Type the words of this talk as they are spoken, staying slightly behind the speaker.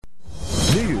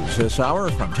news this hour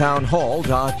from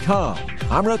townhall.com.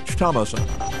 I'm Rich Thomason.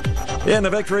 In a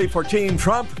victory for Team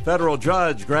Trump, federal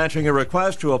judge granting a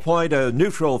request to appoint a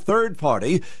neutral third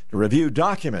party to review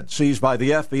documents seized by the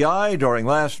FBI during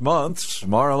last month's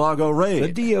Mar-a-Lago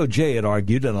raid. The DOJ had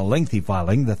argued in a lengthy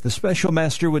filing that the special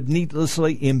master would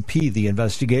needlessly impede the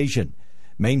investigation,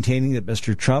 maintaining that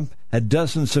Mr. Trump had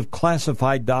dozens of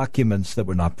classified documents that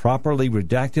were not properly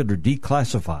redacted or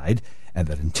declassified, and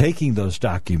that in taking those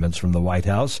documents from the White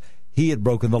House, he had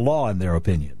broken the law in their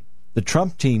opinion. The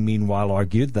Trump team, meanwhile,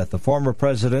 argued that the former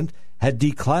president had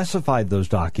declassified those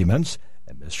documents,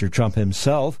 and Mr. Trump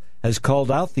himself has called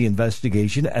out the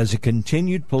investigation as a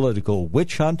continued political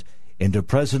witch hunt into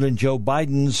President Joe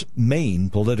Biden's main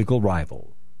political rival.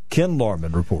 Ken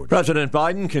Lorman reports. President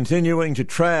Biden continuing to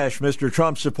trash Mr.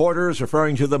 Trump's supporters,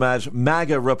 referring to them as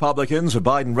MAGA Republicans. A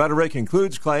Biden rhetoric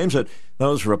includes claims that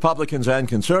those Republicans and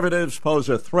conservatives pose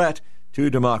a threat to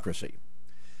democracy.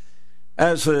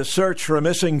 As the search for a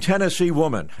missing Tennessee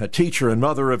woman, a teacher and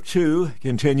mother of two,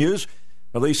 continues,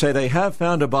 police say they have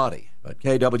found a body. But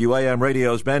KWAM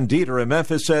Radio's Ben Dieter in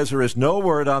Memphis says there is no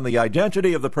word on the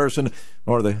identity of the person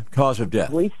or the cause of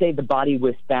death. Police say the body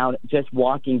was found just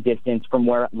walking distance from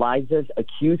where Liza's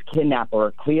accused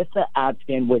kidnapper, Cleotha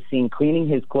Abstin, was seen cleaning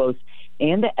his clothes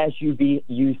and the SUV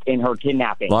used in her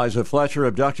kidnapping. Liza Fletcher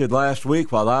abducted last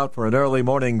week while out for an early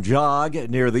morning jog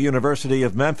near the University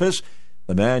of Memphis.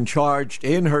 The man charged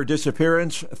in her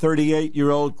disappearance,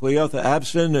 38-year-old Cleotha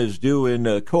Abstin, is due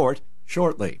in court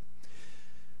shortly.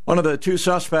 One of the two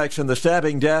suspects in the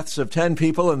stabbing deaths of 10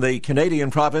 people in the Canadian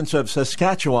province of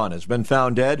Saskatchewan has been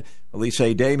found dead. Police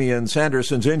say Damian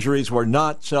Sanderson's injuries were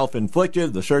not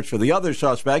self-inflicted. The search for the other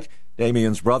suspect,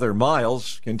 Damian's brother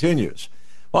Miles, continues.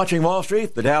 Watching Wall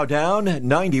Street, the Dow down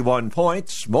 91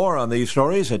 points. More on these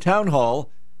stories at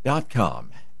townhall.com.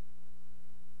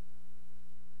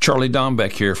 Charlie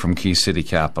Dombeck here from Key City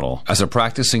Capital. As a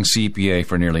practicing CPA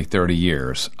for nearly 30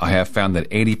 years, I have found that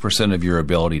 80% of your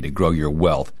ability to grow your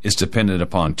wealth is dependent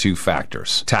upon two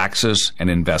factors: taxes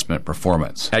and investment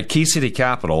performance. At Key City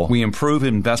Capital, we improve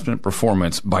investment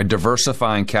performance by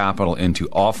diversifying capital into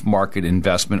off-market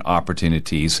investment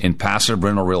opportunities in passive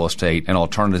rental real estate and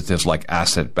alternatives like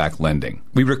asset-backed lending.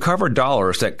 We recover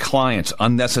dollars that clients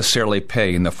unnecessarily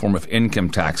pay in the form of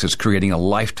income taxes, creating a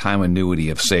lifetime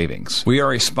annuity of savings. We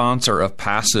are a sponsor of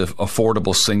passive,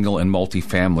 affordable single and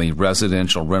multifamily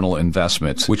residential rental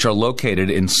investments, which are located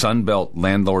in Sunbelt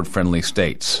landlord-friendly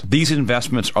states. These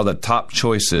investments are the top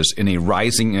choices in a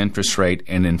rising interest rate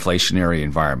and inflationary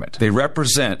environment. They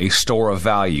represent a store of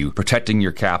value, protecting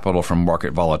your capital from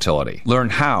market volatility. Learn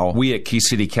how we at Key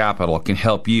City Capital can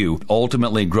help you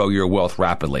ultimately grow your wealth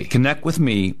rapidly. Connect with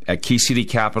me at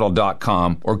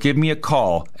keycitycapital.com or give me a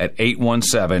call at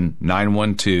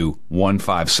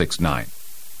 817-912-1569.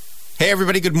 Hey,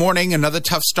 everybody, good morning. Another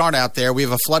tough start out there. We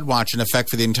have a flood watch in effect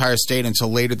for the entire state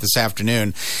until later this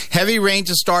afternoon. Heavy rain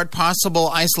to start, possible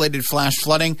isolated flash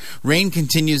flooding. Rain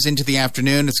continues into the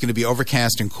afternoon. It's going to be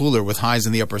overcast and cooler with highs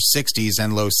in the upper 60s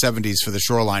and low 70s for the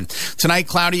shoreline. Tonight,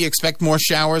 cloudy. Expect more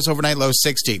showers. Overnight, low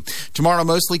 60. Tomorrow,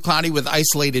 mostly cloudy with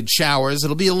isolated showers.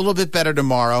 It'll be a little bit better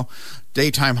tomorrow.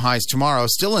 Daytime highs tomorrow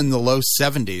still in the low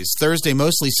 70s. Thursday,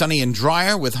 mostly sunny and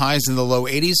drier with highs in the low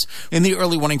 80s. In the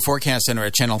early morning forecast center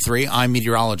at Channel 3, I'm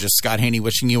meteorologist Scott Haney,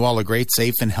 wishing you all a great,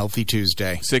 safe, and healthy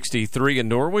Tuesday. 63 in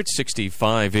Norwich,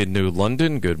 65 in New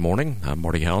London. Good morning. I'm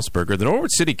Marty Hausberger. The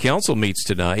Norwich City Council meets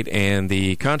tonight, and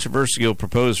the controversial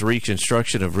proposed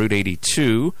reconstruction of Route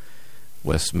 82,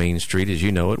 West Main Street, as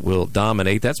you know it, will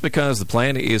dominate. That's because the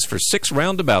plan is for 6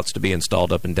 roundabouts to be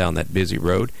installed up and down that busy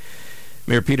road.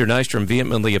 Mayor Peter Nystrom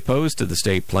vehemently opposed to the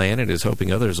state plan and is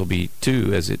hoping others will be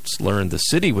too, as it's learned the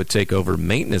city would take over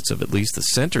maintenance of at least the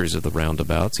centers of the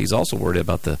roundabouts. He's also worried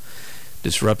about the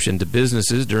disruption to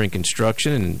businesses during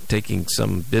construction and taking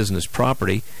some business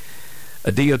property.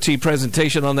 A DOT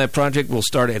presentation on that project will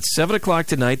start at 7 o'clock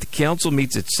tonight. The council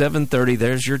meets at 7:30.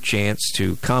 There's your chance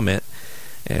to comment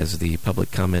as the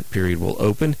public comment period will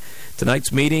open.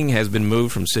 Tonight's meeting has been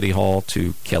moved from City Hall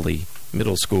to Kelly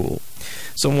Middle School.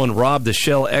 Someone robbed the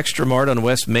Shell Extra Mart on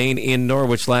West Main in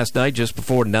Norwich last night just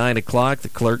before 9 o'clock. The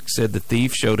clerk said the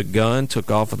thief showed a gun, took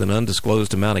off with an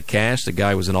undisclosed amount of cash. The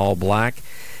guy was in all black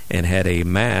and had a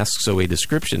mask, so a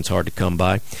description's hard to come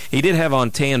by. He did have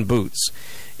on tan boots.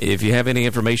 If you have any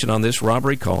information on this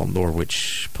robbery, call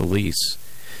Norwich Police.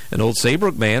 An Old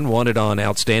Saybrook man wanted on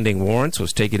outstanding warrants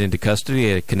was taken into custody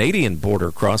at a Canadian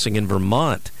border crossing in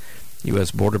Vermont.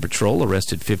 U.S. Border Patrol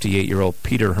arrested 58-year-old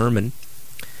Peter Herman.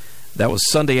 That was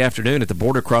Sunday afternoon at the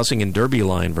border crossing in Derby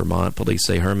Line, Vermont. Police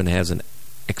say Herman has an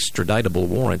extraditable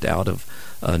warrant out of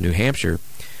New Hampshire.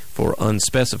 for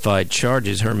unspecified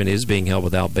charges. Herman is being held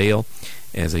without bail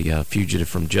as a fugitive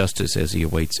from justice as he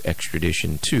awaits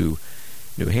extradition to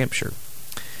New Hampshire.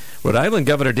 Rhode Island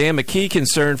Governor Dan McKee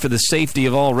concerned for the safety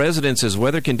of all residents as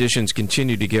weather conditions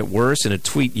continue to get worse. In a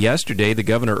tweet yesterday, the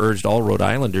governor urged all Rhode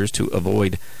Islanders to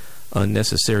avoid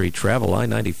unnecessary travel.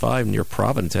 I-95 near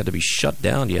Providence had to be shut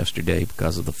down yesterday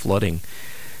because of the flooding.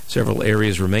 Several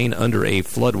areas remain under a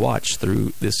flood watch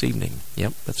through this evening.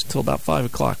 Yep, that's until about 5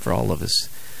 o'clock for all of us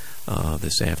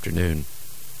this afternoon.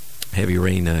 Heavy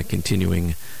rain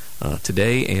continuing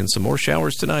today and some more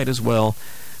showers tonight as well.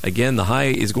 Again, the high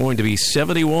is going to be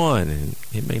 71, and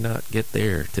it may not get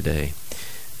there today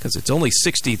because it's only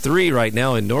 63 right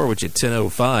now in Norwich at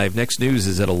 10:05. Next news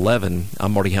is at 11.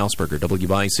 I'm Marty Hausberger,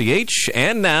 WICH,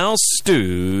 and now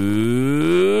Stu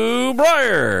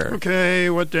Bryer. Okay,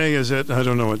 what day is it? I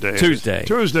don't know what day Tuesday. it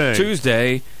is.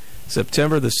 Tuesday,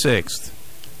 September the 6th,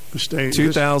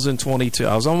 2022.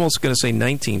 I was almost going to say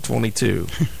 1922.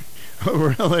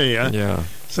 Oh, really? Yeah.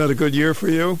 Is that a good year for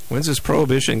you? When's this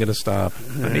prohibition going to stop?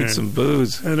 I need some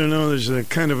booze. I don't know. There's a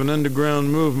kind of an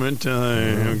underground movement.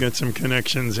 I've got some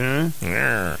connections, huh?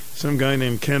 Yeah. Some guy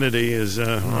named Kennedy is...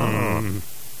 Yeah.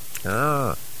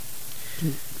 Can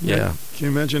you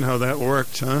imagine how that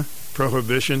worked, huh?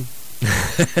 Prohibition.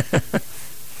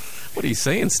 What are you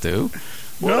saying, Stu?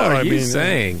 What No, are I you mean,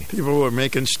 saying? People were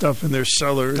making stuff in their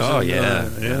cellars. Oh,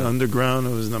 and, yeah. Underground.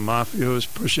 It was the mafia was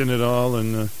pushing it all.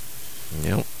 And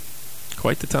Yep.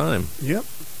 Quite the time. Yep.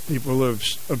 People are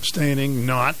abstaining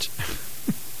not.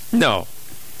 No.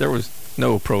 There was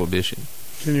no prohibition.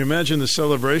 Can you imagine the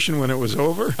celebration when it was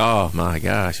over? Oh, my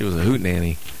gosh. It was a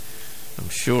hootenanny. I'm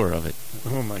sure of it.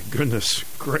 Oh, my goodness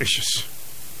gracious.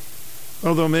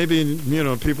 Although maybe,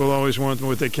 people always want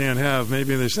what they can't have.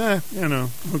 Maybe they say,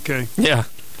 okay. Yeah.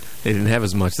 They didn't have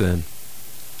as much then.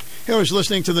 Hey, I was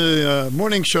listening to the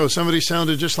morning show. Somebody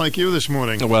sounded just like you this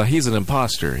morning. Well, he's an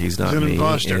imposter. He's not He's an me.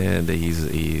 imposter. And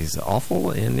he's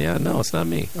awful. And, no, it's not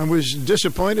me. I was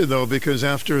disappointed, though, because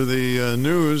after the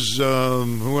news,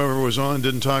 whoever was on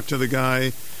didn't talk to the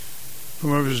guy.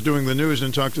 Whoever was doing the news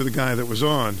didn't talk to the guy that was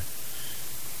on.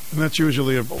 And that's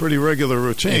usually a pretty regular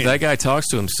routine. If that guy talks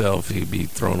to himself, he'd be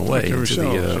thrown away to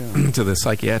the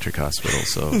psychiatric hospital.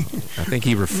 So I think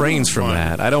he refrains from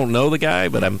that. I don't know the guy,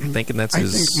 but I'm thinking that's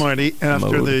his. I think, Marty,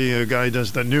 after mode. the guy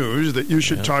does the news, that you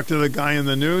should talk to the guy in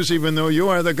the news, even though you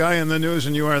are the guy in the news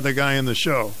and you are the guy in the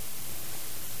show.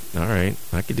 All right,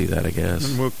 I could do that, I guess.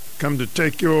 And we'll come to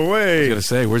take you I was away. going to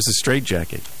say, where's the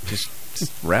straitjacket? Just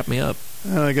wrap me up.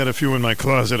 I got a few in my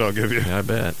closet, I'll give you. I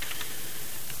bet.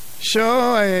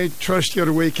 So, I trust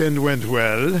your weekend went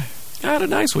well. I had a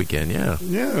nice weekend, yeah.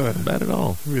 Yeah. Not bad at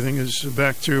all. Everything is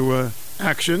back to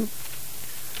action.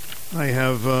 I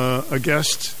have a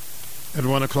guest at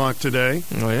 1 o'clock today.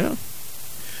 Oh, yeah?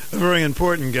 A very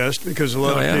important guest because a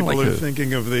lot of people are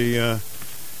thinking of the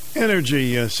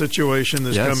energy situation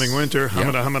this coming winter.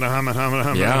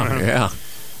 Yeah.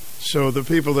 So the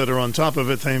people that are on top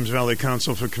of it, Thames Valley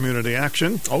Council for Community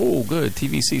Action. Oh, good.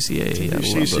 TVCCA.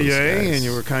 TVCCA, and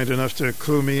you were kind enough to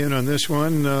clue me in on this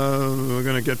one. We're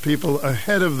going to get people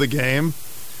ahead of the game.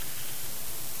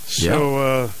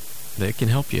 So they can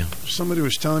help you. Somebody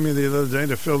was telling me the other day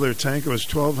to fill their tank, it was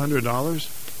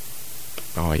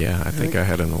 $1,200. Oh, yeah. I think I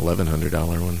had an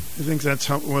 $1,100 one. I think that's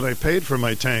what I paid for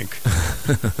my tank.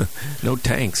 No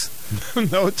tanks.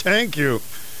 No, thank you.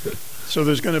 So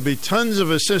there's going to be tons of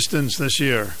assistance this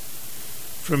year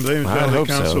from the Valley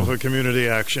Council for Community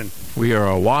Action. We are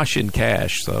awash in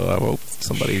cash, so I hope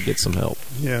somebody gets some help.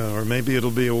 Yeah, or maybe it'll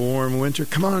be a warm winter.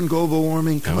 Come on, global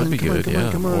warming. Come on.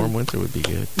 Warm winter would be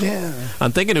good. Yeah.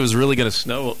 I'm thinking it was really going to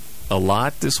snow a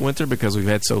lot this winter because we've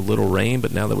had so little rain,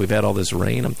 but now that we've had all this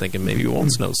rain, I'm thinking maybe it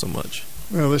won't snow so much.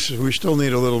 Well, we still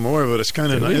need a little more of it. It's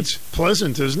kind of nice. It's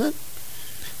pleasant, isn't it?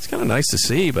 It's kind of nice to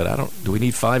see, but do we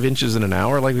need 5 inches in an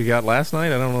hour like we got last night?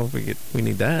 I don't know if we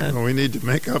need that. Well, we need to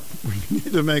make up. We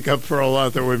need to make up for a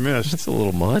lot that we missed. That's a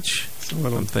little much.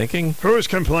 I'm thinking. Who's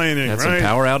complaining? Had some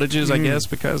power outages, I guess,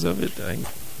 because of it.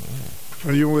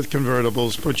 Are you with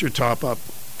convertibles? Put your top up.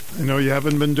 I know you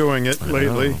haven't been doing it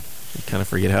lately. You kind of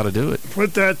forget how to do it.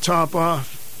 Put that top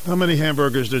off. How many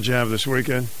hamburgers did you have this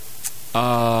weekend?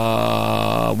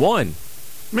 1.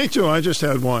 Me too. I just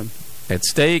had one. Had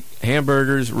steak,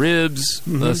 hamburgers, ribs.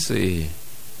 Mm-hmm. Let's see.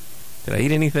 Did I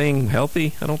eat anything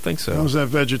healthy? I don't think so. How's that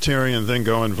vegetarian thing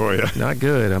going for you? Not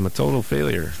good. I'm a total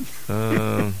failure.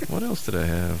 What else did I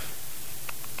have?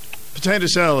 Potato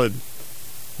salad.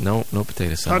 No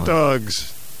potato salad. Hot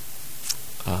dogs.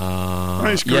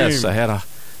 Ice cream. Yes, I had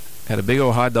a big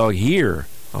old hot dog here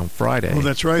on Friday. Oh,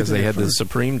 that's right. Because they had the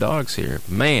Supreme dogs here.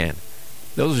 Man,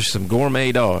 those are some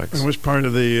gourmet dogs. It was part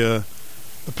of the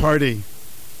the party.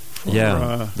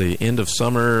 The end of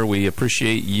summer. We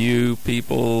appreciate you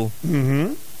people.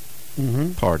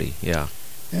 Party, yeah.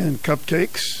 And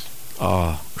cupcakes.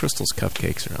 Oh, Crystal's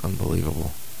cupcakes are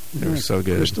unbelievable. They were so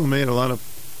good. Crystal made a lot of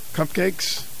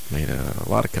cupcakes. Made a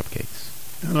lot of cupcakes.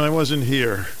 And I wasn't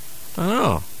here. I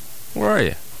know. Where are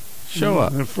you? Show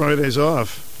up. And Friday's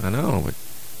off. I know, but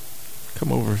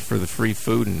come over for the free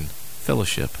food and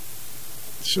fellowship.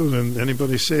 So then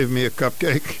anybody save me a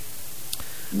cupcake?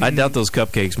 I doubt those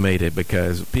cupcakes made it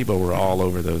because people were all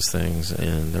over those things,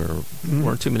 and there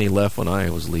weren't too many left when I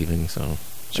was leaving, so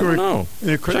I don't know.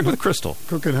 Check with Crystal.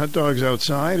 Cooking hot dogs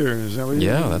outside, or is that what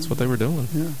you're doing? That's what they were doing.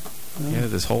 Yeah,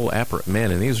 this whole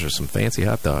man, and these are some fancy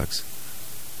hot dogs.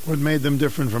 What made them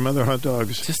different from other hot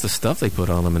dogs? Just the stuff they put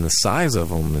on them and the size of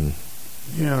them, and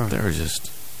they're just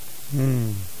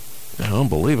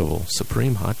unbelievable.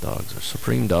 Supreme hot dogs, or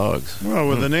Supreme dogs. Well,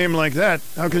 with a name like that,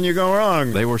 how can you go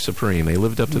wrong? They were supreme. They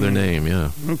lived up to their name,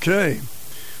 yeah. Okay.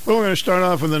 Well, we're going to start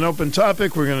off with an open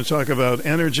topic. We're going to talk about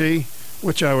energy,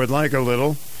 which I would like a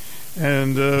little,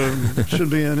 and it should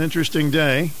be an interesting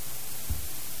day.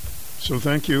 So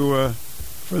thank you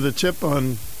for the tip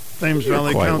on Thames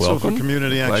Valley Council for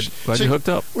Community Action. Glad you hooked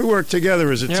up. We work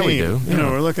together as a team. We do. You know,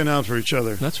 we're looking out for each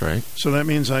other. That's right. So that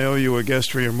means I owe you a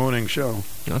guest for your morning show.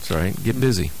 That's right. Get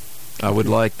busy. I would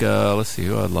like, let's see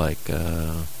who I'd like.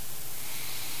 I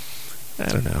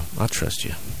don't know. I'll trust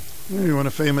you. You want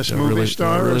a famous movie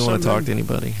star or something? You really want to talk to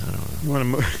anybody? I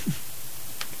don't know.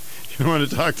 You want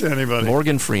to talk to anybody?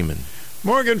 Morgan Freeman.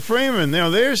 Morgan Freeman. Now,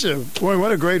 there's boy,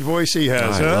 what a great voice he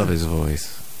has. I love his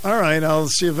voice. All right, I'll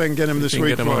see if I can get him this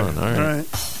week. Get him on. All right.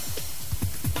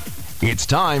 It's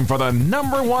time for the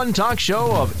 #1 talk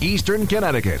show of Eastern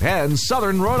Connecticut and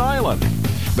Southern Rhode Island.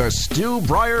 The Stu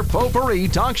Bryer Potpourri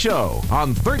Talk Show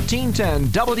on 1310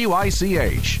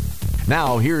 WICH.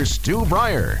 Now, here's Stu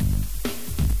Bryer.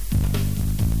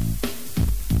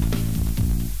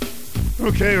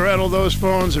 Okay, rattle those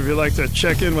phones if you'd like to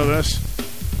check in with us.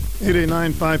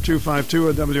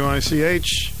 889-5252 at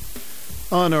WICH.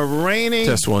 On a rainy...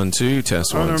 Test 1, 2,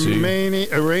 test 1, 2. On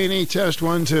a rainy test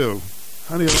 1, 2.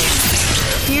 How do you like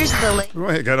it? Here's the... Boy,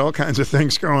 I got all kinds of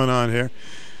things going on here.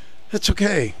 It's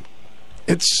okay.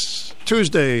 It's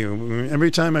Tuesday. Every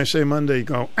time I say Monday, you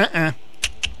go,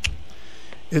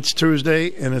 It's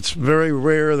Tuesday, and it's very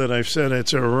rare that I've said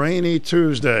it's a rainy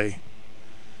Tuesday.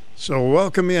 So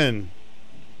welcome in.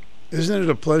 Isn't it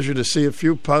a pleasure to see a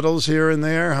few puddles here and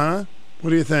there, huh?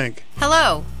 What do you think?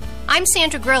 Hello. I'm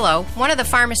Sandra Grillo, one of the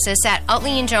pharmacists at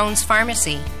Utley & Jones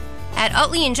Pharmacy. At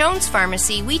Utley & Jones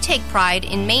Pharmacy, we take pride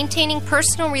in maintaining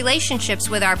personal relationships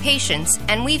with our patients,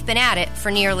 and we've been at it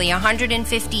for nearly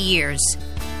 150 years.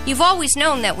 You've always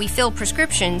known that we fill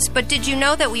prescriptions, but did you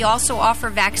know that we also offer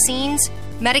vaccines,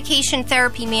 medication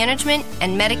therapy management,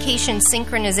 and medication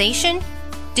synchronization?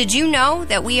 Did you know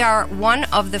that we are one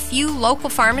of the few local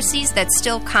pharmacies that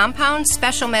still compound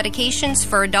special medications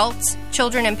for adults,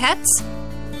 children, and pets?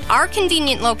 Our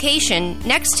convenient location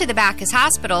next to the Bacchus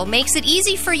Hospital makes it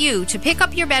easy for you to pick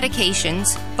up your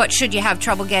medications, but should you have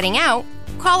trouble getting out,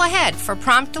 call ahead for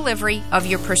prompt delivery of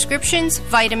your prescriptions,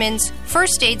 vitamins,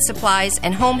 first aid supplies,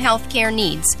 and home health care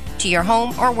needs to your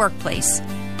home or workplace.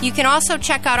 You can also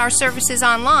check out our services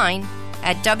online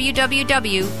at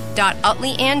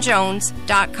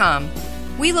www.utleyandjones.com.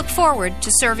 We look forward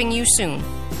to serving you soon.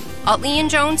 Utley &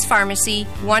 Jones Pharmacy,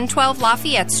 112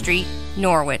 Lafayette Street,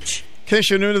 Norwich. In case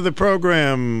you're new to the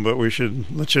program, but we should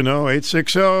let you know,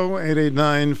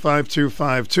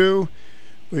 860-889-5252.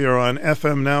 We are on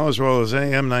FM now as well as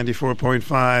AM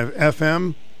 94.5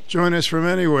 FM. Join us from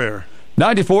anywhere.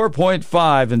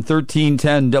 94.5 and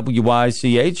 1310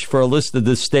 WICH. For a list of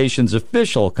this station's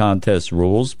official contest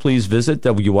rules, please visit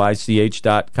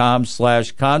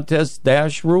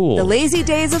wich.com/contest-rules. The lazy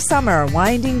days of summer are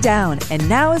winding down, and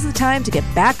now is the time to get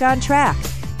back on track.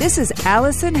 This is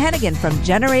Allison Hennigan from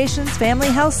Generations Family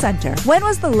Health Center. When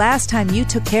was the last time you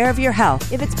took care of your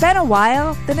health? If it's been a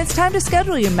while, then it's time to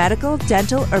schedule your medical,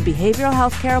 dental, or behavioral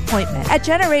health care appointment. At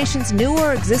Generations, new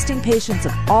or existing patients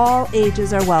of all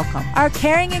ages are welcome. Our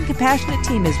caring and compassionate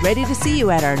team is ready to see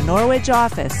you at our Norwich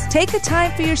office. Take the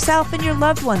time for yourself and your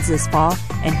loved ones this fall,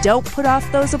 and don't put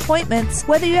off those appointments.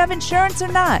 Whether you have insurance or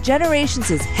not,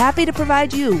 Generations is happy to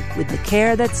provide you with the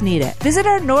care that's needed. Visit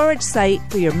our Norwich site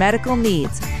for your medical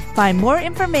needs. Find more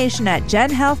information at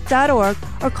genhealth.org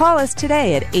or call us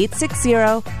today at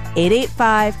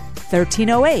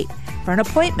 860-885-1308 for an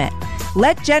appointment.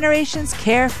 Let Generations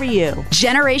care for you.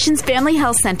 Generations Family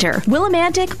Health Center.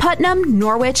 Willimantic, Putnam,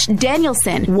 Norwich,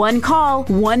 Danielson. One call,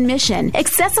 one mission.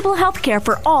 Accessible health care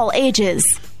for all ages.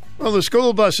 Well, the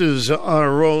school buses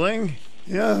are rolling.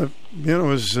 Yeah, it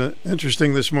was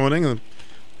interesting this morning.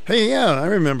 Hey, yeah, I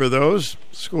remember those.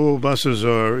 School buses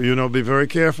are, be very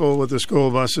careful with the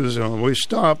school buses. Always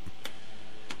stop.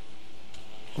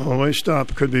 Always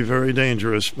stop. Could be very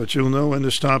dangerous, but you'll know when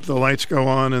to stop. The lights go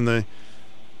on and the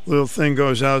little thing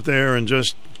goes out there, and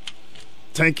just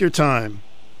take your time.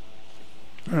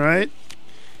 All right?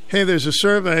 Hey, there's a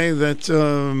survey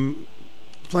that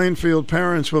Plainfield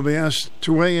parents will be asked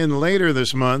to weigh in later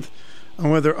this month on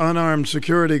whether unarmed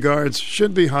security guards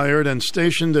should be hired and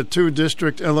stationed at 2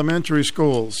 district elementary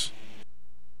schools.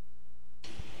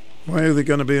 Why are they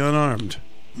going to be unarmed?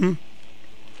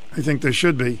 I think they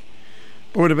should be.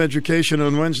 Board of Education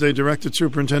on Wednesday directed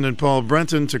Superintendent Paul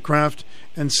Brenton to craft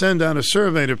and send out a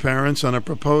survey to parents on a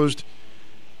proposed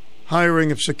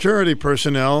hiring of security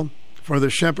personnel for the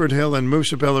Shepherd Hill and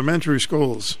Moosop elementary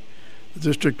schools. The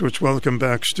district, which welcomed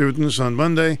back students on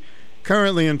Monday,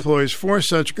 currently employs 4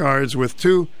 such guards, with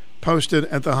 2 posted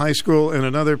at the high school and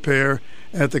another pair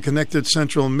at the Connected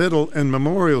Central Middle and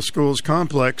Memorial Schools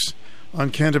complex on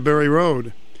Canterbury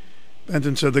Road.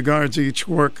 Benton said the guards each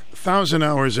work 1,000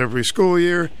 hours every school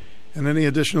year, and any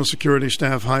additional security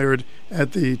staff hired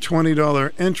at the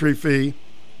 $20 entry fee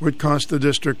would cost the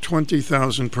district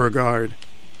 $20,000 per guard.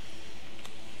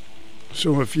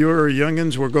 So if your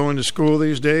youngins were going to school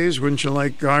these days, wouldn't you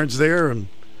like guards there? And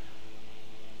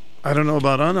I don't know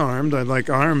about unarmed. I'd like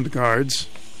armed guards.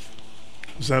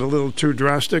 Is that a little too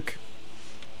drastic?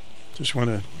 Just want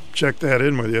to check that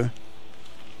in with you.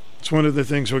 It's one of the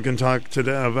things we can talk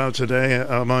about today,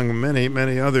 among many,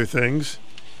 many other things.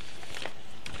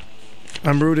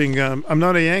 I'm rooting. I'm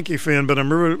not a Yankee fan, but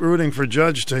I'm rooting for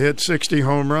Judge to hit 60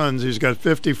 home runs. He's got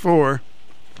 54.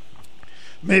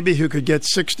 Maybe he could get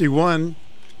 61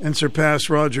 and surpass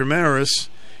Roger Maris.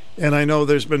 And I know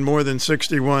there's been more than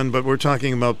 61, but we're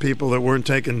talking about people that weren't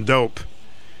taking dope.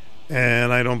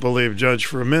 And I don't believe Judge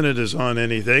for a minute is on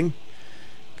anything,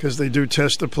 because they do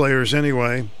test the players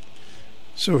anyway.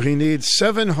 So he needs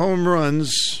 7 home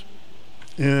runs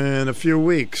in a few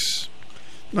weeks.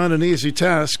 Not an easy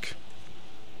task,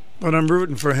 but I'm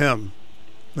rooting for him.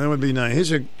 That would be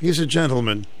nice. He's a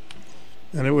gentleman,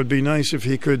 and it would be nice if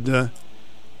he could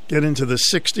get into the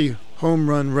 60 home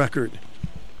run record.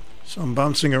 So I'm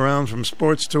bouncing around from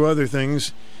sports to other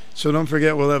things. So don't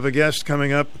forget, we'll have a guest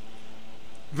coming up.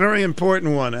 Very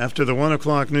important one after the 1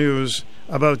 o'clock news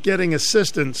about getting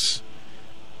assistance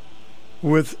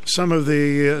with some of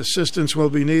the assistance we'll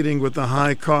be needing with the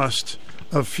high cost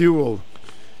of fuel.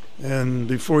 And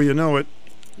before you know it,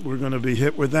 we're going to be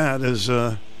hit with that, as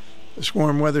this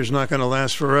warm weather's not going to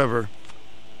last forever.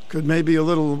 Could maybe a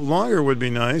little longer would be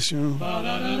nice,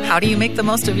 How do you make the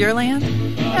most of your land?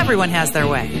 Everyone has their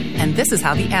way, and this is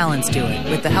how the Allens do it,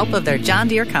 with the help of their John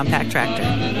Deere compact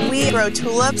tractor. We grow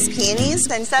tulips,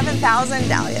 peonies, and 7,000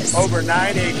 dahlias. Over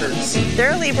 9 acres.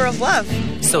 They're a labor of love.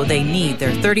 So they need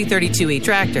their 3032E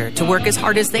tractor to work as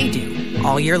hard as they do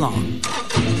all year long.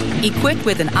 Equipped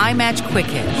with an iMatch Quick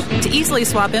Hitch to easily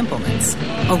swap implements,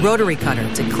 a rotary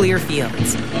cutter to clear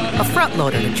fields, a front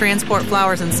loader to transport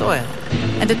flowers and soil,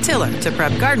 and a tiller to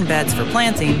prep garden beds for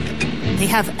planting, they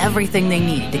have everything they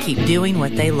need to keep doing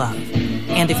what they love.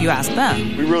 And if you ask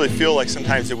them, we really feel like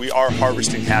sometimes that we are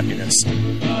harvesting happiness.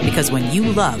 Because when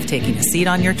you love taking a seat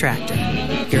on your tractor,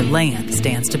 your land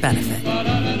stands to benefit.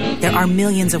 There are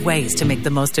millions of ways to make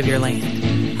the most of your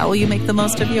land. How will you make the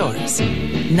most of yours?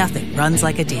 Nothing runs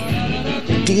like a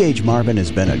Deere. D.H. Marvin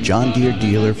has been a John Deere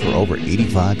dealer for over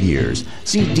 85 years.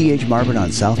 See D.H. Marvin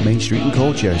on South Main Street in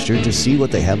Colchester to see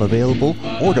what they have available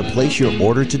or to place your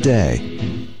order today.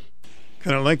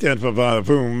 Kind of like that, Baba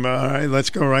Boom. All right, let's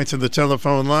go right to the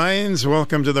telephone lines.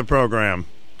 Welcome to the program.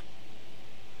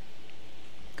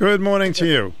 Good morning to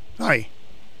you. Hi.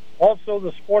 Also,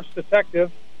 the sports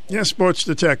detective. Yes, sports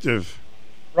detective.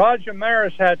 Roger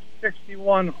Maris had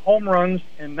 61 home runs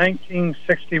in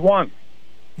 1961.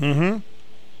 Mm-hmm.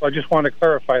 So I just want to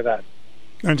clarify that.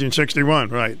 1961,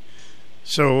 right.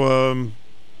 So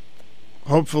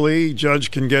hopefully Judge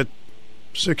can get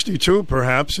 62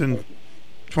 perhaps in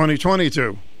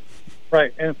 2022.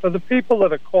 Right, and for the people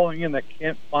that are calling in that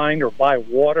can't find or buy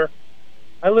water,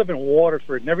 I live in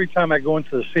Waterford, and every time I go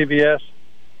into the CVS,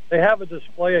 they have a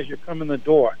display as you come in the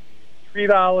door.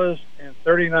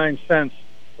 $3.39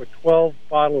 for 12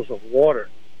 bottles of water.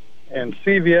 And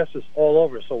CVS is all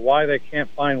over, so why they can't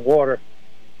find water,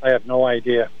 I have no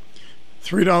idea.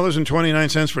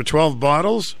 $3.29 for 12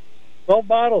 bottles? 12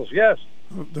 bottles, yes.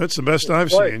 Oh, that's the best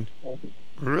I've seen.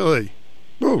 Really?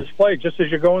 Ooh. Display just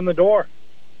as you go in the door.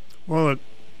 Well, it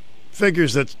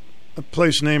figures that a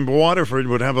place named Waterford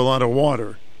would have a lot of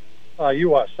water.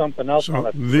 You are something else. So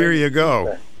there you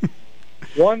go.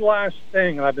 One last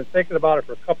thing, and I've been thinking about it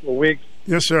for a couple of weeks.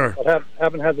 Yes, sir. But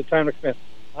haven't had the time to come in.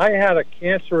 I had a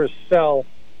cancerous cell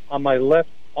on my left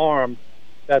arm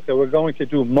that they were going to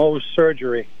do Mohs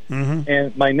surgery. Mm-hmm.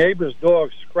 And my neighbor's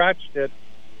dog scratched it,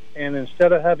 and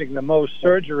instead of having the Mohs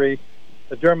surgery,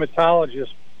 the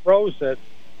dermatologist froze it,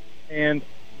 and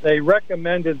they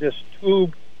recommended this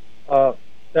tube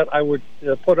that I would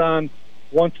put on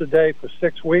once a day for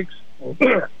 6 weeks.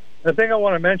 The thing I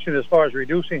want to mention as far as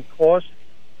reducing cost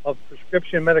of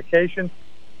prescription medication,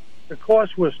 the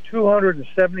cost was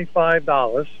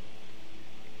 $275,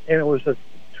 and it was a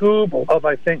tube of,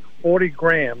 I think, 40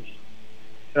 grams,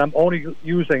 and I'm only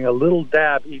using a little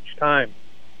dab each time.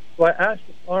 So I asked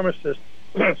the pharmacist,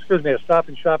 excuse me, a Stop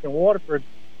and Shop in Waterford,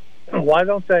 why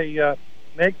don't they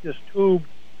make this tube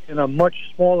in a much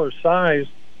smaller size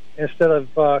instead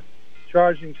of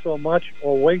charging so much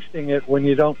or wasting it when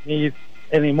you don't need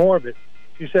any more of it?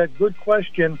 She said, good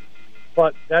question,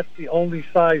 but that's the only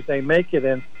size they make it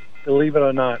in, believe it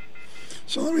or not.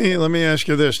 So let me ask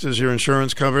you this. Does your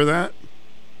insurance cover that?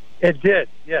 It did,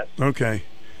 yes. Okay.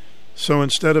 So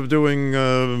instead of doing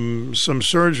some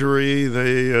surgery,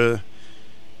 they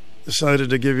decided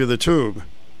to give you the tube.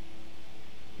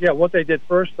 Yeah, what they did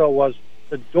first, though, was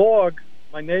the dog,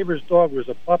 my neighbor's dog was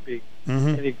a puppy,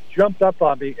 and he jumped up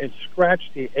on me and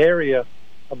scratched the area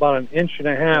about 1.5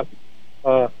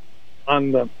 inches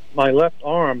on my left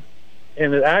arm,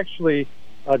 and it actually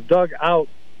dug out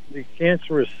the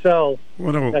cancerous cell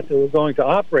that they were going to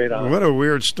operate on. What a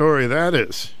weird story that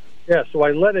is. Yeah, so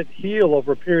I let it heal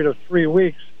over a period of 3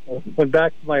 weeks, went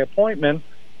back to my appointment,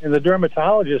 and the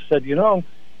dermatologist said, you know,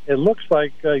 it looks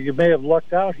like you may have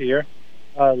lucked out here.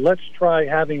 Let's try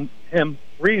having him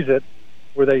freeze it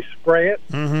where they spray it,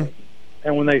 and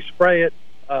when they spray it,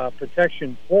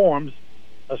 protection forms,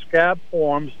 a scab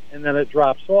forms, and then it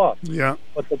drops off. Yeah.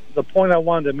 But the point I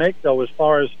wanted to make, though, as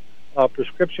far as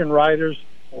prescription writers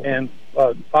and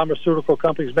pharmaceutical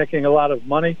companies making a lot of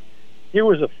money, here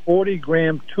was a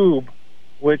 40-gram tube,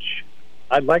 which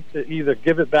I'd like to either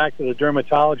give it back to the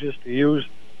dermatologist to use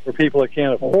for people that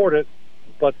can't afford it,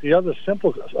 but the other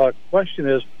simple question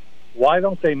is, why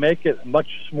don't they make it a much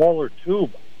smaller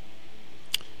tube?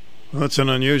 Well, that's an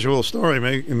unusual story.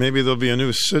 Maybe there'll be a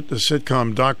new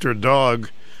sitcom, Dr. Dog,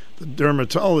 the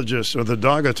dermatologist or the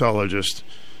dogatologist.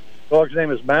 Dog's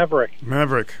name is Maverick.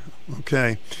 Maverick.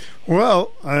 Okay.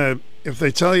 Well, if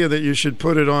they tell you that you should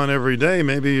put it on every day,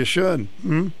 maybe you should.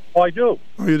 Oh, I do.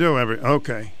 Oh, you do?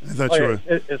 Okay. I thought you were...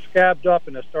 It's scabbed up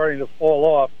and it's starting to fall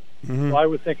off. So I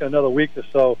would think another week or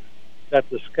so that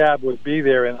the scab would be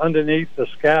there. And underneath the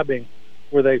scabbing,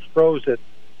 where they froze it,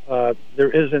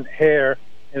 there isn't hair,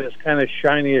 and it's kind of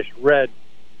shinyish red,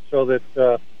 so that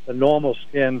the normal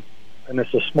skin, and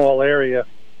it's a small area,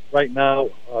 right now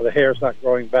the hair's not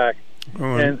growing back.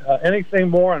 Oh, and anything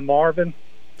more on Marvin?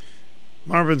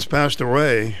 Marvin's passed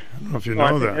away. I don't know if you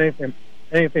know that.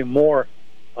 Anything more?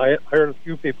 I heard a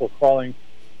few people calling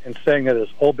and saying that his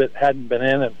obit hadn't been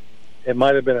in, and it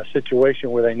might have been a situation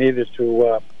where they needed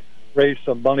to raise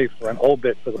some money for an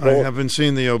obit for the board. I haven't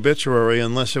seen the obituary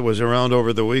unless it was around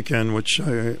over the weekend, which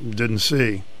I didn't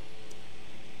see.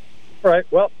 All right.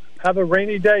 Well, have a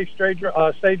rainy day. Stay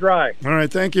dry. All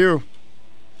right. Thank you.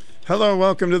 Hello.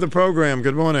 Welcome to the program.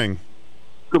 Good morning.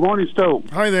 Good morning, Stu.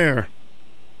 Hi there.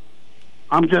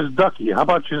 I'm just Ducky. How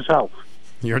about yourself?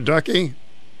 You're Ducky?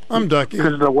 I'm Ducky.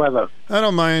 Because of the weather. I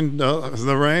don't mind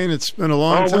the rain. It's been a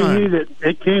long time. Oh, we need it.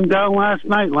 It came down last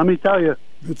night, let me tell you.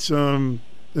 It's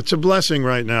a blessing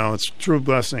right now. It's a true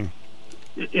blessing.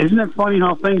 Isn't it funny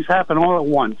how things happen all at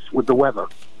once with the weather?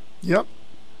 Yep.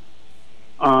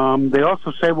 They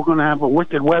also say we're going to have a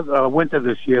wicked winter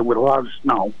this year with a lot of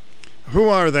snow. Who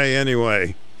are they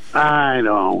anyway? I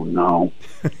don't know.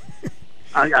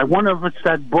 I wonder if it's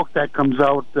that book that comes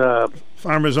out.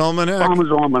 Farmer's Almanac?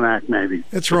 Farmer's Almanac, maybe.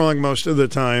 It's wrong most of the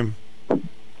time. It's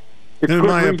in good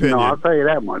my reading, opinion. though, I'll tell you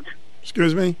that much.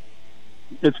 Excuse me?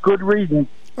 It's good reading.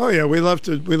 Oh yeah, we love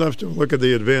to look at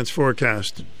the advanced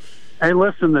forecast. Hey,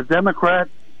 listen, the Democrats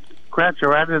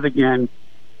are at it again.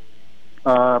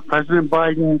 President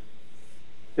Biden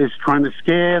is trying to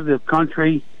scare the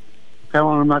country,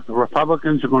 telling them that the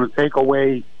Republicans are going to take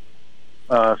away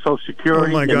Social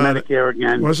Security and Medicare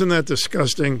again. Wasn't that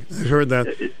disgusting? I heard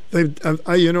that.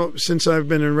 Since I've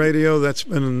been in radio, that's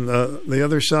been the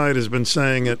other side has been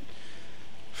saying it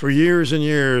for years and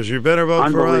years. You better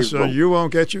vote for us, or you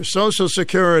won't get your Social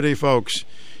Security, folks.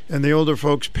 And the older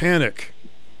folks panic.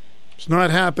 It's not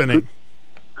happening.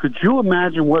 Could you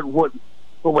imagine what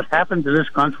would happen to this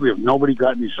country if nobody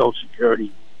got any Social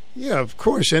Security? Yeah, of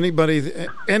course. Any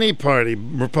party,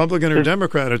 Republican or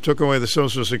Democrat, who took away the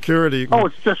Social Security. Oh,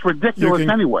 it's just ridiculous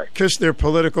anyway. Kiss their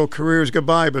political careers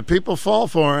goodbye, but people fall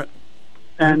for it.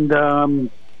 And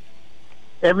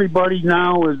everybody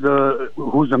now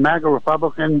who's a MAGA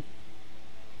Republican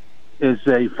is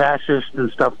a fascist and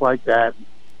stuff like that.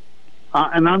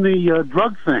 And on the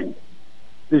drug thing,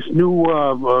 this new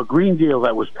Green Deal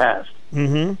that was passed,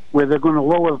 where they're going to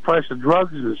lower the price of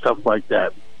drugs and stuff like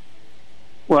that.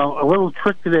 Well, a little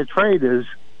trick to their trade is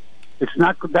that's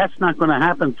not going to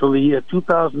happen until the year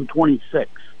 2026.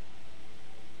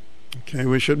 Okay,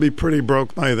 we should be pretty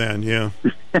broke by then, yeah.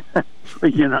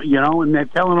 you know, and they're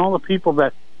telling all the people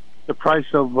that the price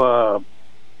of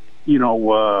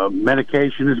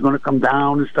medication is going to come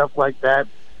down and stuff like that,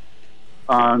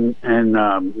 and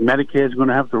Medicare is going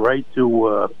to have the right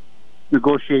to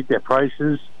negotiate their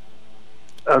prices.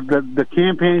 The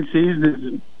campaign season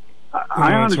is.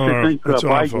 I honestly think Biden,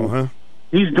 awful, huh?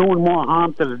 He's doing more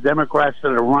harm to the Democrats that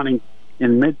are running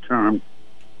in midterm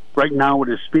right now with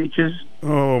his speeches.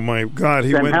 Oh my God,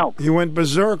 he went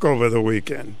berserk over the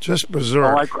weekend, just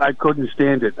berserk. Oh, I couldn't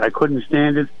stand it. I couldn't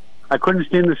stand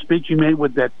the speech he made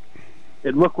with that.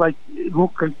 It looked like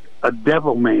a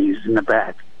devil maze in the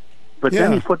back, but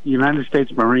then he put the United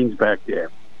States Marines back there.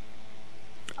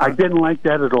 I didn't like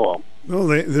that at all. Well,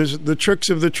 there's the tricks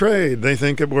of the trade. They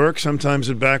think it works. Sometimes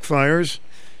it backfires.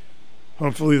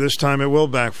 Hopefully this time it will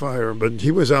backfire. But he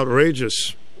was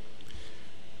outrageous.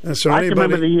 And so I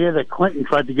remember the year that Clinton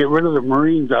tried to get rid of the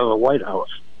Marines out of the White House.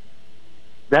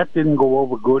 That didn't go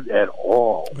over good at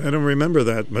all. I don't remember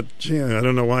that, but gee, I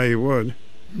don't know why he would.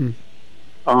 And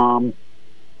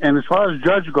as far as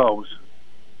Judge goes,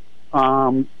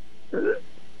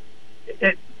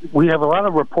 we have a lot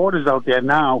of reporters out there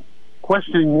now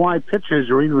questioning why pitchers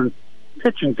are even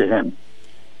pitching to him.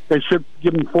 They should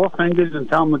give him 4 fingers and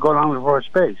tell him to go down to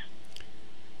first base.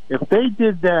 If they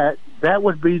did that, that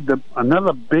would be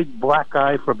another big black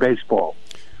eye for baseball.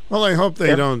 Well, I hope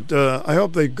they don't. I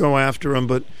hope they go after him,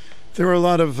 but there are a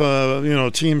lot of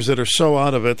teams that are so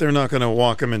out of it, they're not going to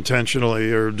walk him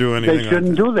intentionally or do anything. They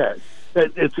shouldn't do that.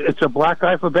 It's a black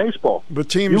eye for baseball. But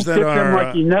teams that are him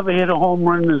like he never hit a home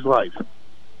run in his life.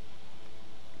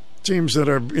 Teams that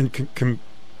are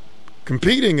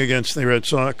competing against the Red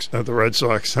Sox,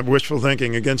 have wishful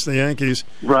thinking against the Yankees.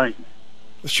 Right.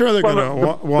 Sure, they're going to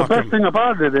walk the best him. thing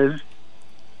about it is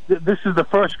this is the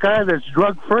first guy that's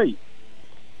drug-free.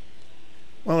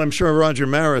 Well, I'm sure Roger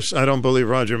Maris, I don't believe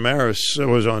Roger Maris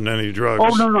was on any drugs.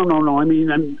 Oh, no. I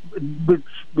mean,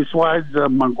 besides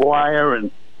McGuire and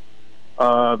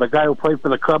the guy who played for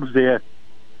the Cubs there,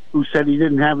 who said he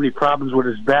didn't have any problems with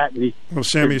his bat, and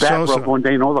Sammy his bat Sosa broke one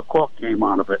day and all the cork came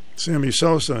out of it. Sammy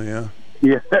Sosa, yeah.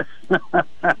 Yes.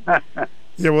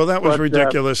 Yeah, well, that was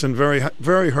ridiculous and very,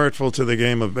 very hurtful to the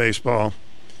game of baseball.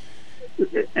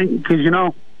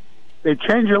 Because, they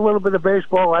changed a little bit of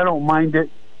baseball. I don't mind it.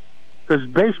 Because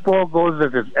baseball goes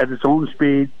at its own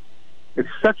speed. It's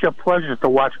such a pleasure to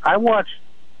watch.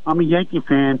 I'm a Yankee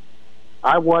fan.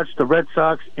 I watch the Red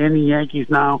Sox and the Yankees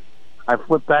now. I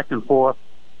flip back and forth.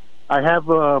 I have,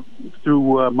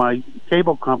 through my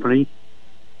cable company,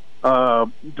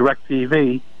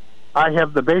 DirecTV, I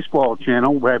have the baseball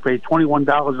channel where I pay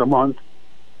 $21 a month.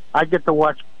 I get to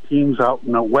watch teams out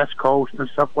in the West Coast and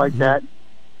stuff like that.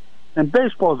 And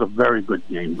baseball is a very good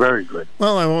game, very good.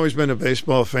 Well, I've always been a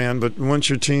baseball fan, but once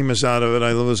your team is out of it,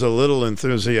 I lose a little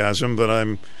enthusiasm, but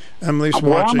I'm at least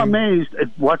watching. I'm amazed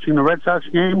at watching the Red Sox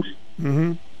games.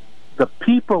 Mm-hmm. The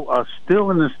people are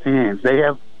still in the stands.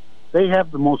 They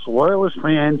have the most loyalist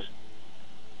fans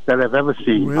that I've ever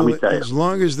seen. Well, let me tell you. As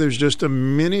long as there's just a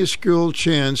minuscule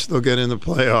chance they'll get in the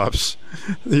playoffs,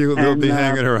 they'll be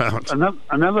hanging around.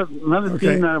 Another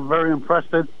team that I'm very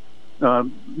impressed with,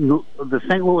 the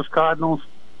St. Louis Cardinals.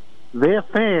 Their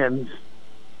fans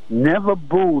never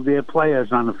boo their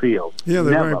players on the field. Yeah,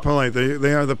 they're very polite.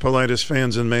 They are the politest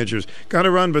fans in majors. Got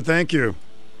to run, but thank you.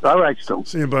 All right, Stu.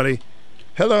 See you, buddy.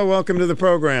 Hello, welcome to the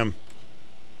program.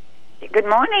 Good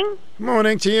morning.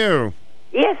 Morning to you.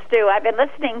 Yes, Stu, I've been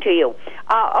listening to you.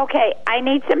 Okay, I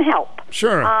need some help.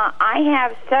 Sure. I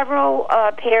have several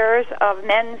pairs of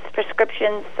men's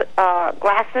prescription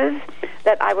glasses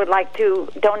that I would like to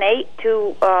donate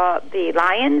to the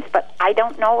Lions, but I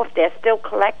don't know if they're still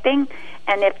collecting,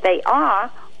 and if they are,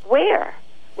 where?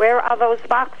 Where are those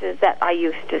boxes that I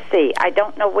used to see? I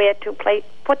don't know where to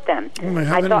put them. Well,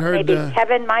 I thought maybe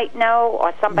Kevin might know,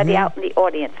 or somebody out in the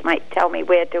audience might tell me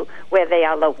where they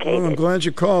are located. Well, I'm glad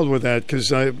you called with that, because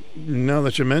now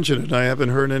that you mention it, I haven't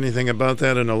heard anything about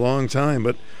that in a long time.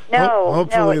 But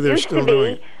hopefully they're still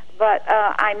doing. But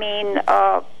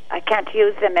I can't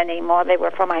use them anymore. They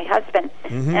were for my husband.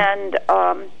 And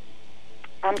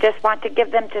I just want to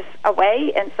give them just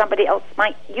away, and somebody else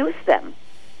might use them.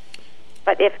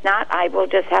 But if not, I will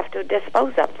just have to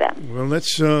dispose of them. Well,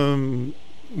 let's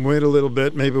wait a little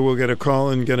bit. Maybe we'll get a call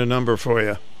and get a number for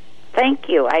you. Thank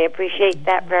you. I appreciate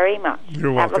that very much.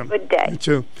 You're welcome. Have a good day. You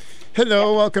too.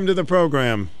 Hello, welcome to the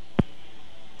program.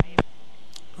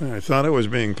 I thought I was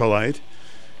being polite.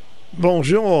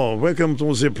 Bonjour, welcome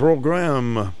to the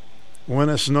program.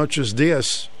 Buenas noches,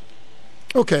 dias.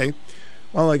 Okay,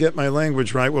 while I get my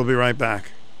language right, we'll be right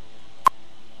back.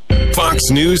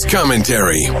 Fox News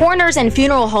commentary. Coroners and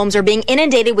funeral homes are being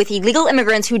inundated with illegal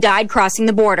immigrants who died crossing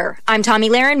the border. I'm Tommy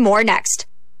Lahren. More next.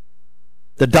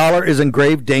 The dollar is in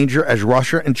grave danger as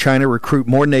Russia and China recruit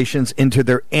more nations into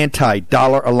their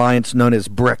anti-dollar alliance known as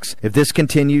BRICS. If this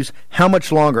continues, how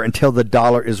much longer until the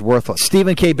dollar is worthless?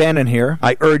 Stephen K. Bannon here.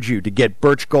 I urge you to get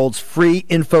Birch Gold's free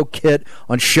info kit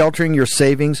on sheltering your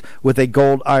savings with a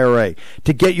gold IRA.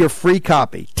 To get your free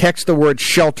copy, text the word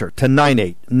SHELTER to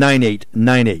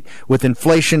 989898. With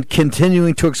inflation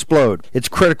continuing to explode, it's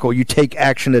critical you take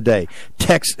action today.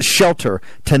 Text SHELTER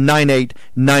to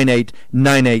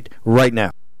 989898 right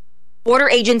now. Border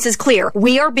agents is clear.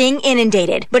 We are being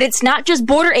inundated. But it's not just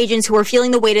border agents who are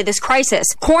feeling the weight of this crisis.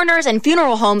 Coroners and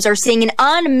funeral homes are seeing an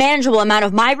unmanageable amount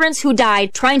of migrants who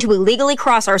died trying to illegally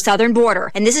cross our southern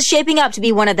border. And this is shaping up to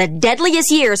be one of the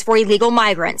deadliest years for illegal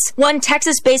migrants. One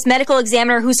Texas-based medical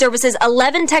examiner who services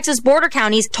 11 Texas border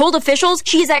counties told officials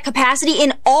she is at capacity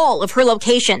in all of her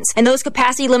locations. And those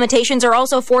capacity limitations are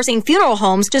also forcing funeral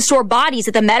homes to store bodies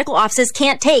that the medical offices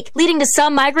can't take, leading to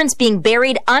some migrants being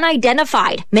buried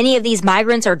unidentified. Many of these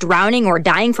migrants are drowning or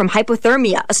dying from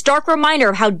hypothermia, a stark reminder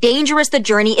of how dangerous the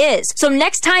journey is. So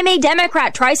next time a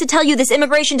Democrat tries to tell you this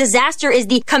immigration disaster is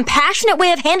the compassionate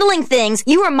way of handling things,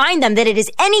 you remind them that it is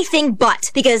anything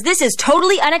but, because this is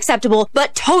totally unacceptable,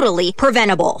 but totally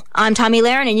preventable. I'm Tommy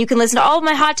Lahren, and you can listen to all of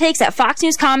my hot takes at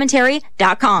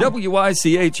foxnewscommentary.com.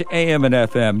 WICH AM and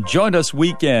FM. Join us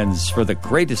weekends for the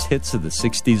greatest hits of the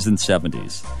 60s and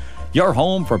 70s. Your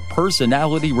home for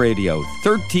personality radio,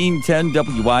 1310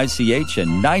 WICH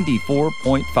and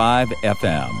 94.5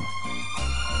 FM.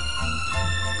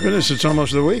 Goodness, it's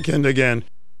almost the weekend again.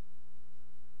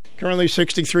 Currently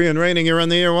 63 and raining. You're on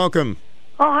the air. Welcome.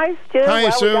 Oh, hi, Stu. Hi,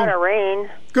 well, Sue. We got a rain.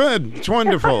 Good. It's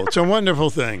wonderful. It's a wonderful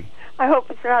thing. I hope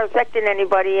it's not affecting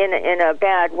anybody in a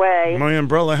bad way. My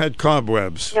umbrella had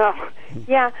cobwebs. No.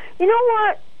 Yeah. You know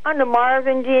what? On the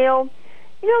Marvin deal,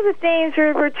 you know the Thames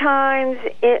River Times,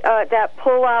 that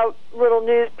pull-out little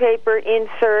newspaper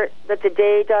insert that the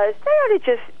Day does? They ought to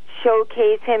just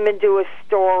showcase him and do a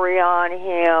story on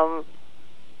him.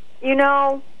 You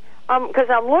know? Because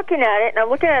I'm looking at it, and I'm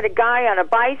looking at a guy on a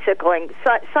bicycle,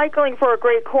 cycling for a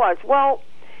great cause. Well,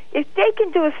 if they can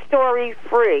do a story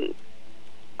free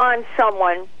on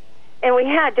someone, and we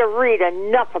had to read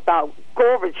enough about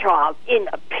Gorbachev in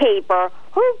the paper,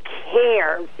 who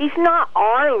cares? He's not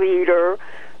our leader.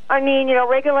 I mean, you know,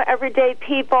 regular everyday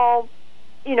people,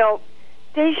 you know,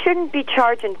 they shouldn't be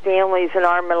charging families an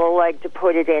arm and a leg to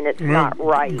put it in. It's not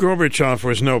right. Gorbachev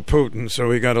was no Putin,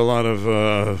 so he got a lot of,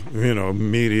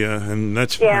 media, and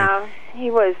that's fine. Yeah,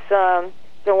 he was the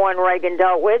one Reagan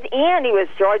dealt with, and he was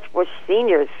George Bush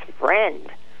Sr.'s friend.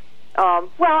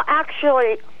 Well,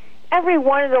 actually, every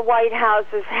one of the White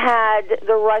Houses had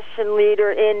the Russian leader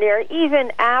in there,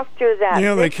 even after that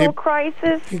missile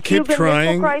crisis. Keep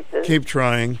trying. Crisis. Keep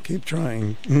trying.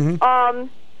 Mm-hmm.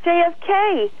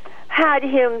 JFK had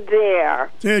him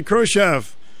there. Yeah,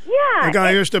 Khrushchev. Yeah. The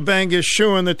guy used to bang his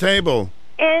shoe on the table.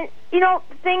 And, you know,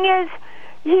 the thing is,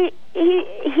 he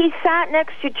sat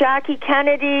next to Jackie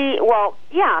Kennedy. Well,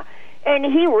 yeah, and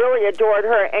he really adored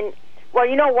her. And, well,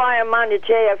 you know why I'm on the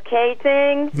JFK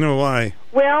thing? No, why?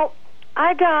 Well,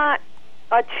 I got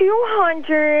a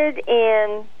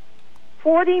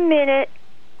 240-minute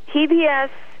PBS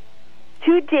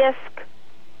 2-disc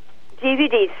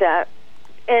DVD set,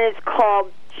 and it's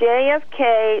called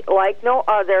JFK Like No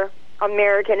Other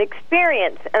American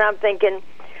Experience. And I'm thinking,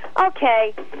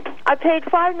 okay, I paid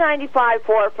 $5.95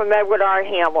 for it from Edward R.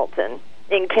 Hamilton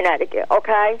in Connecticut,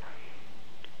 okay?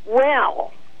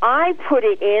 Well, I put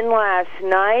it in last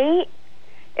night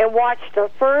and watched the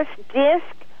first disc.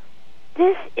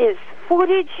 This is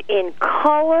footage in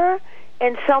color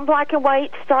and some black and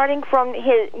white, starting from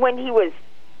when he was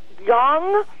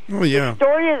young. Oh, yeah. The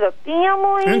story of the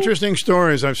family. Interesting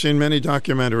stories. I've seen many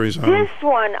documentaries on this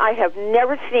one I have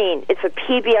never seen. It's a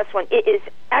PBS one. It is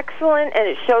excellent, and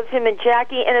it shows him and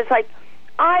Jackie, and it's like,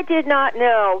 I did not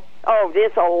know. Oh,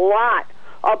 there's a lot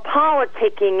of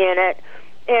politicking in it.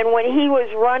 And when he was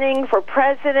running for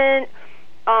president,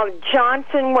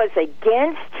 Johnson was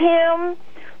against him,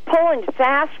 pulling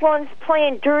fast ones,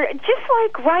 playing dirt, just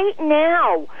like right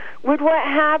now with what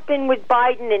happened with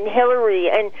Biden and Hillary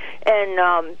and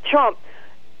Trump.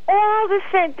 All the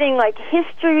same thing, like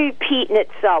history repeating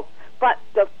itself. But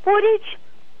the footage,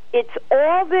 it's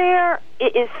all there.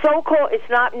 It is so cool. It's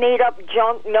not made up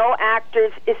junk, no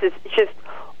actors. It's just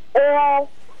all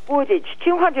footage,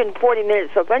 240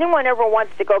 minutes. So if anyone ever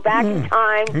wants to go back in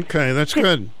time... Okay, that's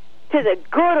good. To the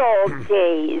good old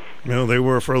days. Well, they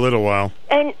were for a little while.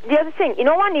 And the other thing,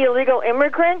 on the illegal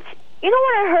immigrants, you know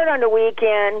what I heard on the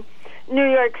weekend?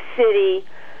 New York City.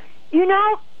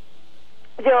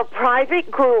 There are private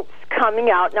groups coming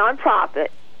out, nonprofit,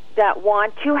 that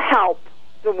want to help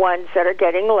the ones that are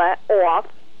getting let off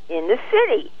in the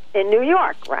city, in New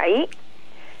York, right?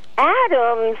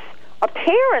 Adams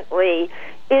apparently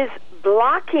is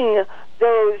blocking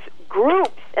those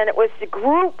groups, and it was the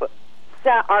group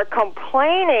that are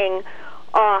complaining,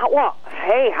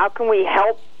 hey, how can we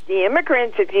help the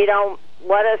immigrants if you don't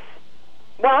let us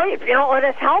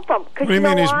help them? What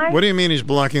do you mean he's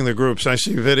blocking the groups? I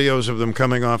see videos of them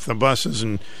coming off the buses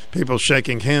and people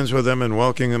shaking hands with them and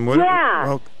welcoming them.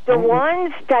 The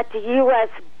ones that the U.S.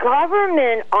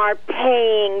 government are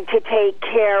paying to take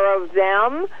care of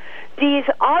them. These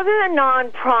other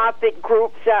nonprofit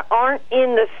groups that aren't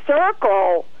in the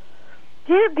circle,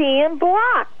 they're being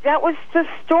blocked. That was the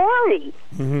story.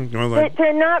 Mm-hmm.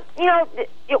 They're not,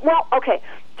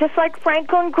 just like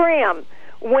Franklin Graham.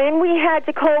 When we had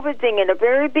the COVID thing in the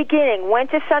very beginning, went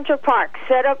to Central Park,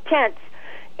 set up tents,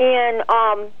 and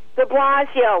de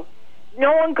Blasio,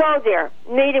 no one go there,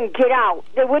 made him get out.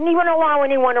 They wouldn't even allow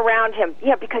anyone around him.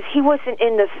 Yeah, because he wasn't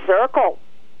in the circle.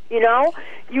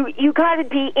 You got to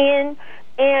be in,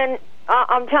 and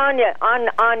I'm telling you,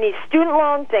 on the student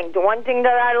loan thing, the one thing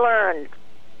that I learned,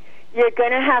 you're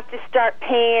going to have to start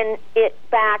paying it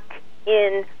back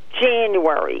in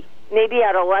January, maybe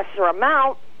at a lesser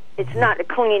amount. It's not a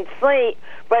clean slate,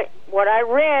 but what I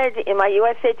read in my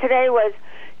USA Today was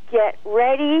get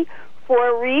ready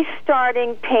for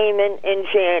restarting payment in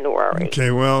January.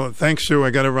 Okay, well, thanks, Sue. I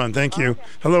got to run. Thank you.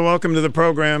 Hello, welcome to the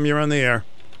program. You're on the air.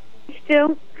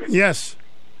 Stu? Yes.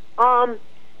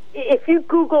 If you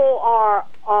Google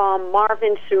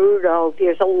Marvin Ceruto,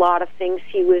 there's a lot of things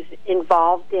he was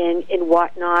involved in and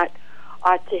whatnot,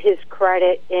 to his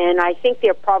credit, and I think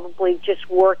they're probably just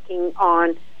working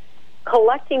on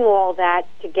collecting all that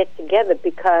to get together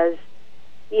because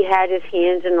he had his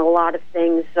hands in a lot of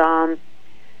things.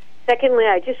 Secondly,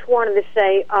 I just wanted to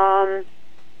say,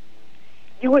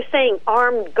 you were saying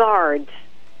armed guards.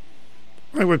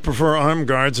 I would prefer armed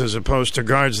guards as opposed to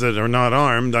guards that are not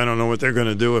armed. I don't know what they're going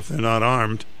to do if they're not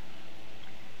armed.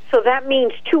 So that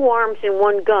means 2 arms and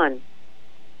 1 gun.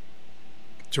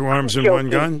 2 arms and 1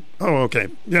 gun? Oh, okay.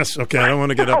 Yes, okay. I don't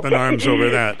want to get up in arms over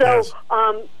that. So, yes.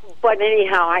 But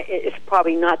anyhow, it's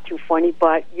probably not too funny,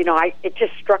 but, it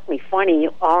just struck me funny,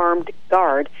 armed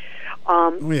guard.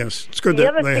 Yes, it's good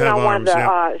that they have arms. The other thing I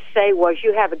wanted to say was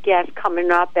you have a guest coming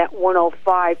up at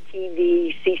 105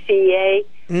 TV CCA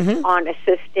on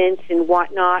assistance and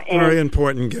whatnot. And very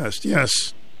important guest,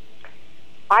 yes.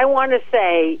 I want to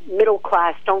say, middle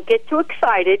class, don't get too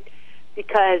excited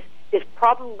because it's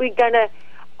probably going to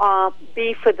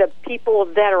be for the people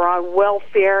that are on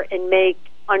welfare and make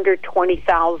under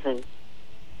 $20,000.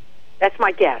 That's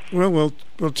my guess. Well,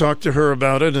 we'll talk to her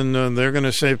about it, and they're going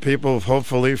to save people,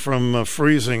 hopefully, from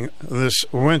freezing this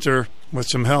winter with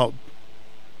some help.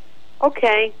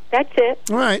 Okay, that's it.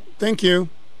 All right, thank you.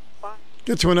 Bye.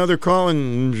 Get to another call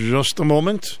in just a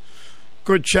moment.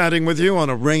 Good chatting with you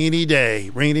on a rainy day.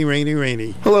 Rainy.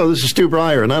 Hello, this is Stu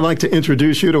Bryer, and I'd like to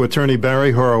introduce you to attorney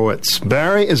Barry Horowitz.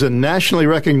 Barry is a nationally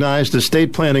recognized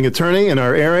estate planning attorney in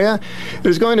our area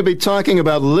who's going to be talking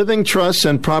about living trusts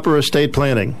and proper estate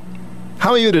planning.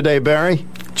 How are you today, Barry?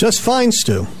 Just fine,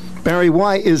 Stu. Barry,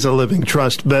 why is a living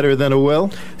trust better than a will?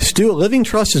 Stu, a living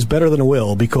trust is better than a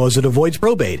will because it avoids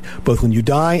probate, both when you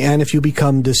die and if you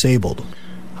become disabled.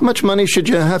 How much money should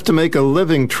you have to make a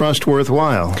living trust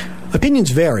worthwhile? Opinions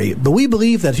vary, but we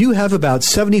believe that if you have about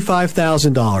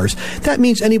 $75,000, that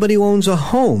means anybody who owns a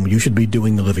home, you should be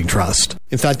doing the living trust.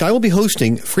 In fact, I will be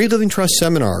hosting free living trust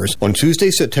seminars on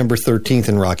Tuesday, September 13th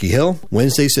in Rocky Hill,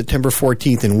 Wednesday, September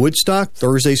 14th in Woodstock,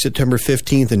 Thursday, September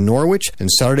 15th in Norwich,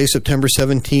 and Saturday, September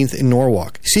 17th in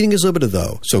Norwalk. Seating is limited,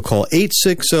 though, so call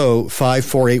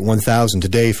 860-548-1000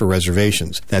 today for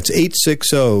reservations. That's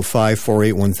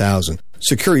 860-548-1000.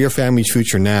 Secure your family's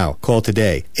future now. Call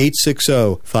today,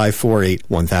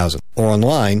 860-548-1000, or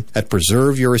online at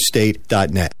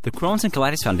preserveyourestate.net. The Crohn's and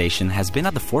Colitis Foundation has been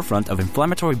at the forefront of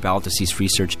inflammatory bowel disease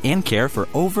research and care for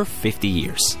over 50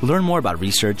 years. Learn more about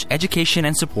research, education,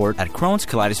 and support at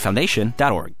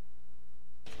Crohn'sColitisFoundation.org.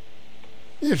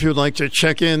 If you'd like to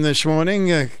check in this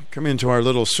morning, come into our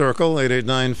little circle,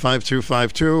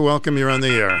 889-5252. Welcome, you're on the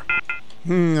air.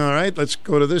 All right, let's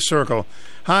go to this circle.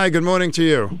 Hi, good morning to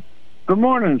you. Good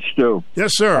morning, Stu.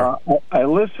 Yes, sir. I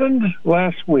listened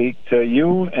last week to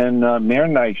you and Mayor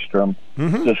Nystrom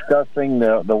discussing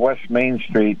the West Main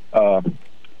Street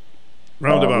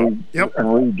roundabout and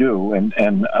redo,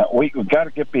 and we've got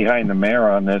to get behind the mayor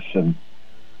on this. And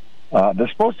there's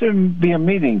supposed to be a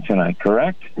meeting tonight,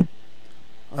 correct?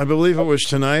 I believe it was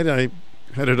tonight. I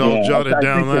had it all jotted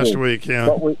down last week. Yeah,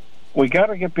 but we got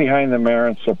to get behind the mayor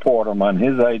and support him on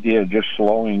his idea of just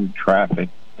slowing traffic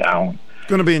down. It's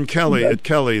going to be in Kelly, at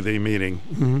Kelly, the meeting.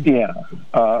 Yeah.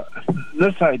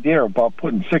 This idea about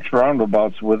putting 6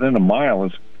 roundabouts within a mile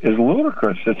is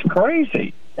ludicrous. It's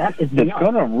crazy. It's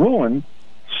going to ruin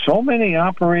so many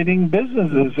operating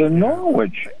businesses in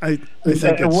Norwich. I think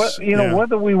it's,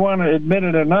 whether we want to admit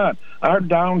it or not, our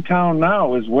downtown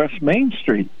now is West Main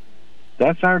Street.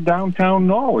 That's our downtown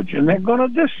Norwich, and they're going to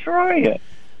destroy it.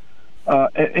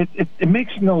 It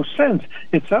makes no sense.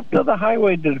 It's up to the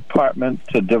highway department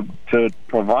to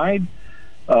provide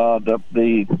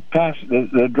the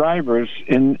drivers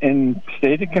in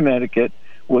state of Connecticut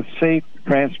with safe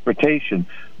transportation.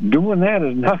 Doing that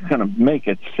is not going to make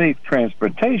it safe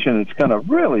transportation. It's going to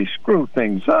really screw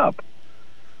things up.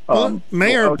 Well,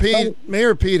 Mayor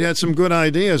Pete had some good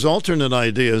ideas, alternate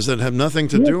ideas that have nothing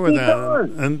to do with that,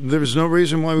 and there's no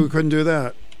reason why we couldn't do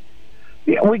that.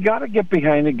 Yeah, we got to get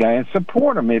behind the guy and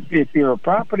support him. If you're a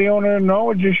property owner in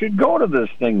Norwich, you should go to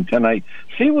this thing tonight.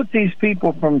 See what these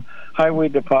people from Highway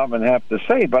Department have to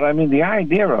say. But, I mean, the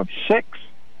idea of 6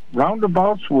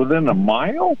 roundabouts within a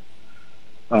mile,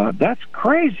 that's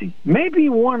crazy. Maybe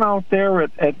one out there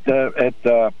at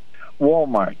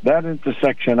Walmart. That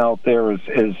intersection out there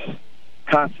is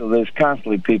constantly, there's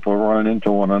constantly people running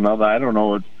into one another. I don't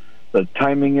know if the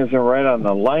timing isn't right on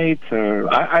the lights,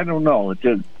 or I don't know. It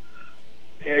just,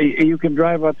 you can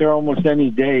drive out there almost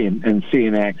any day and see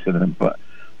an accident, but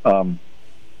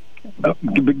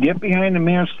get behind the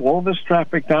mayor, slow this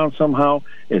traffic down somehow.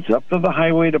 It's up to the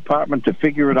highway department to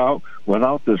figure it out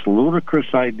without this ludicrous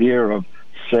idea of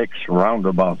 6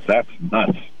 roundabouts. That's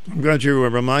nuts. I'm glad you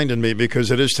reminded me,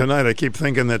 because it is tonight. I keep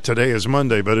thinking that today is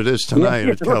Monday, but it is tonight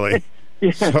at Kelly.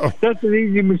 Yeah, so, that's an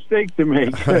easy mistake to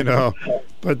make. I know.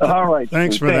 But all right,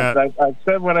 thanks for that. I've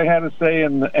said what I had to say,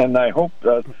 and I hope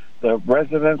the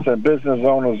residents and business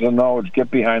owners in Norwich get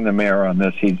behind the mayor on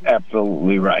this. He's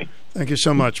absolutely right. Thank you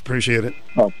so much. Appreciate it.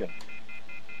 Okay.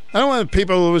 I don't want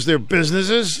people to lose their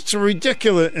businesses. It's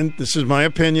ridiculous. And this is my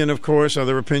opinion, of course.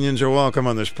 Other opinions are welcome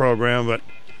on this program. But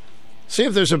see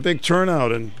if there's a big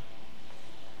turnout and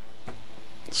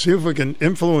see if we can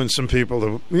influence some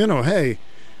people to, hey,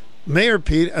 Mayor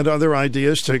Pete had other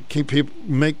ideas to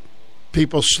make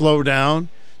people slow down,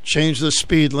 change the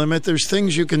speed limit. There's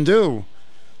things you can do.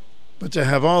 But to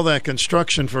have all that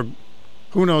construction for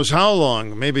who knows how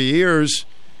long, maybe years,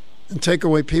 and take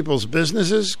away people's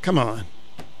businesses? Come on.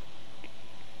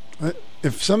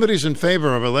 If somebody's in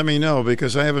favor of it, let me know,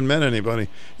 because I haven't met anybody.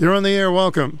 You're on the air.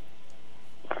 Welcome.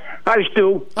 Hi,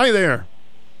 Stu. Hi there.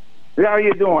 How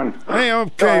you doing? Hey,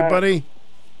 okay, buddy.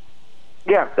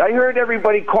 Yeah, I heard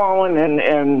everybody calling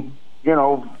and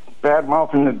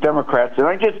bad-mouthing the Democrats. And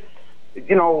I just,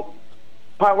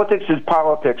 politics is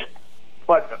politics.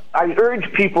 But I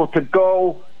urge people to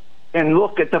go and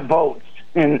look at the votes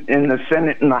in the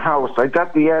Senate and the House. I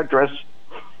got the address.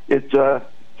 It's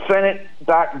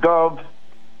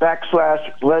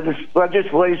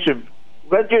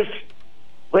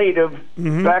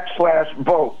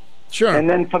senate.gov/legislative/vote. Sure. And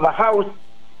then for the House,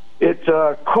 it's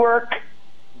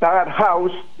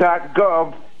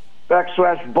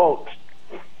clerk.house.gov/votes.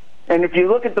 And if you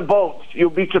look at the votes, you'll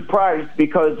be surprised,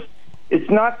 because it's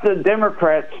not the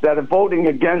Democrats that are voting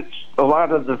against a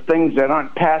lot of the things that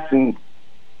aren't passing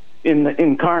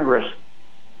in Congress.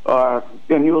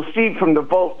 And you'll see from the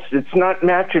votes, it's not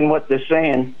matching what they're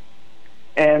saying.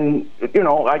 And,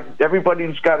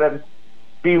 everybody's got to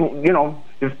be,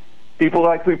 if people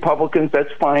like Republicans,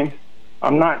 that's fine.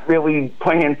 I'm not really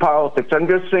playing politics. I'm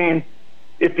just saying,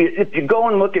 if you go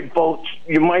and look at votes,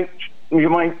 you might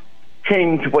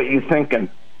change what you're thinking,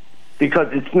 because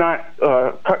it's not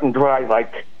cut and dry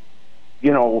like,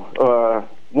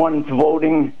 one's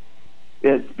voting.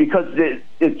 Because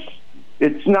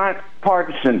it's not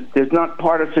partisan. There's not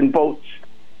partisan votes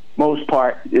most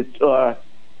part. It's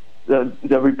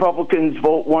the Republicans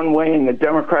vote one way and the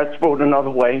Democrats vote another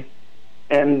way.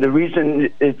 And the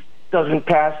reason it doesn't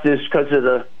pass is because of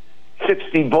the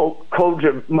 60-vote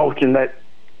cloture motion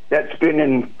that's been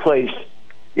in place.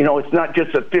 You know, it's not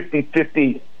just a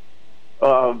 50-50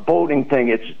 voting thing.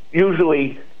 It's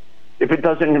usually, if it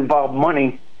doesn't involve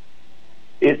money,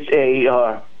 it's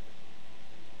a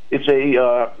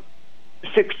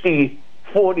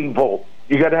 60-40 vote.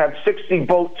 You got to have 60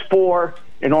 votes for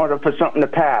in order for something to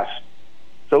pass.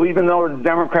 So even though the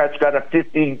Democrats got a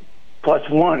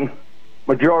 50+1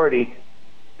 majority,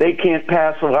 they can't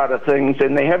pass a lot of things,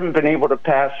 and they haven't been able to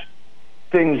pass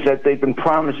things that they've been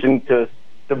promising to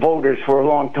the voters for a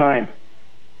long time.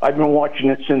 I've been watching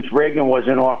it since Reagan was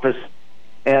in office,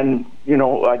 and, you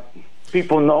know,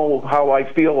 people know how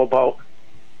I feel about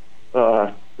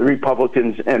the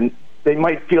Republicans, and they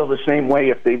might feel the same way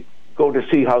if they go to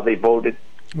see how they voted.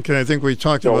 Okay, I think we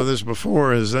talked about this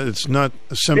before, is that it's not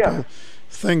a simple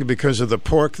thing because of the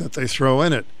pork that they throw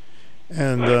in it.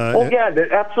 And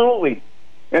absolutely.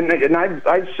 And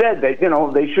I've said that, you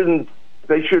know, they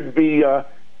should be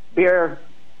bear,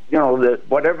 you know, that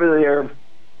whatever they're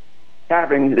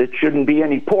having, it shouldn't be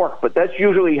any pork. But that's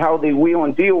usually how they wheel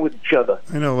and deal with each other.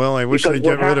 I know. Well, I wish they'd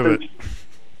get rid of it.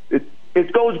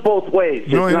 It goes both ways.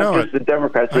 No, it's I know not just the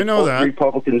Democrats. It's both that.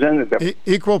 Republicans and the Democrats.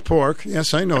 Equal pork.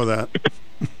 Yes, I know that.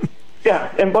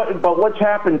 Yeah, and but what's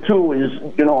happened too is,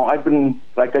 you know, I've been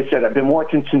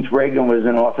watching since Reagan was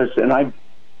in office, and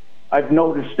I've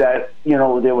noticed that, you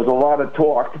know, there was a lot of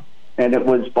talk, and it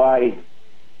was by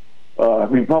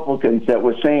Republicans that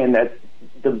were saying that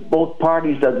both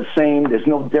parties are the same. There's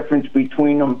no difference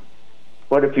between them.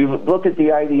 But if you look at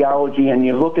the ideology and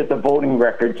you look at the voting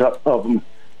records of them,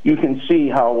 you can see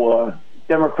how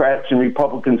Democrats and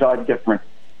Republicans are different.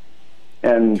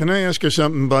 And can I ask you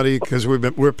something, buddy? Because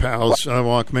we're pals,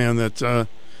 Walkman. That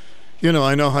you know,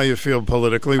 I know how you feel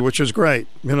politically, which is great.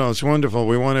 You know, it's wonderful.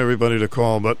 We want everybody to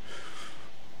call, but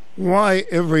why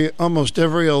almost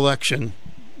every election,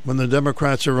 when the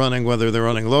Democrats are running, whether they're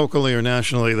running locally or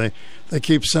nationally, they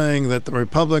keep saying that the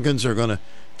Republicans are going to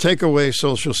take away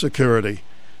Social Security?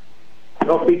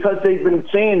 Well, because they've been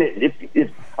saying it. If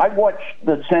I watch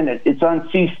the Senate, it's on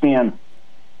C-SPAN.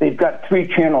 They've got 3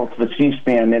 channels for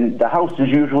C-SPAN, and the House is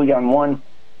usually on one,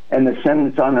 and the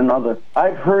Senate's on another.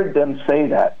 I've heard them say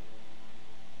that.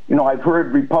 You know, I've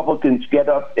heard Republicans get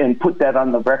up and put that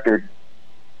on the record,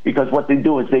 because what they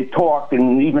do is they talk,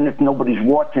 and even if nobody's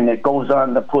watching, it goes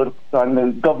on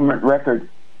the government record.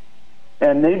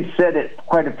 And they've said it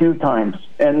quite a few times,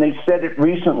 and they said it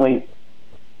recently.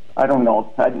 I don't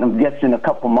know. I'm guessing a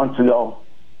couple months ago.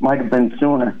 Might have been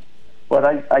sooner. But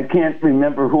I can't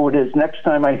remember who it is. Next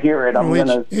time I hear it, I'm going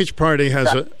to... Each party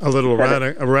has a little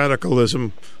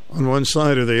radicalism on one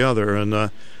side or the other, and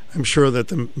I'm sure that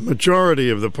the majority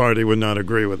of the party would not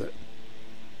agree with it.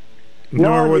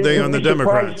 Nor would they on the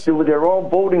Democrats. They're all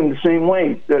voting the same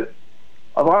way.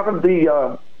 A lot of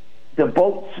the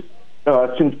votes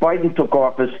since Biden took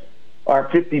office are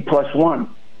 50+1.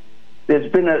 There's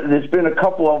been a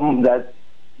couple of them that,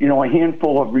 you know, a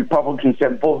handful of Republicans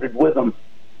have voted with them.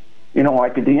 You know,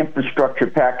 like the infrastructure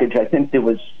package, I think there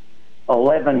was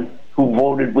 11 who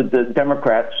voted with the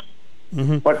Democrats.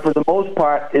 Mm-hmm. But for the most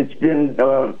part, it's been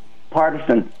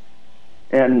partisan.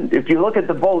 And if you look at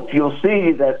the votes, you'll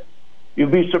see that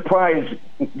you'll be surprised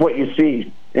what you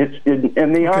see.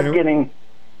 And they are getting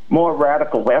more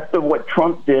radical. After what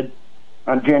Trump did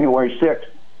on January 6th,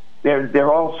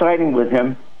 they're all siding with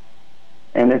him.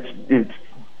 And it's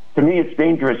to me, it's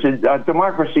dangerous.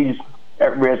 Democracy's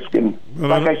at risk, and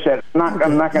like I said,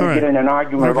 I'm not going to get in an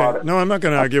argument about it. No, I'm not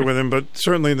going to argue with him, but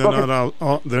certainly they're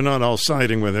not all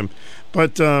siding with him.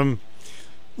 But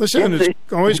listen, it's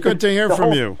always good to hear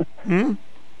from you.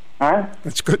 Huh?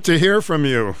 It's good to hear from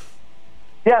you.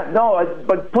 Yeah, no,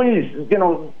 but please, you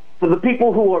know, for the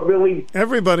people who are really...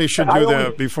 Everybody should do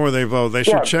that before they vote. They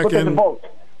should check look in. At the vote.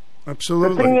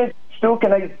 Absolutely. The thing is, Stu,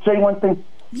 can I say one thing?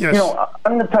 Yes. You know,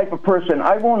 I'm the type of person,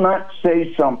 I will not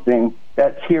say something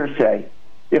that's hearsay.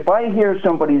 If I hear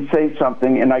somebody say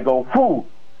something and I go, whew,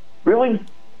 really?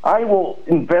 I will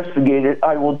investigate it.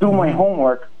 I will do my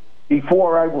homework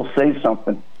before I will say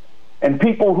something. And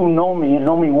people who know me and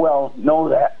know me well know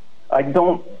that. I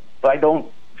don't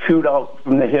shoot out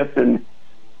from the hip and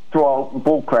throw out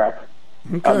bull crap.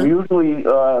 Okay. Usually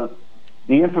the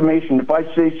information, if I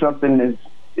say something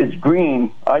is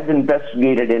green, I've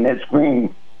investigated and it's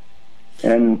green.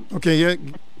 And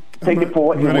take it for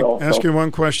what you will. I'm going to ask you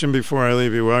one question before I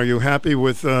leave you. Are you happy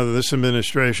with this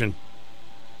administration?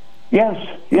 Yes.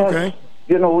 Okay.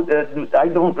 You know, I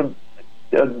don't...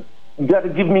 You got to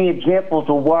give me examples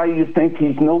of why you think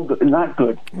he's not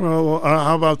good. Well,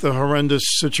 how about the horrendous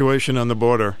situation on the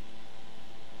border?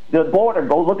 The border,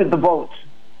 go look at the votes.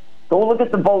 Go look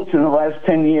at the votes in the last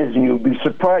 10 years, and you'll be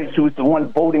surprised who's the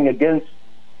one voting against,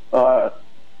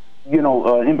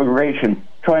 immigration,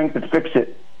 trying to fix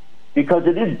it. Because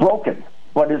it is broken,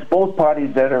 but it's both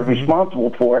parties that are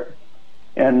responsible for it.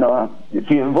 And if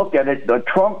you look at it,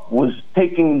 Trump was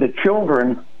taking the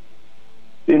children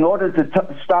in order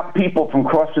to stop people from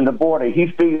crossing the border. He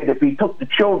figured if he took the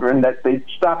children that they'd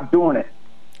stop doing it.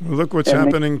 Well, look what's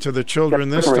happening to the children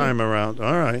this time around.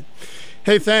 All right.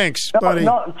 Hey, thanks, buddy.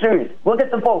 No, I'm serious. Look at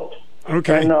the votes.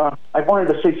 Okay. And I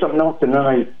wanted to say something else, and then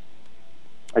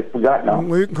I forgot now.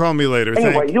 Well, you can call me later.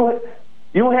 Anyway,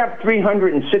 you have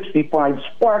 365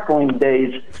 sparkling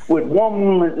days with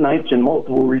warm nights and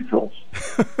multiple refills.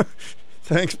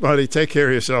 Thanks, buddy. Take care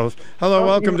of yourself. Hello,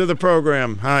 welcome to the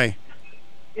program. Hi.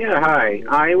 Yeah, hi.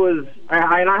 I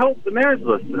hope the mayor's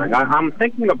listening. I'm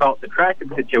thinking about the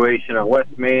traffic situation on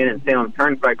West Main and Salem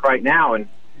Turnpike right now, and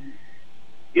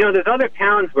there's other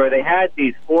towns where they had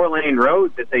these 4-lane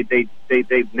roads that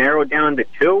they've narrowed down to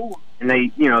 2, and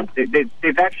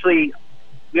we've actually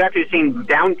seen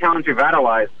downtowns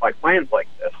revitalized by plans like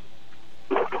this.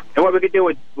 And what we could do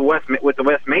with the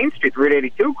West Main Street Route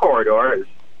 82 corridor is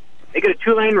make it a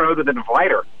 2-lane road with a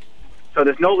divider, so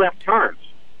there's no left turns.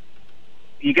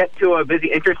 You get to a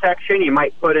busy intersection, you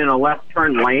might put in a left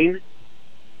turn lane.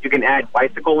 You can add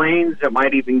bicycle lanes. It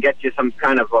might even get you some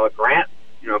kind of a grant,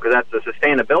 because that's a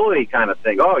sustainability kind of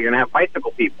thing. Oh, you're going to have bicycle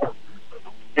people.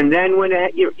 And then when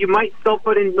you might still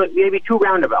put in maybe 2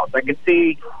 roundabouts. I could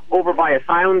see over by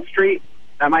Asylum Street,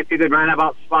 that might be a good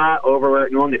roundabout spot over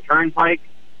on the Turnpike.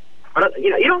 But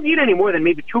you don't need any more than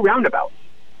maybe 2 roundabouts.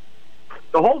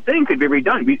 The whole thing could be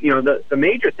redone. The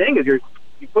major thing is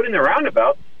you put in the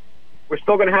roundabout, we're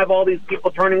still going to have all these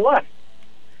people turning left.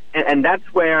 And that's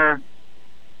where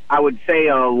I would say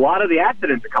a lot of the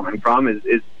accidents are coming from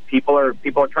is people are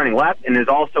turning left, and there's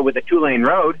also with the 2-lane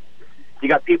road, you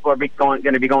got people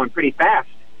going to be going pretty fast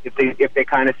if they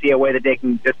kind of see a way that they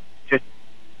can just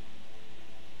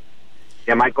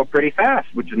they might go pretty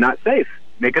fast, which is not safe.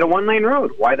 Make it a 1-lane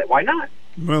road. Why not?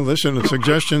 Well, listen, the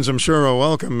suggestions I'm sure are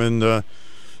welcome, and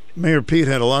Mayor Pete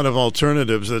had a lot of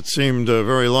alternatives that seemed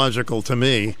very logical to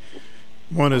me.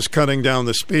 One is cutting down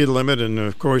the speed limit, and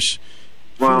of course,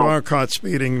 if you are caught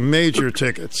speeding, major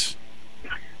tickets.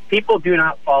 People do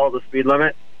not follow the speed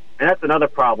limit, and that's another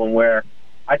problem where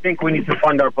I think we need to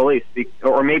fund our police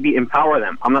or maybe empower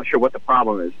them. I'm not sure what the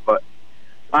problem is, but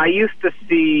I used to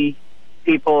see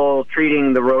people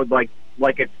treating the road like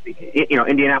it's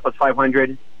Indianapolis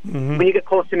 500 when you get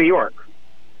close to New York.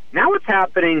 Now it's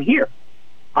happening here.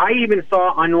 I even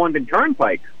saw on London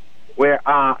Turnpike where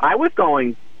I was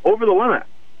going over the limit.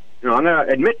 I'm going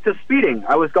to admit to speeding.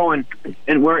 I was going,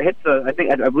 and where it hits,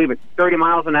 I believe it's 30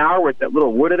 miles an hour with that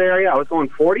little wooded area. I was going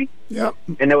 40. Yep.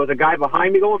 And there was a guy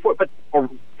behind me going 40, but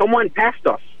someone passed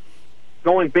us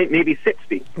going maybe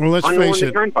 60. Well, let's face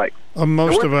it. Turnpike.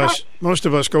 Most of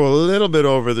us go a little bit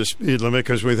over the speed limit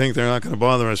because we think they're not going to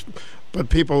bother us. But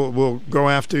people will go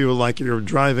after you like you're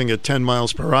driving at 10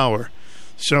 miles per hour.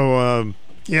 So,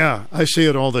 yeah, I see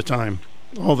it all the time.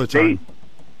 All the time.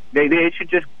 They should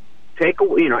just take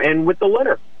and with the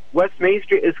litter. West Main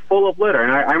Street is full of litter.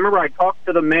 And I remember I talked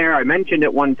to the mayor. I mentioned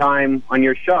it one time on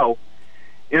your show.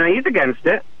 He's against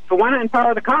it. So why not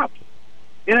empower the cops?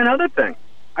 And another thing,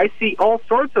 I see all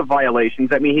sorts of violations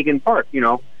that mean he can park,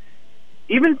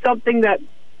 Even something that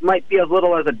might be as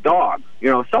little as a dog.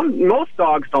 Most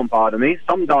dogs don't bother me.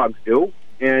 Some dogs do.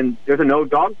 And there's a no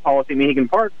dog policy, mean he can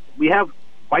park. We have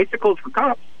bicycles for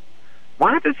cops.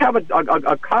 Why not just have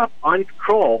a cop on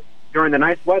patrol during the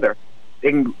nice weather?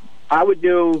 I would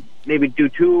maybe do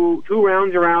two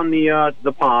rounds around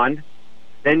the pond,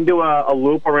 then do a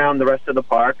loop around the rest of the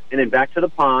park, and then back to the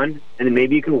pond, and then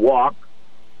maybe you can walk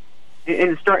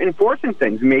and start enforcing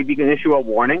things. Maybe you can issue a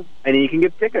warning, and then you can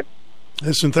give tickets.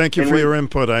 Listen, thank you for your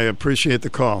input. I appreciate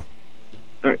the call.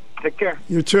 All right, take care.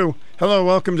 You too. Hello,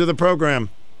 welcome to the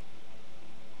program.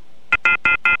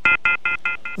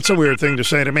 That's a weird thing to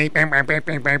say to me.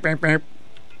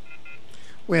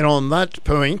 Well, on that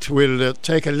point, we'll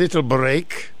take a little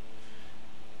break.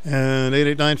 And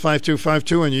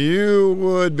 889-5252, and you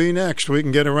would be next. We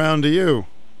can get around to you.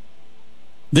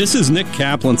 This is Nick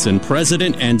Kaplanson,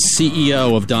 President and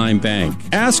CEO of Dime Bank.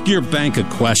 Ask your bank a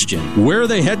question. Where are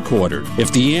they headquartered?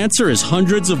 If the answer is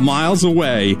hundreds of miles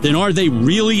away, then are they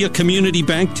really a community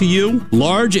bank to you?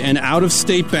 Large and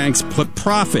out-of-state banks put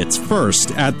profits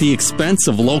first at the expense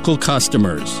of local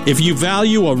customers. If you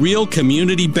value a real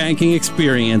community banking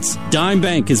experience, Dime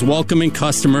Bank is welcoming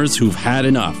customers who've had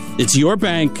enough. It's your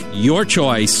bank, your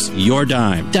choice, your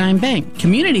dime. Dime Bank.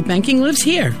 Community banking lives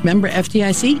here. Member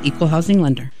FDIC, Equal Housing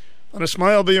Lender. On a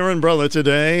smile be your umbrella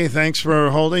today. Thanks for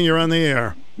holding. You're on the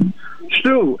air.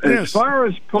 Stu, Yes. as far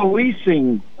as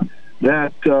policing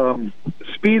that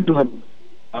speed limit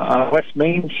on West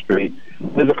Main Street,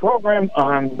 there's a program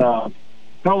on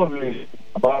television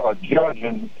about a judge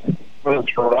in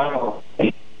Rhode Island.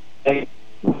 They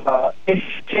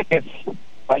issue tickets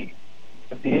by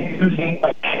using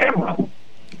a camera.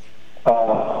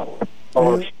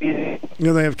 Or speeding.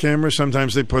 Yeah, they have cameras.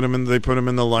 Sometimes they put them in. They put them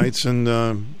in the lights and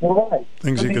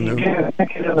things you can do.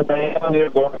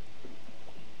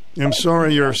 I'm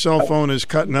sorry, your cell phone is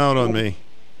cutting out on me.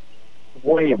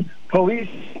 Police.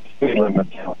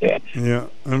 Yeah,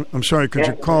 I'm sorry. Could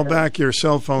you call back? Your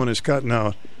cell phone is cutting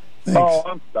out. Thanks. Oh,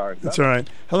 I'm sorry. That's all right.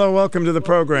 Hello, welcome to the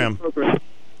program.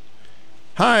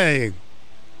 Hi.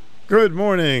 Good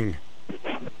morning.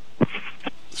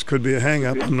 This could be a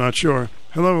hang-up. I'm not sure.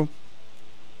 Hello.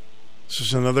 This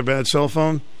is another bad cell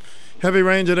phone. Heavy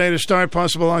rain today to start.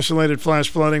 Possible isolated flash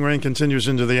flooding. Rain continues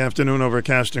into the afternoon.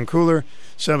 Overcast and cooler.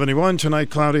 71. Tonight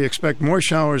cloudy. Expect more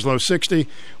showers. Low 60.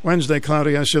 Wednesday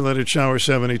cloudy. Isolated shower.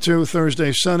 72.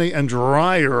 Thursday sunny and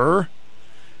drier.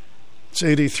 It's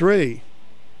 83.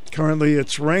 Currently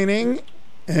it's raining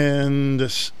and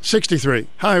 63.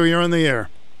 Hi, you're on the air.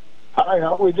 Hi,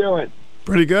 how we doing?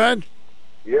 Pretty good.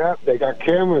 Yeah, they got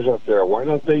cameras up there. Why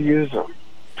don't they use them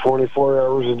 24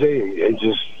 hours a day and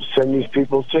just send these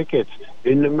people tickets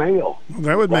in the mail? Well,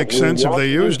 that would make sense if they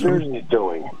used them. What is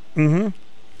doing? Mm-hmm.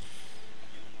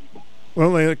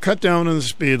 Well, they cut down on the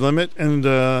speed limit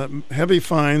and heavy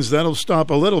fines. That'll stop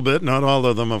a little bit. Not all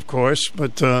of them, of course,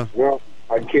 but. Well,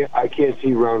 I can't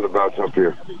see roundabouts up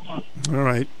here. All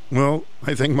right. Well,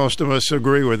 I think most of us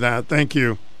agree with that. Thank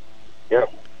you.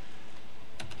 Yep.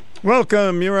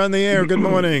 Welcome. You're on the air. Good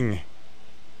morning.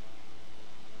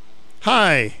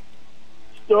 Hi.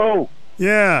 Stu.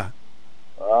 Yeah.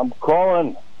 I'm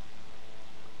calling.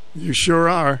 You sure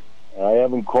are. I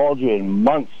haven't called you in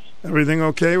months. Everything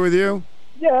okay with you?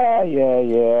 Yeah.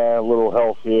 A little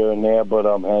health here and there, but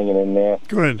I'm hanging in there.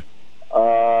 Good.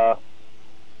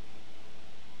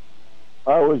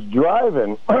 I was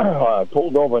driving. I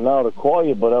pulled over now to call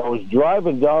you, but I was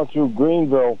driving down through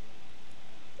Greenville,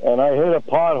 and I hit a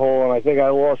pothole, and I think I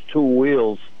lost 2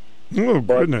 wheels. Oh,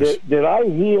 but goodness. Did I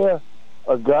hear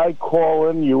a guy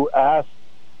calling? You asked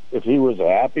if he was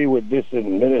happy with this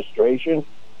administration?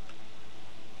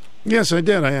 Yes, I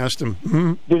did. I asked him.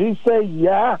 Mm-hmm. Did he say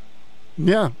yeah?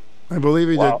 Yeah, I believe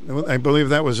he did. I believe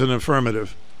that was an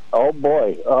affirmative. Oh,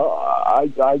 boy.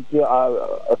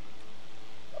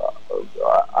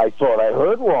 I thought I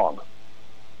heard wrong.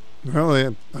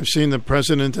 Well, I've seen the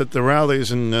president at the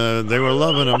rallies, and they were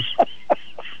loving him.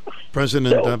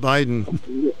 President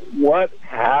Biden. What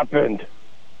happened?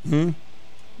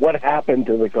 What happened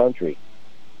to the country?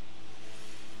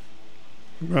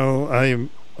 Well, I'm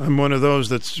one of those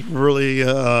that's really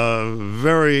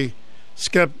very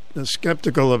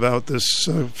skeptical about this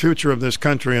future of this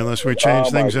country unless we change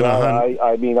things in a hurry.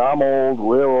 I mean, I'm old.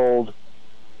 We're old.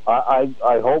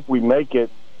 I hope we make it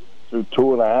through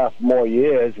 2.5 more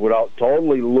years without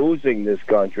totally losing this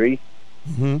country.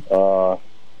 Mm-hmm.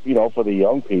 For the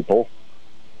young people.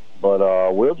 But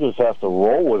we'll just have to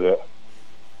roll with it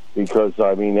because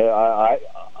I mean,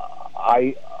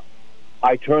 I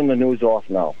turn the news off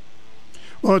now.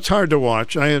 Well, it's hard to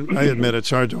watch. I admit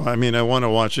it's hard to. I mean, I want to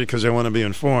watch it because I want to be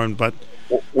informed, but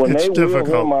when it's they difficult.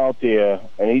 wheel him out there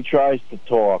and he tries to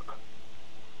talk,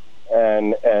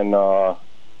 and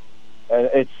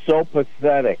it's so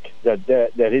pathetic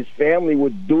that his family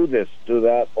would do this to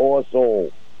that poor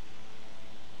soul.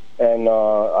 And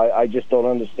I just don't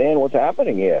understand what's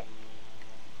happening here.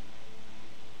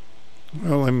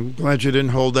 Well, I'm glad you didn't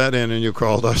hold that in and you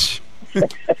called us.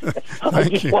 I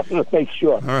just wanted to make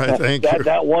sure. All right, thank you.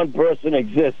 That one person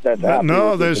exists. That's happy.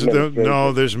 No, there's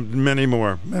many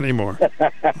more. All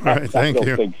right, thank you. I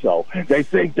don't think so. They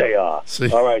think they are.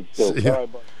 All right, Stu. See ya. All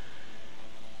right, bye.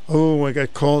 Oh, I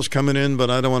got calls coming in, but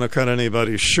I don't want to cut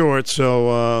anybody short,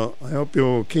 so I hope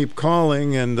you'll keep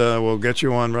calling, and we'll get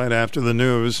you on right after the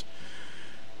news.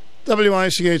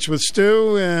 WICH with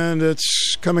Stu, and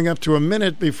it's coming up to a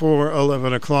minute before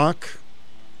 11 o'clock.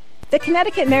 The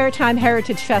Connecticut Maritime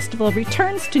Heritage Festival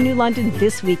returns to New London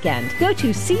this weekend. Go to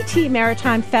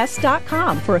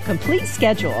ctmaritimefest.com for a complete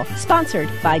schedule. Sponsored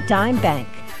by Dime Bank.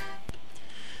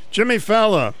 Jimmy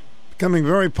Fallon, becoming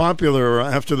very popular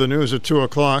after the news at 2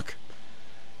 o'clock.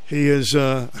 He is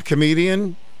a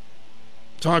comedian,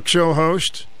 talk show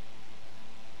host,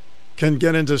 can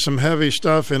get into some heavy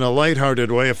stuff in a lighthearted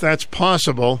way, if that's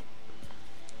possible.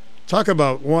 Talk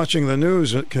about watching the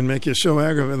news. It can make you so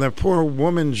aggravated. That poor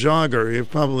woman jogger,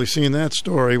 you've probably seen that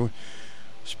story, was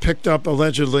picked up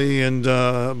allegedly and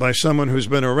by someone who's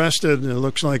been arrested. It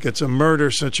looks like it's a murder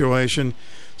situation.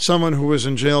 Someone who was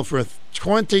in jail for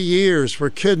 20 years for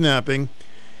kidnapping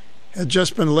had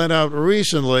just been let out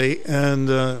recently, and,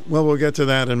 we'll get to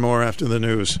that and more after the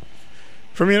news.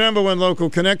 From your number one local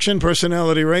connection,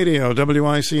 Personality Radio,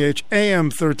 WICH AM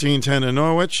 1310 in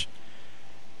Norwich,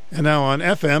 and now on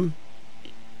FM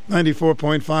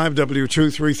 94.5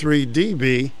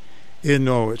 W233DB in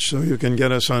Norwich. So you can get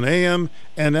us on AM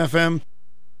and FM.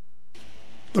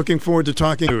 Looking forward to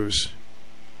talking news.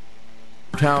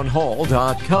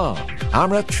 Townhall.com.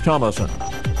 I'm Rich Thomason.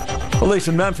 Police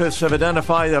in Memphis have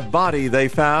identified a body they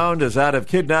found as that of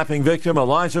kidnapping victim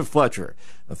Eliza Fletcher.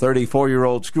 A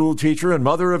 34-year-old school teacher and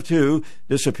mother of two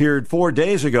disappeared 4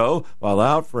 days ago while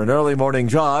out for an early morning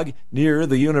jog near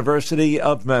the University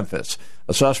of Memphis.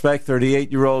 A suspect,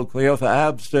 38-year-old Cleotha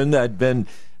Abston,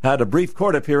 had a brief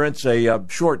court appearance a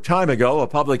short time ago. A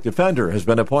public defender has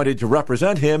been appointed to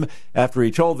represent him after he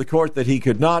told the court that he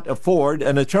could not afford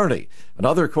an attorney.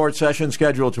 Another court session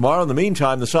scheduled tomorrow. In the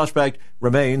meantime, the suspect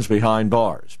remains behind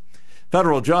bars.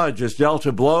 Federal judge has dealt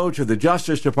a blow to the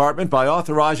Justice Department by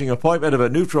authorizing appointment of a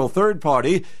neutral third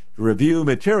party to review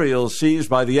materials seized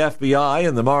by the FBI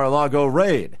in the Mar-a-Lago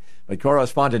raid. But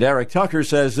correspondent Eric Tucker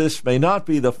says this may not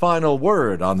be the final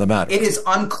word on the matter. It is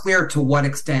unclear to what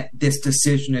extent this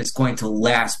decision is going to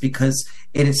last, because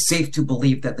it is safe to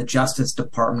believe that the Justice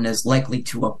Department is likely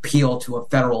to appeal to a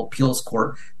federal appeals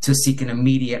court to seek an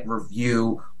immediate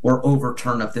review or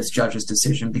overturn of this judge's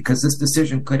decision, because this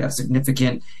decision could have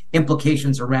significant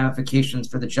implications or ramifications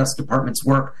for the Justice Department's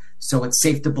work. So it's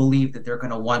safe to believe that they're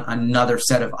going to want another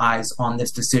set of eyes on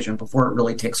this decision before it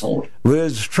really takes hold.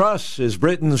 Liz Truss is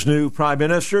Britain's new prime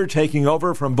minister, taking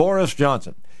over from Boris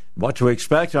Johnson. What to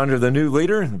expect under the new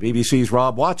leader? BBC's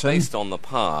Rob Watson. Based on the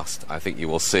past, I think you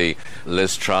will see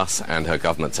Liz Truss and her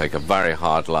government take a very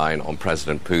hard line on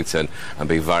President Putin and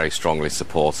be very strongly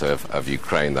supportive of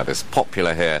Ukraine. That is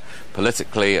popular here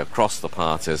politically, across the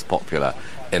parties, popular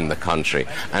in the country.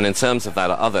 And in terms of that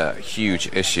other huge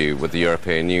issue with the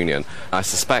European Union, I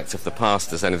suspect if the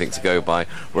past is anything to go by,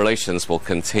 relations will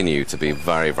continue to be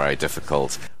very, very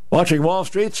difficult. Watching Wall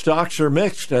Street, stocks are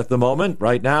mixed at the moment.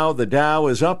 Right now, the Dow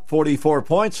is up 44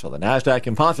 points, so the NASDAQ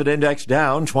Composite Index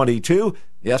down 22,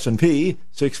 the S&P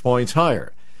 6 points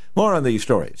higher. More on these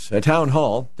stories at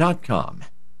townhall.com.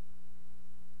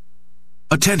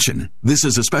 Attention! This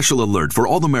is a special alert for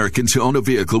all Americans who own a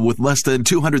vehicle with less than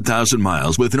 200,000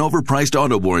 miles with an overpriced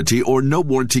auto warranty or no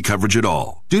warranty coverage at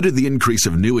all. Due to the increase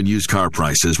of new and used car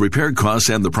prices, repair costs,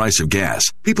 and the price of gas,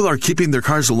 people are keeping their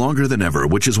cars longer than ever,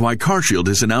 which is why CarShield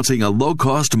is announcing a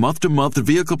low-cost month-to-month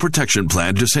vehicle protection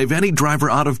plan to save any driver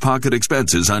out-of-pocket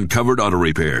expenses on covered auto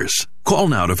repairs. Call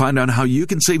now to find out how you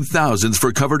can save thousands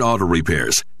for covered auto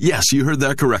repairs. Yes, you heard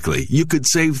that correctly. You could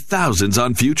save thousands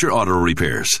on future auto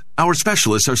repairs. Our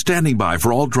specialists are standing by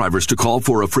for all drivers to call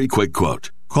for a free quick quote.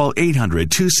 Call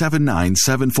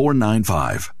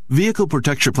 800-279-7495. Vehicle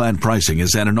Protection Plan pricing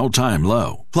is at an all-time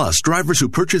low. Plus, drivers who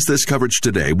purchase this coverage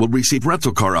today will receive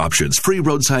rental car options, free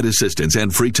roadside assistance,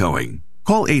 and free towing.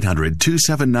 Call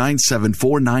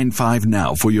 800-279-7495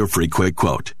 now for your free quick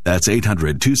quote. That's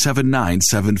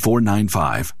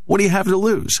 800-279-7495. What do you have to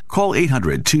lose? Call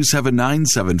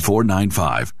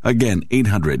 800-279-7495. Again,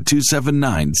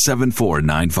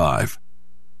 800-279-7495.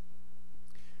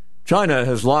 China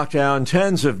has locked down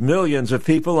tens of millions of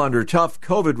people under tough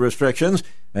COVID restrictions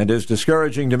and is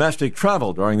discouraging domestic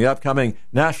travel during the upcoming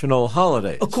national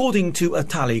holidays. According to a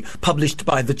tally published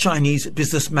by the Chinese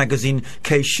business magazine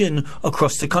Caixin,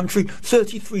 across the country,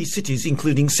 33 cities,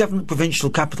 including 7 provincial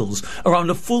capitals, are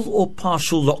under full or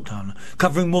partial lockdown,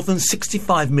 covering more than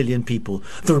 65 million people.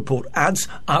 The report adds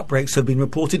outbreaks have been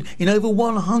reported in over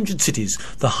 100 cities,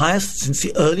 the highest since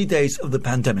the early days of the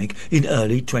pandemic in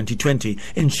early 2020.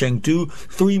 In Chengdu,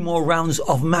 3 more rounds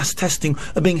of mass testing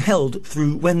are being held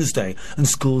through Wednesday, and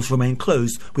schools remain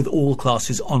closed with all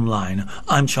classes online.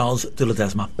 I'm Charles de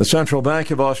Ledesma. The Central Bank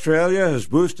of Australia has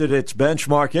boosted its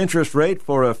benchmark interest rate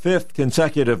for a 5th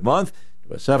consecutive month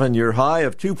to a 7-year high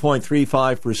of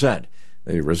 2.35%.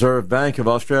 The Reserve Bank of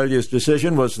Australia's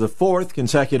decision was the fourth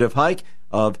consecutive hike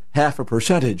of 0.5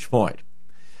 percentage point.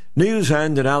 News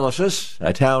and analysis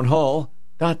at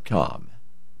townhall.com.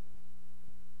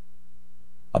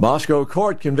 A Moscow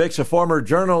court convicts a former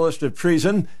journalist of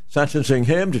treason, sentencing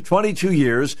him to 22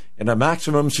 years in a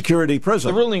maximum security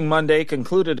prison. The ruling Monday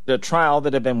concluded a trial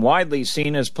that had been widely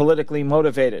seen as politically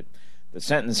motivated. The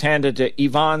sentence handed to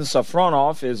Ivan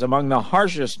Safronov is among the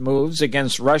harshest moves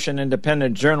against Russian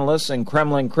independent journalists and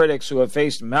Kremlin critics who have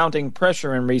faced mounting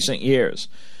pressure in recent years.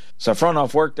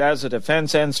 Safronov worked as a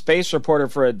defense and space reporter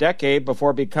for a decade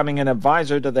before becoming an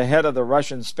advisor to the head of the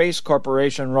Russian space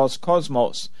corporation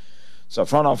Roscosmos.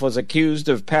 Safronov was accused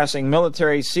of passing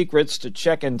military secrets to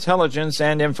check intelligence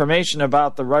and information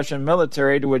about the Russian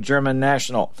military to a German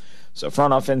national.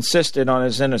 Safronov insisted on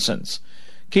his innocence.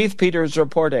 Keith Peters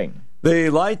reporting.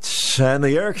 The lights and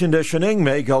the air conditioning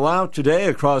may go out today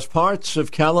across parts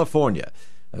of California.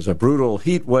 As a brutal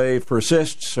heat wave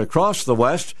persists across the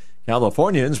West,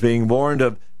 Californians being warned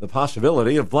of the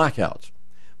possibility of blackouts.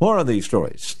 More on these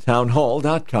stories,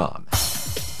 townhall.com.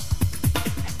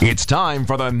 It's time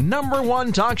for the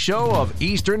 #1 talk show of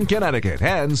Eastern Connecticut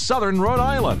and Southern Rhode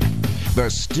Island.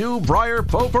 The Stu Bryer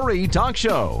Potpourri Talk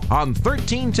Show on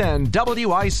 1310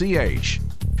 WICH.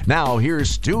 Now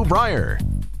here's Stu Bryer.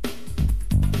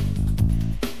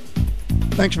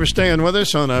 Thanks for staying with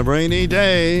us on a rainy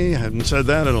day. Haven't said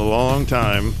that in a long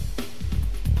time.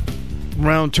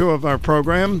 Round 2 of our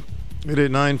program,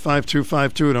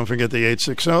 889-5252. Don't forget the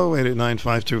 860,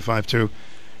 889-5252.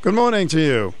 Good morning to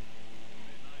you.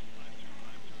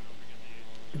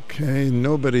 Okay,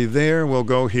 nobody there. We'll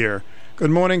go here.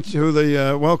 Good morning to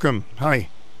the welcome. Hi.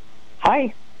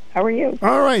 Hi. How are you?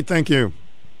 All right, thank you.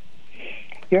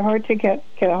 You're hard to get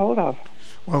a hold of.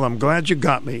 Well, I'm glad you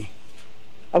got me.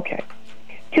 Okay.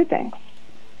 2 things.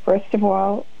 First of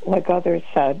all, like others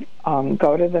said,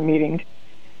 go to the meeting,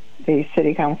 the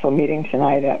city council meeting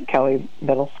tonight at Kelly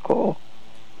Middle School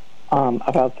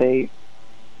about the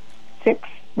 6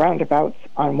 roundabouts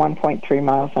on 1.3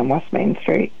 miles on West Main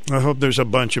Street. I hope there's a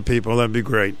bunch of people. That'd be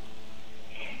great.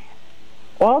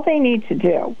 All they need to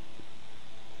do,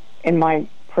 in my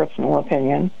personal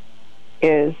opinion,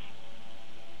 is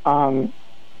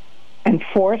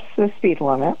enforce the speed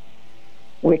limit,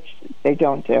 which they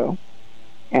don't do,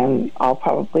 and I'll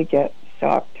probably get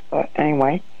stopped, but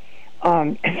anyway,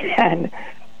 and then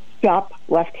stop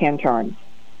left-hand turns.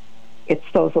 It's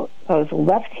those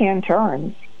left-hand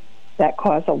turns that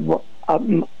cause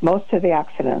most of the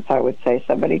accidents, I would say,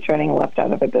 somebody turning left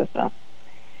out of a business.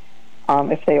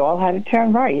 If they all had to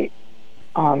turn right,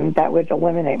 that would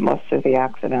eliminate most of the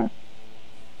accidents.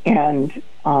 And,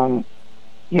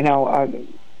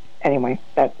 anyway,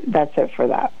 that's it for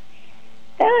that.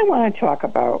 Then I want to talk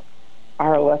about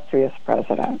our illustrious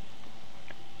president.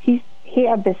 He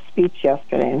had this speech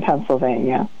yesterday in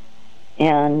Pennsylvania,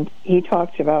 and he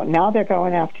talked about now they're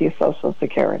going after your Social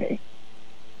Security.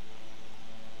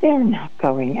 They're not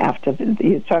going after,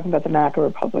 he's talking about the MAGA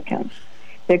Republicans.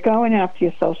 They're going after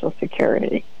your Social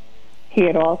Security. He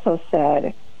had also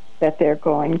said that they're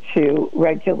going to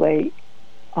regulate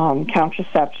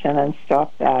contraception and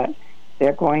stop that.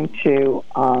 They're going to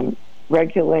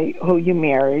regulate who you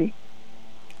marry.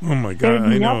 Oh, my God,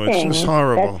 I know. It's just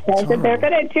horrible. That says that they're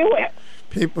going to do it.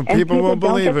 People won't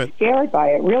believe it. Scared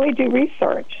by it. Really do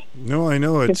research. No, I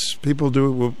know. It's people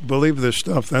will believe this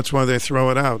stuff. That's why they throw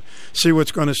it out. See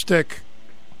what's going to stick.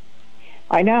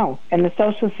 I know. And the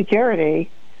Social Security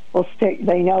will stick.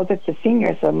 They know that the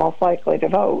seniors are most likely to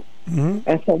vote. Mm-hmm.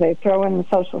 And so they throw in the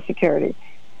Social Security.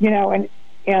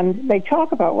 And they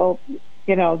talk about,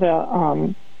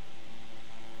 the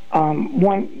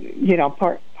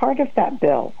part of that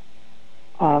bill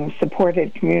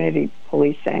supported community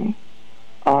policing.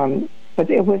 But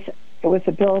it was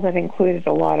a bill that included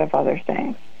a lot of other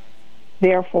things.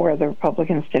 Therefore, the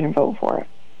Republicans didn't vote for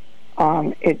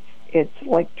it. It's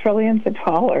like trillions of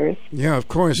dollars. Yeah, of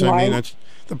course. I mean, that's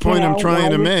the point I'm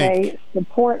trying to make. They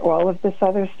support all of this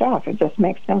other stuff. It just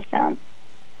makes no sense.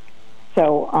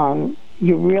 So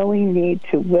you really need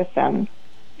to listen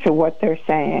to what they're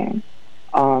saying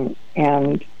and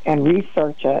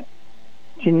research it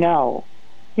to know.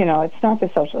 It's not the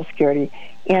Social Security.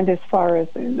 And as far as,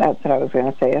 that's what I was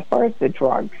going to say, as far as the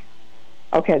drugs,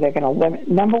 okay, they're going to limit,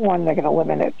 number one, they're going to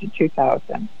limit it to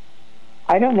 2,000.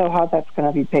 I don't know how that's going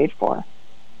to be paid for,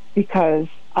 because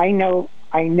I know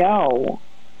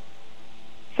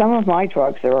some of my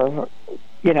drugs are over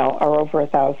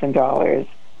 $1,000.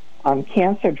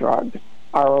 Cancer drugs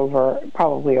are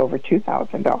probably over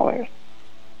 $2,000.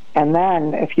 And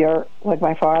then if you're, like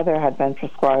my father had been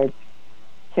prescribed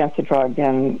cancer drug,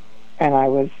 and I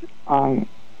was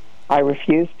I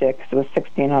refused it because it was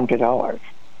 $1,600.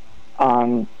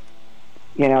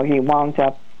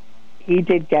 He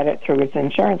did get it through his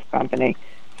insurance company.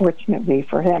 Fortunately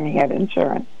for him, he had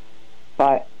insurance.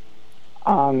 But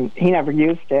he never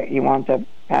used it. He wound up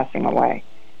passing away.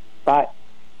 But,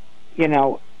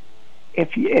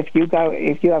 if you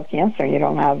have cancer and you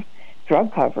don't have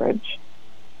drug coverage,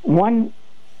 one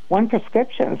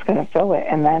prescription is going to fill it,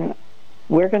 and then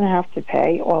we're going to have to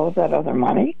pay all of that other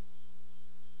money.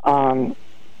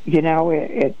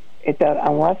 It does,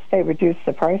 unless they reduce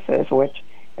the prices, which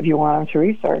if you want them to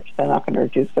research, they're not going to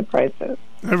reduce the prices.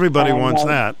 Everybody wants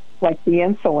that. Like the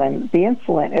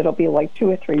insulin, it'll be like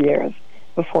 2 or 3 years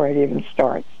before it even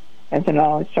starts. And then it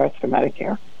only starts for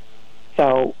Medicare.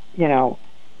 So,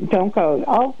 don't go,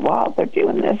 oh, wow, they're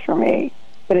doing this for me.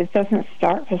 But it doesn't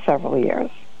start for several years.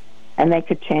 And they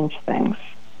could change things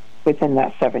within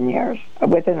that 7 years.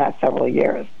 Within that several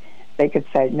years, they could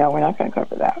say, no, we're not going to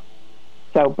cover that.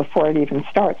 So before it even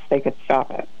starts, they could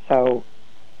stop it. So,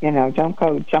 don't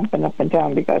go jumping up and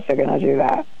down because they're going to do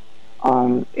that.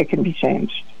 It can be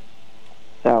changed.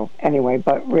 So anyway,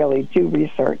 but really do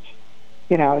research.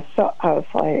 So I was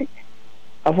like,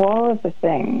 of all of the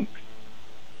things,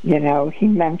 he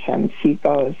mentions, he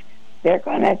goes, they're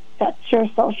going to touch your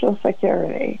Social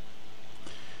Security.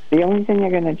 The only thing they're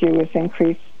going to do is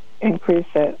increase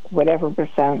it whatever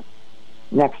percent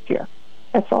next year.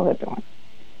 That's all they're doing.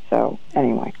 So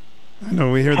anyway. I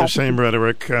know, we hear the same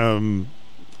rhetoric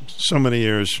so many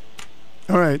years.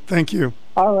 All right, thank you.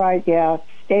 All right, yeah.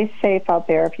 Stay safe out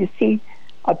there. If you see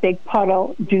a big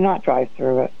puddle, do not drive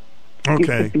through it.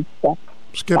 Okay.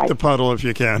 Skip the puddle if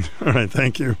you can. All right,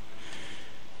 thank you.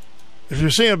 If you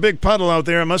see a big puddle out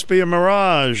there, it must be a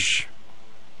mirage,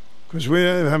 because we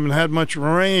haven't had much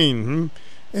rain.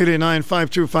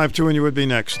 889-5252, and you would be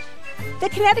next. The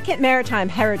Connecticut Maritime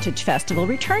Heritage Festival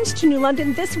returns to New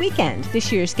London this weekend.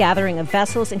 This year's gathering of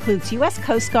vessels includes U.S.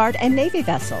 Coast Guard and Navy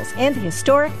vessels and the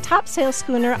historic topsail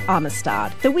schooner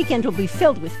Amistad. The weekend will be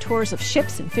filled with tours of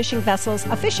ships and fishing vessels,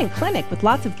 a fishing clinic with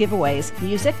lots of giveaways,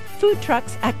 music, food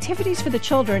trucks, activities for the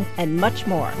children, and much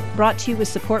more. Brought to you with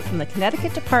support from the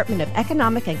Connecticut Department of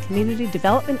Economic and Community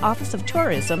Development Office of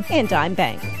Tourism and Dime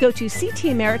Bank. Go to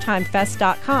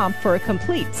ctmaritimefest.com for a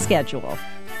complete schedule.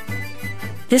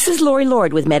 This is Lori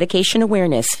Lord with Medication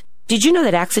Awareness. Did you know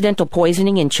that accidental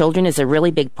poisoning in children is a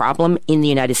really big problem in the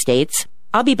United States?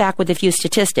 I'll be back with a few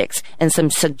statistics and some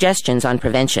suggestions on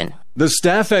prevention. The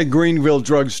staff at Greenville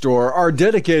Drug Store are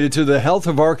dedicated to the health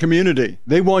of our community.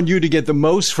 They want you to get the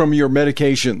most from your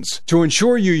medications. To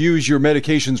ensure you use your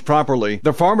medications properly,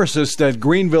 the pharmacists at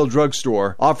Greenville Drug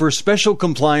Store offer special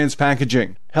compliance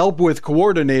packaging, help with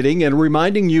coordinating and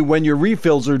reminding you when your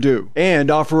refills are due, and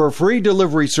offer a free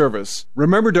delivery service.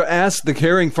 Remember to ask the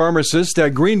caring pharmacist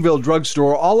at Greenville Drug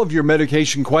Store all of your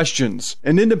medication questions.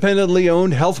 An independently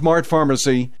owned Health Mart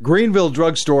pharmacy, Greenville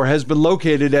Drug Store has been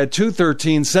located at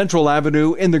 213 Central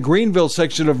Avenue in the Greenville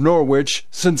section of Norwich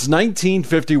since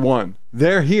 1951.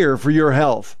 They're here for your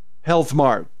health. Health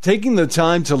Mart, taking the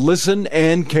time to listen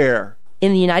and care.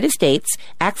 In the United States,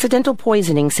 accidental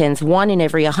poisoning sends 1 in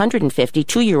every 150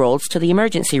 2-year-olds to the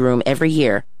emergency room every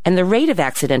year, and the rate of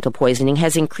accidental poisoning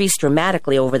has increased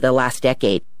dramatically over the last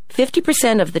decade.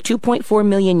 50% of the 2.4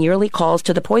 million yearly calls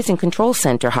to the Poison Control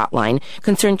Center hotline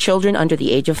concern children under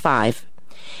the age of 5.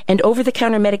 And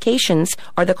over-the-counter medications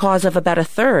are the cause of about a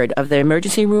third of the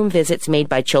emergency room visits made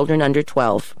by children under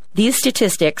 12. These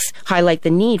statistics highlight the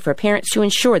need for parents to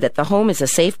ensure that the home is a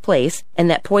safe place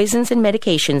and that poisons and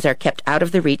medications are kept out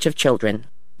of the reach of children.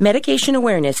 Medication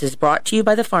Awareness is brought to you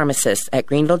by the pharmacists at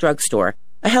Greenville Drug Store,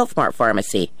 a Health Mart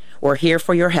pharmacy. We're here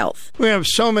for your health. We have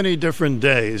so many different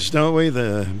days, don't we?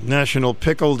 The National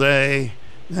Pickle Day,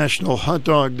 National Hot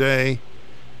Dog Day.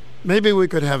 Maybe we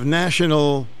could have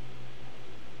National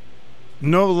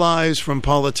No Lies from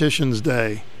Politicians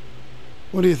Day.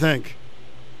 What do you think?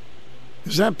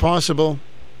 Is that possible?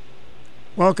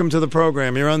 Welcome to the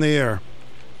program. You're on the air.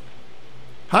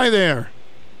 Hi there.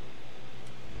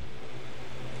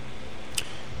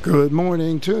 Good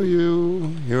morning to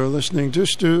you. You're listening to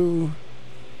Stu.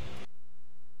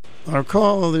 Our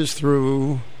call is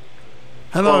through.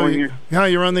 Hello. Hi,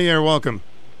 you're on the air. Welcome.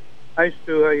 Hi,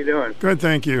 Stu. How you doing? Good,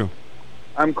 thank you.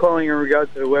 I'm calling in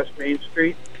regard to the West Main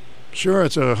Street. Sure,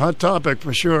 it's a hot topic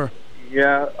for sure.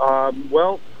 Yeah,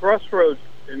 well, Crossroads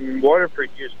in Waterford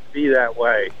used to be that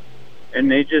way, and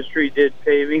they just redid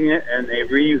paving it, and they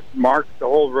remarked the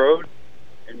whole road,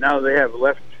 and now they have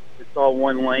it's all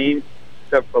one lane,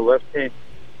 except for left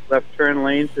turn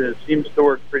lanes, and it seems to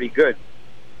work pretty good.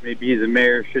 Maybe the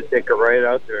mayor should take a ride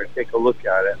out there and take a look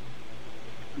at it.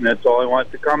 And that's all I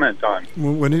wanted to comment on.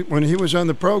 When he was on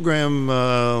the program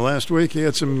last week, he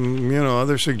had some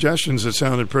other suggestions that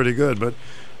sounded pretty good. But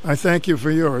I thank you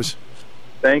for yours.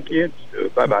 Thank you.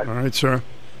 Bye-bye. All right, sir.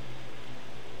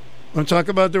 Want to talk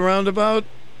about the roundabout?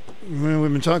 Well,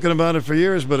 we've been talking about it for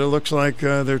years, but it looks like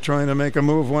they're trying to make a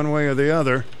move one way or the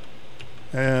other.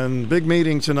 And big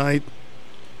meeting tonight.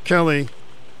 Kelly,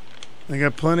 they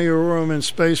got plenty of room and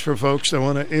space for folks that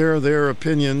want to air their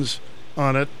opinions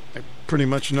on it. I pretty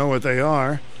much know what they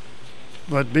are.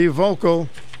 But be vocal.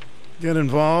 Get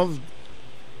involved.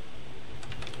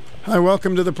 Hi,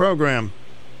 welcome to the program.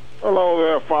 Hello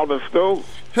there, Father Stu.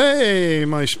 Hey,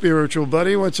 my spiritual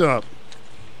buddy. What's up?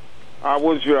 How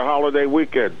was your holiday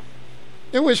weekend?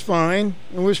 It was fine.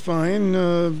 I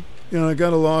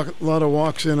got a lot of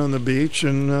walks in on the beach,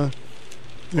 and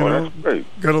that's great.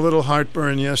 Got a little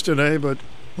heartburn yesterday. But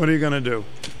what are you going to do?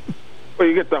 Where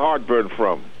you get the heartburn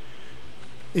from?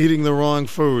 Eating the wrong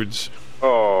foods.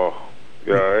 Oh,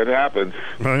 yeah, it happens.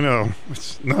 I know.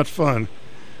 It's not fun.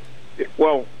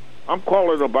 Well, I'm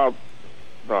calling about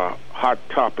the hot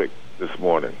topic this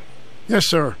morning. Yes,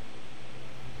 sir.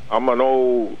 I'm an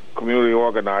old community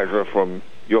organizer from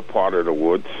your part of the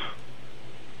woods,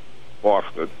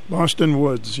 Boston. Boston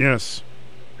Woods, yes.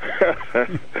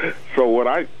 So what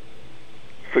I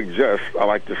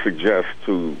like to suggest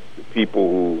to people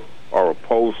who are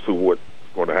opposed to what's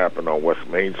going to happen on West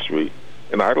Main Street,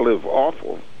 and I live off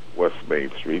of West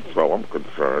Main Street, so I'm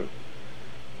concerned,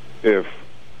 if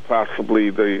possibly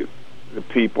the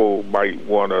people might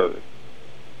want to,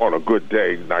 on a good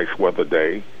day, nice weather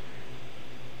day,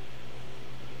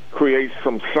 create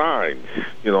some signs,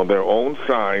 their own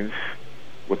signs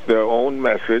with their own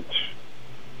message,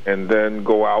 and then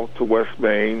go out to West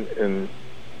Main and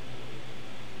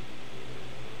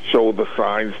show the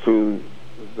signs to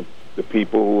the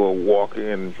people who are walking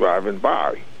and driving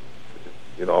by.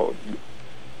 You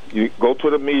go to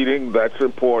the meeting, that's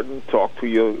important, talk to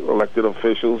your elected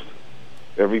officials,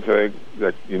 everything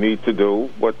that you need to do,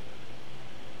 but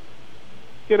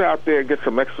get out there and get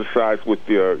some exercise with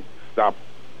your stop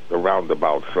the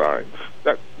roundabout signs.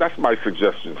 That's my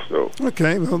suggestion, Stu.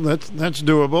 Okay, well, that's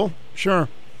doable. Sure.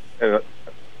 And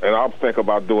I'll think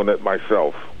about doing it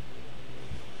myself.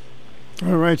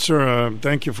 All right, sir.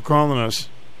 Thank you for calling us.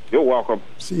 You're welcome.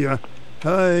 See ya.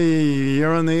 Hi,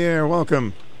 you're on the air.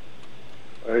 Welcome.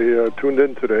 I tuned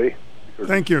in today.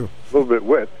 Thank you. A little bit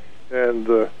wet, and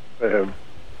I have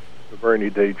a rainy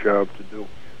day job to do.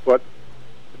 But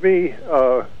to me,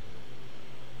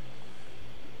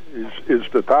 is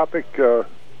the topic of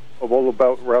all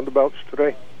about roundabouts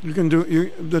today? You can do.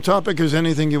 The topic is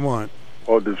anything you want.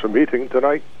 Oh, there's a meeting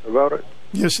tonight about it?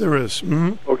 Yes, there is.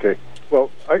 Mm-hmm. Okay. Well,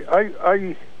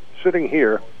 I sitting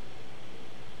here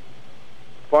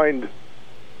find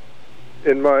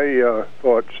in my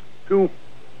thoughts two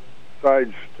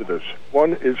sides to this.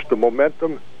 One is the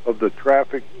momentum of the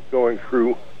traffic going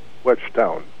through West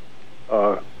Town.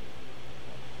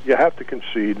 You have to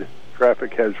concede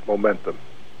traffic has momentum.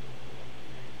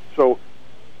 So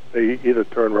they either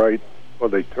turn right or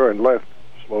they turn left,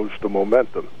 slows the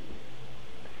momentum.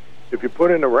 If you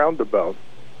put in a roundabout,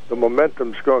 the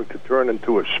momentum's going to turn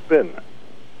into a spin.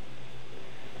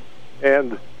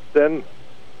 And then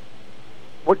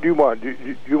what do you want?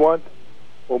 Do you want,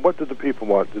 well, what do the people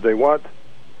want? Do they want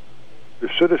the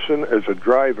citizen as a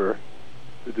driver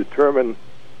to determine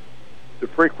the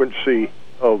frequency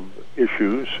of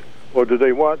issues, or do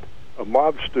they want a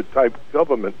mobster-type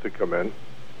government to come in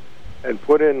and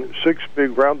put in 6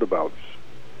 big roundabouts?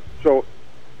 So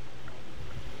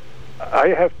I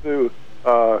have to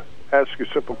ask a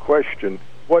simple question.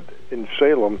 What in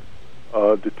Salem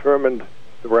determined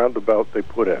the roundabout they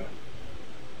put in?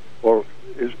 Or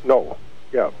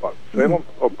Salem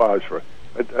or Basra?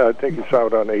 I think it's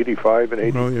out on 85 and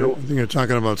 82. Well, I think you're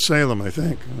talking about Salem, I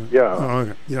think. Yeah. Oh,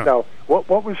 okay. Yeah. Now, what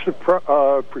was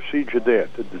the procedure there?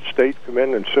 Did the state come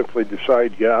in and simply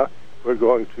decide, we're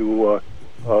going to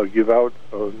give out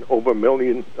an over $1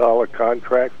 million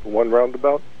contract for one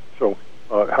roundabout? So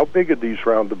how big are these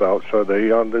roundabouts? Are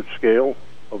they on the scale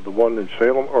of the one in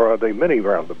Salem, or are they mini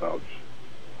roundabouts?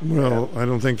 Well, I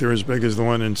don't think they're as big as the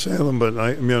one in Salem, but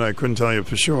I I couldn't tell you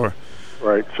for sure.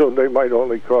 Right, so they might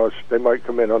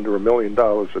come in under $1 million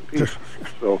a piece.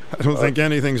 So I don't think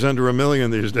anything's under $1 million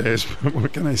these days.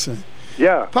 What can I say?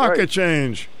 Yeah, pocket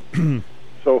change.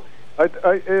 So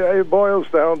it boils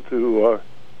down to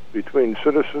between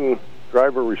citizen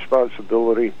driver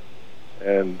responsibility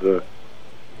and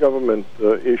government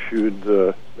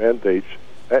issued mandates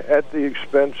at the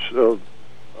expense of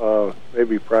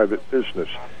maybe private business.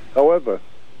 However,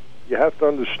 you have to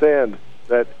understand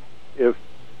that if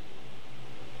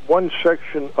one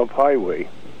section of highway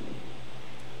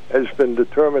has been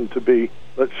determined to be,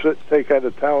 take at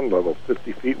a town level,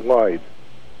 50 feet wide,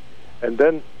 and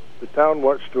then the town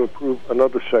wants to approve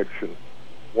another section,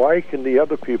 why can the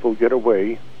other people get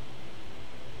away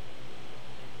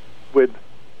with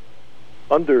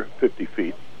under 50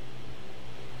 feet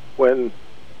when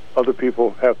other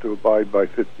people have to abide by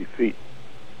 50 feet?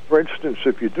 For instance,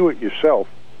 if you do it yourself,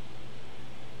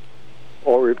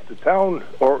 or if the town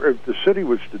or if the city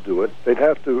was to do it, they'd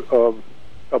have to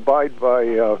abide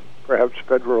by perhaps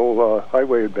Federal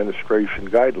Highway Administration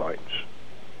guidelines.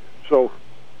 So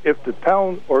if the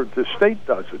town or the state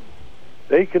does it,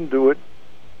 they can do it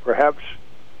perhaps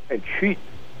and cheat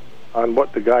on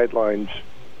what the guidelines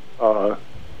are,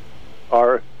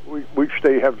 which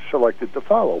they have selected to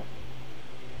follow.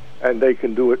 And they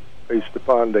can do it based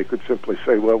upon, they could simply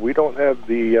say, well, we don't have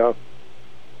the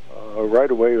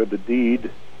right-of-way or the deed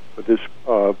for this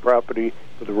property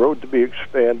for the road to be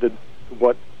expanded to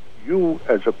what you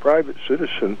as a private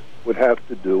citizen would have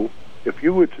to do if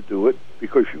you were to do it,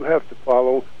 because you have to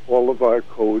follow all of our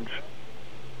codes,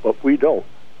 but we don't,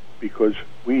 because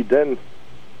we then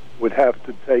would have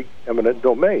to take eminent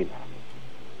domain.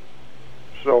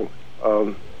 So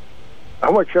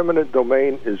how much eminent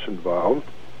domain is involved,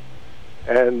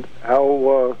 and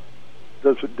how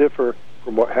does it differ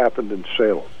from what happened in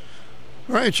Salem?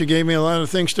 All right, you gave me a lot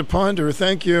of things to ponder.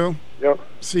 Thank you. Yep.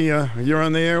 See ya. You're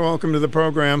on the air. Welcome to the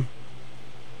program.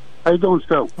 How you doing,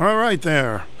 Stu? All right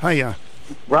there. Hiya.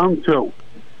 Round two.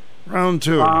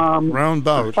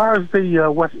 Roundabout. As far as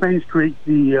the West Main Street,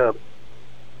 the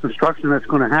construction that's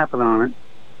going to happen on it,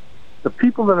 the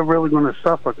people that are really going to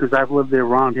suffer, because I've lived there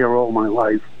around here all my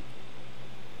life,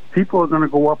 people are going to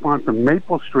go up onto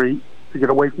Maple Street to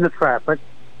get away from the traffic,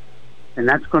 and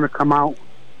that's going to come out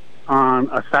on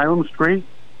Asylum Street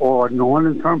or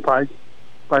Northern Turnpike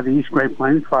by the East Great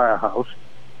Plains Firehouse,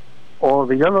 or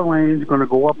the other lane is going to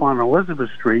go up on Elizabeth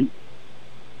Street,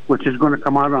 which is going to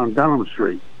come out on Dunham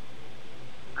Street.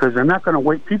 Because they're not going to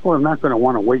wait, people are not going to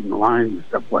want to wait in lines and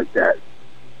stuff like that.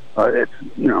 It's,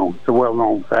 it's a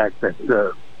well-known fact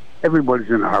that everybody's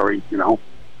in a hurry,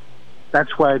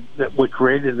 That's why we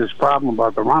created this problem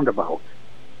about the roundabout.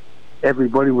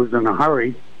 Everybody was in a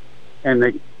hurry, and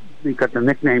they got the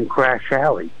nickname Crash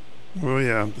Alley. Oh,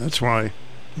 yeah, that's why.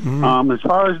 Mm-hmm. As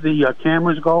far as the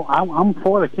cameras go, I'm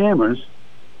for the cameras,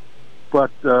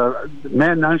 but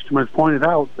Matt Nystrom has pointed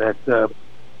out that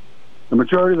the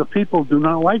majority of the people do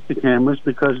not like the cameras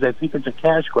because they think it's a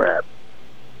cash grab,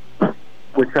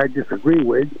 which I disagree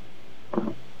with,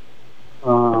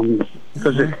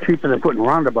 because it's cheaper than putting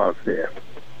roundabouts there.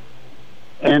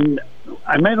 And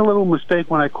I made a little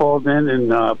mistake when I called in,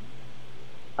 and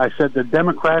I said the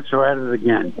Democrats are at it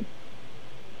again.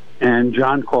 And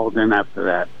John called in after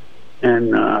that.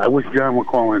 And I wish John would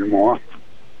call in more.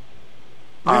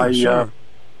 Yeah, sure.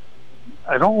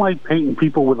 I don't like painting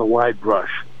people with a wide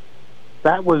brush.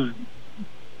 That was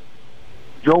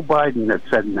Joe Biden that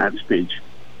said in that speech.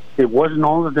 It wasn't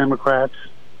all the Democrats.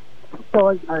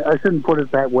 Well, I shouldn't put it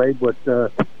that way, but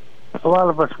a lot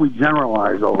of us, we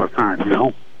generalize all the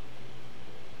time,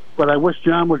 But I wish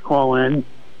John would call in,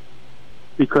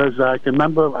 because I can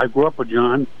remember I grew up with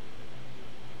John.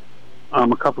 A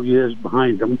couple years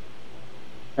behind him,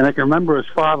 and I can remember his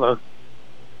father.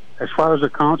 As far as a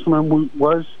councilman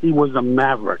he was a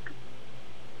maverick.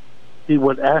 He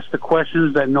would ask the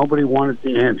questions that nobody wanted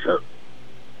to answer,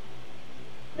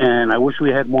 and I wish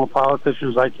we had more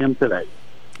politicians like him today.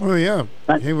 Oh yeah,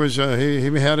 he was. He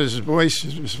had his voice.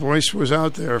 His voice was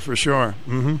out there for sure.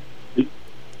 Mm-hmm.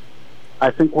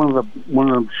 I think one of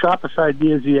the sharpest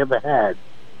ideas he ever had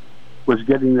was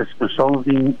getting the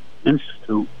Smithsonian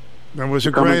Institute. That was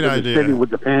a great idea. City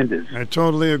with the pandas. I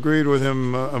totally agreed with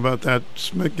him about that,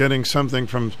 getting something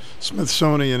from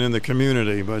Smithsonian in the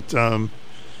community, but never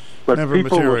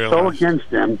people materialized. Were so against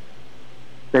him,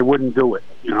 they wouldn't do it.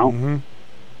 Mm-hmm.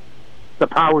 The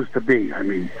powers to be. I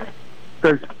mean,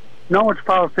 because Norwich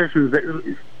politicians,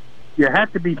 you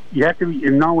have to be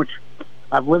in Norwich.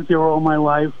 I've lived here all my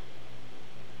life.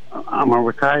 I'm a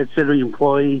retired city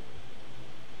employee.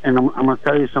 And I'm going to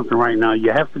tell you something right now.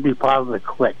 You have to be part of the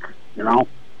clique, which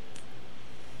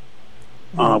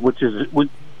is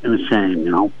a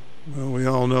shame, Well, we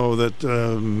all know that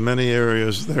many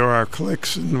areas there are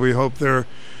cliques, and we hope they're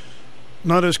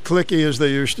not as cliquey as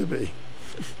they used to be.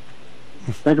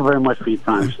 Thank you very much for your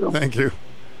time, Phil. Thank you.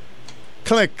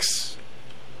 Cliques.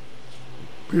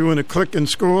 Were you in a clique in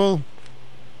school?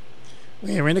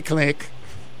 We were in a clique.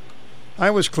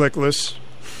 I was cliqueless.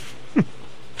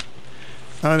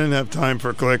 I didn't have time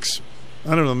for cliques.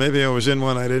 I don't know, maybe I was in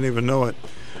one, I didn't even know it.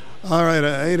 All right,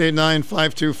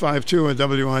 889-5252 at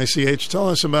WICH. Tell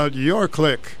us about your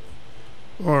click,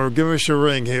 or give us a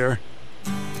ring here.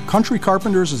 Country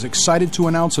Carpenters is excited to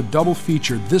announce a double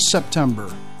feature this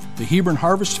September, the Hebron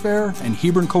Harvest Fair and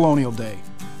Hebron Colonial Day.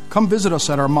 Come visit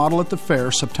us at our model at the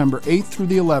fair September 8th through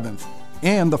the 11th.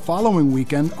 And the following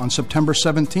weekend, on September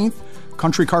 17th,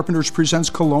 Country Carpenters presents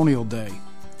Colonial Day.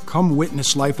 Come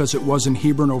witness life as it was in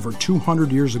Hebron over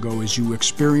 200 years ago as you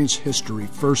experience history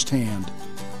firsthand.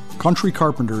 Country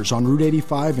Carpenters on Route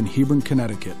 85 in Hebron,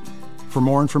 Connecticut. For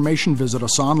more information, visit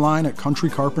us online at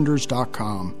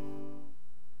countrycarpenters.com.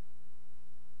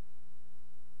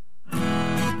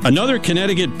 Another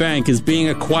Connecticut bank is being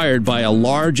acquired by a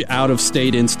large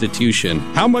out-of-state institution.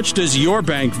 How much does your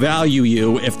bank value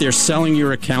you if they're selling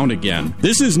your account again?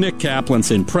 This is Nick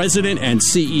Kaplanson, President and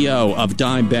CEO of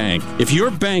Dime Bank. If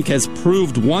your bank has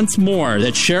proved once more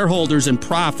that shareholders and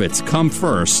profits come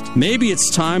first, maybe it's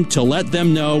time to let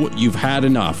them know you've had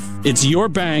enough. It's your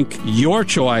bank, your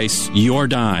choice, your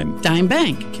dime. Dime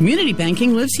Bank. Community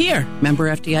banking lives here. Member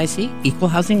FDIC, Equal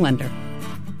Housing Lender.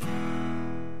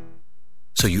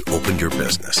 So you opened your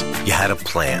business. You had a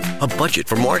plan, a budget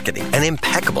for marketing, an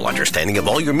impeccable understanding of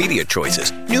all your media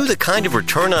choices, knew the kind of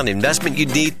return on investment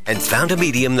you'd need, and found a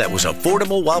medium that was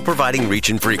affordable while providing reach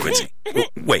and frequency.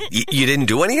 Wait, you didn't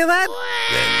do any of that?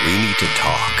 Then we need to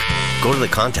talk. Go to the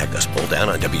Contact Us pull down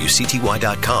on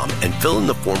WCTY.com and fill in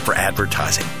the form for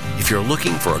advertising. If you're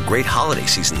looking for a great holiday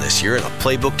season this year and a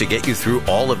playbook to get you through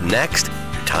all of next,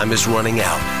 your time is running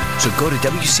out. So go to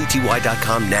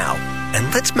WCTY.com now.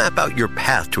 And let's map out your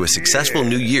path to a successful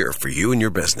new year for you and your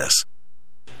business.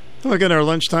 Look at our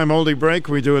lunchtime oldie break.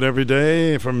 We do it every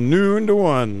day from noon to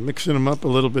 1, mixing them up a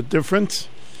little bit different.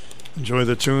 Enjoy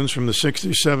the tunes from the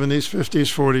 60s, 70s,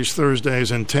 50s, 40s,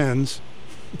 Thursdays, and 10s.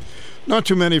 Not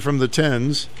too many from the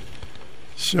 10s.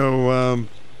 So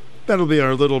that'll be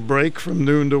our little break from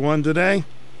noon to 1 today.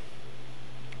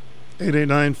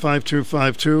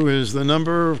 889-5252 is the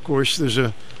number. Of course, there's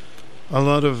a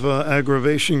lot of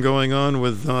aggravation going on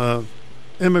with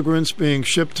immigrants being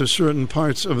shipped to certain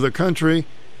parts of the country.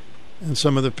 And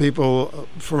some of the people,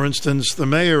 for instance, the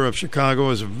mayor of Chicago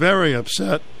is very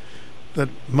upset that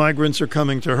migrants are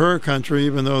coming to her country,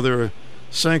 even though they're a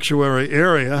sanctuary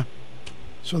area.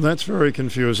 So that's very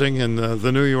confusing. And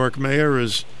the New York mayor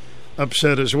is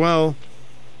upset as well.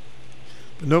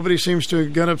 But nobody seems to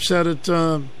get upset at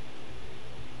Joe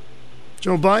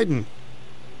Biden,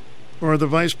 or the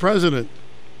vice president,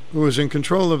 who is in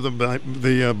control of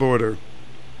the border.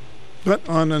 But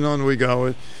on and on we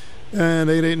go. And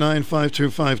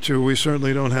 889-5252, we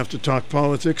certainly don't have to talk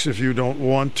politics if you don't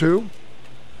want to,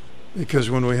 because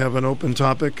when we have an open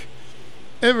topic,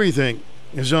 everything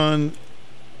is on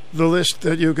the list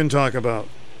that you can talk about.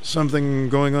 Something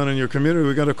going on in your community.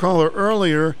 We got a caller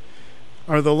earlier.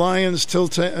 Are the Lions still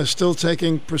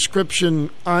taking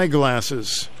prescription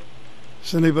eyeglasses?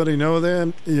 Does anybody know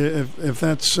that? If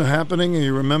that's happening, and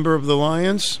you're a member of the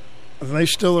Lions, are they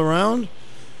still around?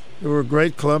 They were a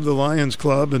great club, the Lions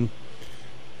Club, and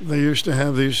they used to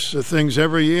have these things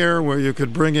every year where you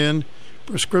could bring in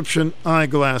prescription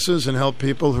eyeglasses and help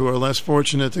people who are less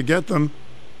fortunate to get them.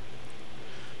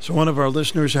 So one of our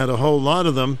listeners had a whole lot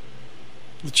of them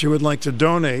that she would like to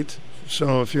donate.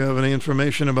 So if you have any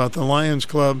information about the Lions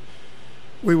Club,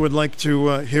 we would like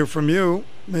to hear from you.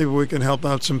 Maybe we can help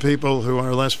out some people who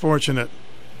are less fortunate.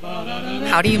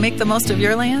 How do you make the most of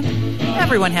your land?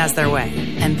 Everyone has their way,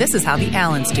 and this is how the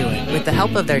Allens do it with the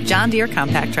help of their John Deere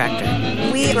compact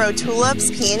tractor. We grow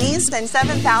tulips, peonies, and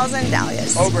 7,000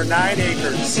 dahlias. Over 9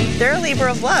 acres. They're a labor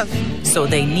of love. So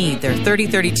they need their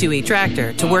 3032E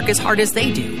tractor to work as hard as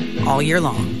they do all year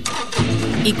long.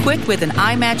 Equipped with an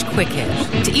iMatch quick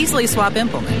hitch to easily swap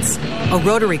implements, a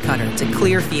rotary cutter to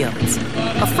clear fields,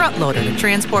 a front loader to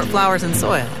transport flowers and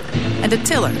soil, and a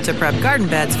tiller to prep garden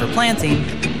beds for planting,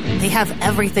 they have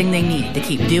everything they need to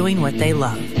keep doing what they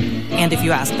love. And if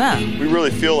you ask them, we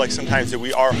really feel like sometimes that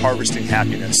we are harvesting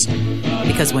happiness.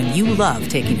 Because when you love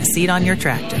taking a seat on your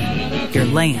tractor, your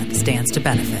land stands to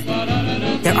benefit.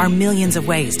 There are millions of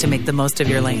ways to make the most of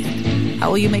your land. How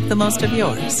will you make the most of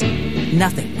yours?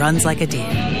 Nothing runs like a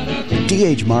Deere.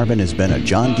 D.H. Marvin has been a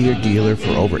John Deere dealer for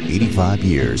over 85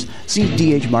 years. See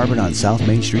D.H. Marvin on South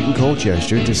Main Street in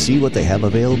Colchester to see what they have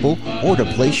available or to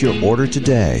place your order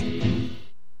today.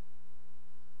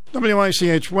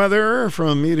 WICH weather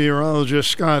from meteorologist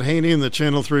Scott Haney in the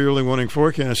Channel 3 Early Warning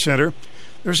Forecast Center.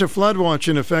 There's a flood watch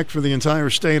in effect for the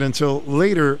entire state until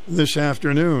later this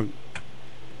afternoon.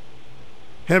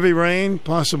 Heavy rain,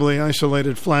 possibly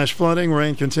isolated flash flooding.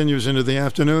 Rain continues into the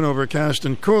afternoon, overcast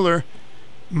and cooler.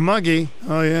 Muggy.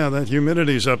 Oh, yeah, that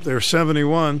humidity's up there,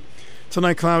 71.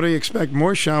 Tonight, cloudy. Expect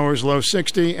more showers, low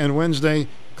 60. And Wednesday,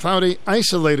 cloudy,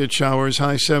 isolated showers,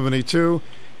 high 72.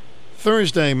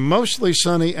 Thursday, mostly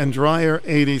sunny and drier,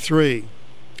 83.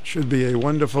 Should be a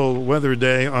wonderful weather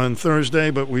day on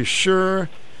Thursday, but we sure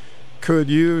could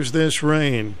use this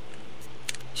rain.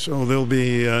 So there'll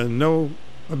be no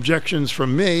objections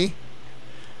from me.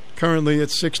 Currently,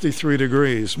 it's 63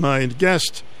 degrees. My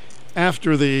guest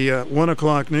after the 1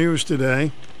 o'clock news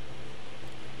today,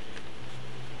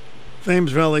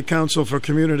 Thames Valley Council for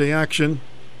Community Action,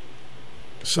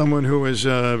 someone who is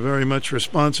very much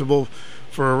responsible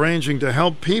for arranging to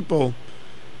help people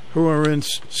who are in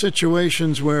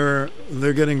situations where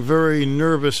they're getting very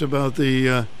nervous about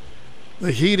the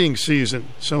heating season.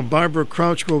 So Barbara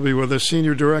Crouch will be with us,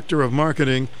 Senior Director of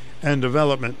Marketing and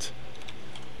Development.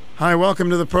 Hi, welcome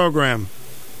to the program.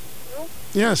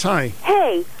 Yes, hi.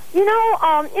 Hey, you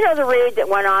know the raid that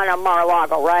went on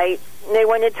Mar-a-Lago, right? And they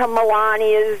went into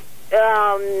Melania's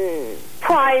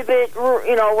private,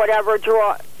 whatever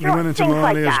drawer. You went into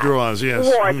Melania's drawers, yes.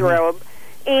 Wardrobe. Mm-hmm.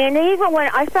 And they even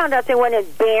I found out they went in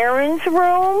Barron's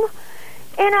room.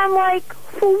 And I'm like,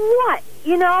 for what?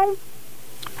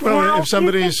 Well, now, if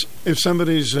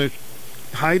somebody's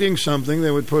hiding something, they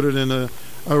would put it in a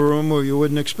room where you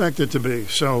wouldn't expect it to be.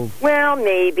 So. Well,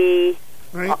 maybe.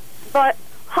 Right. But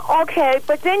okay,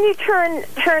 but then you turn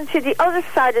to the other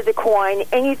side of the coin,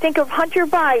 and you think of Hunter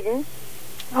Biden,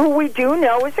 who we do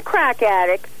know is a crack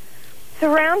addict,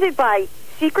 surrounded by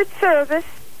Secret Service,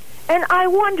 and I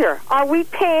wonder, are we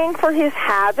paying for his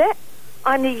habit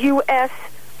on the U.S.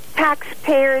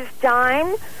 taxpayers'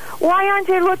 dime? Why aren't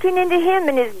they looking into him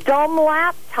and his dumb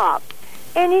laptop?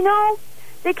 And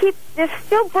they're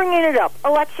still bringing it up.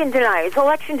 Election deniers.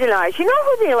 You know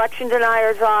who the election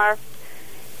deniers are?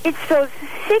 It's those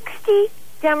 60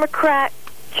 Democrat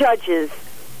judges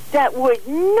that would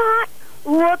not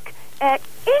look at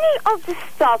any of the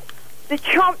stuff the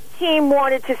Trump team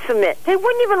wanted to submit. They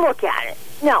wouldn't even look at it.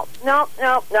 No.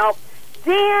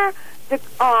 They're the,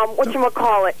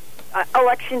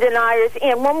 election deniers.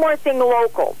 And one more thing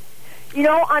local.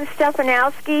 On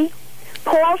Stefanowski,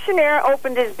 Paul Schneider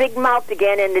opened his big mouth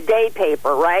again in the day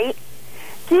paper, right?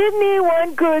 Give me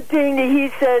one good thing that he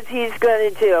says he's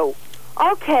going to do.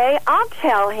 Okay, I'll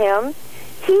tell him.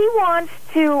 He wants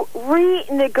to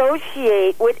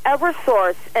renegotiate with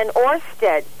Eversource and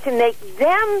Ørsted to make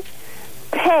them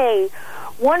pay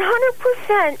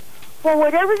 100% for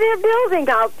whatever they're building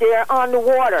out there on the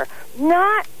water,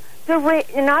 not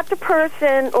the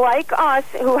person like us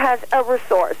who has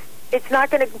Eversource. It's not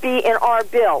going to be in our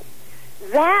bill.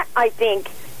 That, I think,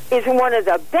 is one of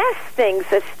the best things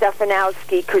that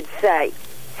Stefanowski could say.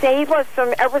 Save us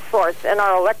from Eversource and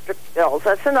our electric bills.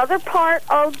 That's another part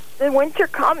of the winter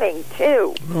coming,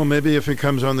 too. Well, maybe if he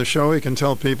comes on the show, he can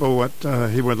tell people what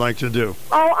he would like to do.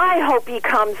 Oh, I hope he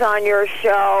comes on your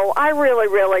show. I really,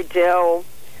 really do.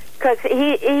 Because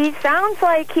he sounds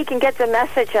like he can get the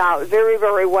message out very,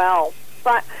 very well.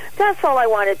 But that's all I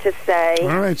wanted to say.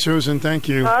 All right, Susan, thank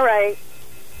you. All right.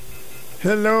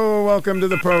 Hello, welcome to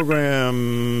the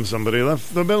program. Somebody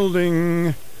left the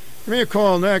building. Give me a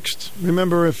call next.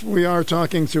 Remember, if we are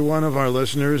talking to one of our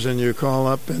listeners and you call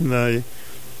up and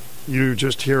you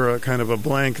just hear a kind of a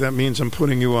blank, that means I'm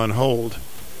putting you on hold.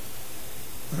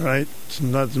 All right?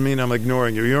 It doesn't mean I'm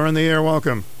ignoring you. You're on the air.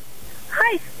 Welcome.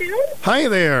 Hi, Stu. Hi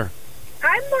there.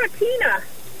 I'm Martina.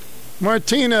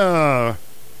 Martina,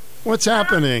 what's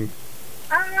happening?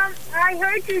 I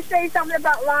heard you say something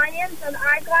about lions and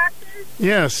eyeglasses.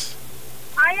 Yes.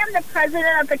 I am the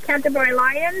president of the Canterbury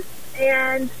Lions,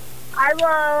 and I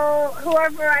will,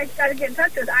 whoever I got to get in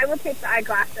touch with, I will take the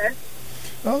eyeglasses.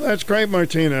 Oh, that's great,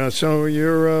 Martina. So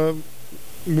you're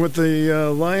with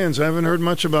the Lions. I haven't heard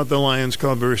much about the Lions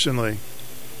Club recently.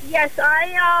 Yes,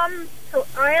 I am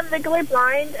legally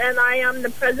blind, and I am the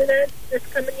president this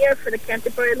coming year for the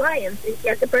Canterbury Lions in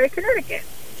Canterbury, Connecticut.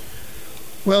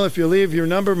 Well, if you leave your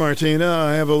number, Martina,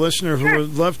 I have a listener who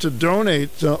would love to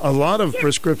donate a lot of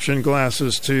prescription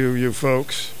glasses to you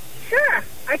folks. Sure.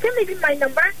 I can leave you my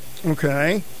number.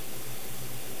 Okay.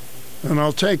 And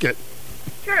I'll take it.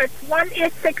 Sure. It's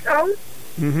 1860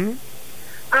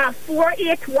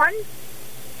 481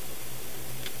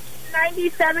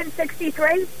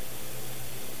 9763.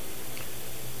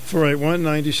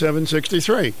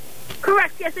 481-9763.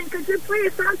 Correct. Yes, and could you play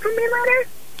a song for me later?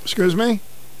 Excuse me?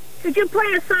 Could you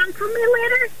play a song for me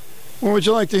later? What would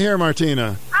you like to hear,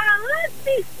 Martina? Let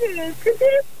me see. Could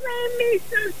you play me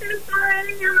something by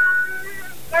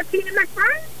Martina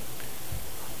McBride?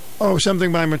 Oh,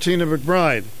 something by Martina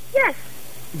McBride. Yes.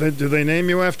 Do they name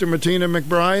you after Martina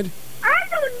McBride? I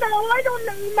don't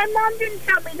know. My mom didn't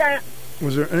tell me that.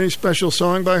 Was there any special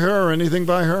song by her or anything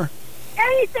by her?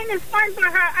 anything is fine for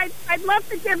her. I'd love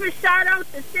to give a shout out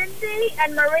to Cindy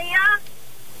and Maria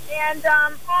and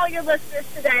all your listeners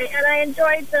today. And I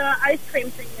enjoyed the ice cream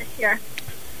thing this year.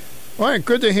 All right,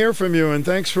 good to hear from you, and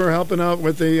thanks for helping out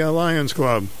with the Lions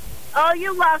Club. Oh,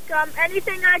 you're welcome.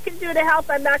 Anything I can do to help,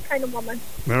 I'm that kind of woman.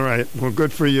 All right. Well,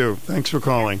 good for you. Thanks for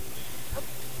calling.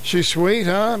 She's sweet,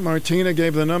 huh? Martina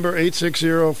gave the number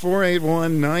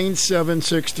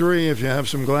 860-481-9763 if you have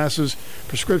some glasses,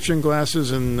 prescription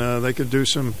glasses, and they could do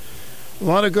a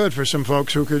lot of good for some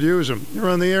folks who could use them. You're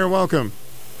on the air. Welcome.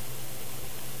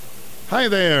 Hi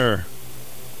there.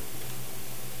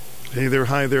 Hey there,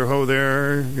 hi there, ho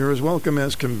there. You're as welcome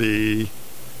as can be.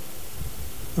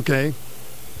 Okay.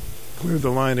 Clear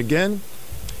the line again.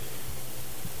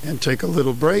 And take a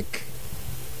little break.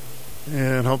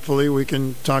 And hopefully we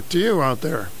can talk to you out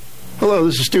there. Hello,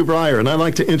 this is Stu Bryer, and I'd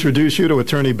like to introduce you to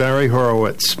attorney Barry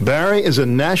Horowitz. Barry is a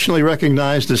nationally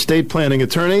recognized estate planning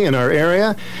attorney in our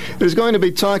area who's going to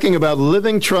be talking about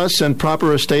living trusts and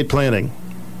proper estate planning.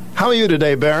 How are you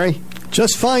today, Barry?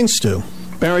 Just fine, Stu.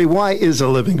 Barry, why is a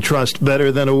living trust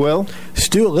better than a will?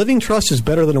 Stu, a living trust is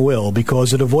better than a will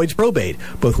because it avoids probate,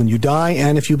 both when you die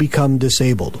and if you become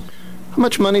disabled. How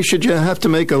much money should you have to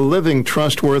make a living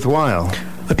trust worthwhile?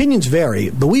 Opinions vary,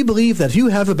 but we believe that if you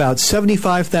have about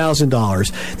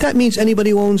 $75,000, that means anybody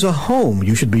who owns a home,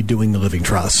 you should be doing the living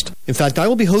trust. In fact, I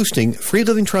will be hosting free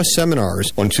living trust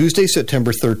seminars on Tuesday,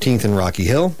 September 13th in Rocky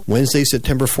Hill, Wednesday,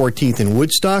 September 14th in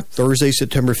Woodstock, Thursday,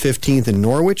 September 15th in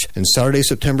Norwich, and Saturday,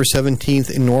 September 17th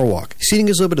in Norwalk. Seating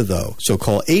is limited, though, so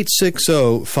call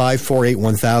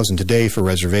 860-548-1000 today for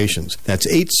reservations. That's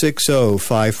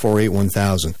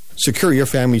 860-548-1000. Secure your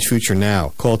family's future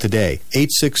now. Call today,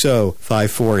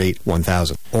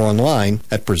 860-548-1000, or online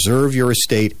at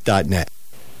preserveyourestate.net.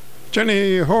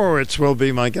 Jenny Horowitz will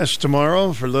be my guest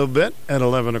tomorrow for a little bit at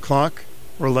 11 o'clock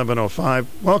or 11:05.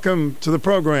 Welcome to the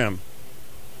program.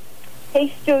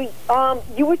 Hey, Stu,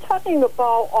 you were talking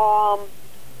about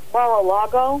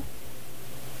Mar-a-Lago.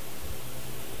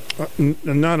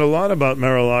 Not a lot about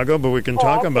Mar-a-Lago, but we can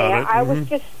talk about it. I was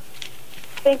just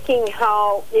thinking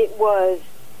how it was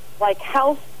like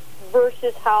house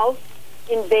versus house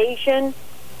invasion.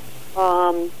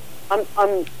 I'm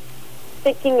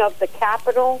thinking of the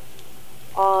Capitol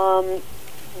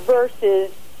versus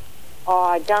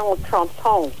Donald Trump's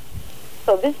home.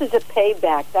 So this is a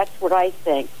payback. That's what I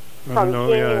think. From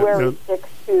January 6th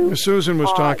to Susan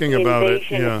was talking about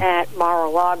it. At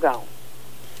Mar-a-Lago.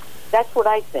 That's what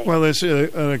I think. Well, there's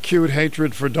an acute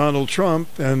hatred for Donald Trump,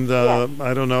 and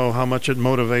I don't know how much it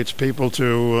motivates people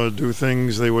to do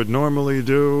things they would normally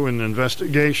do in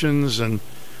investigations, and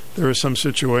there are some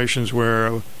situations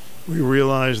where we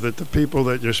realize that the people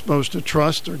that you're supposed to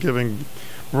trust are giving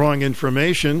wrong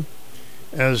information,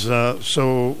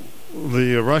 so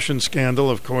the Russian scandal,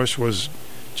 of course, was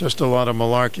just a lot of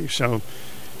malarkey. So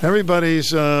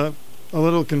everybody's a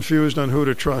little confused on who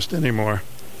to trust anymore.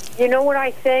 You know what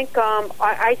I think?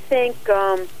 I think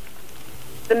the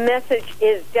message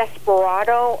is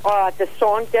Desperado, the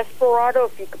song Desperado,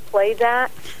 if you could play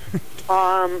that.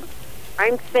 I'm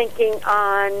thinking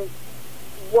on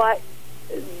what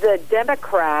the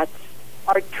Democrats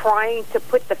are trying to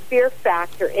put the fear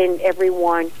factor in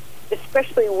everyone,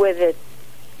 especially with it,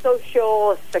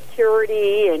 Social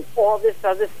Security and all this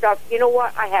other stuff. You know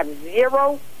what? I have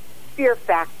zero fear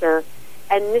factor,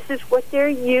 and this is what they're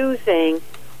using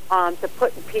to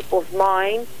put in people's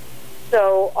minds.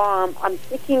 So I'm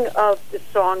thinking of the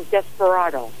song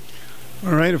Desperado.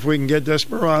 All right, if we can get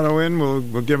Desperado in,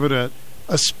 we'll give it a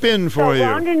spin for you.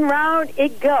 Round and round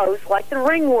it goes, like the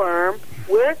ringworm.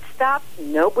 Where it stops,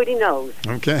 nobody knows.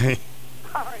 Okay.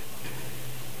 All right.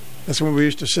 That's what we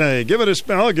used to say. Give it a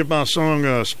spin. I'll give my song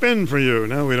a spin for you.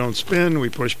 No, we don't spin. We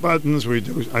push buttons.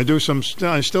 I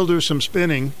still do some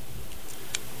spinning.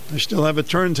 I still have a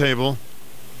turntable.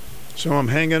 So I'm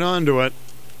hanging on to it,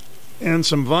 and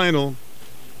some vinyl.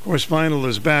 Of course, vinyl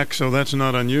is back, so that's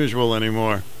not unusual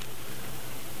anymore.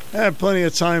 I have plenty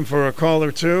of time for a call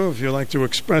or two if you'd like to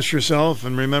express yourself.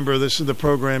 And remember, this is the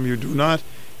program. You do not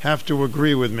have to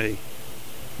agree with me.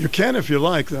 You can if you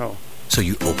like, though. So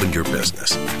you opened your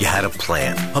business. You had a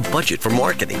plan, a budget for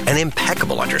marketing, an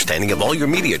impeccable understanding of all your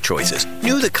media choices,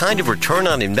 knew the kind of return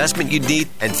on investment you'd need,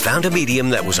 and found a medium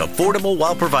that was affordable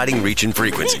while providing reach and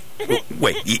frequency.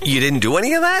 Wait, you didn't do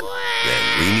any of that? Then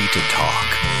we need to talk.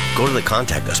 Go to the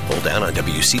Contact Us pull down on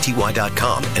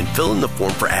WCTY.com and fill in the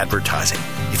form for advertising.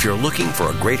 If you're looking for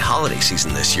a great holiday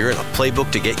season this year and a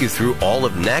playbook to get you through all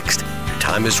of next, your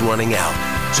time is running out.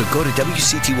 So go to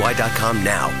WCTY.com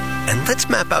now. And let's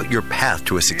map out your path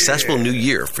to a successful new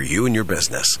year for you and your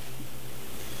business.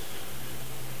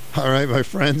 All right, my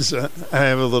friends, I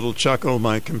have a little chuckle.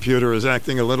 My computer is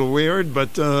acting a little weird,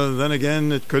 but then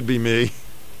again, it could be me.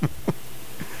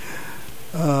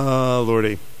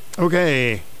 Lordy.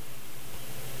 Okay.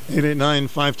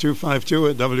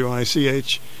 889-5252 at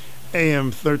WICH AM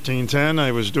 1310.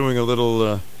 I was doing a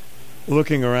little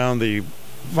looking around the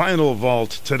vinyl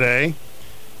vault today.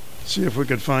 See if we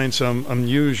could find some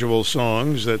unusual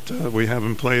songs that we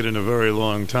haven't played in a very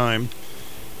long time.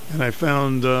 And I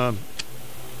found a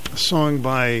song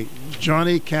by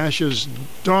Johnny Cash's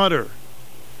daughter,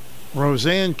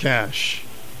 Roseanne Cash,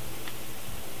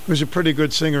 who's a pretty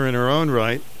good singer in her own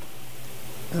right.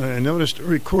 And I noticed a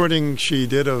recording she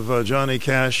did of Johnny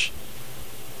Cash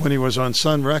when he was on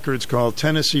Sun Records called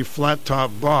Tennessee Flat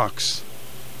Top Box.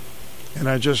 And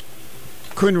I just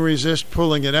couldn't resist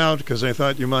pulling it out because I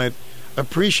thought you might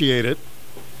appreciate it.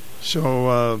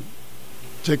 So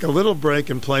take a little break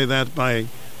and play that by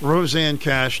Roseanne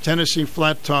Cash, Tennessee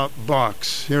Flat Top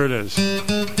Box. Here it is.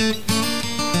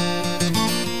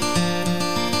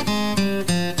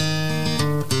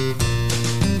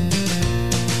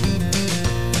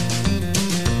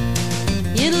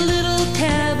 In a little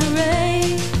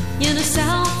cabaret in a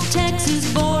South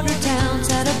Texas border town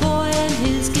sat a boy and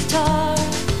his guitar,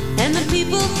 and the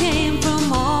people came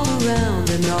from all around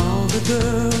and all the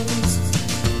girls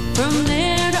from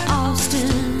there to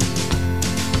Austin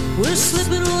were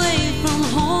slipping away from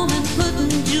home and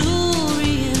putting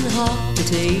jewelry in hawk to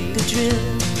take a trip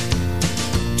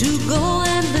to go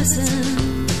and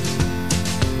listen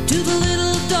to the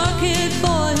little dark-haired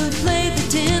boy who played the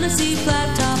Tennessee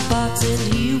Flat Top Box, and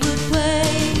he would play.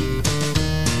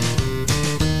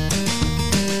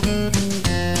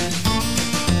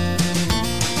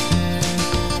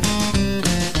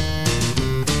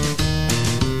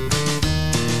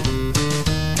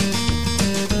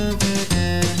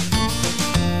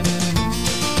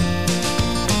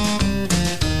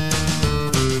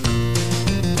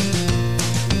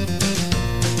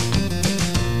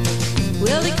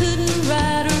 Well, he couldn't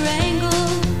ride or wrangle,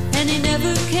 and he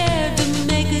never cared to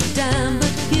make a dime,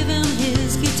 but give him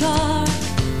his guitar,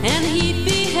 and he'd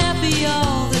be happy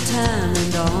all the time.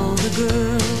 And all the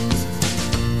girls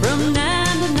from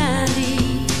 9 to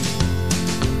 90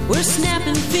 were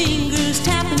snapping fingers,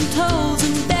 tapping toes,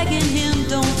 and begging him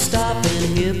don't stop,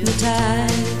 and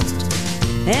hypnotized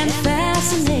and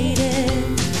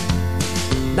fascinated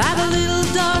by the little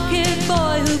dark-haired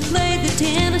boy who played the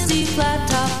Tennessee Flat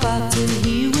Top Box, and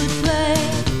he would play.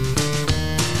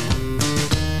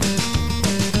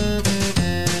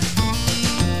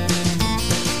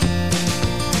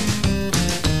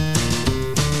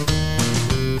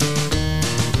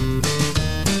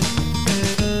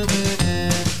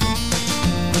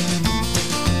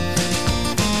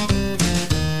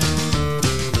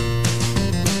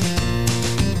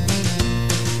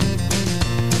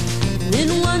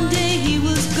 Then one day he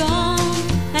was gone,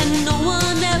 and no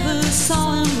one ever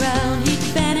saw him round. He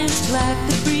vanished like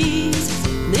the breeze.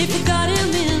 They forgot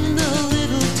him in the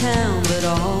little town, but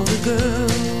all the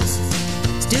girls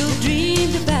still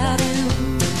dreamed about him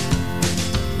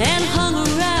and hung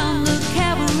around the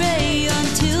cabaret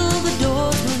until the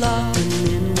doors were locked. And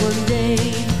then one day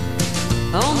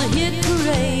on the hit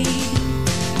parade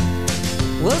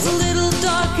was a little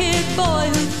dark-haired boy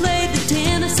who played the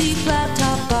Tennessee Flat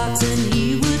Top Box, and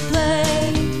he would play.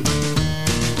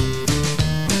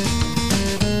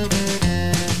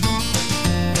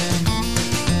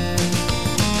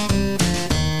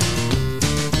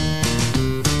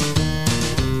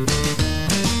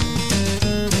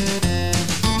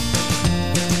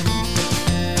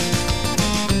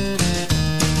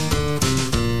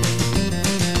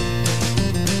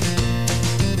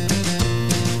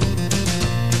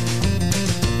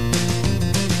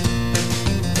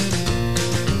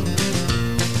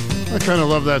 I kind of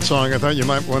love that song. I thought you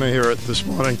might want to hear it this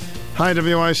morning. Hi,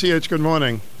 WICH. Good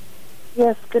morning.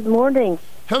 Yes, good morning.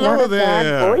 Hello Not a there.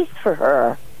 bad voice for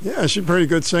her. Yeah, she's a pretty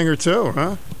good singer, too,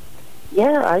 huh?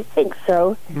 Yeah, I think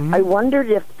so. Mm-hmm. I wondered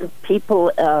if the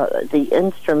people, the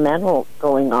instrumental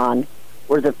going on,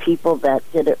 were the people that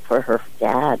did it for her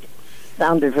dad.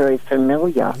 Sounded very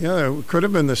familiar. Yeah, it could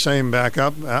have been the same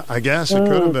backup. I guess it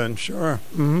could have been, sure.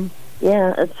 Mm-hmm.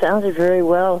 Yeah, it sounded very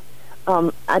well.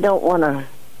 I don't want to...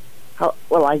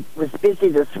 Well, I was busy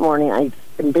this morning. I've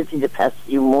been busy the past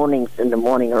few mornings in the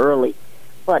morning early.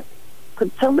 But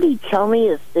could somebody tell me,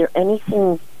 is there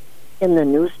anything in the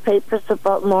newspapers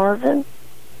about Marvin?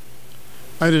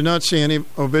 I did not see any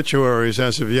obituaries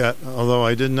as of yet, although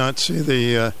I did not see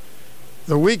the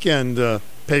weekend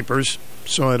papers,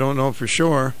 so I don't know for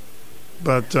sure.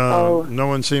 But no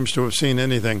one seems to have seen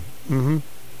anything.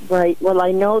 Mm-hmm. Right. Well,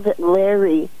 I know that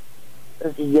Larry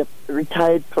the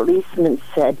retired policeman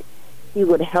said he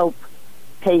would help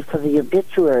pay for the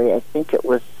obituary. I think it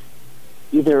was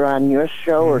either on your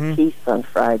show or Keith's on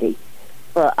Friday.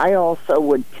 But I also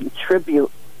would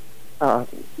contribute,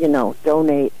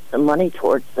 donate some money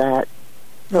towards that.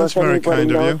 So That's if very anybody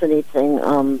kind of knows you.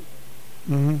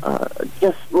 anything,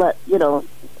 just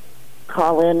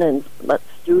call in and let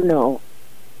Stu know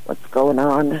what's going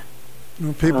on.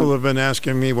 Well, people have been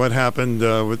asking me what happened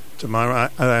with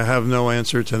Tamara. I have no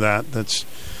answer to that. That's,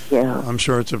 I'm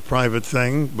sure it's a private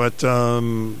thing, but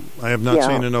I have not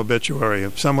seen an obituary.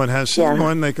 If someone has seen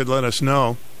one, they could let us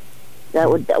know.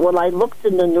 Well, I looked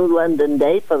in the New London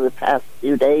Day for the past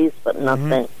few days, but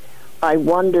nothing. I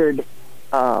wondered.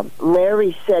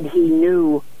 Larry said he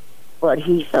knew, but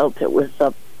he felt it was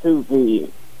up to the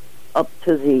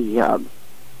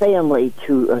family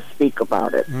to speak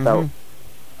about it. So,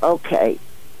 okay,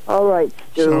 all right,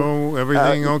 Stu. So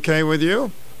everything okay with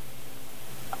you?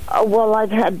 Well,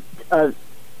 I've had,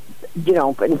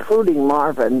 including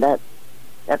Marvin, that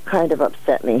kind of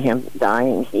upset me. Him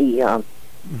dying. He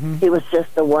was just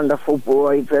a wonderful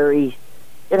boy. Very,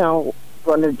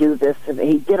 going to do this, and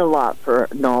he did a lot for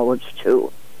knowledge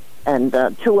too. And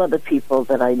 2 other people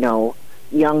that I know,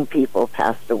 young people,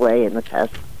 passed away in the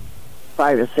past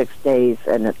 5 or 6 days,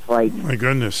 and it's like, my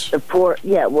goodness, the poor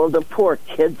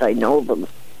kids. I know them.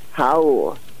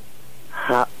 How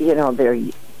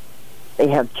they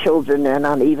have children and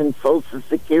on even Social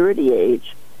Security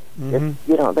age.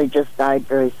 They just died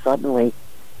very suddenly.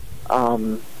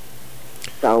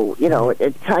 So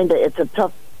it's a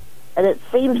tough. And it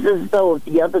seems as though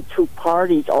the other 2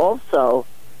 parties also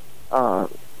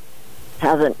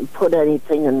haven't put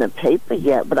anything in the paper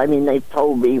yet. But, I mean, they've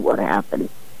told me what happened.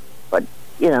 But,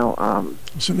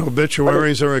 So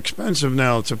obituaries are expensive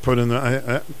now to put in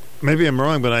the... maybe I'm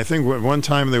wrong, but I think at one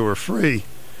time they were free.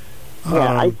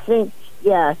 I think,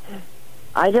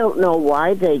 I don't know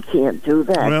why they can't do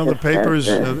that. Well, the papers,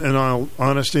 in all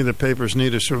honesty, the papers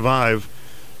need to survive.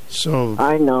 So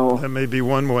I know. That may be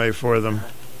one way for them.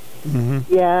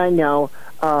 Yeah, I know.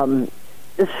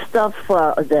 The stuff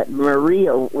that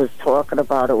Maria was talking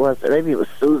about, maybe it was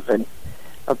Susan,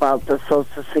 about the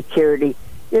Social Security.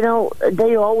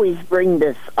 They always bring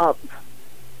this up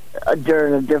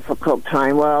during a difficult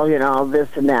time. Well, this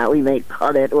and that, we may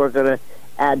cut it, we're going to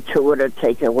add to it or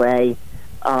take away.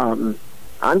 I'm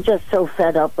just so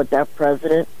fed up with that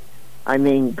president. I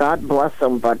mean, God bless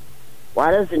him, but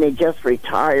why doesn't he just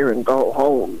retire and go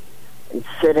home and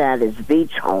sit at his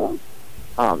beach home?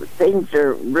 Things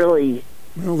are really...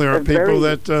 Well, there are people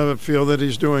that feel that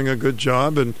he's doing a good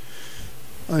job, and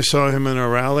I saw him in a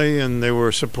rally, and they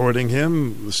were supporting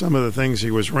him. Some of the things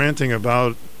he was ranting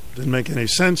about didn't make any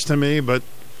sense to me, but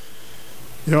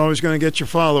you're always going to get your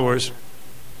followers.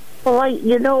 Well,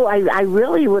 I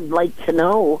really would like to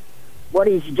know what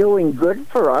he's doing good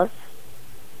for us.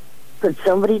 Could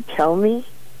somebody tell me?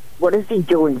 What is he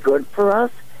doing good for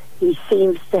us? He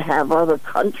seems to have other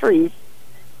countries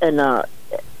in a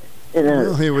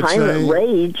time of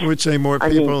rage. He would say more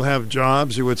people have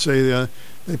jobs. He would say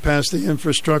they passed the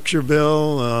infrastructure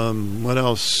bill. What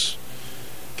else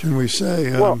can we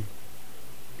say?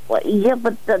 But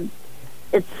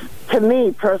it's, to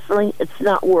me personally, it's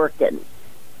not working.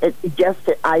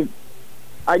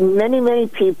 Many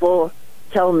people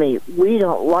tell me we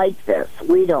don't like this,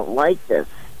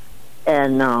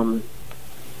 and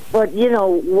but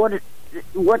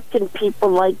what can people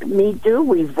like me do?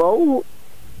 We vote.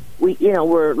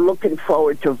 We're looking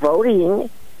forward to voting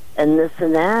and this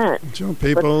and that. So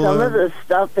people, but some of the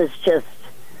stuff is just,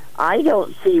 I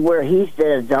don't see where he's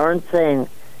did a darn thing.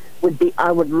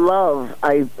 I would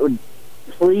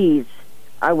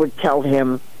tell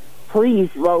him,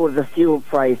 please lower the fuel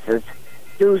prices.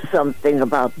 Do something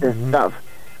about this stuff.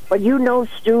 But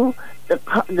Stu,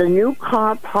 the new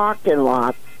car parking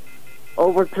lots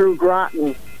over through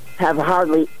Groton have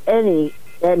hardly any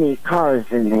cars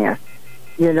in there,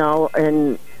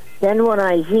 and then when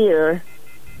I hear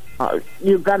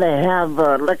you've got to have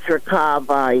an electric car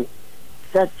by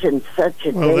such and such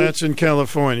a date. Well, that's in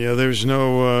California. There's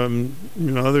no,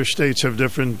 other states have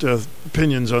different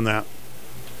opinions on that.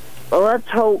 Well, let's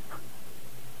hope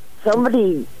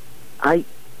somebody, I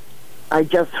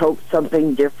just hope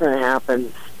something different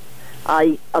happens.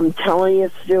 I'm telling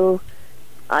you, Stu,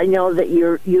 I know that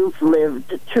you've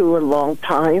lived too a long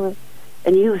time,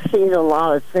 and you've seen a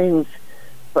lot of things,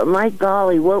 but my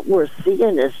golly, what we're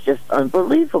seeing is just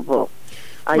unbelievable.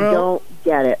 I don't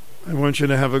get it. I want you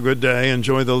to have a good day.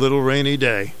 Enjoy the little rainy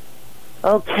day.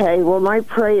 Okay, well, my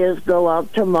prayers go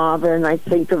out to Marvin. I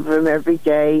think of him every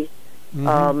day.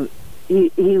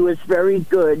 He was very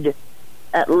good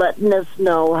at letting us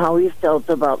know how he felt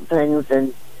about things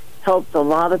and helped a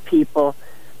lot of people.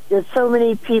 There's so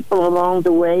many people along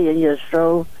the way in your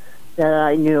show that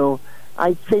I knew.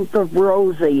 I think of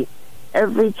Rosie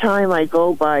every time I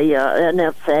go by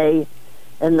NFA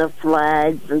and the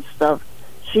flags and stuff.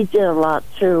 She did a lot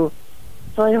too.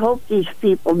 So I hope these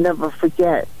people never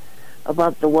forget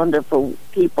about the wonderful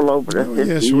people over the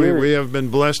 50 yes, years. we have been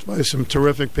blessed by some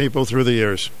terrific people through the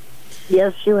years.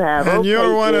 Yes, you have. And okay,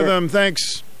 you're one dear. of them.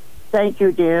 Thanks. Thank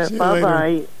you, dear. See you Bye-bye.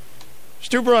 later.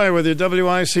 Stu Bryer with your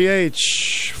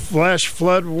WICH flash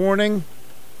flood warning.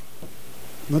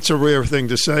 That's a rare thing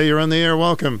to say. You're on the air.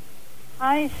 Welcome.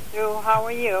 Hi, Stu. How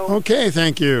are you? Okay,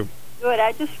 thank you. Good.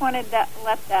 I just wanted to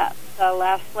let that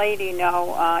last lady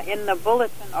know in the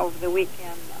bulletin over the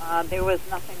weekend, there was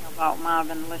nothing about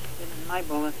Marvin listed in my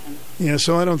bulletin. Yeah,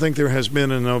 so I don't think there has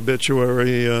been an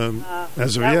obituary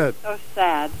as of yet. So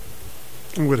sad.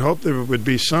 I would hope there would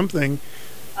be something.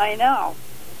 I know.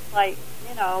 It's like,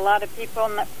 a lot of people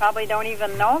probably don't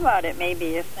even know about it,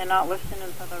 maybe, if they're not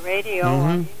listening to the radio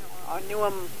or knew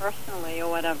him personally or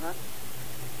whatever.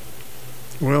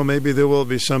 Well, maybe there will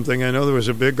be something. I know there was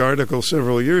a big article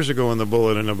several years ago in the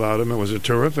Bulletin about him. It was a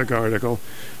terrific article,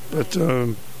 but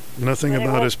nothing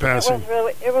about his passing.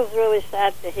 It was really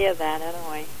sad to hear that,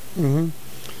 anyway. Mm-hmm.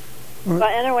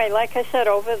 But anyway, like I said,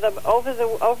 over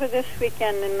this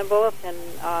weekend in the bulletin,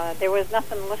 there was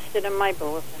nothing listed in my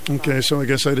bulletin. Okay, so I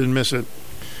guess I didn't miss it.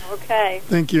 Okay.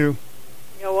 Thank you.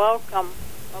 You're welcome.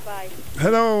 Bye-bye.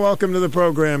 Hello, welcome to the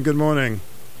program. Good morning.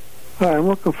 Hi, I'm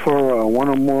looking for one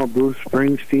or more Bruce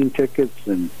Springsteen tickets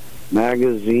and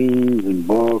magazines and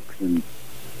books and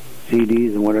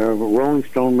CDs and whatever. Rolling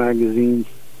Stone magazines.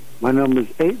 My number is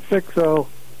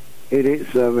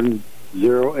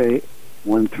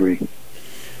 860-887-0813.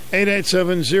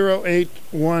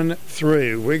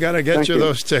 887-0813. We got to get you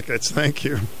those tickets. Thank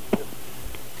you.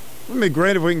 Wouldn't it be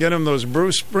great if we can get him those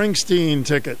Bruce Springsteen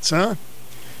tickets, huh?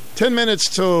 10 minutes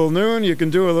till noon. You can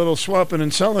do a little swapping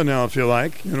and selling now if you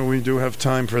like. We do have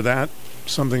time for that.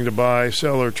 Something to buy,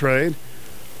 sell, or trade.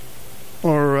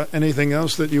 Or anything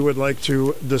else that you would like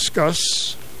to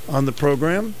discuss on the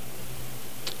program.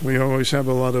 We always have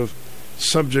a lot of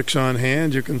subjects on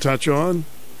hand you can touch on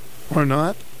or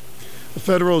not. A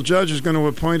federal judge is going to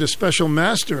appoint a special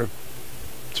master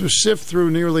to sift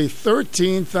through nearly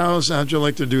 13,000, how'd you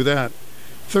like to do that?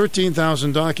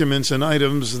 13,000 documents and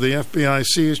items the FBI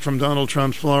seized from Donald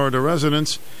Trump's Florida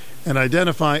residence and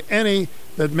identify any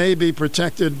that may be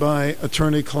protected by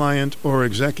attorney-client or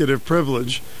executive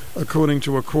privilege, according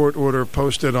to a court order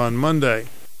posted on Monday.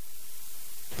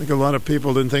 I think a lot of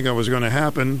people didn't think it was going to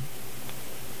happen,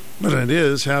 but it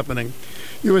is happening.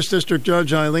 U.S. District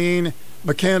Judge Eileen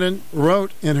McCannon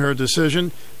wrote in her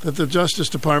decision that the Justice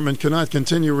Department cannot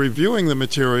continue reviewing the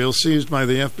materials seized by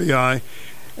the FBI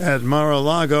at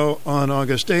Mar-a-Lago on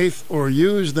August 8th or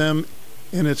use them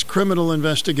in its criminal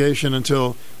investigation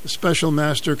until the special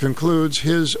master concludes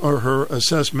his or her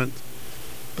assessment.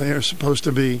 They are supposed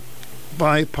to be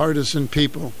bipartisan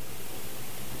people.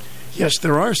 Yes,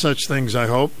 there are such things, I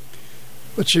hope.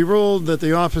 But she ruled that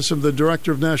the Office of the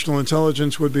Director of National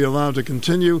Intelligence would be allowed to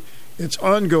continue its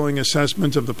ongoing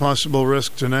assessment of the possible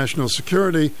risk to national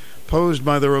security posed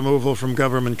by the removal from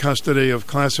government custody of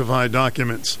classified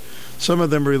documents, some of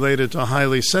them related to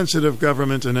highly sensitive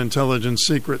government and intelligence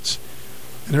secrets.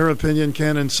 In her opinion,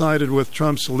 Cannon sided with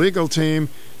Trump's legal team,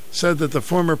 said that the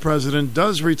former president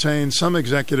does retain some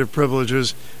executive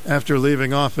privileges after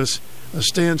leaving office, a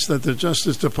stance that the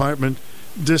Justice Department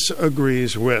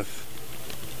disagrees with.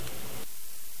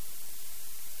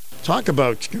 Talk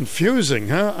about confusing,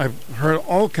 huh? I've heard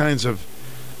all kinds of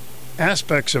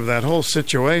aspects of that whole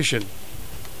situation.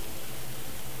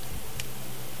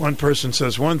 One person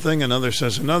says one thing, another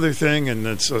says another thing, and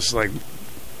it's just like,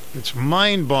 it's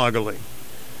mind-boggling.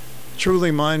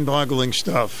 Truly mind-boggling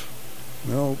stuff.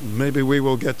 Well, maybe we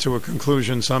will get to a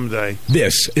conclusion someday.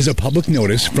 This is a public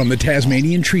notice from the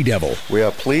Tasmanian Tree Devil. We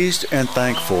are pleased and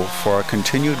thankful for our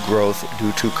continued growth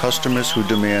due to customers who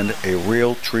demand a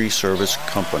real tree service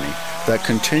company that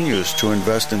continues to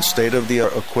invest in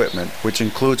state-of-the-art equipment, which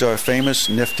includes our famous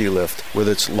Nifty Lift with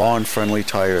its lawn-friendly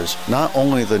tires. Not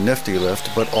only the Nifty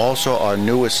Lift, but also our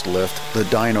newest lift, the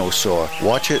Dinosaur.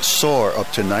 Watch it soar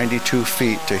up to 92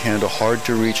 feet to handle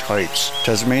hard-to-reach heights.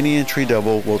 Tasmanian Tree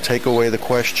Devil will take away the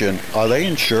question, are they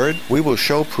insured? We will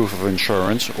show proof of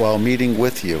insurance while meeting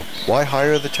with you. Why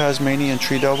hire the Tasmanian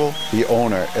Tree Devil? The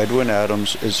owner, Edwin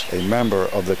Adams, is a member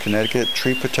of the Connecticut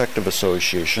Tree Protective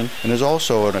Association and is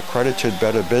also an accredited accredited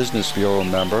Better Business Bureau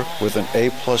member with an A+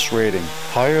 rating.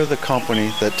 Hire the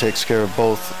company that takes care of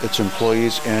both its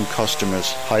employees and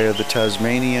customers. Hire the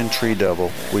Tasmanian Tree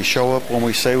Devil. We show up when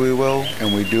we say we will,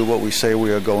 and we do what we say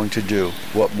we are going to do.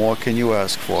 What more can you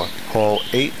ask for? Call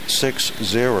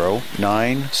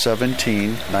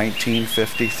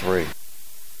 860-917-1953.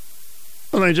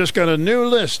 Well, I just got a new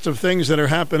list of things that are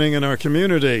happening in our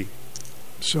community.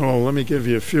 So let me give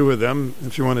you a few of them.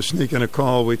 If you want to sneak in a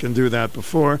call, we can do that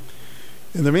before.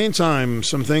 In the meantime,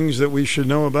 some things that we should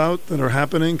know about that are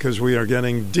happening because we are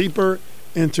getting deeper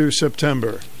into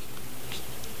September.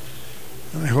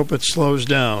 I hope it slows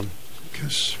down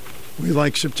because we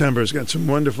like September. It's got some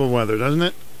wonderful weather, doesn't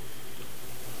it?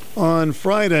 On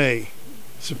Friday,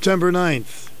 September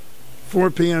 9th, 4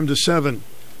 p.m. to 7,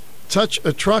 Touch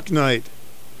a Truck Night.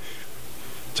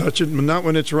 Touch it, not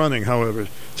when it's running, however.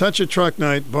 Touch a Truck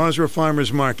Night, Bosra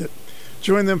Farmers Market.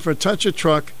 Join them for Touch a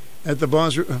Truck at the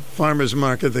Bosra Farmers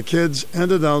Market. The kids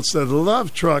and adults that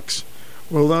love trucks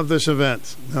will love this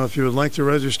event. Now, if you would like to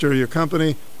register your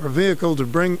company or vehicle to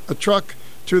bring a truck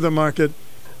to the market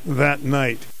that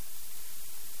night.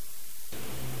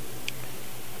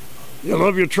 You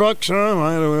love your trucks, huh?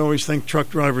 I always think truck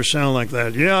drivers sound like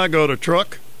that. Yeah, I go to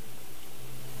truck.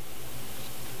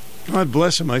 God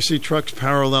bless them. I see trucks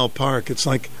parallel park. It's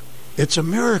like, it's a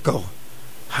miracle.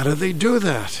 How do they do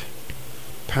that?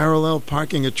 Parallel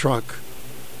parking a truck.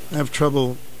 I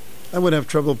would have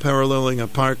trouble paralleling a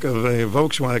park of a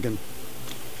Volkswagen.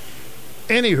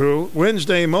 Anywho,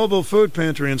 Wednesday, Mobile Food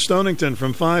Pantry in Stonington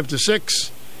from 5 to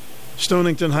 6.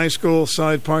 Stonington High School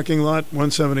side parking lot,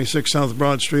 176 South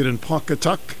Broad Street in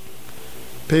Pawcatuck.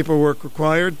 Paperwork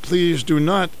required. Please do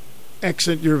not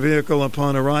exit your vehicle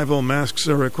upon arrival. Masks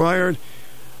are required.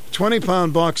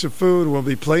 20-pound box of food will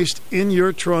be placed in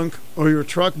your trunk or your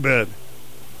truck bed.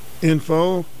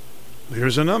 Info,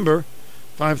 here's a number,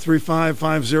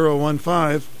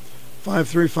 535-5015,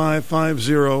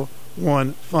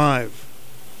 535-5015.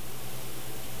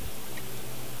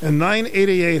 And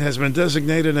 988 has been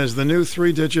designated as the new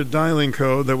 3-digit dialing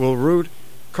code that will route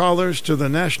callers to the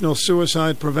National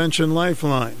Suicide Prevention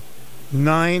Lifeline.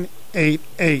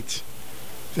 988.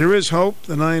 There is hope.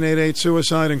 The 988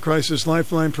 Suicide and Crisis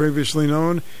Lifeline, previously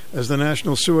known as the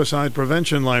National Suicide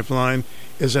Prevention Lifeline,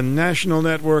 is a national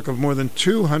network of more than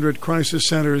 200 crisis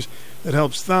centers that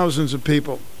helps thousands of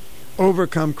people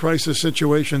overcome crisis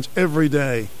situations every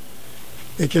day.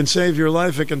 It can save your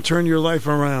life. It can turn your life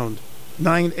around.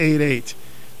 988.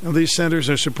 Now, these centers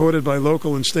are supported by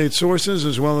local and state sources,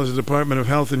 as well as the Department of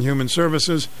Health and Human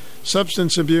Services,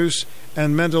 Substance Abuse,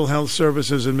 and Mental Health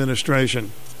Services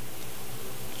Administration.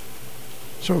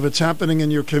 So if it's happening in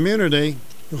your community,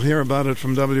 you'll hear about it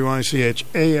from WICH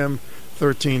AM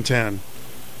 1310.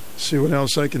 See what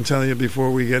else I can tell you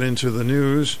before we get into the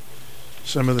news.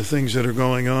 Some of the things that are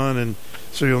going on, and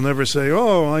so you'll never say,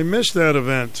 oh, I missed that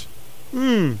event.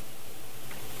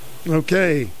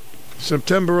 Okay.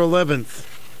 September 11th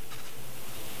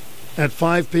at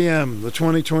 5 p.m., the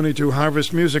 2022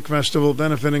 Harvest Music Festival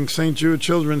benefiting St. Jude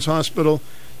Children's Hospital,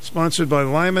 sponsored by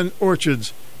Lyman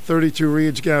Orchards, 32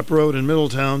 Reeds Gap Road in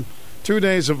Middletown. 2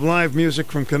 days of live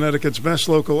music from Connecticut's best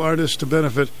local artists to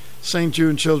benefit St.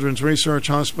 Jude Children's Research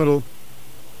Hospital.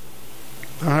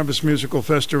 The Harvest Musical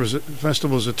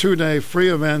Festival is a 2-day free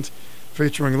event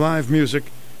featuring live music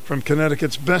from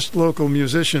Connecticut's best local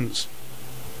musicians.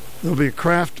 There'll be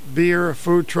craft beer,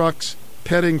 food trucks,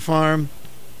 petting farm.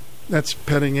 That's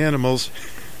petting animals.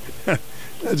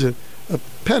 That's a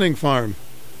petting farm.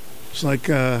 It's like,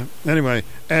 anyway.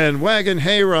 And wagon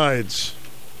hay rides.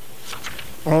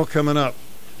 All coming up.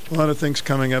 A lot of things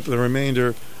coming up the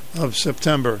remainder of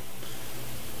September.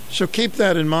 So keep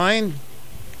that in mind.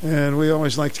 And we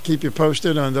always like to keep you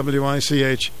posted on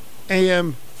WICH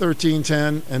AM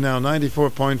 1310 and now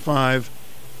 94.5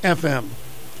 FM.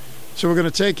 So we're going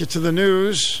to take you to the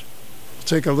news.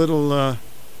 Take a little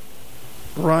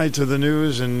ride to the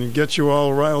news and get you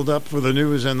all riled up for the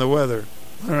news and the weather.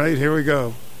 All right, here we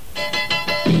go.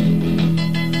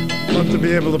 Love to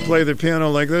be able to play the piano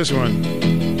like this one.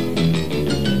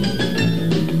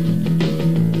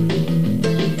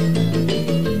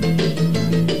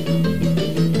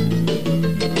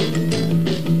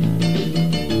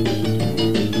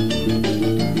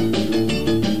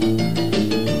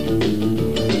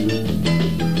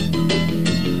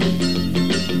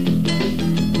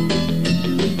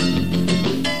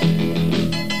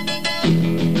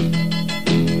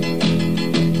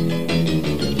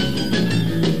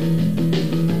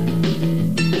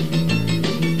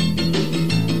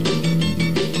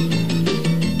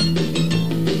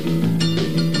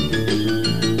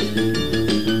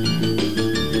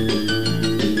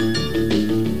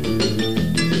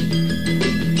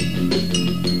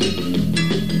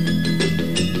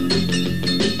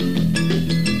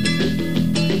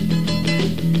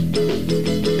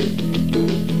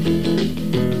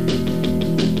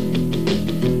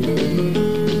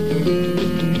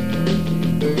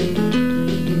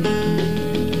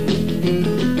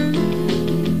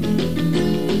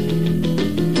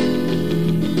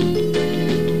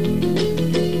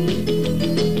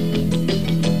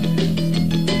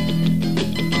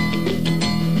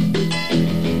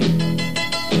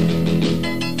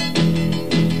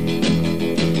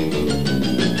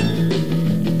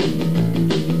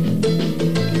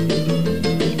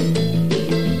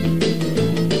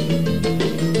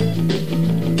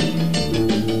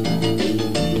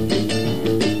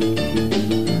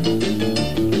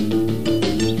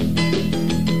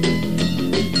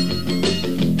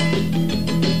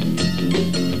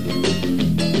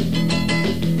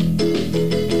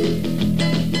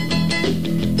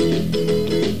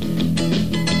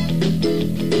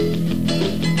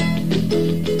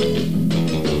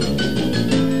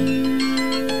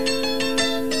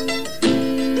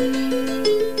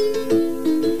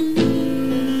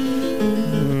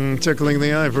 tickling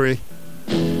the ivory.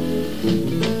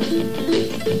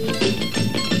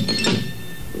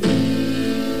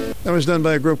 That was done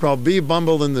by a group called Bee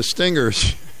Bumble and the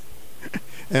Stingers.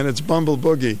 And it's Bumble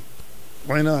Boogie.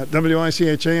 Why not?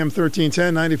 WICH AM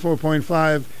 1310,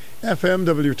 94.5 FM,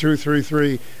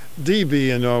 W233 DB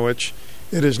in Norwich.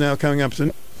 It is now coming up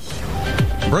to...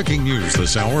 Breaking news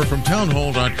this hour from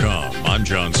townhall.com. I'm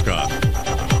John Scott.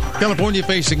 California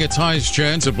facing its highest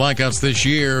chance of blackouts this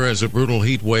year as a brutal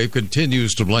heat wave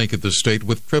continues to blanket the state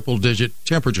with triple-digit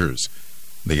temperatures.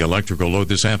 The electrical load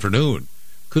this afternoon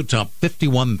could top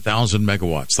 51,000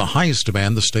 megawatts, the highest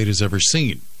demand the state has ever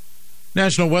seen.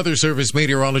 National Weather Service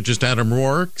meteorologist Adam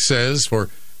Rourke says for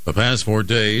the past 4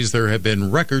 days there have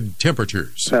been record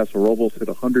temperatures. Paso Robles hit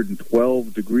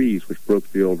 112 degrees, which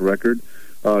broke the old record.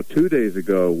 2 days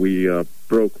ago, we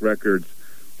broke records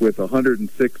with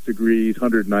 106 degrees,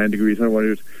 109 degrees, 101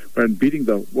 degrees, and beating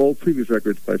the old previous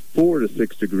records by 4 to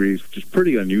 6 degrees, which is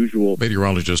pretty unusual.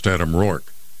 Meteorologist Adam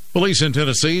Rourke. Police in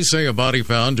Tennessee say a body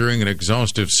found during an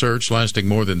exhaustive search lasting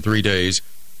more than 3 days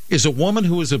is a woman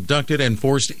who was abducted and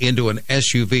forced into an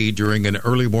SUV during an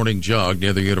early morning jog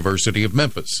near the University of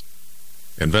Memphis.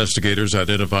 Investigators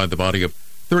identified the body of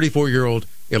 34-year-old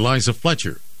Eliza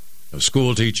Fletcher, a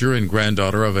school teacher and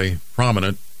granddaughter of a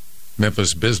prominent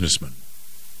Memphis businessman.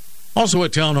 Also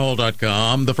at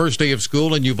townhall.com, the first day of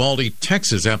school in Uvalde,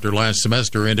 Texas after last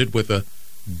semester ended with a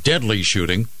deadly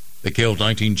shooting that killed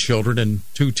 19 children and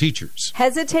 2 teachers.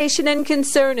 Hesitation and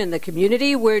concern in the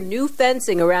community where new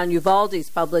fencing around Uvalde's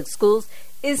public schools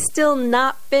is still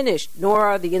not finished, nor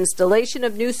are the installation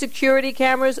of new security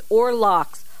cameras or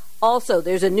locks. Also,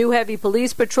 there's a new heavy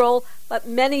police patrol, but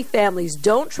many families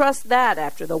don't trust that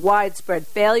after the widespread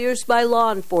failures by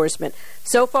law enforcement.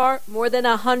 So far, more than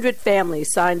 100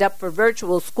 families signed up for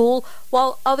virtual school,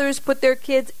 while others put their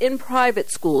kids in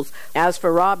private schools. As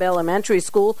for Robb Elementary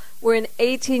School, where an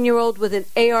 18-year-old with an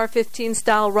AR-15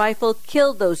 style rifle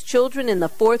killed those children in the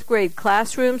 4th grade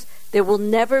classrooms, there will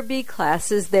never be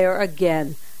classes there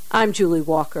again. I'm Julie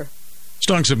Walker.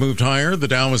 Stocks have moved higher. The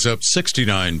Dow is up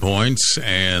 69 points,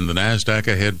 and the NASDAQ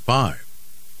ahead 5.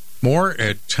 More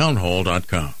at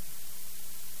townhall.com.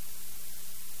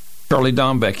 Charlie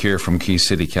Dombeck here from Key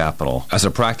City Capital. As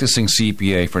a practicing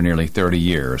CPA for nearly 30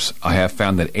 years, I have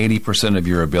found that 80% of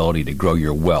your ability to grow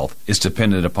your wealth is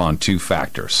dependent upon 2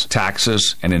 factors: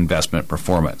 taxes and investment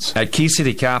performance. At Key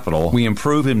City Capital, we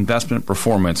improve investment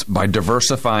performance by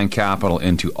diversifying capital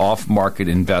into off-market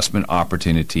investment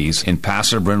opportunities in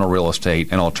passive rental real estate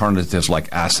and alternatives like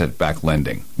asset-backed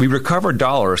lending. We recover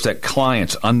dollars that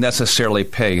clients unnecessarily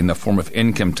pay in the form of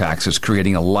income taxes,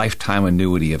 creating a lifetime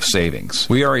annuity of savings.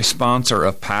 We are a sponsor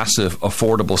of passive,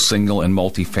 affordable single and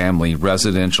multifamily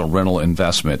residential rental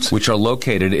investments, which are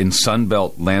located in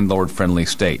Sunbelt landlord-friendly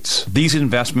states. These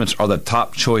investments are the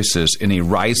top choices in a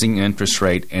rising interest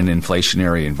rate and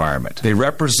inflationary environment. They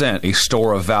represent a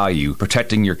store of value,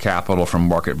 protecting your capital from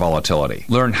market volatility.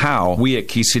 Learn how we at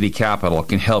Key City Capital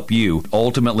can help you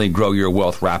ultimately grow your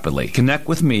wealth rapidly. Connect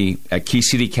with me at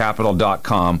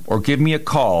keycitycapital.com or give me a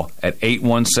call at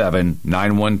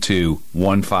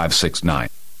 817-912-1569.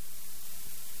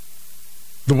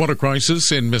 The water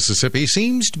crisis in Mississippi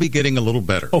seems to be getting a little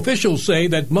better. Officials say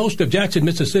that most of Jackson,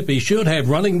 Mississippi should have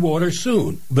running water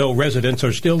soon, though residents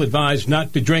are still advised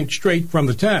not to drink straight from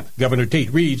the tap. Governor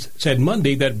Tate Reeves said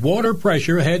Monday that water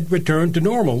pressure had returned to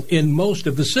normal in most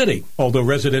of the city, although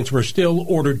residents were still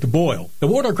ordered to boil. The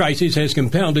water crisis has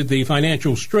compounded the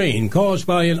financial strain caused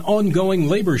by an ongoing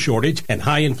labor shortage and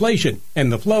high inflation,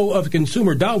 and the flow of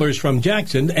consumer dollars from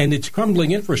Jackson and its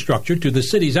crumbling infrastructure to the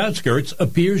city's outskirts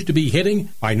appears to be hitting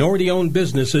minority-owned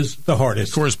businesses the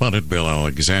hardest. Correspondent Bill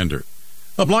Alexander.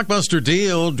 A blockbuster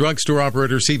deal. Drugstore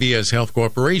operator CVS Health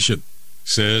Corporation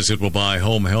says it will buy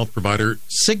home health provider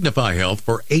Signify Health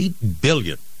for $8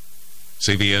 billion.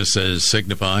 CVS says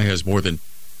Signify has more than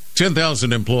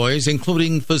 10,000 employees,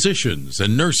 including physicians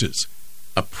and nurses,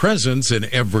 a presence in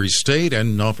every state,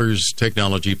 and offers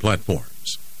technology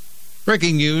platforms.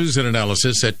 Breaking news and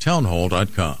analysis at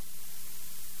townhall.com.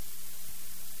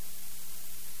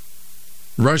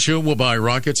 Russia will buy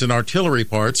rockets and artillery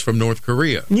parts from North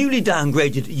Korea. Newly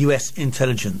downgraded U.S.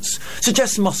 intelligence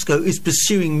suggests Moscow is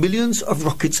pursuing millions of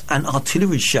rockets and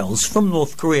artillery shells from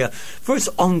North Korea for its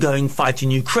ongoing fight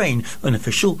in Ukraine. An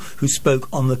official who spoke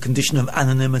on the condition of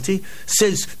anonymity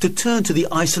says to turn to the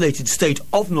isolated state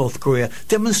of North Korea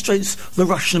demonstrates the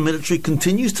Russian military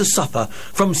continues to suffer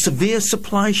from severe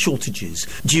supply shortages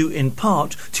due in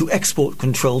part to export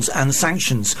controls and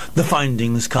sanctions. The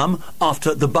findings come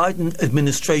after the Biden administration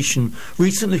administration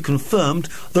recently confirmed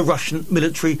the Russian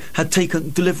military had taken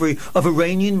delivery of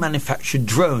Iranian-manufactured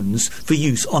drones for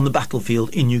use on the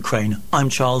battlefield in Ukraine. I'm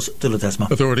Charles de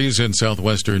Ledesma. Authorities in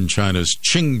southwestern China's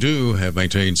Chengdu have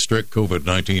maintained strict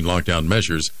COVID-19 lockdown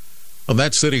measures on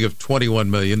that city of 21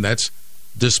 million. That's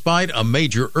despite a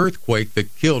major earthquake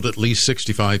that killed at least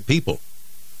 65 people.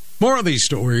 More of these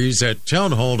stories at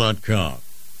townhall.com.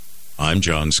 I'm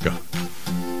John Scott.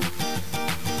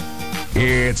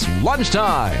 It's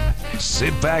lunchtime.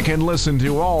 Sit back and listen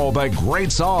to all the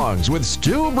great songs with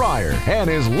Stu Bryer and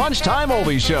his Lunchtime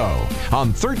Oldie Show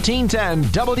on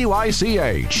 1310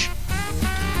 WICH.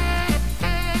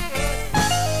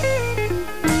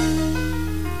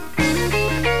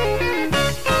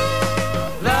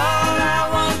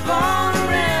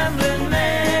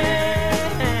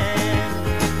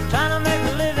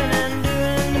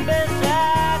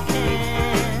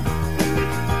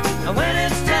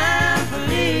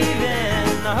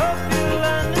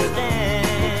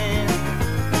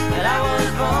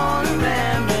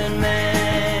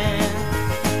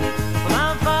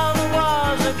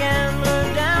 Again.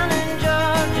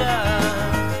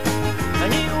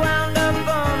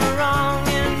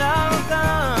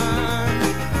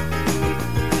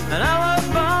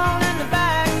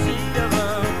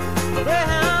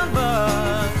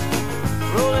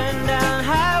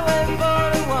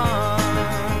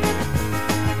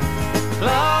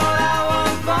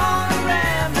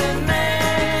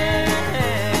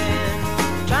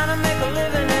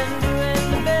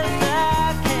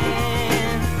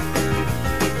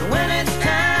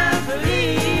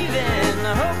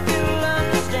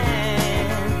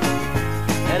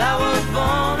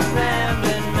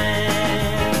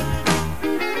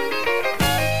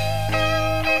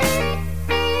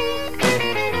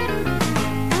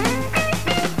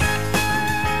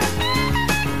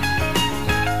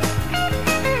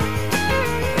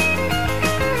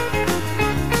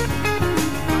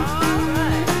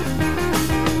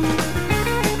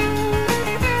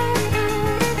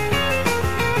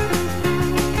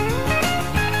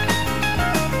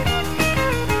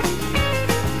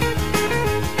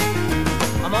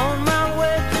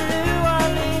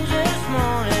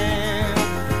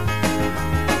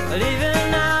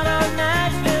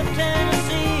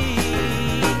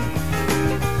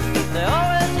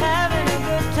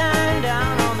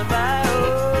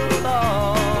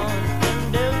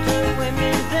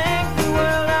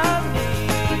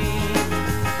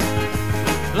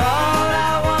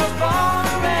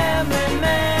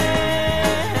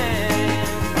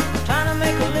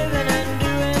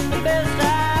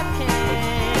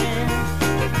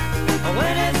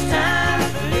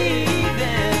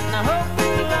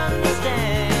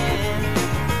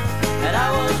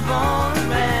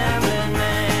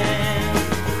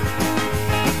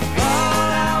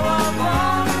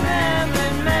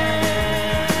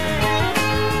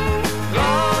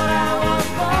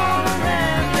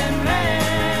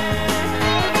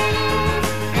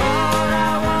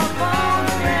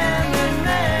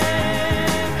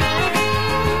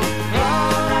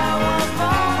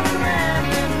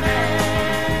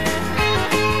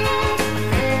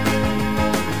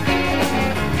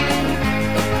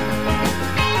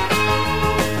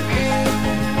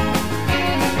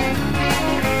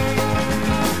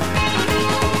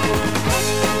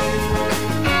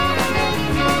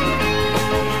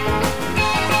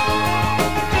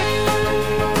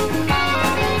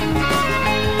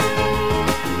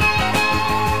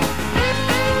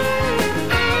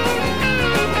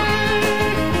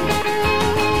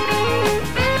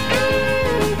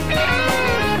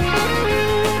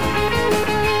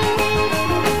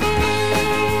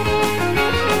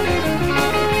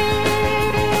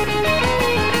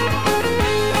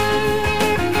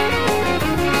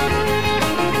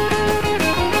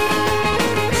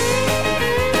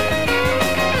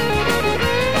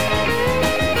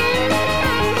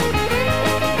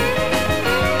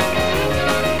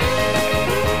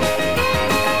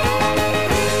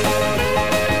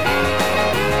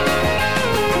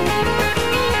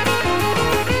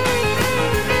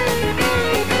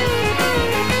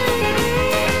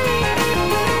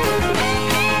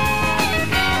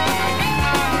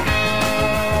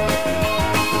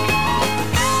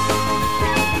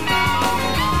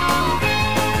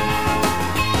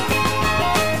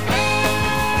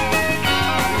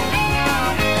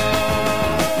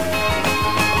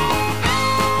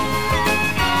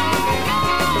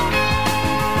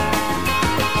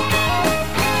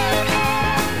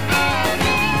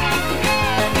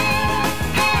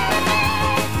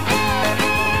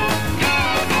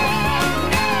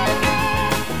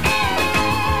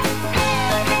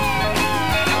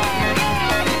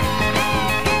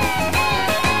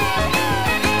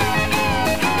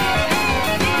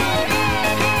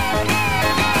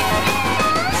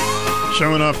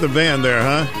 Showing off the band there,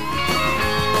 huh?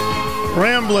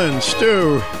 Ramblin'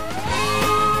 Stu.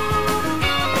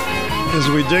 As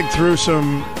we dig through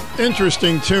some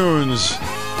interesting tunes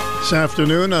this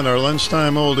afternoon on our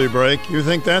lunchtime oldie break. You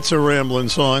think that's a ramblin'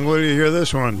 song? What do you hear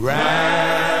this one?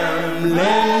 Ramblin'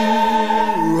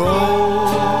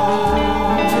 Rose.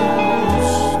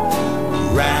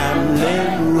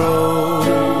 Ramblin' Rose.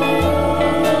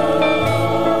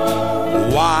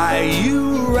 Why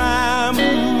you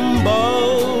ramble,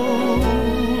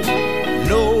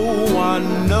 no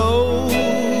one knows.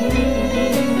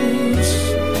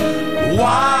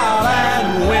 While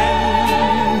and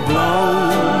wind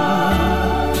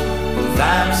blows,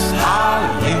 that's how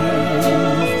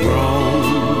you've grown.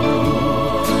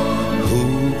 Who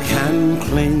can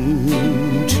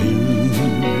cling to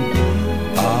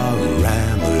a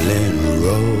rambling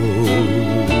rose?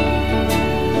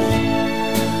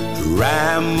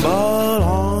 Ramble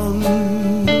on,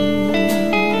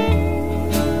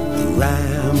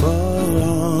 ramble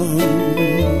on.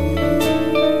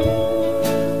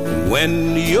 When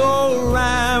you're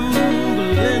rambling,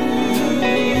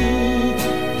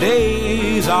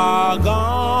 days are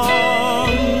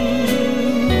gone.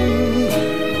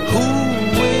 Who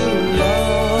will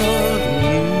love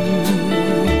you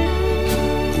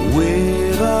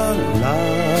with a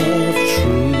love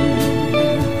true?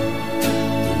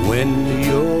 When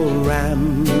you're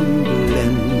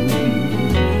rambling,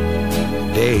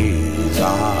 days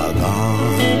are gone.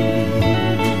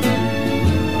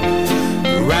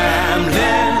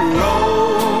 Ramblin' Rose,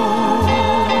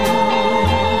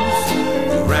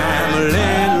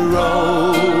 Ramblin'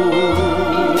 Rose.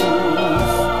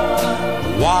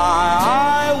 Why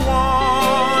I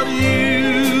want you,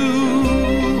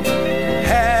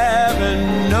 heaven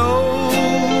knows.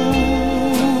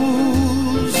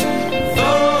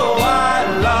 Though I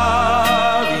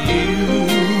love you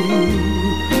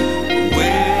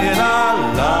with a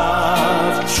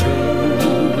love true,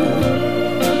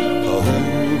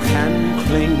 who can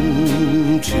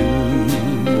cling to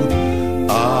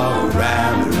a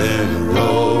rambling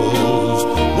rose?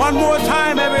 One more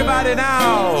time, everybody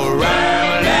now.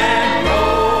 Rambling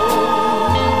rose,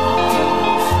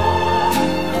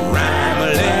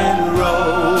 rambling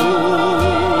rose.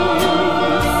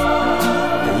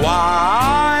 Why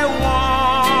I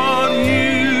want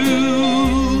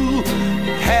you,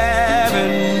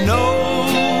 heaven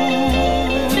knows.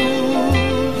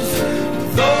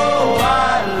 Though I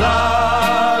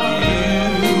love you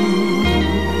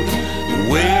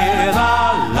with a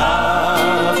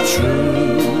love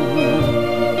true,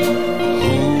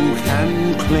 who can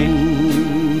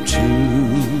cling to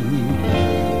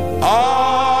a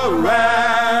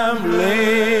rambling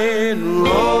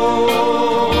rose?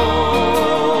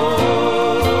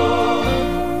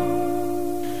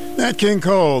 Nat King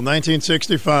Cole,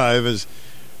 1965, is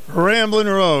Ramblin'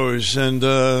 Rose. And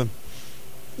the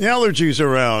allergies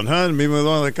around, huh? I mean, with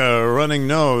like a running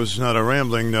nose, not a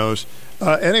rambling nose.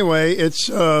 Anyway, it's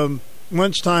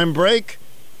lunchtime break.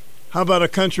 How about a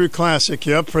country classic?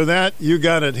 You up for that? You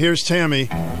got it. Here's Tammy.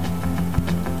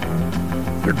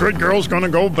 The good girl's gonna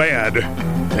go bad.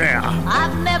 Yeah.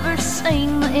 I've never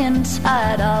seen the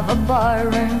inside of a bar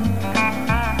room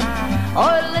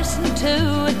or listened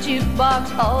to a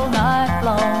jukebox all night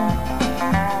long.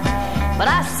 But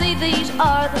I see these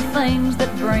are the things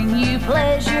that bring you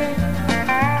pleasure.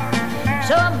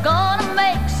 So I'm gonna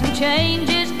make some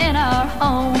changes in our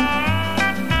home.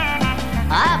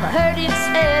 I've heard it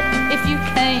said, if you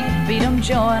can't beat 'em,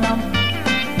 join 'em.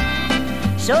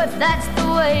 So if that's the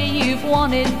way you've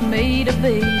wanted me to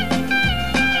be,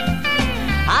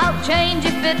 I'll change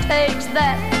if it takes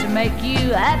that to make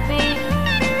you happy.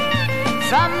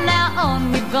 From now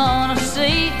on you're gonna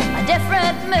see a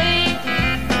different me.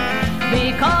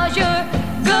 Because you're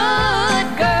good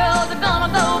girls are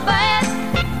gonna go bad.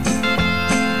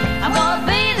 I'm gonna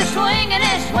be the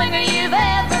swingin'est swinger you've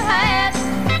ever had.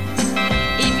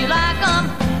 If you like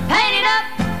 'em painted up,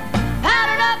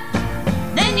 powdered up,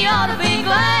 then you ought to be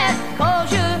glad. 'Cause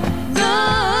you're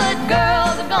good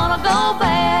girls are gonna go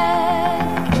bad.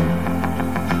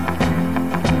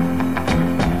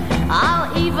 I'll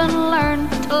even learn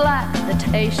to like the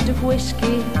taste of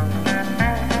whiskey.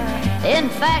 In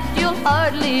fact, you'll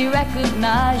hardly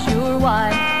recognize your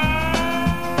wife.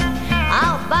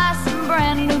 I'll buy some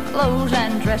brand new clothes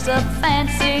and dress up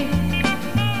fancy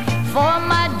for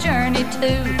my journey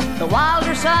to the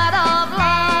wilder side of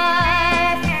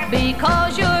life.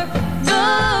 Because you're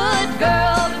good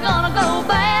girls are gonna go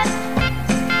bad.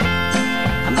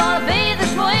 I'm gonna be the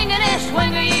swingin'est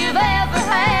swinger you've ever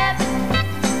had.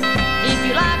 If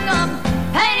you like 'em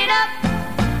painted up,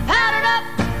 powdered up,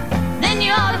 then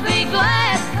you ought to be glad.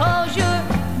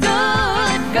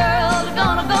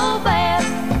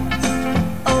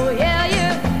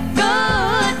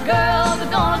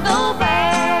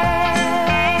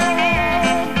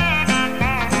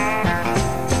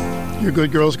 Your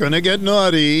good girl's going to get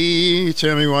naughty.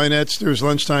 Tammy Wynette, Stu's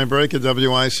Lunchtime Break at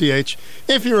WICH.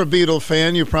 If you're a Beatle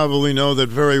fan, you probably know that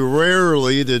very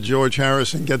rarely did George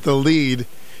Harrison get the lead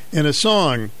in a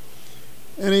song.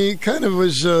 And he kind of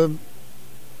was a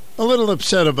little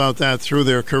upset about that through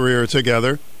their career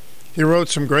together. He wrote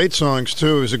some great songs,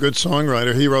 too. He was a good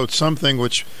songwriter. He wrote Something,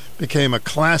 which became a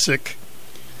classic.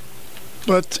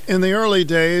 But in the early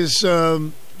days,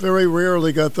 very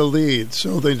rarely got the lead.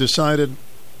 So they decided,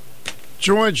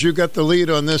 George, you got the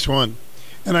lead on this one.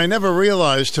 And I never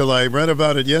realized till I read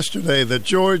about it yesterday that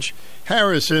George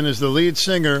Harrison is the lead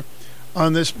singer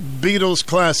on this Beatles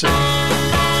classic.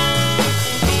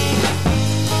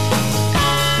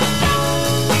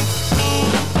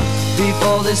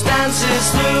 Before this dance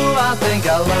is through, I think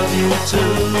I love you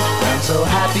too. I'm so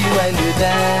happy when you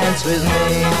dance with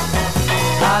me.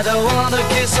 I don't want to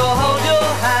kiss or hold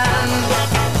your hand.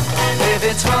 If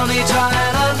it's funny, try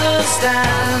and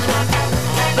understand.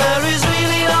 There is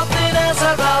really nothing else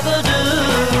I'd rather do,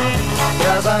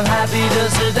 'cause I'm happy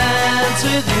just to dance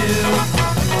with you.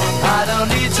 I don't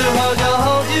need to hug or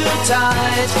hold you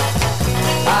tight.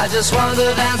 I just want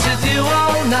to dance with you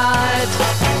all night.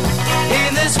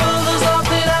 In this world there's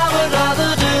nothing I would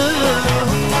rather do,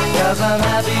 'cause I'm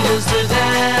happy just to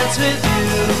dance with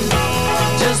you.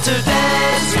 Just to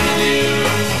dance with you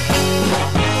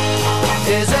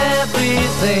is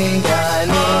everything I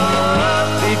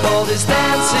need. Before this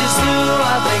dance is through,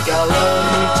 I think I love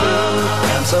you too.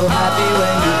 I'm so happy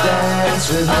when you dance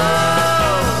with me.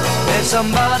 If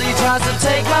somebody tries to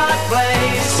take my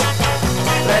place,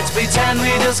 let's pretend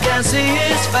we just can't see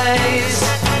his face.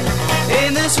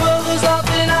 In this world there's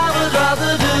nothing I would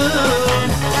rather do,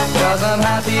 'cause I'm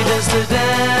happy just to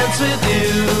dance with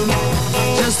you.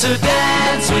 Just to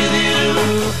dance with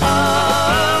you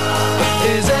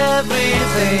is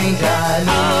everything I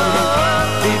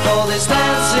need. Before this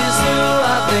dance is through,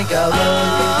 I think I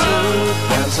love you too.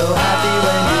 I'm so happy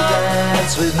when you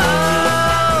dance with me.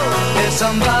 If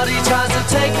somebody tries to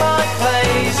take my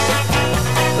place,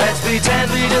 let's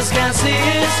pretend we just can't see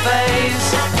his face.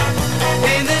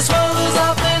 In this world there's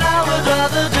nothing I would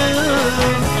rather do.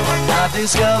 I've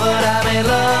discovered I'm in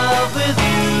love with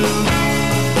you.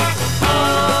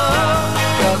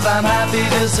 'Cause I'm happy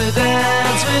just to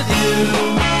dance with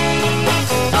you.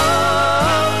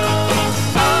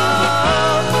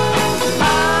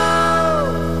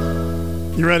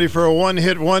 You ready for a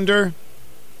one-hit wonder?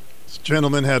 This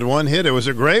gentleman had one hit. It was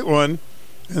a great one.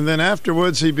 And then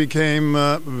afterwards he became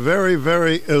very,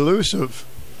 very elusive.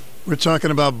 We're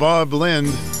talking about Bob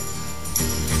Lind.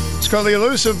 It's called The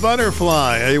Elusive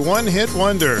Butterfly, a one-hit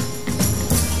wonder.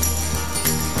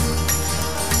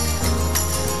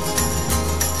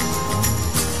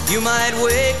 You might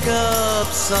wake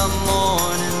up some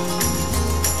morning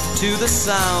to the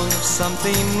sound of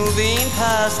something moving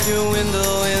past your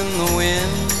window in the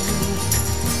wind.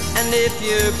 And if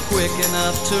you're quick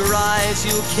enough to rise,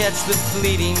 you'll catch the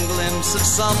fleeting glimpse of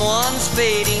someone's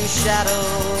fading shadow.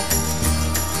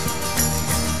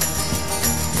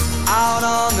 Out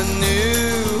on the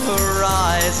new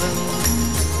horizon,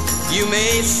 you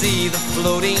may see the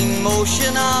floating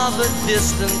motion of a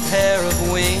distant pair of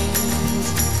wings.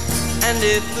 And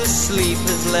if the sleep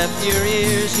has left your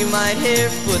ears, you might hear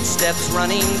footsteps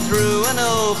running through an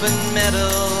open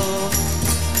meadow.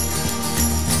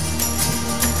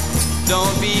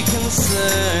 Don't be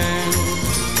concerned,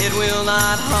 it will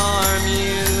not harm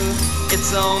you.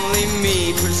 It's only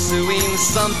me pursuing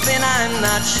something I'm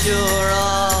not sure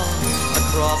of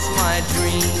across my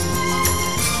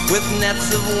dreams. With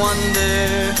nets of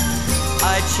wonder,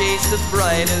 I chase the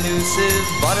bright, elusive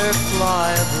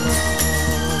butterfly of love.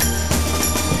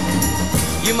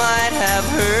 You might have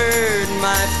heard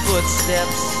my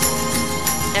footsteps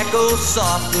echo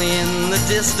softly in the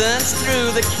distance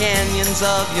through the canyons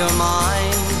of your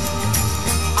mind.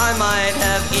 I might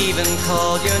have even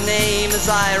called your name as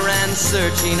I ran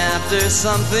searching after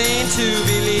something to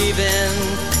believe in.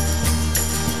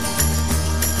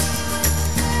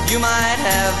 You might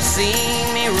have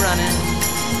seen me running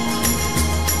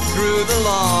through the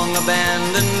long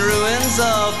abandoned ruins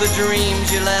of the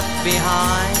dreams you left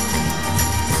behind.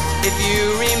 If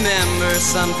you remember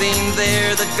something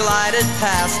there that glided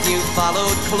past you,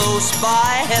 followed close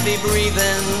by, heavy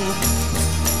breathing,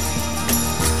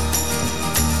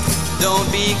 don't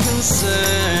be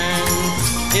concerned,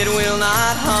 it will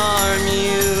not harm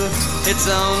you. It's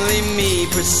only me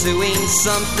pursuing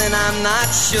something I'm not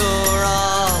sure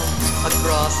of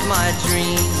across my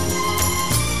dreams.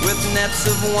 With nets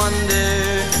of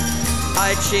wonder,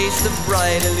 I chase the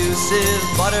bright, elusive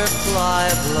butterfly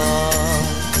of love.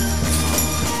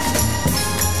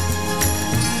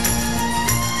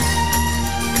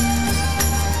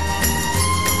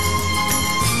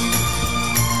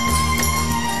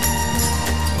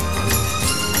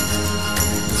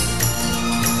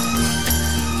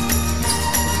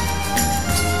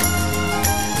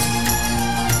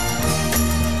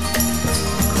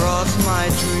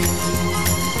 dream.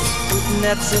 With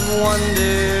nets of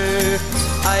wonder,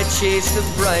 I chase the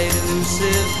bright,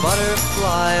 elusive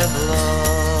butterfly of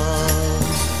love.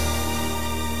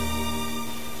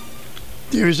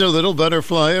 Here's a little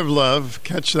butterfly of love.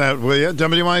 Catch that, will you?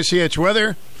 WICH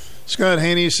weather. Scott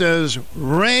Haney says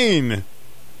rain.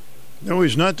 No,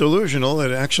 he's not delusional.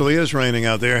 It actually is raining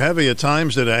out there. Heavy at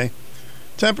times today.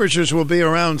 Temperatures will be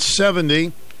around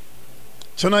 70.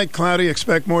 Tonight, cloudy.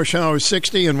 Expect more showers,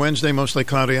 60. And Wednesday, mostly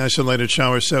cloudy, isolated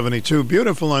showers, 72.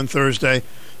 Beautiful on Thursday.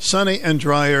 Sunny and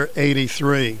drier,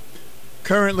 83.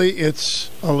 Currently, it's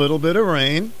a little bit of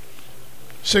rain.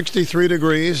 63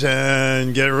 degrees,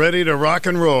 and get ready to rock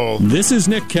and roll. This is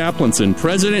Nick Kaplanson,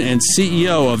 President and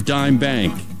CEO of Dime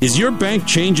Bank. Is your bank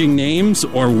changing names,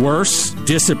 or worse,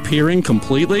 disappearing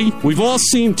completely? We've all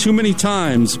seen too many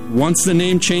times, once the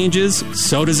name changes,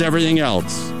 so does everything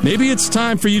else. Maybe it's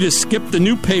time for you to skip the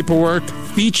new paperwork,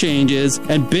 fee changes,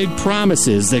 and big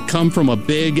promises that come from a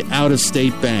big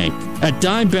out-of-state bank. At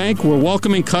Dime Bank, we're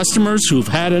welcoming customers who've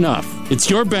had enough. It's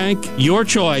your bank, your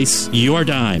choice, your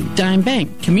dime. Dime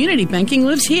Bank. Community banking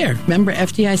lives here. Member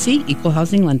FDIC, Equal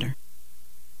Housing Lender.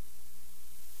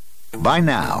 By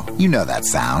now, you know that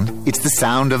sound. It's the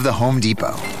sound of the Home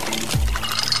Depot.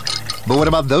 But what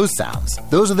about those sounds?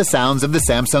 Those are the sounds of the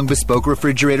Samsung Bespoke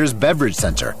Refrigerator's Beverage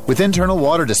Center with internal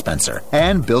water dispenser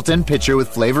and built-in pitcher with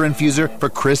flavor infuser for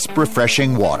crisp,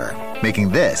 refreshing water.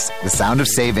 Making this the sound of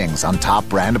savings on top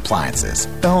brand appliances.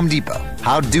 The Home Depot.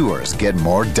 How doers get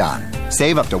more done.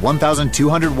 Save up to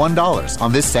 $1,201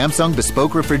 on this Samsung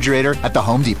Bespoke Refrigerator at the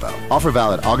Home Depot. Offer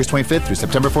valid August 25th through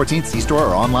September 14th. See store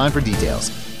or online for details.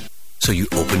 So you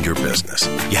opened your business.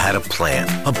 You had a plan,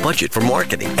 a budget for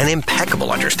marketing, an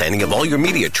impeccable understanding of all your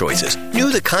media choices,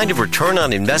 knew the kind of return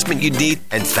on investment you'd need,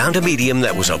 and found a medium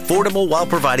that was affordable while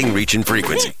providing reach and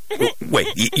frequency. Wait,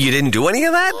 you didn't do any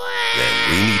of that? Then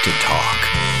we need to talk.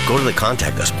 Go to the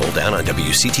Contact Us pull down on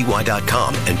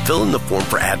WCTY.com and fill in the form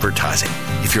for advertising.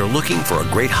 If you're looking for a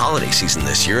great holiday season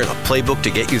this year and a playbook to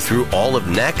get you through all of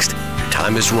next, your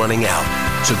time is running out.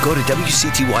 So go to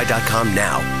WCTY.com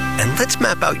now and let's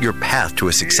map out your path to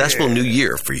a successful new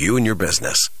year for you and your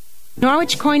business.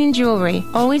 Norwich Coin and Jewelry,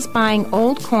 always buying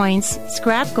old coins,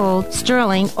 scrap gold,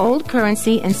 sterling, old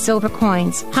currency, and silver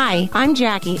coins. Hi, I'm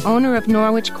Jackie, owner of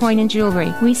Norwich Coin and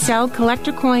Jewelry. We sell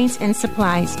collector coins and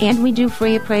supplies, and we do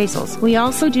free appraisals. We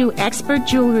also do expert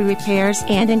jewelry repairs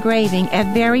and engraving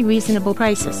at very reasonable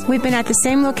prices. We've been at the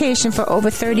same location for over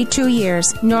 32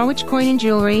 years. Norwich Coin and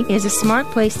Jewelry is a smart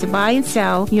place to buy and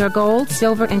sell your gold,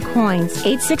 silver, and coins.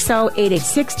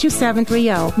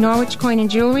 860-886-2730. Norwich Coin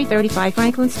and Jewelry, 35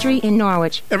 Franklin Street in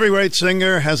Norwich. Every great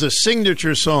singer has a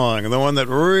signature song, the one that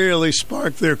really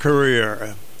sparked their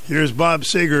career. Here's Bob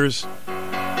Seger's.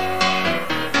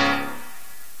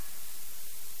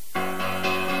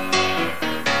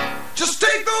 Just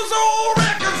take those old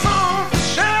records off the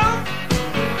shelf.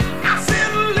 I sit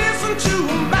and listen to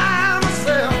them by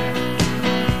myself.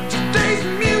 Today's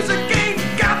music ain't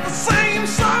got the same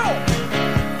soul.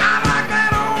 I like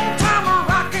that old time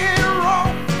rock and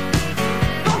roll.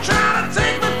 Don't try to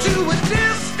take me to a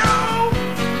disco.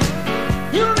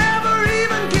 You'll never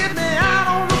even get me out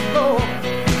on the floor.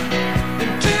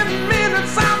 In 10 minutes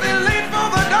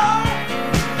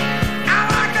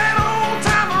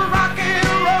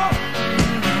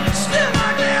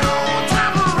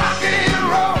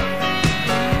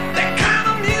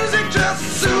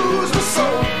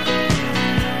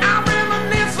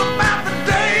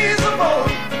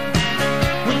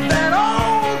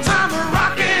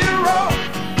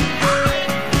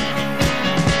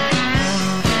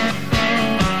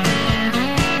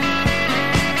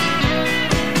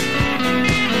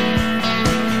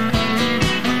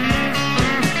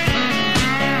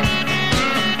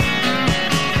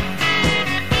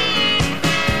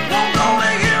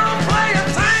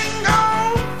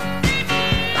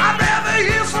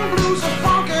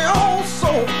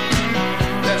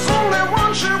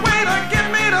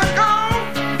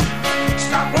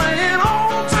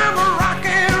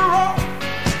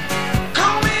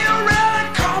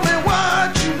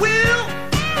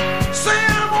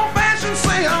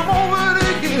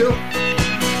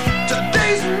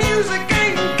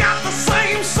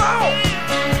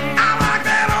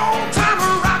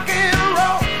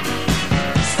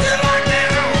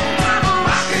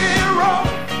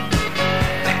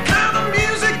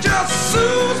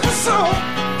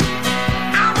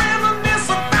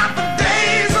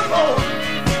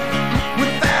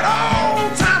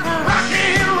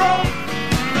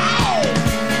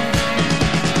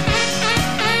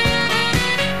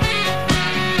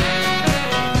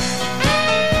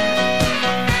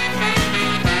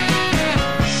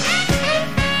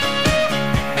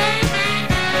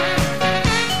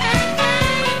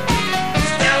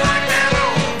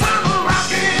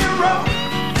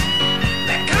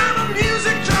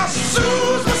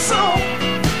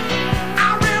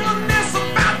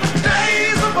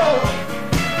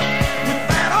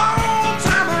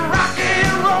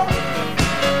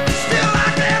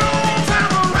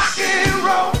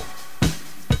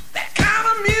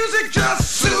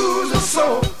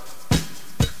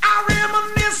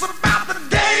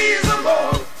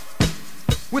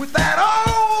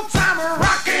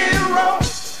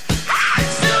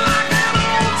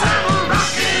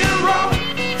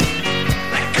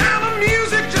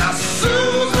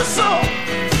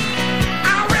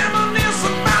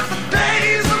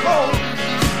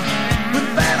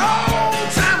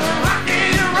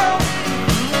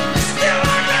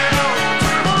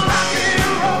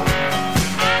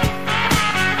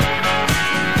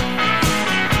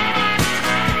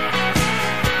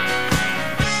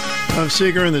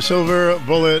Seeger and the Silver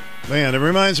Bullet Band. It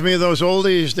reminds me of those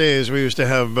oldies days. We used to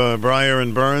have Bryer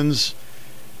and Burns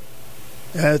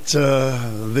at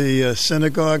the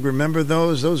synagogue. Remember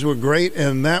those? Those were great,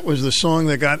 and that was the song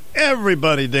that got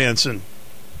everybody dancing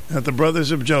at the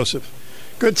Brothers of Joseph.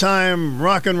 Good time,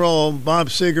 rock and roll, Bob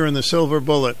Seger and the Silver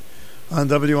Bullet on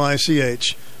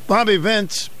WICH. Bobby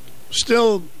Vince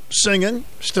still singing,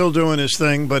 still doing his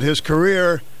thing, but his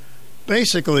career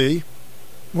basically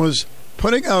was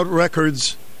putting out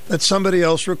records that somebody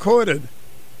else recorded.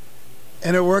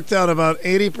 And it worked out about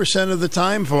 80% of the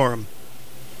time for him.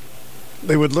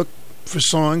 They would look for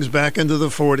songs back into the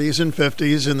 40s and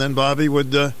 50s, and then Bobby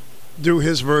would do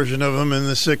his version of them in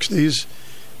the 60s.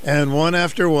 And one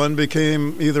after one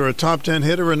became either a top 10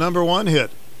 hit or a number one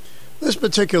hit. This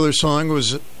particular song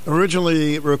was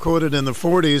originally recorded in the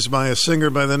 40s by a singer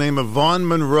by the name of Vaughn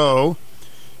Monroe,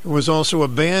 who was also a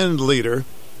band leader.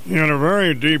 He had a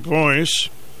very deep voice,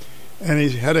 and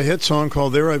he had a hit song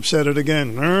called There I've Said It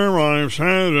Again. There I've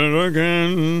Said It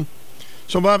Again.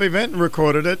 So Bobby Vinton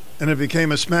recorded it, and it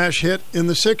became a smash hit in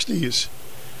the 60s.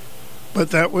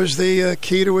 But that was the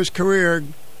key to his career.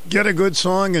 Get a good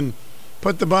song and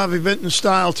put the Bobby Vinton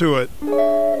style to it.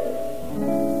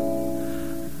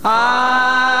 I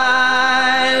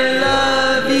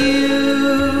love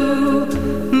you.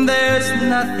 There's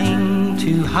nothing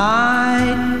to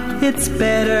hide. It's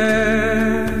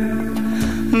better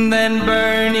than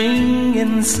burning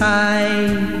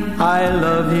inside. I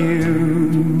love you.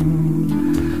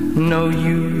 No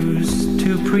use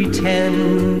to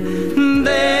pretend.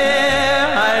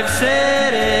 There, I've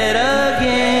said it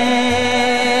again.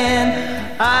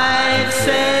 I've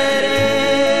said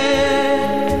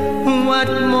it. What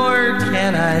more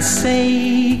can I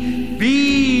say?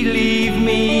 Believe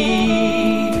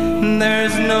me,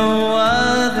 there's no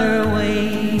other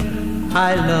way.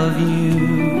 I love you.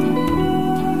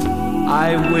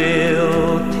 I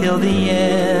will till the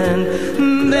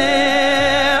end.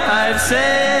 There, I've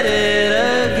said it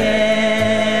again.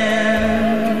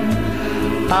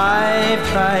 I've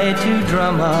tried to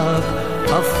drum up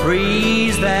a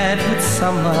phrase that would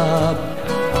sum up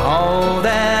all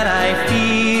that I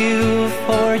feel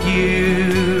for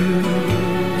you.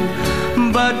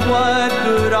 But what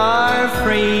good are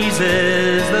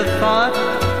phrases? The thought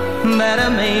that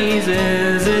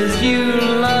amazes is you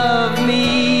love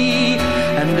me,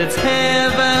 and it's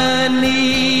heavenly.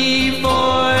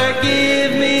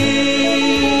 Forgive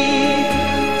me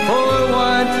for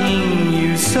wanting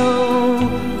you so,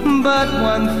 but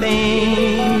one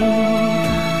thing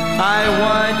I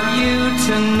want you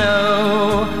to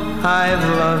know, I've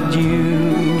loved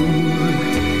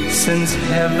you since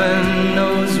heaven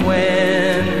knows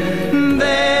when.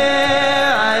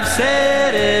 There, I've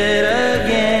said it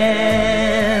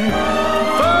again.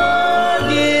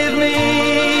 Forgive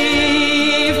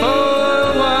me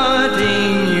for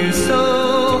wanting you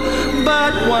so,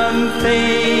 but one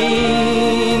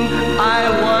thing I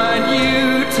want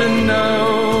you to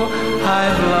know,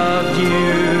 I've loved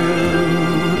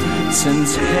you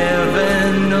since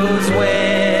heaven knows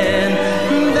when.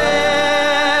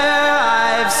 There,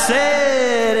 I've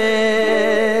said it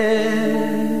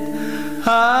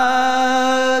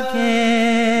again.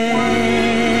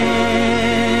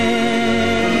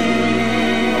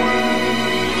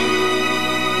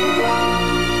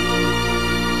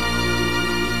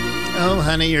 Oh,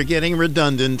 honey, you're getting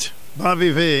redundant.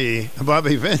 Bobby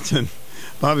Vinton.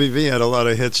 Bobby V had a lot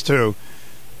of hits, too.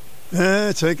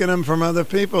 Taking them from other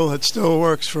people, it still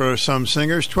works for some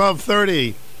singers.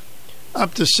 12:30,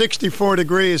 up to 64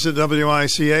 degrees at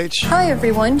WICH. Hi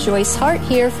everyone, Joyce Hart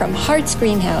here from Hart's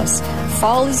Greenhouse.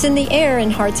 Fall is in the air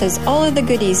and Hart's has all of the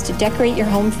goodies to decorate your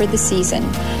home for the season.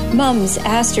 Mums,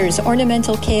 asters,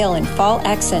 ornamental kale, and fall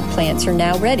accent plants are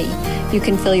now ready. You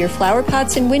can fill your flower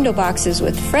pots and window boxes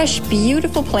with fresh,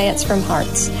 beautiful plants from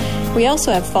Hart's. We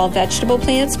also have fall vegetable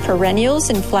plants, perennials,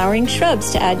 and flowering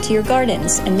shrubs to add to your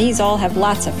gardens, and these all have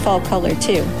lots of fall color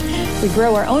too. We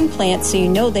grow our own plants so you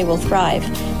know they will thrive.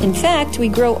 In fact, we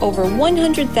grow over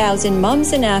 100,000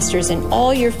 mums and asters in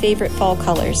all your favorite fall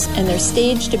colors, and they're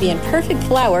staged to be in perfect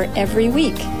flower every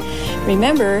week.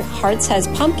 Remember, Hart's has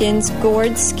pumpkins,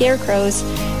 gourds, scarecrows,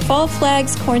 fall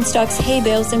flags, cornstalks, hay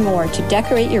bales, and more to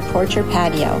decorate your porch or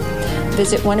patio.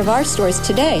 Visit one of our stores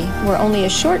today. We're only a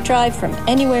short drive from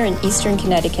anywhere in eastern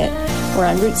Connecticut. We're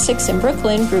on Route 6 in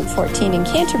Brooklyn, Route 14 in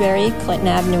Canterbury, Clinton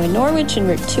Avenue in Norwich, and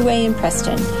Route 2A in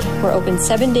Preston. We're open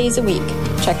 7 days a week.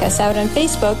 Check us out on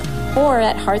Facebook or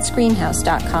at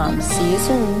hartsgreenhouse.com. See you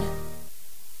soon.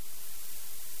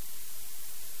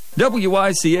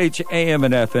 WICH AM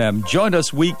and FM. Join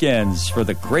us weekends for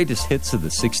the greatest hits of the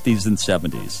 60s and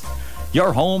 70s.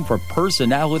 Your home for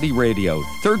personality radio,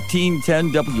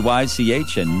 1310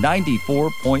 WICH and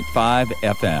 94.5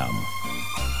 FM.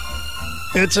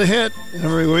 It's a hit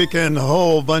every weekend, a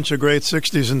whole bunch of great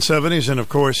 60s and 70s, and of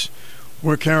course,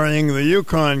 we're carrying the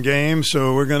Yukon game,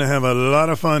 so we're going to have a lot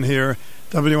of fun here.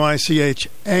 WICH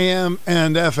AM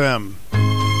and FM.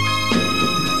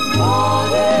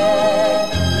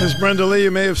 Miss Brenda Lee,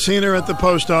 you may have seen her at the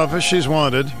post office. She's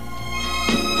wanted.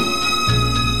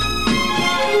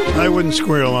 I wouldn't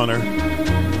squeal on her.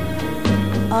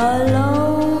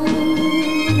 Alone,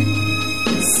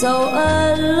 so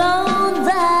alone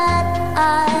that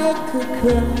I could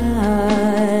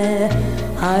cry.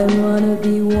 I wanna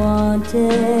be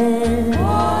wanted.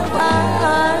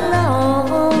 Alone,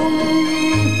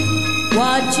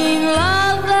 watching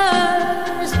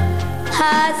lovers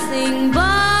passing by.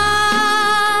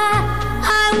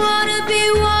 I wanna be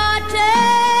wanted.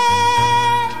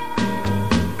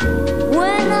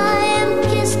 When I am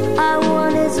kissed, I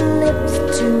want his lips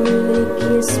to really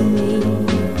kiss me.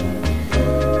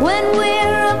 When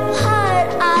we're apart,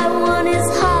 I want his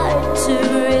heart to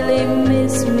really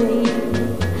miss me.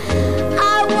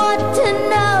 I want to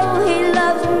know he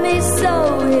loves me so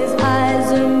his eyes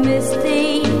are misty.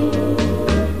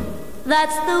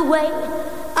 That's the way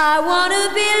I want to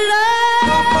be loved.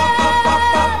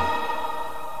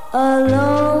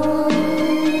 Alone,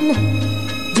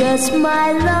 just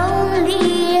my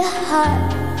lonely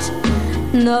heart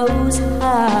knows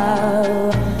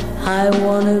how I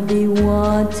wanna be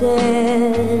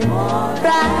wanted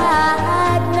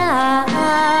right now.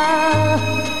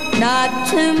 Not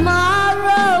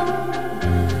tomorrow,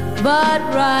 but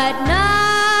right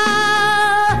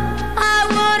now. I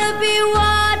wanna be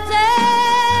wanted.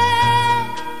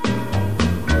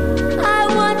 I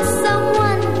want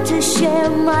someone to share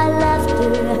my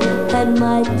laughter and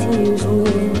my tears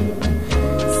with.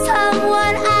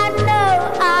 Someone I know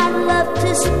I'd love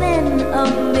to spend a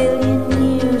million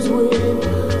years with.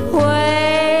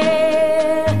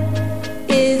 Where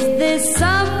is this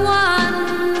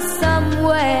someone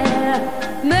somewhere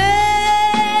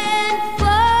meant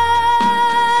for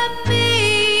me?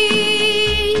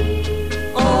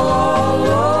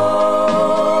 Alone,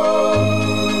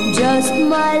 just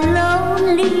my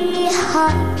lonely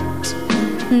heart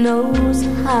knows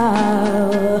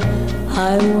how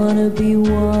I wanna be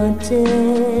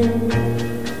wanted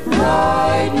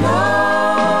right now.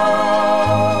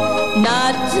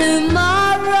 Not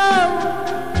tomorrow,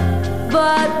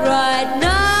 but right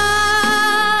now.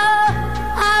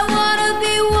 I wanna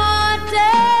be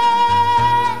wanted.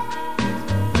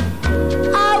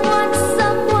 I want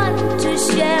someone to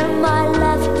share my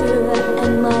laughter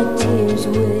and my tears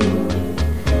with.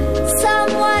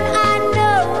 Someone I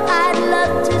know I'd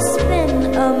love to spend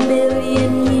a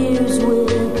million years with.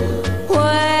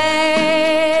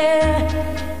 Where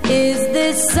is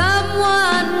this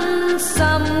someone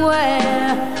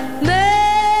somewhere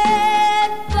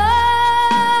meant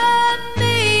for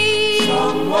me?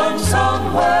 Someone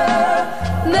somewhere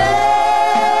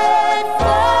meant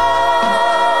for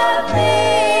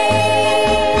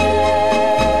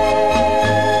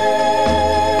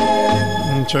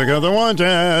me. Check out the want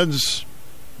ads.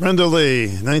 Brenda Lee,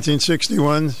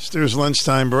 1961, Steers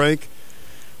lunchtime break.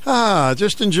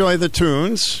 Just enjoy the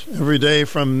tunes every day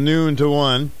from noon to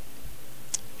 1.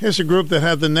 Here's a group that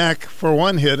had the knack for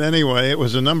one hit anyway. It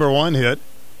was a number one hit.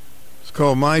 It's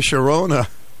called My Sharona.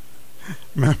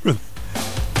 Remember?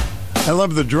 I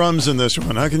love the drums in this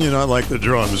one. How can you not like the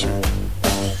drums?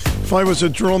 If I was a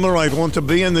drummer, I'd want to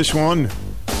be in this one.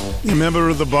 You member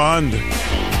of the band.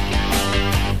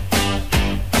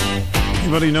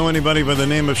 Anybody know anybody by the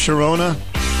name of Sharona?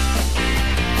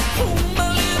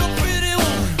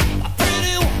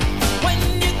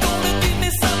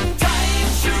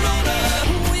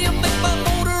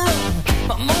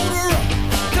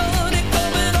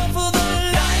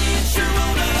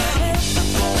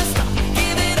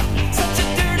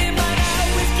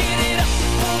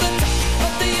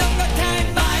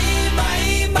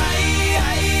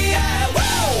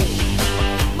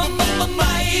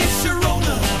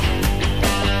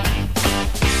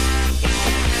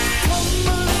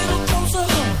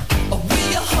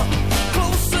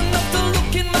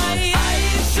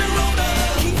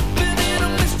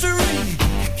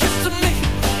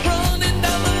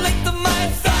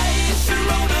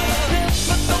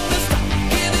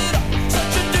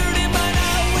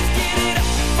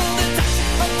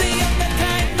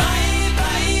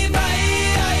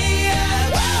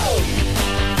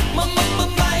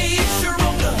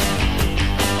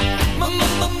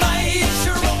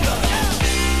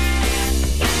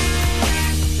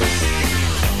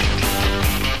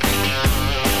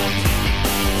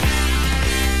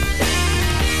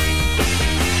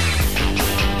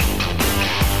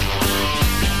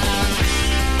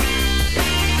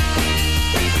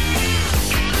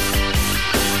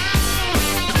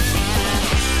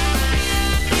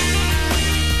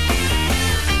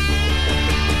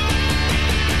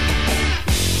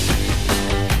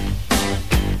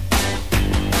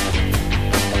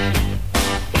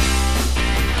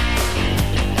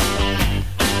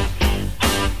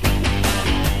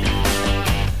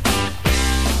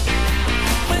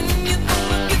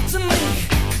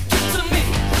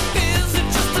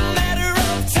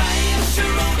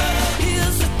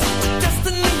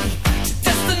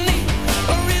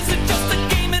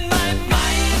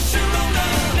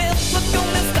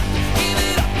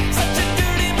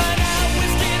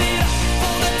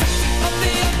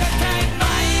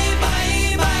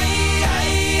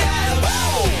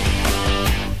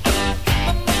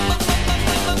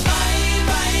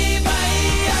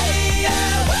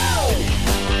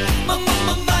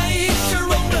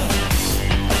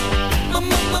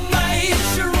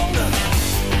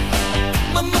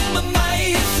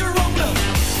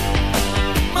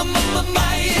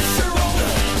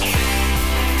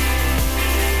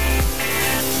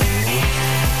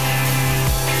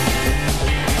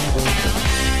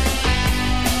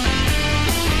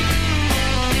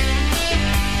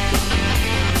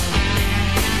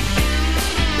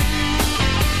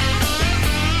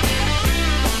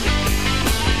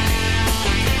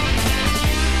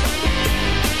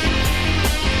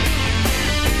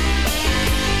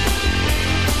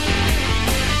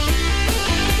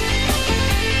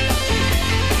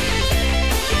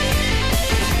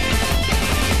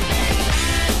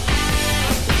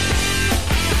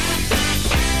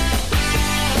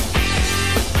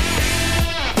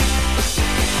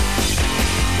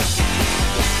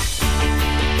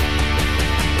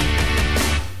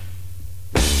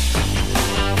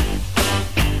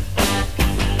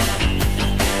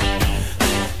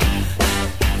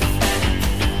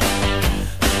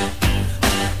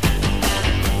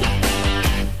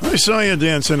 I saw you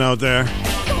dancing out there.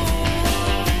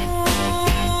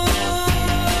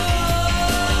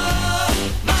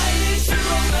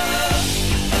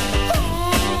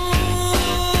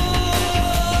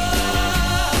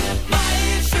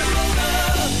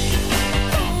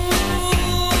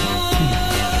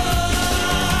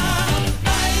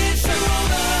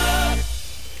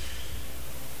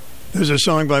 There's a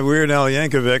song by Weird Al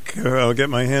Yankovic. I'll get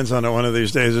my hands on it one of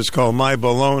these days. It's called My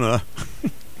Bologna.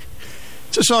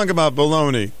 It's a song about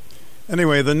bologna.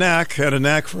 Anyway, the Knack had a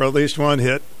knack for at least one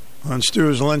hit on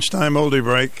Stu's lunchtime oldie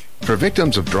break. For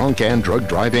victims of drunk and drug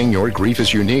driving, your grief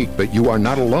is unique, but you are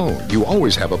not alone. You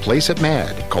always have a place at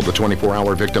MAD. Call the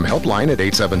 24-hour victim helpline at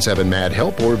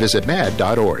 877-MAD-HELP or visit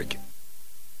mad.org.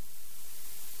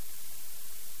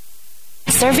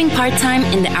 Serving part-time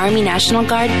in the Army National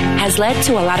Guard has led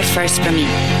to a lot of firsts for me.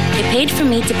 It paid for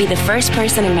me to be the first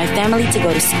person in my family to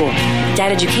go to school.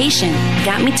 That education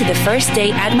got me to the first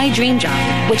day at my dream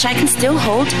job, which I can still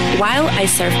hold while I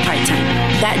serve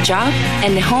part-time. That job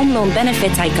and the home loan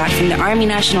benefits I got from the Army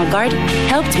National Guard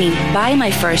helped me buy my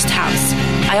first house.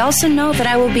 I also know that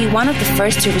I will be one of the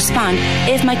first to respond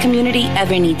if my community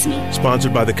ever needs me.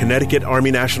 Sponsored by the Connecticut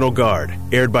Army National Guard.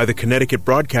 Aired by the Connecticut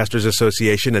Broadcasters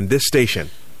Association and this station.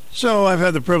 So I've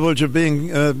had the privilege of being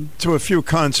to a few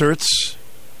concerts,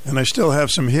 and I still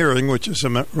have some hearing, which is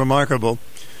remarkable.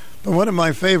 But one of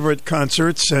my favorite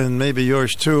concerts, and maybe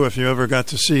yours too, if you ever got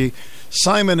to see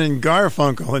Simon and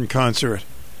Garfunkel in concert.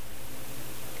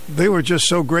 They were just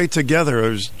so great together. It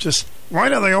was just, why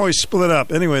do they always split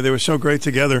up? Anyway, they were so great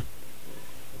together.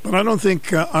 But I don't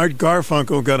think Art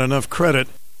Garfunkel got enough credit.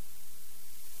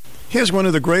 He has one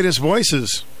of the greatest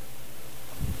voices.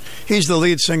 He's the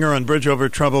lead singer on Bridge Over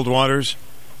Troubled Waters.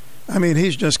 I mean,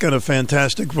 he's just got a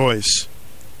fantastic voice.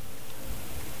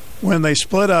 When they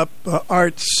split up,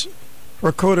 Art's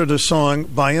recorded a song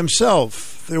by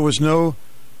himself. There was no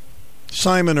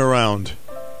Simon around.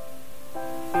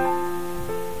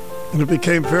 And it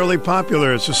became fairly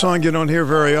popular. It's a song you don't hear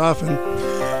very often.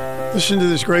 Listen to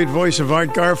this great voice of Art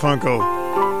Garfunkel.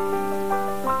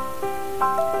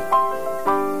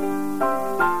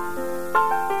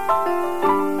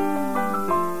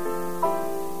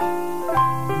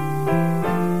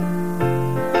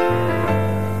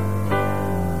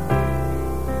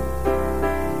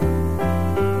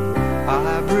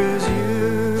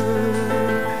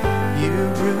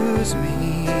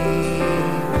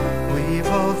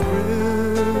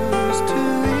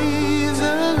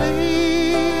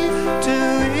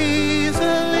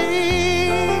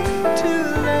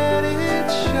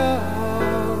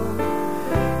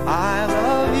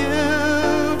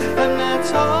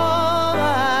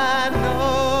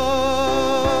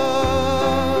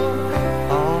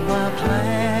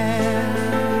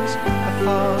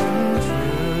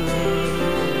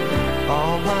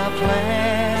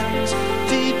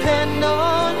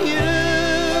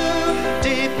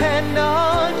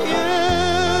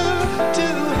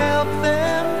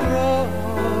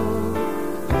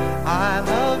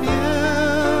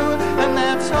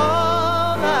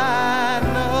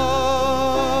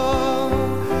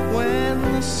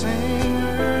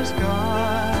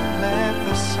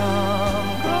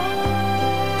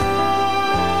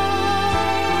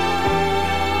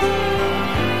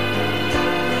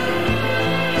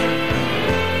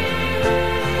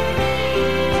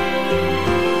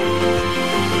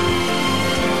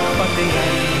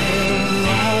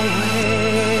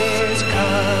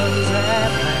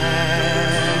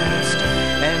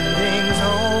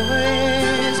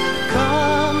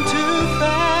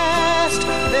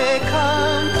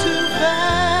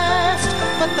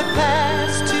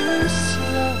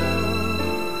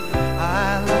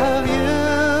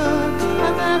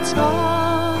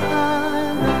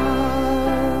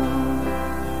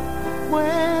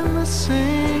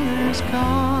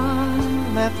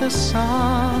 The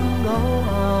sun go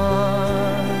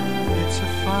on. It's a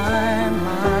fine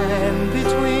line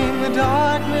between the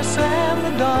darkness and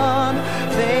the dawn.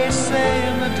 They say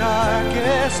in the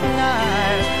darkest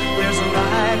night there's a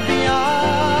light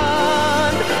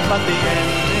beyond, but the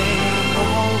ending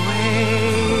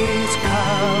always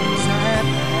comes at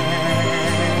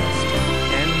last.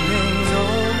 Endings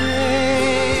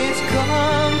always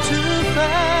come too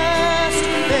fast.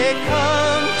 They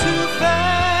come too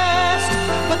fast,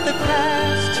 but the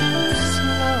past too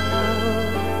slow.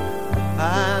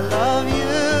 I love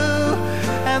you,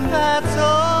 and that's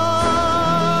all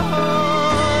I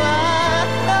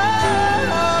know.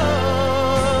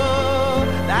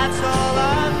 That's all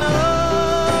I know.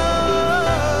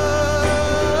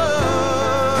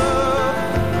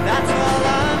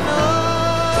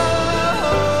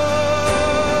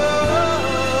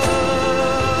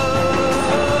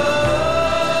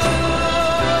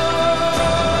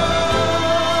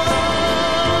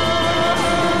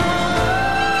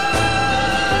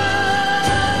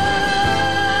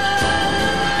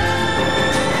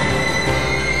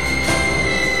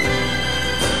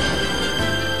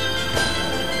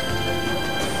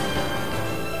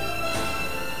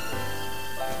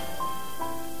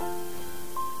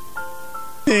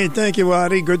 right, thank you,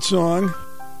 Adi. Good song.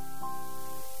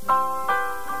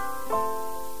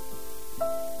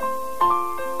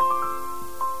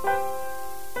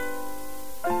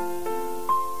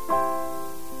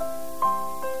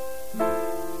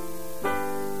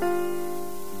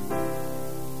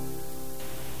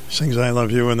 Sings I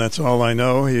Love You and That's All I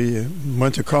Know. He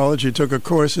went to college. He took a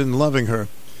course in loving her.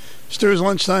 Stu's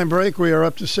lunchtime break. We are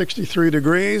up to 63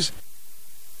 degrees.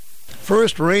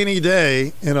 First rainy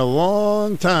day in a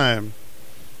long time.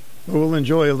 But we'll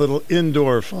enjoy a little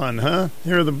indoor fun, huh?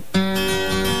 Here are the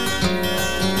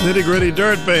nitty-gritty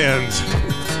dirt bands.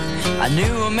 I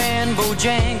knew a man,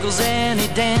 Bojangles, and he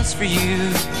danced for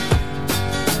you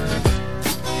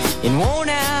in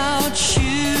worn-out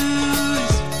shoes,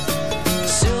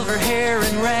 silver hair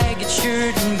and ragged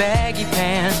shirt and baggy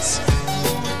pants,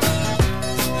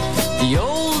 the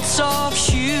old soft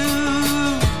shoe.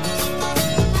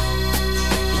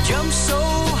 He jumped so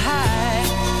high,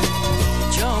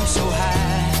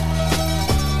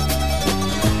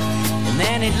 and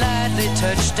then he lightly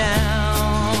touched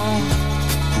down.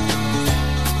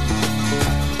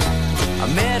 I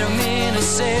met him in a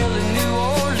cell in New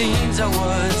Orleans. I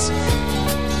was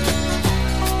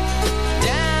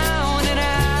down and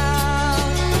out.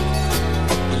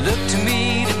 It looked to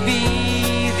me to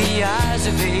be the eyes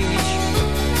of age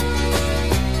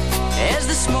as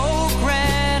the smoke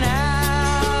ran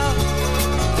out.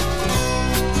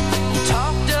 He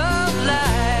talked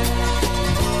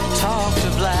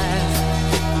of life,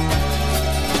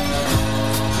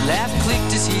 laughed,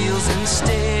 clicked his heels and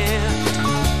stepped.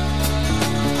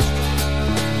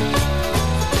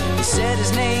 He said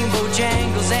his name,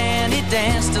 Bojangles, and he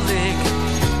danced a lick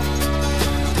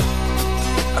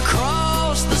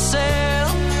across the cell.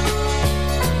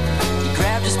 He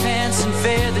grabbed his pants and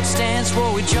feathered stance,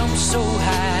 whoa, he jumped so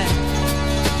high.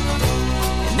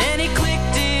 And then he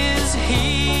clicked his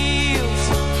heels.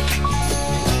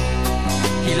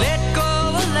 He let go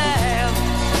of a laugh,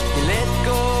 he let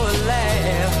go of a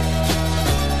laugh.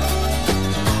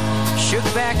 Shook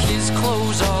back his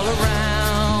clothes all around.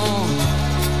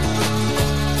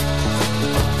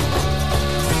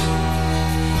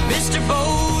 Mr.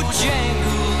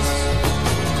 Bojangles,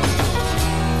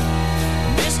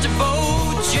 Mr.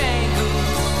 Bojangles,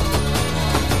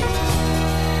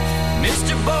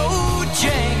 Mr.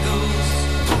 Bojangles,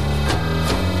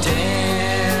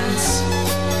 dance.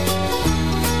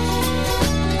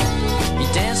 He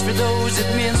danced for those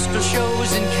at minstrel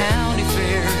shows and county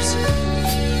fairs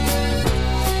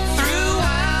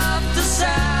throughout the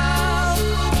South.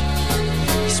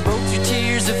 He spoke through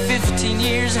tears of 15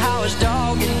 years, how his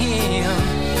dog and him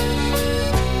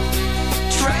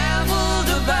traveled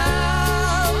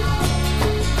about.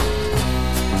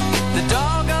 The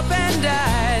dog up and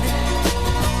died,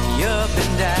 he up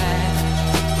and died.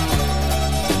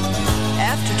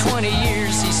 After 20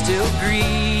 years he still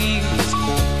grieves.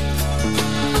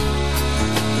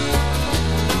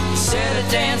 He said I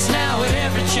dance now at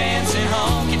every chance in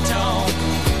honky-tonk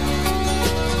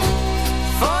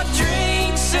for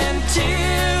drinks and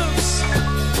tips,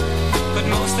 but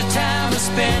most of the time I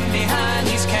spend behind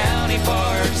these county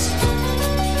bars,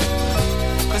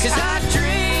 'cause I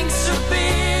drinks a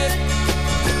bit.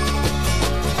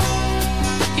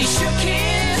 He shook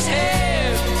his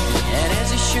head, and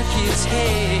as he shook his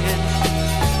head,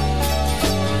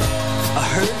 I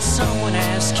heard someone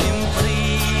ask him,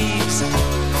 please,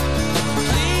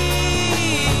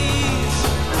 please,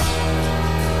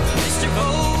 Mr.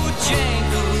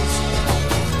 Bojangles,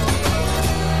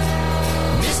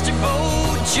 Mr.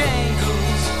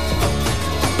 Bojangles,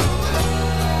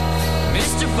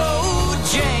 Mr.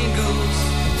 Bojangles,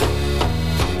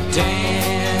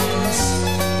 dance.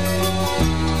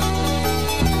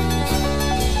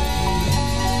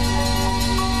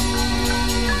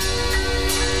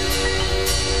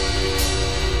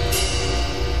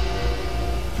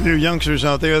 You youngsters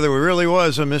out there, there really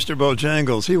was a Mr.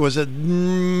 Bojangles. He was a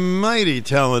mighty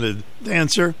talented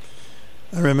dancer.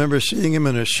 I remember seeing him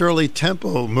in a Shirley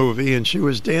Temple movie, and she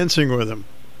was dancing with him.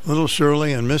 Little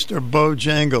Shirley and Mr.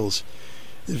 Bojangles,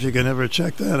 if you can ever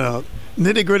check that out.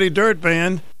 Nitty Gritty Dirt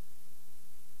Band.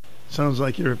 Sounds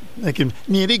like you're making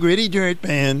Nitty Gritty Dirt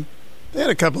Band. They had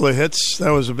a couple of hits.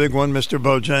 That was a big one, Mr.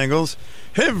 Bojangles.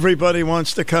 Everybody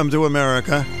Wants to Come to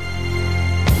America.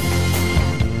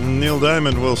 Neil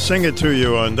Diamond will sing it to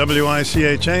you on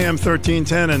WICH AM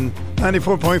 1310 and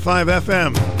 94.5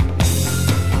 FM.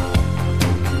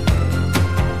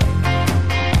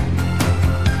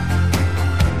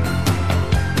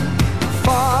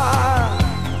 Far,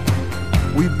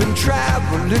 we've been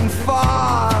traveling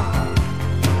far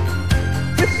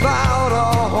without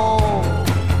a home,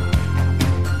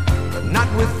 but not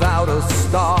with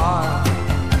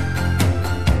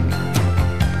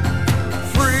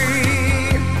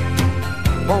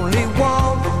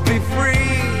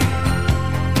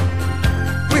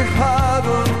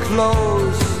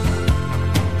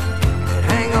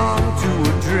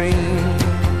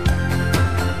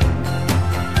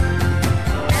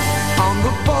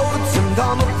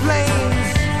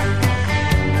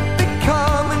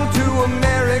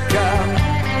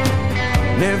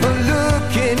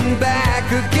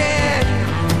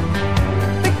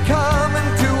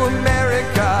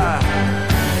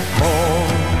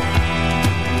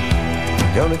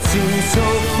seems so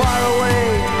far away.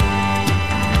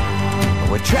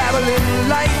 We're traveling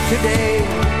light today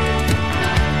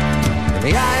in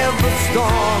the eye of the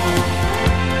storm,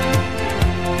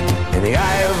 in the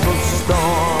eye of the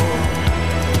storm.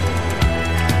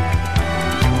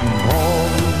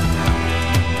 Home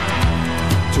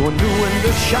to a new and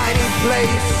a shiny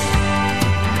place.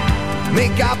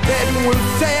 Make our bed and we'll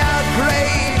say our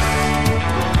grace.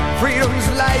 Freedom's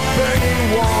light burning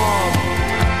warm.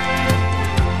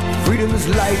 Freedom's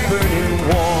light burning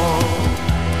warm.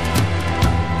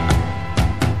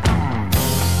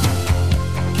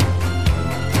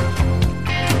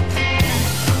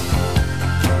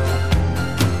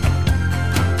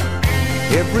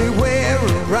 Everywhere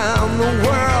around the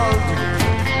world,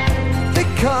 they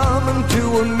come into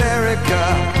America.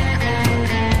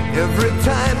 Every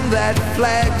time that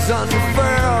flag's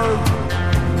unfurled,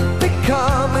 they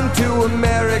come into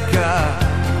America.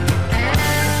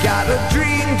 Got a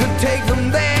dream to take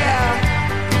them there.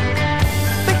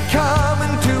 They come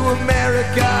into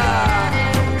America.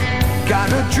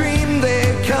 Got a dream they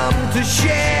come to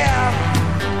share.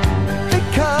 They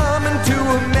come into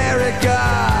America.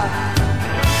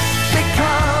 They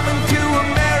come into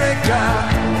America.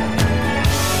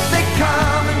 They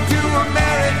come into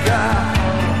America.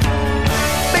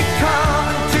 They come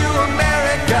into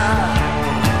America.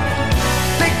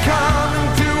 They come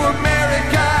into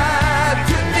America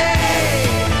today.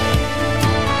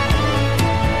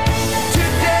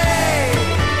 Today.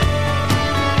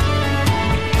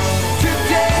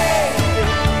 Today.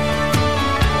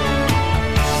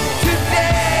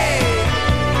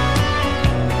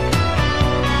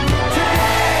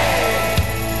 Today.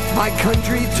 My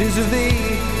country, 'tis of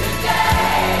thee,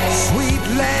 sweet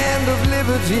land of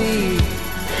liberty.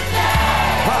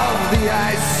 Of thee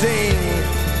I sing,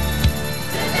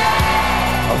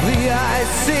 of thee I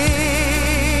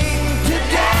sing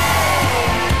today.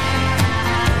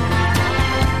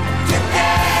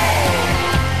 Today.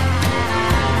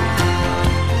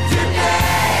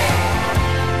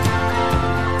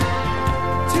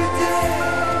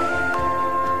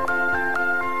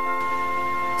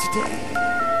 Today.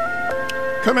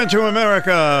 Coming to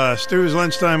America, Stu's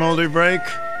Lunchtime Oldie Break.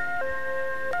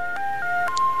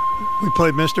 We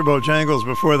played Mr. Bojangles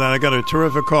before that. I got a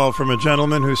terrific call from a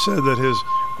gentleman who said that his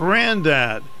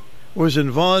granddad was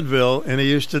in vaudeville and he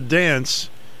used to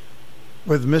dance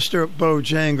with Mr.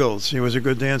 Bojangles. He was a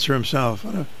good dancer himself.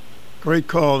 What a great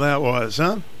call that was,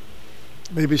 huh?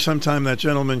 Maybe sometime that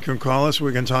gentleman can call us.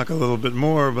 We can talk a little bit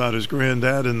more about his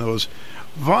granddad in those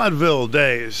vaudeville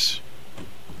days.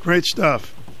 Great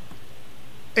stuff.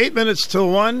 8 minutes till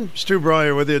 1. Stu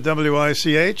Bryer with you at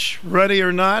WICH. Ready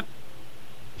or not,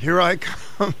 here I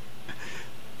come.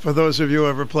 For those of you who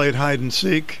ever played hide and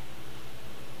seek,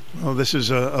 well, this is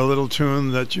a little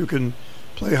tune that you can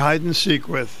play hide and seek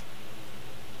with.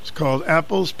 It's called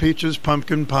Apples, Peaches,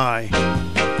 Pumpkin Pie.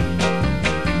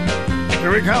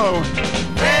 Here we go.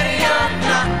 Ready or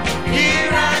not,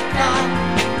 here I come.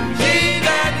 See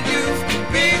that used to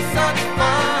be such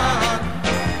fun.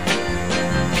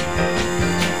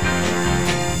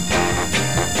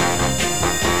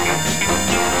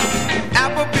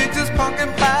 Apple, peaches,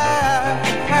 pumpkin pie.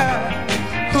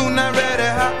 Who not ready?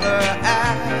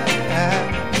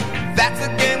 That's a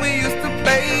game we used to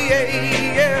play.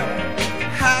 Yeah.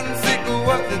 Hide and seek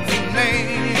was its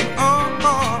name.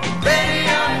 Ready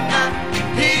or not,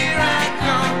 here I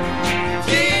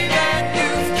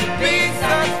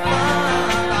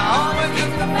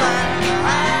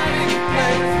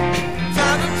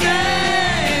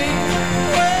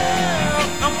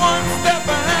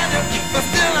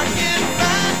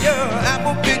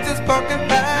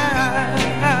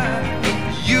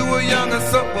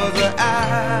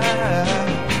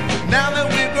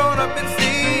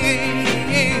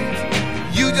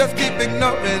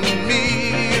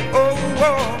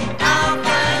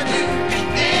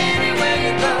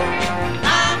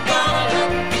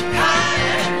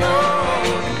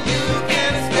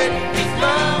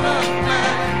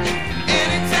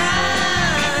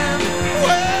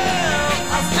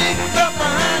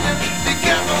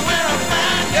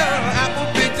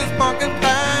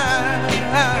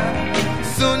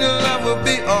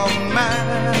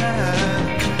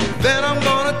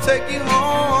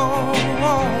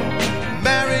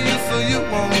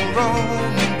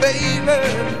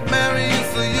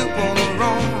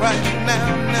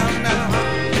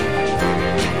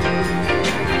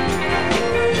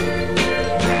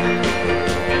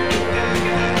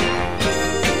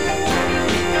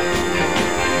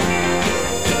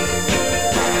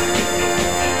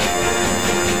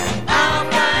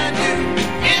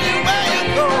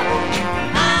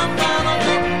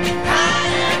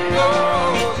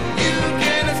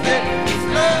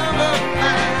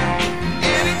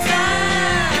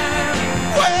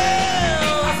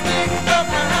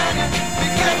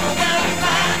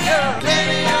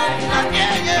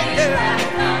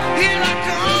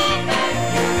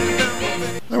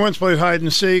once played hide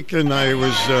and seek, and I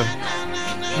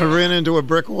ran into a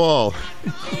brick wall.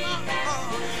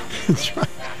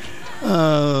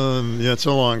 Yeah, it's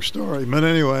a long story. But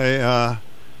anyway,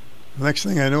 next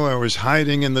thing I knew, I was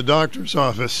hiding in the doctor's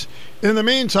office. In the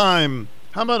meantime,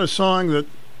 how about a song that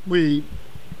a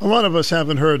lot of us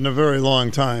haven't heard in a very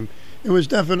long time? It was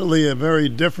definitely a very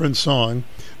different song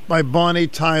by Bonnie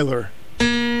Tyler.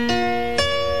 It's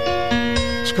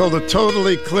called A Total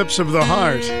Eclipse of the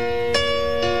Heart.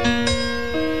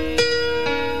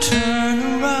 Turn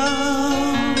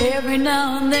around. Every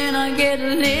now and then I get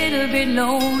a little bit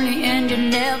lonely and you're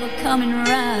never coming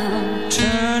around.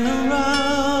 Turn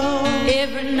around.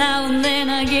 Every now and then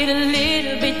I get a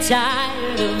little bit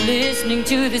tired of listening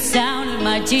to the sound of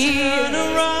my tears. Turn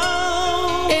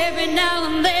around. Every now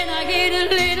and then I get a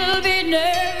little bit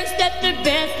nervous that the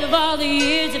best of all the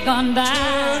years have gone by.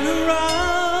 Turn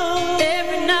around.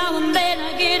 Every now and then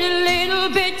I get a little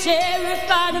bit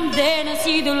terrified, and then I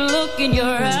see the look in your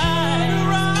eyes. Turn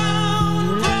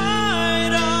around,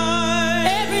 bright eyes.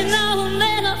 Every now and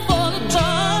then I fall apart.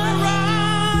 Turn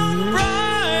around,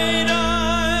 bright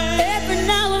eyes. Every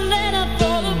now and then I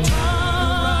fall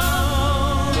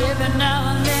apart. Every now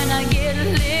and then I get a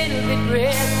little bit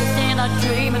restless and I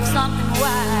dream of something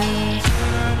wise.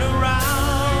 Turn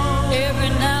around. Every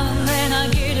now and then I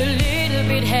get a little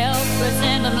bit helpless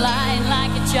and I'm lying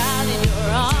like a child in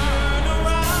your arms. Turn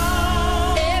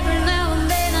around. Every now and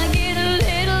then I get a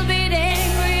little bit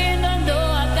angry and I know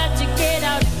I've got to get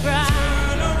out and cry.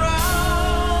 Turn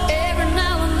around. Every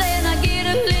now and then I get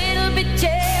a little bit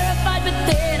terrified, but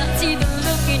then I see the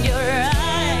look in your eyes.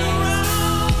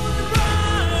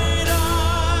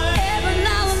 Every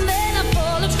now and then I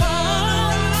fall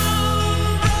apart.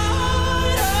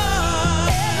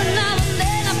 Every now and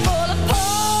then I fall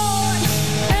apart.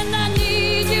 And I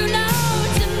need you now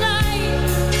tonight.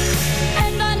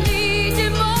 And I need you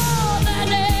more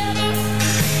than ever.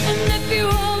 And if you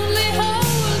only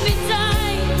hold me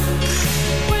tight,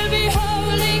 we'll be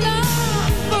holding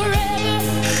on forever.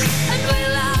 And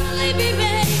we'll only be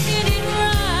making it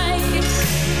right.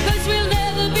 'Cause we'll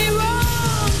never be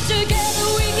wrong. Together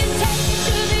we can take it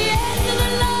to the end of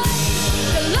the line.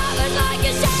 The love is like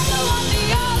a shadow on me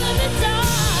all of the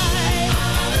time.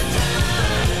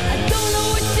 I don't know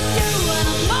what to do and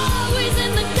I'm always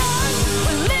in the dark.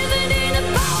 We're living in a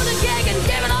powder keg and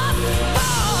giving off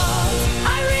balls.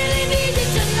 I really need you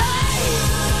tonight.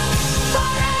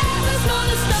 Forever's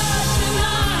gonna start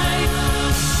tonight.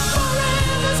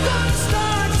 Forever's gonna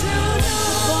start tonight.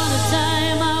 One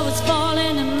time I was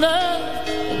falling in love,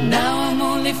 but now I'm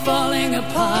only falling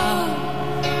apart.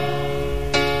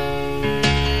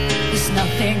 There's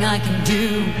nothing I can do,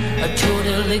 a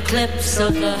total eclipse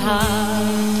of the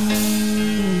heart.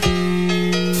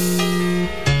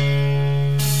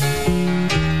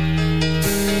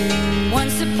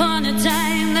 Once upon a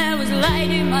time there was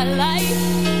light in my life,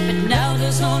 but now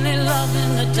there's only love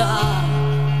in the dark.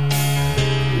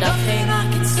 Nothing I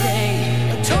can say,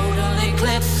 a total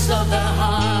eclipse of the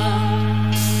heart.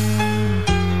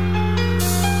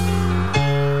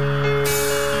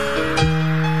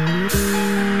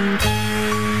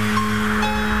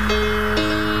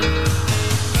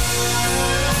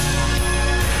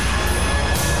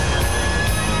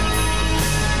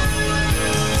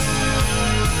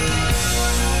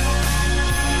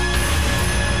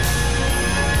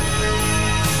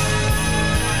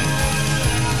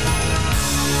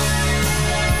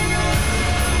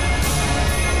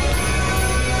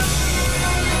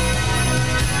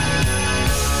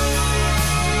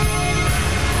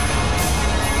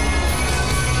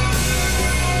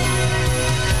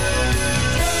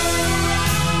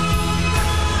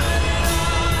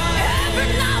 Every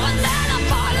now and then I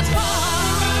fall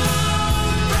apart.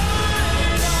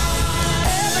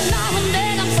 Every now and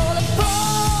then I fall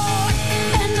apart.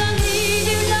 And I need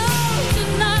you now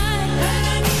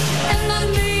tonight. And I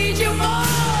need you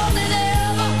more than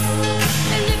ever.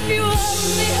 And if you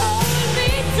only hold me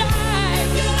tight,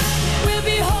 we'll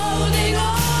be holding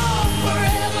on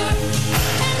forever.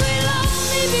 And we'll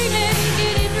only be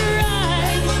making it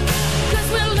right. 'Cause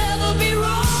we'll never be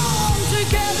wrong.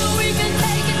 Together we can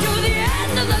take it to the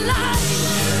end of the line.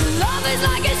 Love is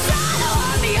like a shadow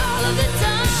on me all of the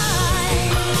time.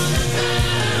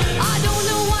 I don't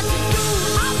know what to do,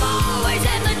 I'm always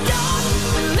in the dark.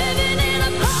 We're living in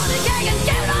a powder keg and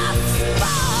giving off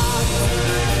sparks.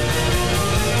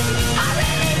 I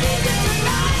really need you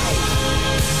tonight.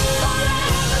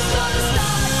 Forever's gonna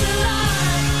start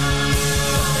tonight.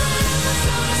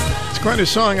 It's quite a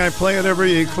song. I play at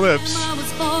every eclipse. I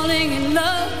was falling in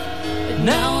love, but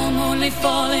now I'm only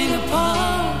falling apart.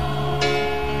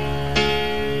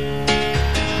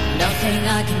 Nothing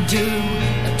I can do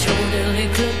a total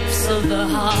eclipse of the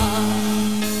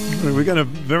heart. We got a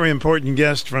very important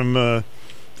guest from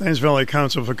Thames Valley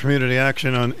Council for Community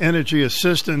Action on energy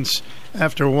assistance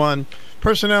after 1.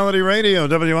 Personality Radio,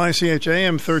 WICH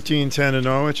AM 1310 in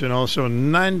Norwich, and also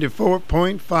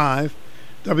 94.5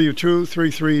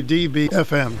 W233DB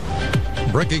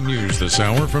FM. Breaking news this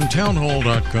hour from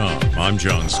townhall.com. I'm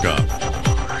John Scott.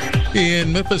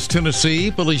 In Memphis,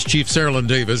 Tennessee, Police Chief Saralyn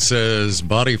Davis says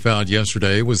body found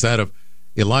yesterday was that of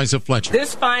Eliza Fletcher.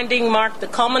 This finding marked the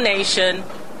culmination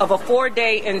of a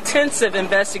 4-day intensive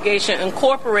investigation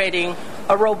incorporating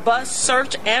a robust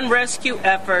search and rescue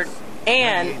effort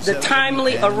and the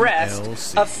timely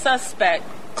arrest of suspect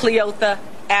Cleotha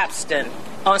Abston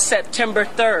on September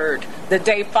 3rd, the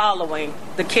day following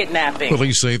the kidnapping.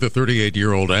 Police say the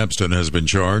 38-year-old Abston has been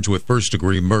charged with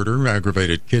first-degree murder,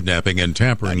 aggravated kidnapping, and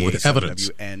tampering with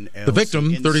evidence. The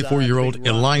victim, 34-year-old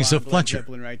Eliza Fletcher,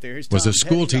 was a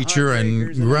schoolteacher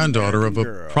and granddaughter of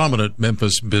a prominent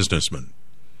Memphis businessman.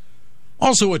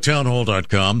 Also at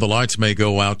townhall.com, the lights may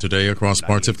go out today across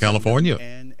parts of California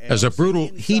as a brutal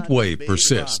heat wave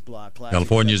persists.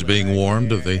 California is being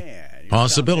warned of the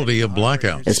possibility of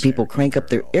blackouts. As people crank up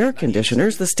their air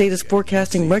conditioners, the state is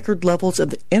forecasting record levels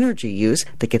of energy use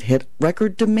that could hit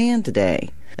record demand today.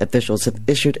 Officials have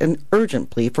issued an urgent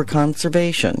plea for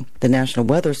conservation. The National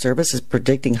Weather Service is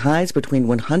predicting highs between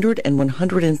 100 and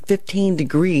 115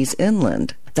 degrees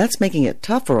inland. That's making it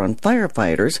tougher on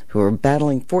firefighters who are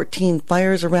battling 14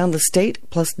 fires around the state,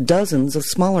 plus dozens of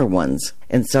smaller ones.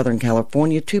 In Southern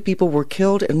California, 2 people were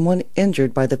killed and 1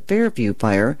 injured by the Fairview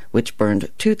fire, which burned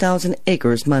 2,000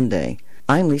 acres Monday.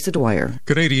 I'm Lisa Dwyer.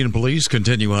 Canadian police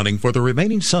continue hunting for the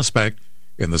remaining suspect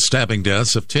in the stabbing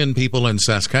deaths of 10 people in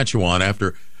Saskatchewan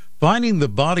after finding the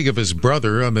body of his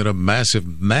brother amid a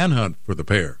massive manhunt for the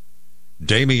pair.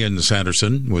 Damian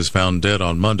Sanderson was found dead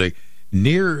on Monday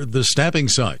near the stabbing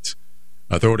sites.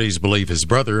 Authorities believe his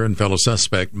brother and fellow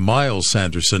suspect Miles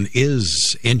Sanderson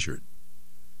is injured.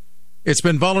 It's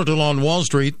been volatile on Wall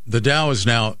Street. The Dow is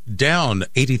now down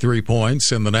 83 points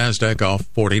and the Nasdaq off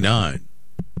 49.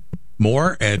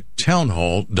 More at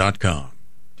townhall.com.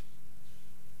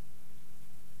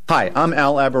 Hi, I'm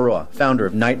Al Abaroa, founder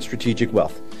of Knight Strategic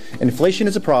Wealth. Inflation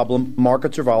is a problem,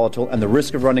 markets are volatile, and the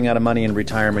risk of running out of money in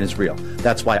retirement is real.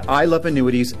 That's why I love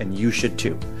annuities, and you should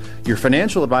too. Your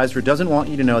financial advisor doesn't want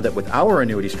you to know that with our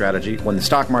annuity strategy, when the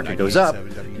stock market goes up,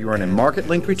 you earn a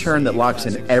market-linked return that locks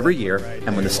in every year,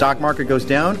 and when the stock market goes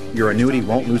down, your annuity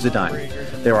won't lose a dime.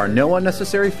 There are no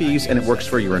unnecessary fees, and it works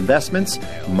for your investments,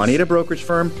 money at a brokerage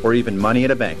firm, or even money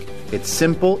at a bank. It's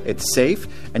simple, it's safe,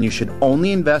 and you should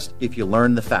only invest if you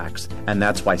learn the facts. And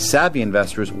that's why savvy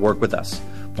investors work with us.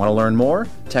 Want to learn more?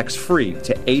 Text FREE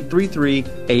to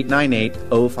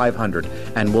 833-898-0500,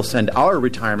 and we'll send our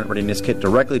retirement readiness kit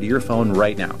directly to your phone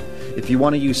right now. If you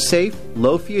want to use safe,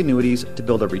 low-fee annuities to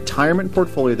build a retirement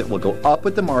portfolio that will go up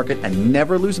with the market and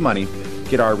never lose money,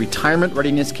 get our retirement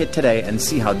readiness kit today and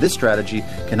see how this strategy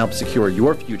can help secure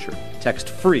your future. Text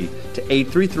FREE to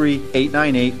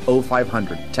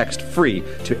 833-898-0500. Text FREE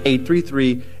to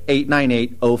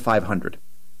 833-898-0500.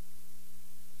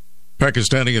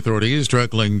 Pakistani authorities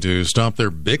struggling to stop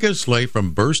their biggest lake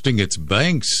from bursting its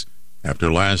banks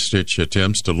after last-ditch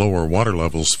attempts to lower water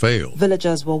levels failed.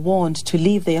 Villagers were warned to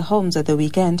leave their homes at the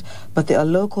weekend, but there are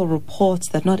local reports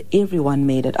that not everyone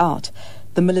made it out.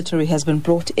 The military has been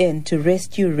brought in to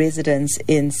rescue residents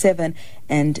in 7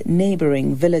 and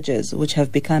neighboring villages, which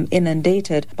have become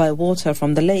inundated by water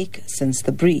from the lake since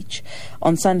the breach.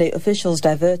 On Sunday, officials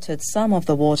diverted some of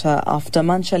the water after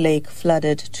Mancha Lake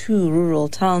flooded 2 rural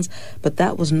towns, but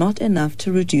that was not enough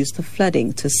to reduce the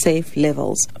flooding to safe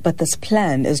levels. But this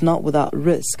plan is not without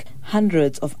risk.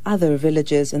 Hundreds of other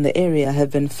villages in the area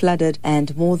have been flooded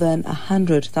and more than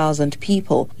 100,000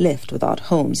 people left without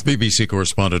homes. BBC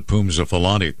correspondent Pumza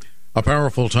Falani. A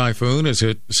powerful typhoon has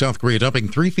hit South Korea, dumping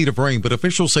 3 feet of rain, but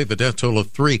officials say the death toll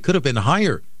of 3 could have been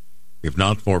higher if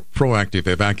not for proactive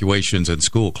evacuations and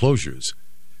school closures.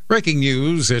 Breaking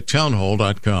news at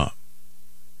townhall.com.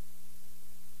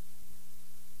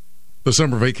 The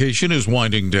summer vacation is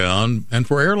winding down, and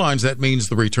for airlines that means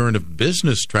the return of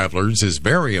business travelers is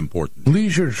very important.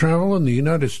 Leisure travel in the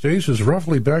United States is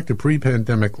roughly back to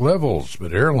pre-pandemic levels,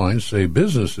 but airlines say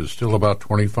business is still about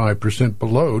 25%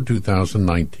 below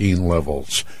 2019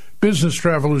 levels. Business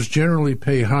travelers generally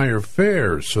pay higher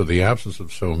fares, so the absence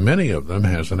of so many of them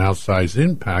has an outsized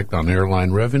impact on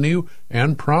airline revenue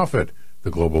and profit. The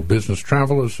Global Business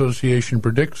Travel Association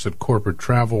predicts that corporate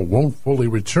travel won't fully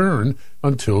return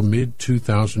until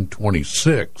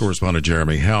mid-2026. Correspondent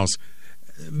Jeremy House.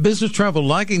 Business travel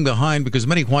lagging behind because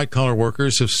many white-collar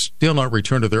workers have still not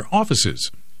returned to their offices.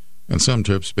 and some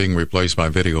trips being replaced by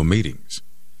video meetings.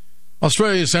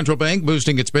 Australia's central bank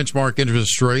boosting its benchmark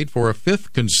interest rate for a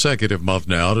fifth consecutive month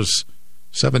now to a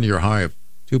 7-year high of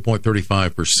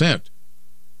 2.35%.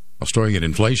 Australian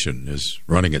inflation is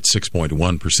running at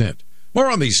 6.1%. More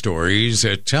on these stories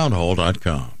at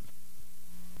townhall.com.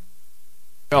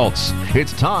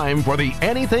 It's time for the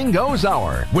Anything Goes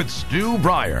Hour with Stu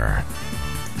Bryer.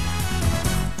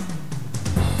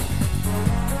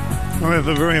 We have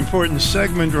a very important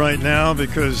segment right now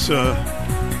because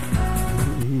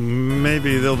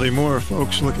maybe there'll be more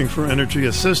folks looking for energy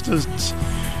assistance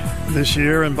this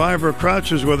year. And Barbara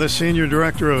Crouch is with us, Senior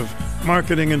Director of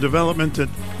Marketing and Development at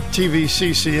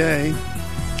TVCCA.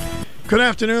 Good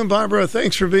afternoon, Barbara.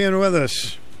 Thanks for being with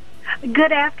us.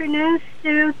 Good afternoon,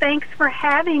 Stu. Thanks for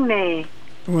having me.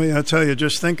 Well, I tell you,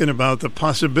 just thinking about the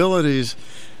possibilities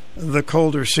the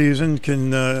colder season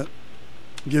can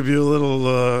give you a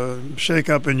little shake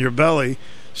up in your belly.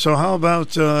 So how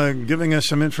about giving us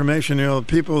some information? You know,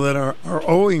 people that are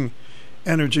owing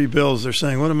energy bills, they're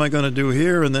saying, what am I going to do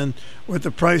here? And then with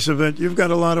the price of it, you've got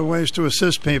a lot of ways to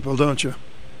assist people, don't you?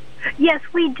 Yes,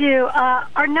 we do.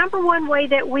 Our number one way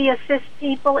that we assist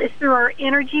people is through our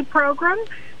energy program,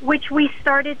 which we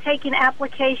started taking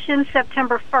applications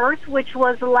September 1st, which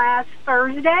was last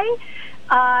Thursday.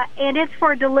 And it's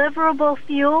for deliverable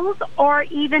fuels or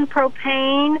even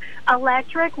propane,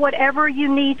 electric, whatever you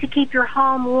need to keep your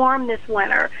home warm this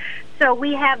winter. So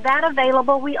we have that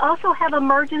available. We also have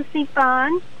emergency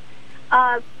funds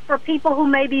for people who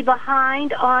may be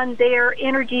behind on their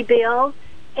energy bills.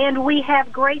 And we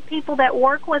have great people that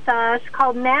work with us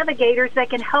called navigators that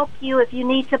can help you if you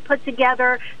need to put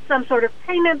together some sort of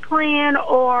payment plan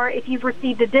or if you've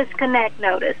received a disconnect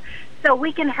notice. So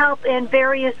we can help in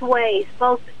various ways,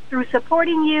 both through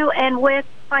supporting you and with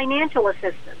financial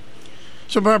assistance.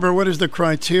 So, Barbara, what is the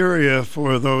criteria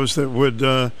for those that would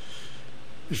you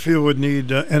feel would need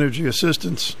energy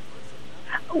assistance?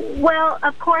 Well,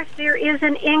 of course, there is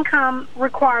an income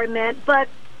requirement, but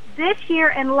this year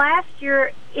and last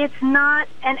year, it's not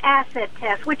an asset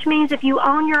test, which means if you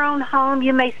own your own home,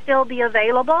 you may still be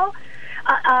eligible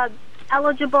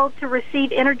to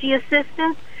receive energy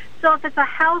assistance. So if it's a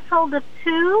household of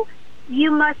two,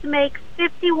 you must make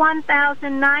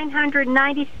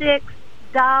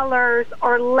 $51,996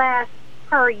 or less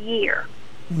per year.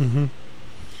 Mm-hmm.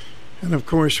 And, of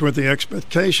course, with the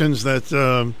expectations that,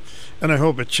 and I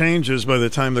hope it changes by the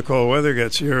time the cold weather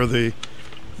gets here, the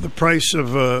price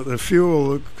of the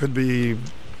fuel could be,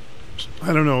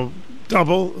 I don't know,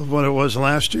 double of what it was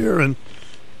last year, and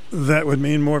that would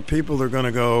mean more people are going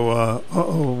to go,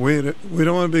 we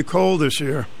don't want to be cold this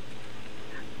year.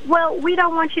 Well, we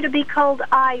don't want you to be cold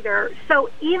either.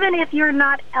 So even if you're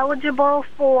not eligible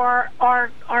for our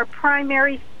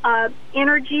primary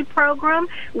energy program,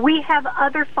 we have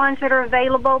other funds that are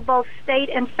available, both state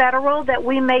and federal, that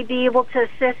we may be able to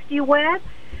assist you with.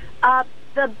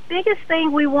 The biggest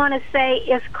thing we want to say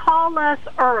is call us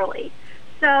early.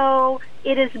 So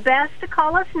it is best to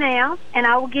call us now, and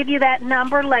I will give you that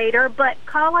number later, but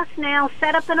call us now,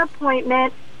 set up an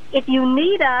appointment. If you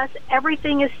need us,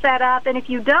 everything is set up, and if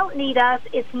you don't need us,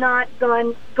 it's not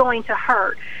going to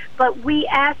hurt. But we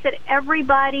ask that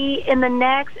everybody in the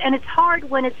next, and it's hard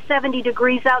when it's 70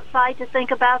 degrees outside to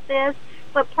think about this,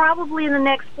 but probably in the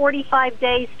next 45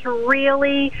 days to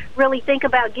really, really think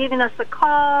about giving us a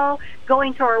call,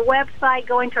 going to our website,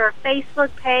 going to our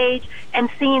Facebook page, and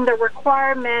seeing the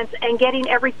requirements and getting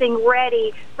everything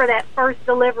ready for that first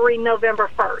delivery November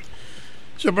 1st.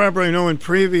 So, Barbara, I know in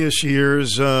previous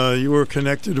years you were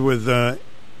connected with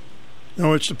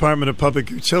Norwich Department of Public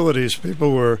Utilities.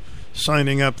 People were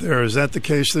signing up there. Is that the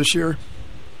case this year?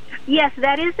 Yes,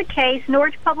 that is the case.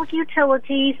 Norwich Public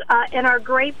Utilities and our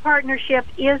great partnership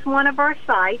is one of our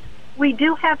sites. We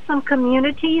do have some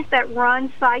communities that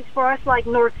run sites for us, like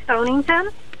North Stonington.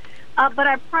 But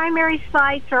our primary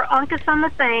sites are Uncas on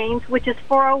the Thames, which is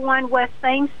 401 West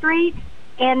Thames Street,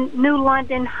 and New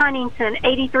London, Huntington,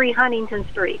 83 Huntington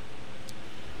Street.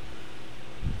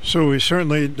 So we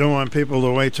certainly don't want people to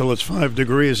wait till it's 5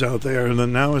 degrees out there, and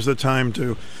then now is the time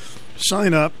to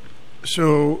sign up.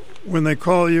 So when they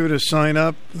call you to sign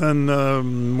up,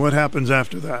 then what happens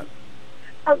after that?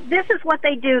 Oh, this is what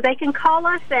they do. They can call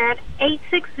us at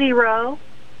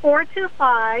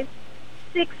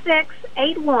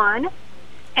 860-425-6681,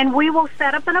 and we will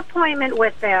set up an appointment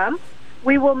with them.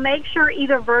 We will make sure,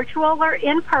 either virtual or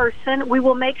in person, we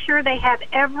will make sure they have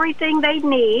everything they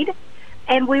need,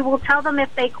 and we will tell them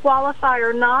if they qualify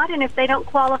or not, and if they don't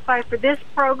qualify for this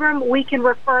program, we can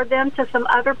refer them to some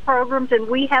other programs, and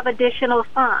we have additional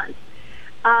funds.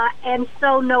 And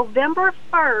so November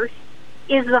 1st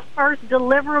is the first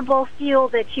deliverable fuel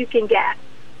that you can get.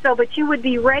 So, but you would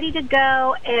be ready to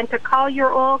go and to call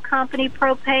your oil company,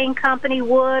 propane company,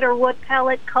 wood or wood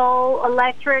pellet, coal,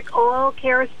 electric, oil,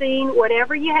 kerosene,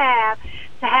 whatever you have,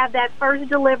 to have that first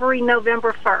delivery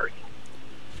November 1st.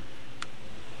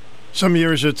 Some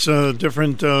years it's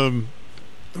different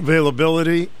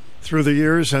availability through the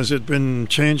years. Has it been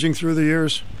changing through the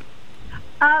years?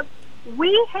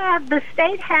 The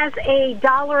state has a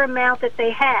dollar amount that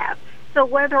they have. So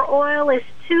whether oil is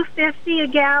 $2.50 a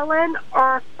gallon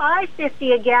or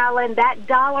 $5.50 a gallon, that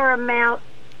dollar amount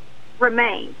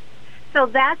remains. So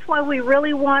that's why we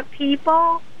really want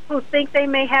people who think they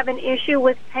may have an issue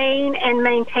with pain and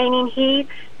maintaining heat,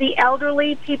 the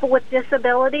elderly, people with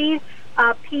disabilities,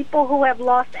 people who have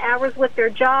lost hours with their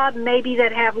job, maybe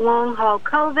that have long-haul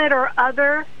COVID or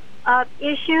other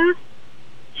issues,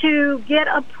 to get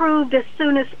approved as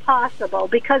soon as possible,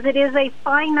 because it is a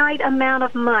finite amount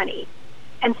of money.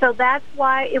 And so that's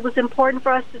why it was important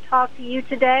for us to talk to you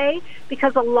today,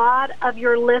 because a lot of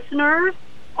your listeners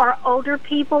are older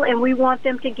people, and we want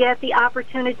them to get the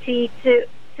opportunity to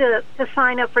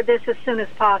sign up for this as soon as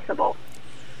possible.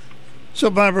 So,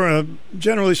 Barbara,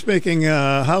 generally speaking,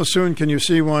 how soon can you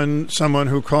see someone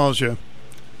who calls you?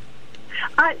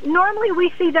 Normally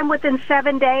we see them within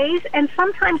 7 days, and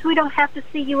sometimes we don't have to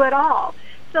see you at all.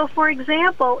 So, for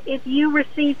example, if you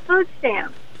receive food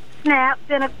stamps, SNAP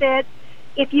benefits,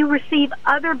 if you receive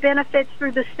other benefits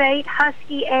through the state,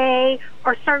 Husky A,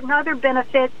 or certain other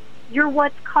benefits, you're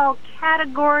what's called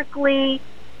categorically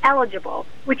eligible,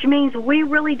 which means we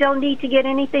really don't need to get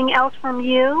anything else from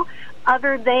you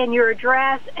other than your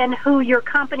address and who your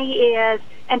company is,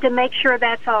 and to make sure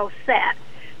that's all set.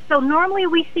 So normally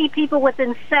we see people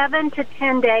within 7 to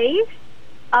 10 days,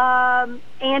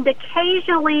 and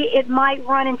occasionally it might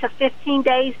run into 15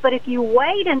 days, but if you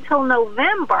wait until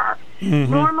November,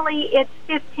 normally it's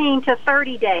 15 to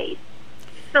 30 days.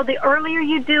 So the earlier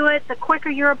you do it, the quicker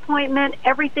your appointment,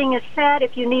 everything is set.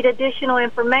 If you need additional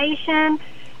information,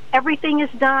 everything is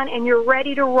done, and you're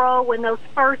ready to roll when those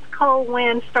first cold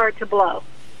winds start to blow.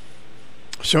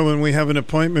 So when we have an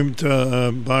appointment,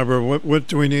 Barbara, what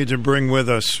do we need to bring with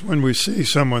us when we see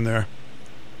someone there?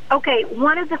 Okay,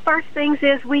 one of the first things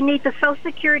is we need the Social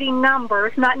Security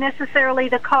numbers, not necessarily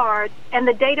the cards, and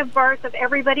the date of birth of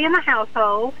everybody in the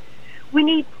household. We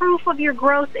need proof of your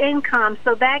gross income,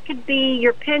 so that could be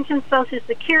your pension, Social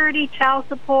Security, child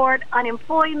support,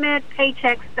 unemployment,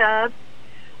 paycheck stubs,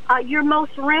 your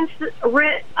most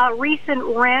recent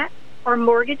rent or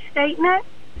mortgage statement,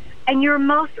 and your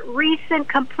most recent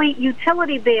complete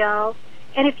utility bill.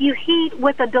 And if you heat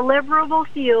with a deliverable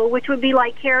fuel, which would be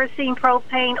like kerosene,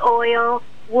 propane, oil,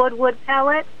 wood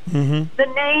pellet,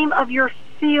 the name of your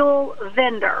fuel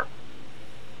vendor.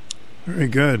 Very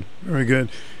good, very good.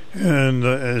 And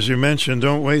as you mentioned,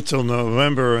 don't wait till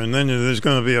November, and then there's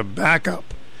going to be a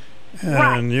backup,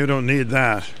 and you don't need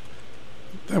that.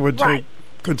 That would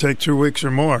could take 2 weeks or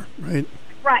more, right?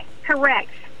 Right, correct.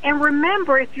 And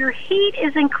remember, if your heat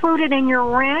is included in your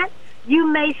rent, you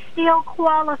may still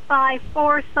qualify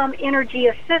for some energy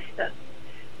assistance.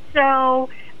 So,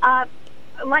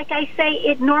 like I say,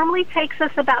 it normally takes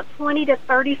us about 20 to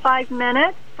 35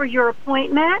 minutes for your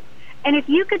appointment. And if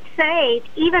you could save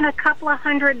even a couple of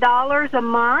 $100 a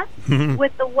month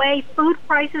with the way food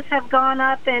prices have gone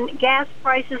up and gas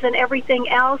prices and everything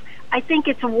else, I think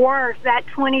it's worth that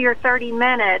 20 or 30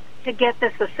 minutes to get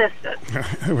this assistance.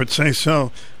 I would say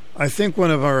so. I think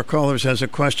one of our callers has a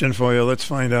question for you. Let's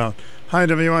find out. Hi,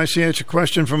 WICH, a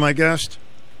question for my guest?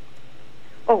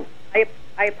 Oh,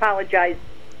 I apologize.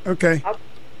 Okay.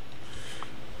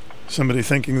 Somebody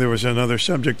thinking there was another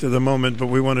subject at the moment, but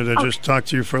we wanted to just talk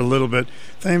to you for a little bit.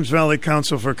 Thames Valley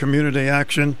Council for Community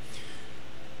Action.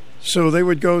 So they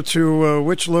would go to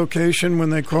which location when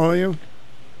they call you?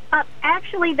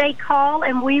 Actually, they call,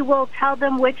 and we will tell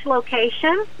them which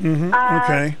location.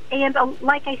 Okay. And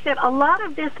like I said, a lot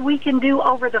of this we can do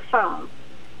over the phone.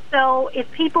 So if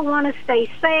people want to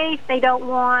stay safe, they don't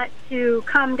want to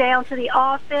come down to the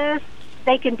office,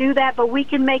 they can do that, but we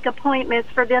can make appointments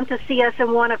for them to see us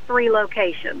in one of 3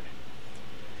 locations.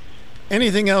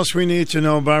 Anything else we need to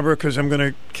know, Barbara? Because I'm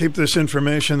going to keep this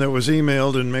information that was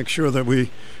emailed and make sure that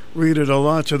we read it a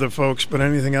lot to the folks, but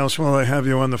anything else while I have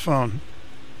you on the phone?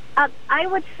 I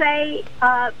would say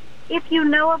if you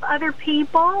know of other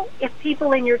people, if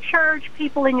people in your church,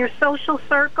 people in your social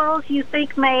circles you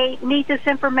think may need this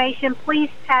information,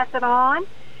 please pass it on.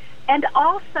 And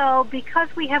also, because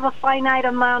we have a finite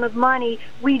amount of money,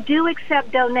 we do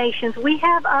accept donations. We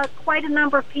have quite a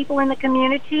number of people in the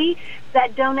community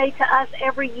that donate to us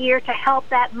every year to help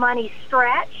that money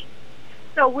stretch.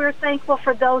 So we're thankful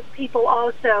for those people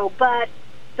also. But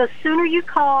the sooner you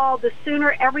call, the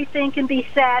sooner everything can be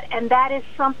set, and that is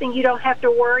something you don't have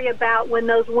to worry about when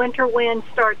those winter winds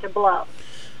start to blow.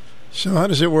 So how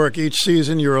does it work? Each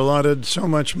season you're allotted so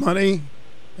much money?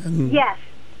 And Yes.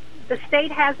 The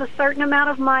state has a certain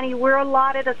amount of money. We're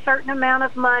allotted a certain amount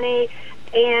of money,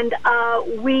 and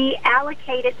we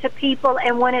allocate it to people,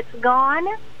 and when it's gone,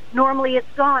 normally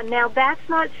it's gone. Now, that's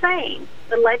not saying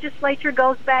the legislature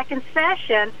goes back in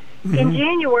session in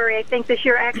January, I think this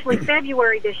year, actually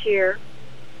February this year,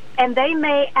 and they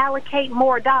may allocate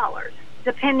more dollars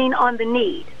depending on the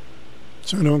need.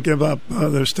 So don't give up.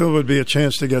 There still would be a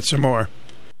chance to get some more.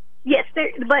 Yes,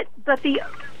 but the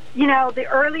the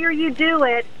earlier you do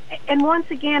it, and once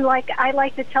again, like I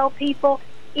like to tell people,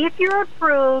 if you're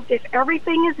approved, if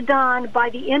everything is done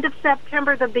by the end of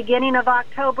September, the beginning of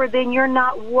October, then you're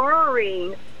not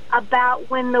worrying about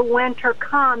when the winter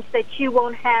comes that you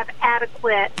won't have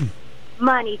adequate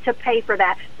money to pay for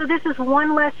that. So this is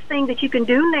one less thing that you can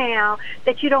do now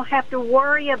that you don't have to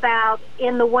worry about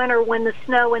in the winter when the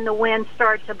snow and the wind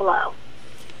start to blow.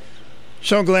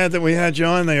 So glad that we had you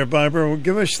on there, Barbara. Well,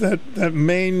 give us that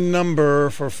main number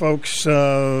for folks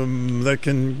that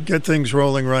can get things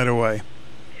rolling right away.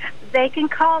 They can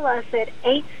call us at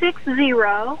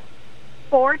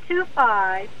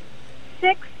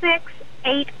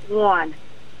 860-425-6681.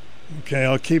 Okay,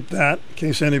 I'll keep that in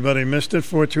case anybody missed it,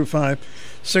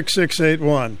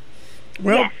 425-6681.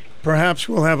 Well, yes. Perhaps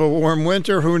we'll have a warm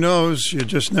winter. Who knows? You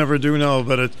just never do know,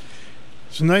 but it's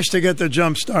nice to get the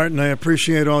jump start, and I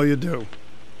appreciate all you do.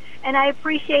 And I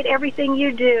appreciate everything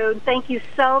you do. Thank you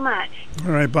so much.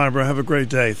 All right, Barbara, have a great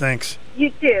day. Thanks.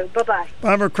 You too. Bye-bye.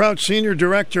 Barbara Crouch, Senior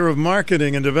Director of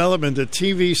Marketing and Development at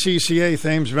TVCCA,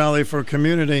 Thames Valley for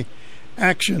Community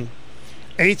Action.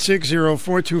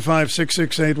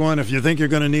 860-425-6681. If you think you're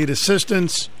going to need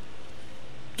assistance,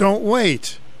 don't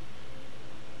wait.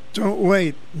 Don't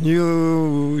wait.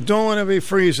 You don't want to be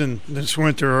freezing this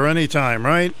winter or any time,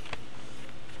 right?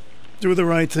 Do the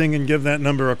right thing and give that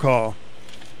number a call.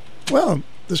 Well,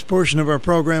 this portion of our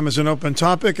program is an open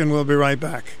topic, and we'll be right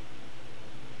back.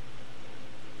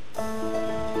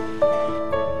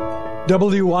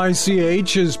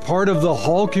 WICH is part of the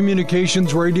Hall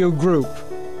Communications Radio Group.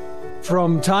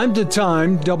 From time to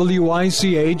time,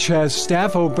 WICH has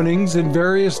staff openings in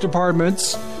various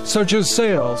departments such as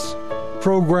sales,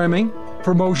 programming,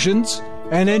 promotions,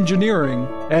 and engineering,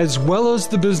 as well as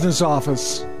the business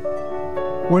office.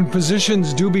 When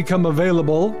positions do become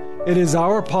available, it is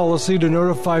our policy to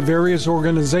notify various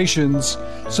organizations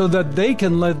so that they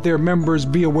can let their members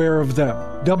be aware of them.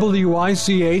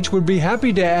 WICH would be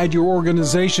happy to add your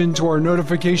organization to our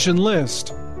notification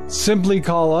list. Simply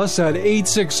call us at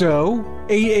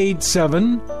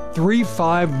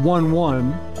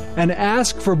 860-887-3511 and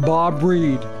ask for Bob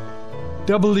Reed.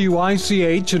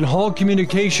 WICH and Hall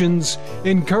Communications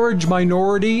encourage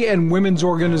minority and women's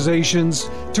organizations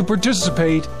to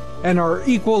participate and are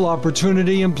equal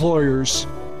opportunity employers.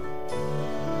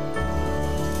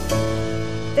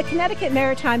 The Connecticut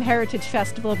Maritime Heritage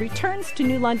Festival returns to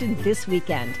New London this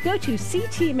weekend. Go to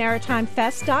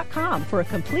ctmaritimefest.com for a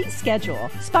complete schedule.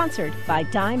 Sponsored by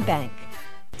Dime Bank.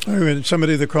 We had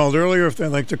somebody that called earlier. If they'd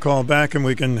like to call back and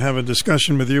we can have a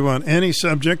discussion with you on any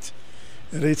subject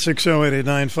at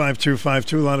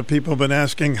 860-889-5252. A lot of people have been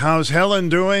asking, how's Helen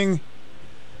doing?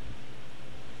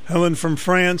 Helen from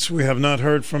France. We have not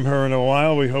heard from her in a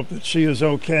while. We hope that she is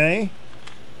okay.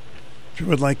 If you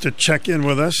would like to check in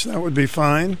with us, that would be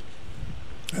fine.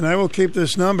 And I will keep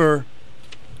this number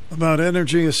about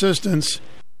energy assistance.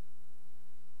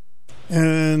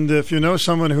 And if you know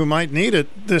someone who might need it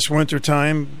this winter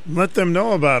time, let them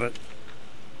know about it.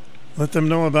 Let them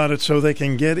know about it so they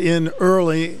can get in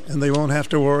early and they won't have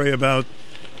to worry about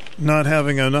not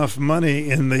having enough money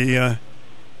in the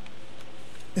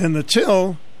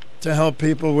till to help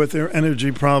people with their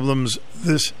energy problems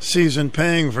this season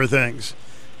paying for things.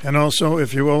 And also,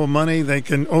 if you owe money, they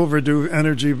can overdue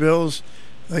energy bills.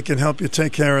 They can help you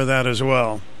take care of that as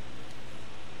well.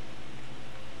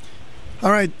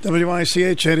 All right, WICH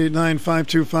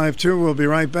 889-5252. We'll be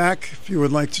right back. If you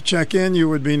would like to check in, you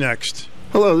would be next.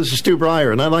 Hello, this is Stu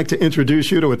Bryer, and I'd like to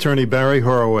introduce you to attorney Barry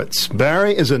Horowitz.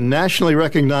 Barry is a nationally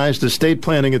recognized estate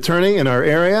planning attorney in our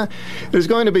area who's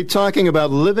going to be talking about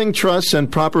living trusts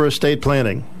and proper estate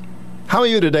planning. How are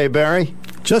you today, Barry?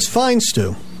 Just fine,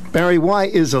 Stu. Barry, why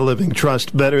is a living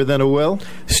trust better than a will?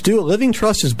 Stu, a living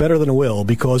trust is better than a will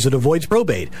because it avoids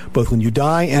probate, both when you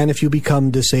die and if you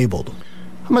become disabled.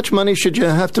 How much money should you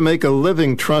have to make a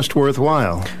living trust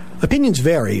worthwhile? Opinions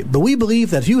vary, but we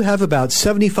believe that if you have about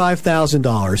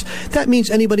 $75,000, that means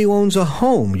anybody who owns a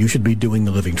home, you should be doing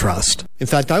the Living Trust. In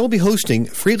fact, I will be hosting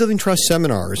free Living Trust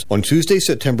seminars on Tuesday,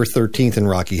 September 13th in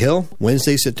Rocky Hill,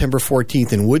 Wednesday, September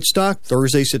 14th in Woodstock,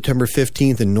 Thursday, September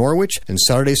 15th in Norwich, and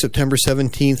Saturday, September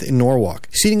 17th in Norwalk.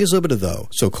 Seating is limited, though,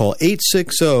 so call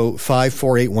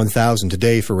 860-548-1000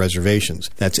 today for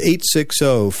reservations. That's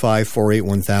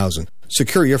 860-548-1000.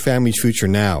 Secure your family's future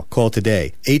now. Call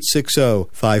today,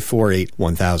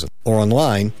 860-548-1000, or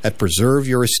online at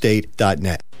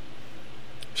preserveyourestate.net.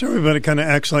 So everybody kind of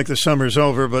acts like the summer's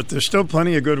over, but there's still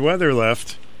plenty of good weather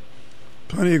left.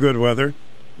 Plenty of good weather.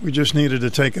 We just needed to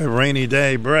take a rainy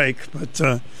day break, but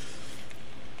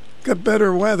got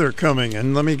better weather coming.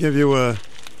 And let me give you a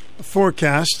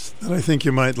forecast that I think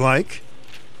you might like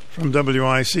from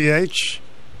WICH.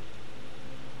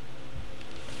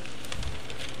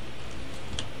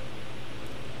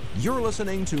 You're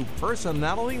listening to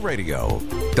Personality Radio,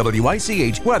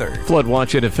 WICH weather. Flood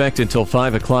watch in effect until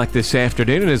 5 o'clock this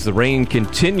afternoon. As the rain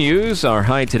continues, our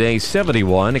high today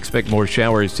 71. Expect more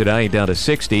showers today, down to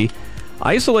 60.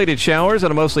 Isolated showers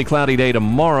on a mostly cloudy day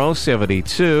tomorrow,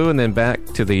 72. And then back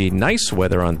to the nice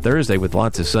weather on Thursday with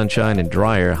lots of sunshine and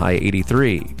drier, high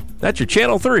 83. That's your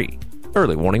Channel 3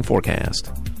 early warning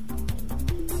forecast.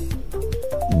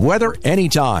 Weather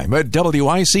anytime at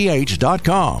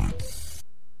WICH.com.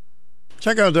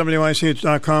 Check out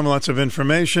WICH.com. Lots of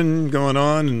information going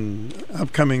on and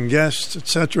upcoming guests,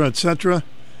 etc., etc.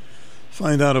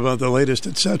 Find out about the latest,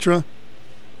 etc.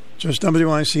 Just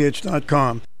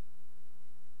WICH.com.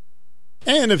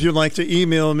 And if you'd like to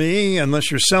email me,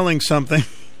 unless you're selling something,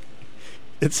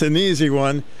 it's an easy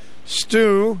one.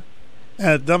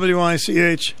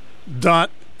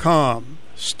 Stu@WICH.com.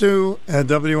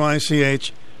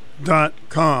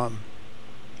 Stu@WICH.com.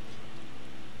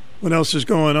 What else is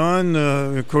going on?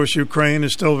 Of course, Ukraine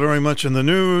is still very much in the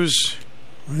news.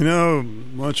 I know,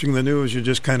 watching the news, you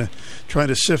just kind of try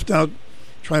to sift out,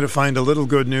 try to find a little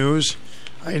good news.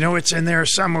 I know it's in there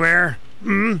somewhere.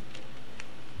 It's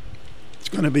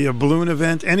going to be a balloon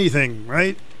event, anything,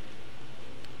 right?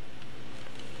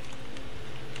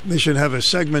 They should have a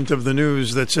segment of the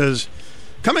news that says,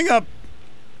 coming up,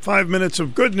 5 minutes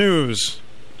of good news.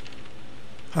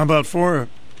 How about 4,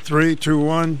 3, 2,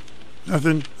 1?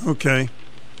 Nothing? Okay.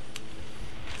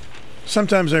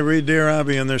 Sometimes I read Dear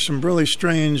Abby, and there's some really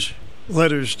strange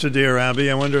letters to Dear Abby.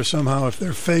 I wonder somehow if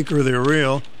they're fake or they're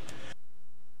real.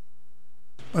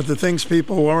 But the things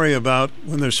people worry about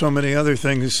when there's so many other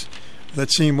things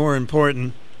that seem more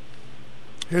important.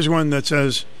 Here's one that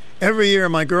says, every year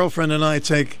my girlfriend and I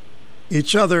take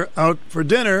each other out for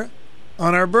dinner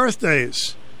on our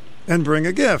birthdays and bring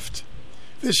a gift.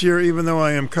 This year, even though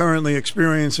I am currently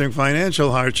experiencing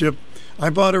financial hardship,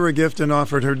 I bought her a gift and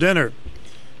offered her dinner.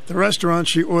 At the restaurant,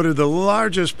 she ordered the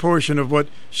largest portion of what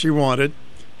she wanted.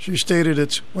 She stated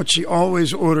it's what she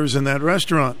always orders in that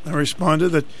restaurant. I responded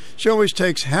that she always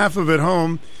takes half of it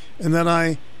home and that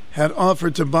I had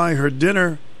offered to buy her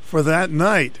dinner for that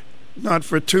night, not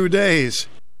for 2 days.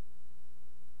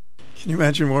 Can you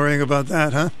imagine worrying about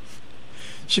that, huh?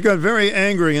 She got very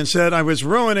angry and said I was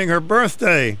ruining her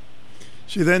birthday.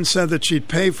 She then said that she'd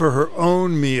pay for her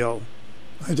own meal.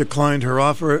 I declined her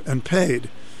offer and paid.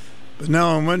 But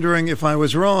now I'm wondering if I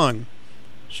was wrong.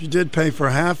 She did pay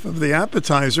for half of the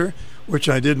appetizer, which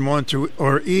I didn't want to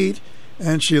or eat,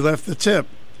 and she left the tip.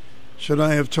 Should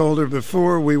I have told her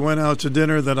before we went out to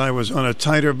dinner that I was on a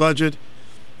tighter budget?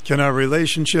 Can our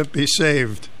relationship be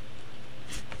saved?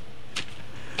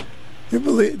 Do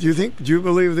you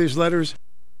believe these letters?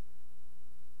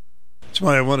 That's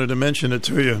why I wanted to mention it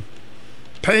to you.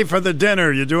 Pay for the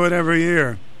dinner. You do it every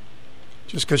year.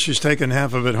 Just because she's taken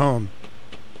half of it home.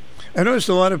 I noticed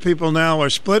a lot of people now are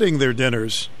splitting their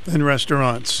dinners in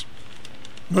restaurants,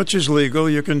 which is legal.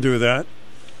 You can do that.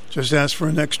 Just ask for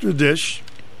an extra dish.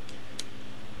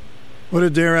 What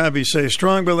did Dear Abby say?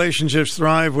 Strong relationships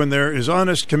thrive when there is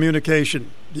honest communication.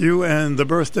 You and the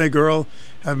birthday girl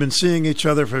have been seeing each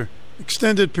other for an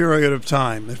extended period of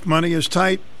time. If money is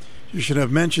tight, you should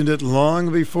have mentioned it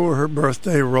long before her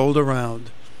birthday rolled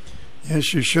around.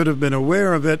 Yes, you should have been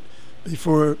aware of it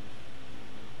before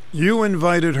you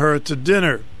invited her to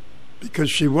dinner.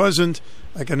 Because she wasn't,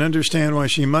 I can understand why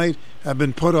she might have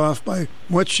been put off by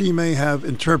what she may have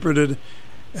interpreted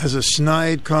as a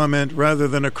snide comment rather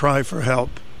than a cry for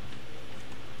help.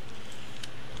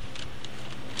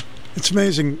 It's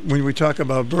amazing when we talk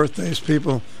about birthdays,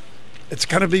 people, it's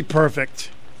got to be perfect.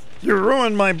 You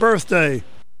ruined my birthday.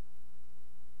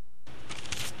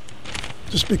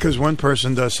 Just because one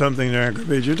person does something to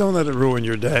aggravate you, don't let it ruin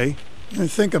your day. And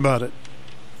think about it.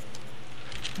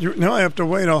 Now I have to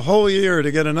wait a whole year to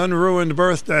get an unruined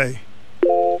birthday.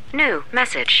 New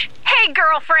message. Hey,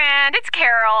 girlfriend, it's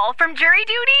Carol from jury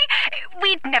duty.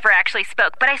 We never actually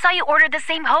spoke, but I saw you ordered the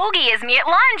same hoagie as me at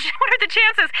lunch. What are the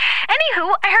chances?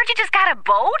 Anywho, I heard you just got a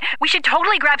boat. We should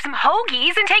totally grab some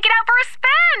hoagies and take it out for a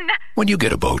spin. When you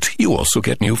get a boat, you also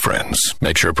get new friends.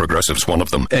 Make sure Progressive's one of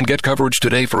them and get coverage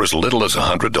today for as little as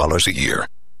 $100 a year.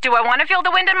 Do I want to feel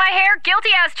the wind in my hair? Guilty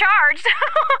as charged.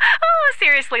 Oh,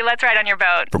 seriously, let's ride on your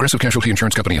boat. Progressive Casualty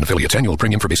Insurance Company and affiliates. Annual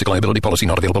premium for basic liability policy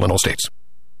not available in all states.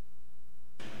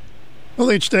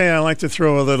 Well, each day I like to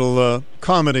throw a little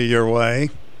comedy your way.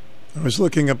 I was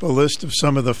looking up a list of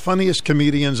some of the funniest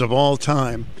comedians of all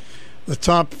time, the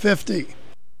top 50.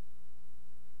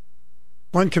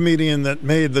 One comedian that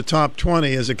made the top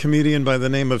 20 is a comedian by the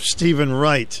name of Stephen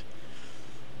Wright.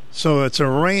 So it's a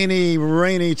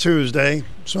rainy Tuesday,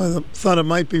 so I thought it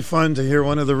might be fun to hear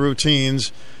one of the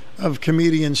routines of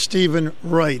comedian Stephen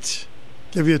Wright.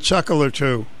 Give you a chuckle or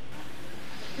two.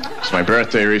 It's my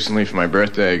birthday recently. For my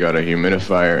birthday, I got a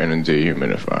humidifier and a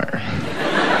dehumidifier.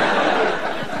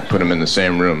 I put them in the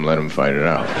same room, let them fight it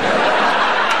out.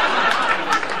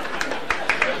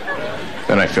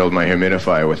 Then I filled my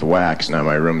humidifier with wax. Now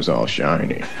my room's all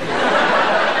shiny.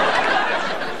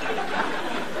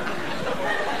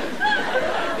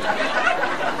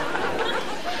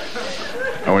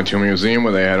 I went to a museum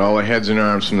where they had all the heads and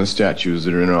arms from the statues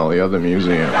that are in all the other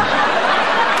museums.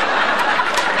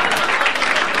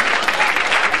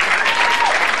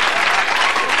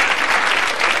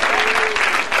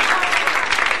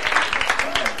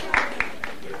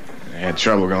 I had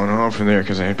trouble going home from there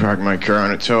because I had parked my car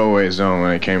in a towaway zone. When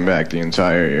I came back, the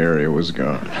entire area was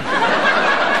gone.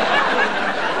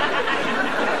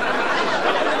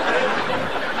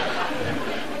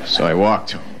 So I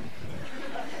walked home.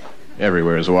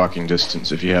 Everywhere is walking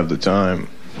distance if you have the time.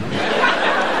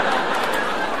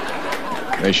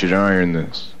 They should iron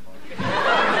this.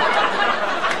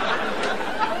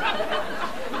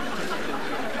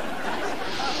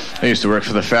 I used to work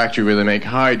for the factory where they make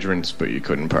hydrants, but you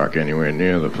couldn't park anywhere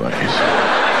near the place.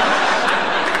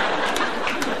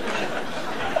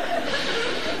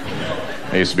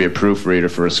 I used to be a proofreader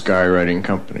for a skywriting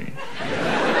company.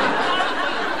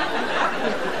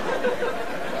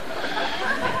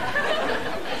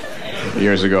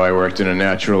 Years ago, I worked in a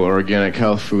natural organic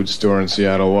health food store in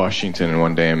Seattle, Washington, and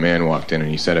one day a man walked in and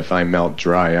he said, "If I melt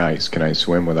dry ice, can I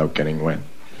swim without getting wet?"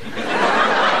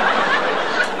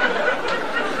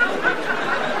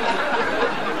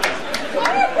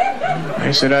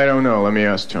 I said, "I don't know. Let me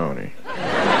ask Tony."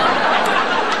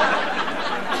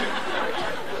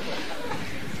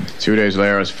 2 days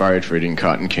later, I was fired for eating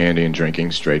cotton candy and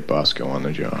drinking straight Bosco on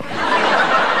the job.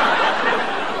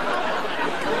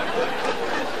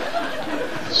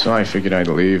 So I figured I'd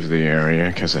leave the area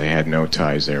because I had no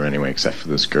ties there anyway, except for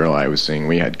this girl I was seeing.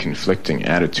 We had conflicting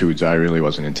attitudes. I really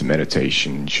wasn't into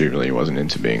meditation. She really wasn't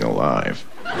into being alive.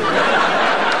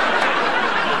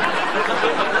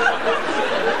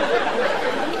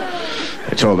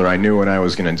 I told her I knew when I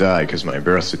was going to die because my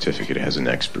birth certificate has an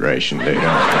expiration date on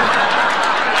it.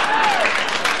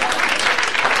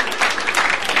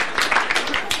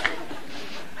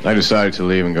 I decided to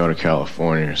leave and go to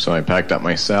California, so I packed up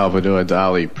my Salvador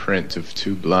Dali print of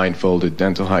two blindfolded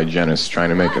dental hygienists trying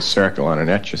to make a circle on an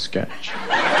Etch-a-Sketch.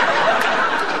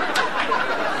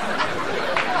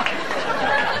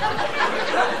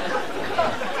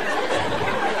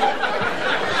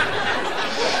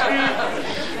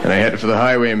 And I headed for the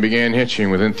highway and began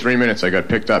hitching. Within 3 minutes, I got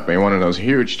picked up by one of those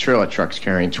huge trailer trucks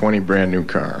carrying 20 brand new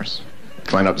cars.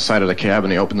 Climbed up the side of the cab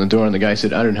and they opened the door and the guy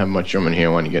said, "I don't have much room in here.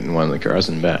 Why don't you get in one of the cars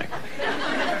and back?"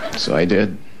 So I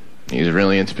did. He was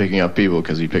really into picking up people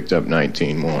because he picked up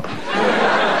 19 more.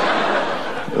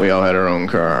 We all had our own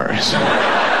cars.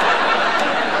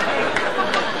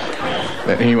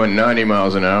 Then he went 90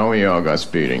 miles an hour. We all got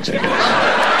speeding tickets.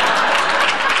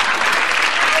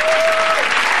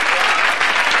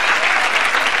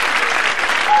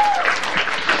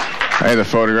 I had the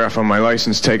photograph on my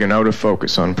license taken out of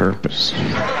focus on purpose.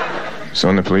 So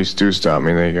when the police do stop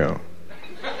me, they go,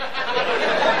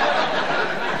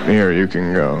 "Here, you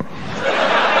can go."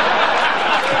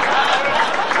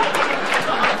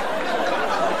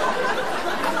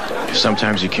 If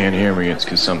sometimes you can't hear me, it's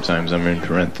because sometimes I'm in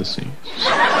parentheses.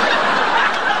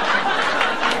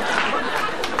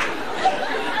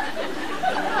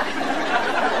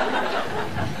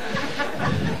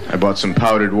 I bought some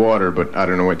powdered water, but I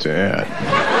don't know what to add.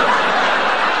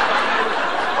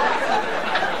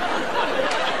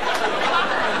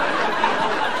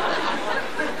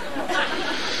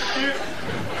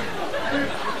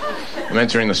 I'm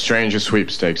entering the Stranger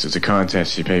Sweepstakes. It's a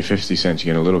contest. You pay 50 cents.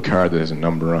 You get a little card that has a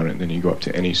number on it. And then you go up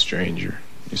to any stranger.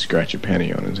 You scratch a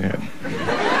penny on his head.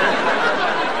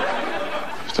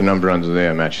 If the number under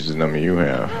there matches the number you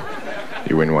have,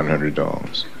 you win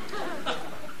 $100.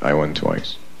 I won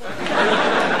twice.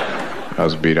 I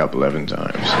was beat up 11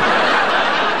 times.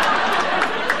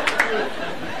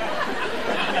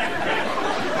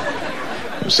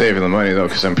 I'm saving the money, though,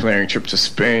 because I'm planning a trip to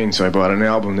Spain, so I bought an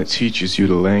album that teaches you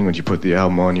the language. You put the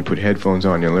album on, you put headphones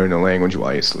on, you learn the language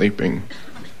while you're sleeping.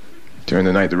 During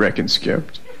the night, the record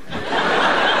skipped. I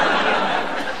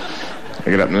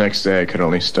got up the next day, I could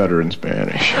only stutter in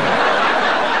Spanish.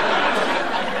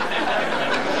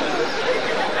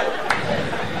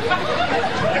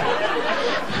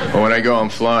 But when I go, I'm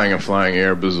flying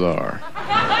Air Bazaar.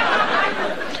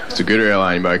 It's a good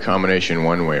airline by a combination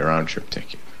one-way round-trip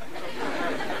ticket.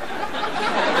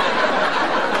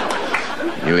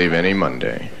 You leave any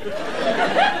Monday.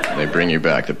 They bring you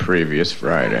back the previous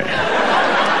Friday.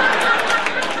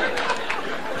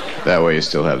 That way you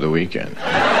still have the weekend.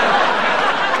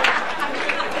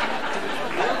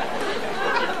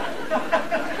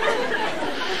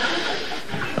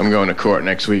 I'm going to court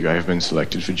next week. I have been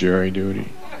selected for jury duty.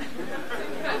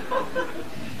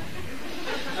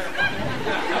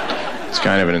 It's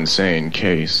kind of an insane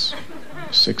case.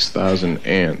 6,000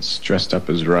 ants dressed up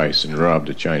as rice and robbed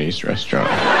a Chinese restaurant.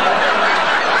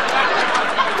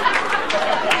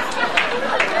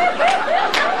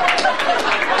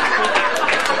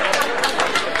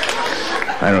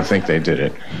 I don't think they did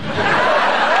it.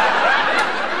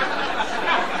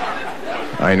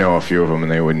 I know a few of them,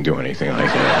 and they wouldn't do anything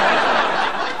like that.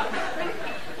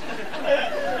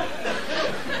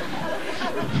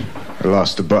 I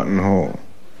lost a buttonhole.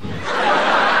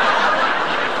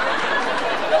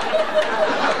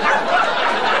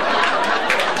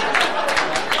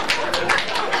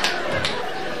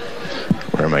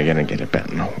 Where am I going to get a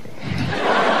buttonhole?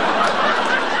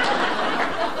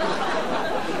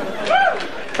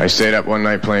 I stayed up one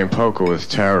night playing poker with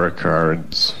tarot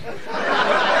cards.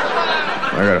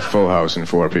 I got a full house and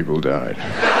 4 people died. I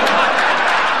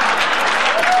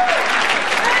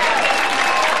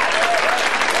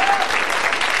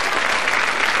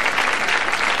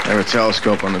have a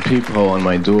telescope on the peephole on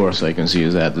my door so I can see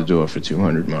who's at the door for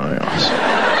 200 miles.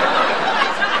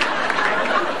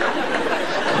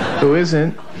 Who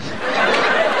isn't?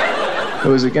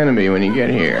 Who is it going to be when you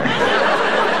get here?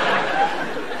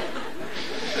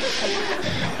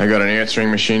 I got an answering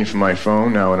machine for my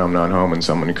phone. Now when I'm not home and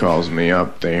someone calls me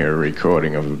up, they hear a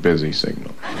recording of a busy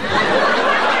signal.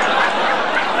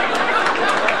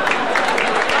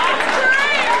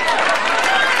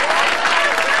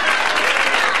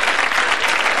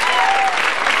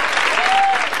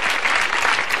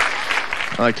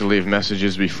 I like to leave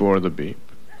messages before the beep.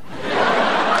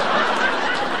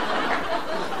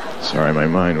 Sorry, my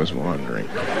mind was wandering.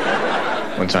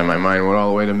 One time my mind went all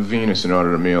the way to Venus and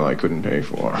ordered a meal I couldn't pay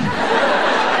for. I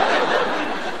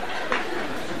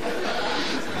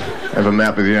have a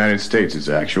map of the United States, its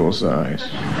actual size.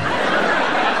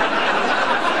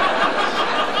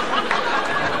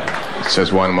 It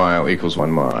says 1 mile equals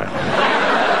 1 mile.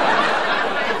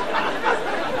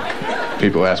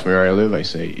 People ask me where I live, I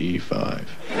say E5.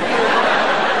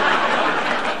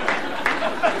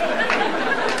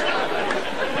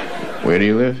 Where do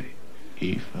you live?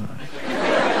 E5.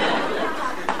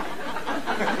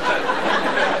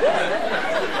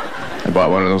 I bought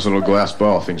one of those little glass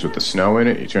ball things with the snow in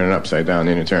it. You turn it upside down,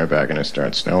 then you turn it back, and it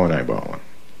starts snowing. I bought one.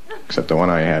 Except the one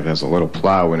I have has a little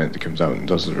plow in it that comes out and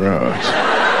does the roads.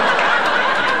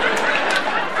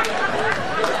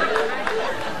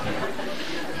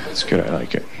 It's good. I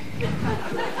like it.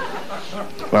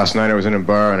 Last night I was in a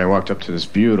bar, and I walked up to this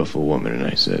beautiful woman, and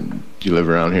I said, "Do you live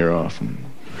around here often?"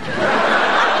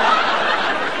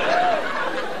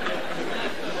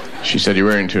 She said, "You're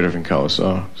wearing 2 different color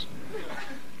socks."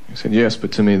 I said, "Yes,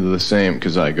 but to me they're the same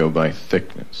because I go by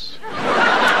thickness."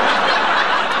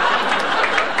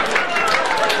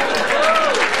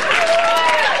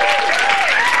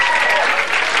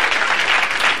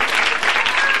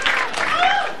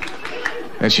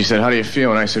 And she said, "How do you feel?"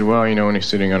 And I said, "Well, you know, when you're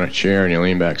sitting on a chair and you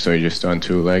lean back so you're just on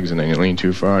 2 legs and then you lean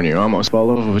too far and you almost fall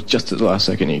over, but just at the last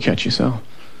second you catch yourself.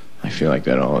 I feel like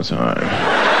that all the time."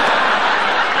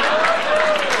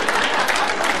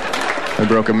 I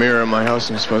broke a mirror in my house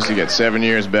and I'm supposed to get 7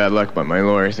 years bad luck, but my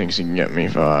lawyer thinks he can get me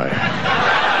 5.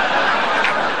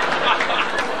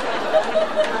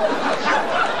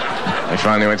 I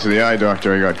finally went to the eye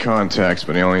doctor. I got contacts,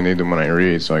 but I only need them when I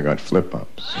read, so I got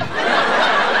flip-ups.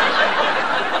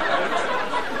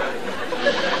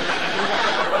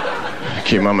 I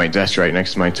keep them on my desk right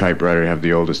next to my typewriter. I have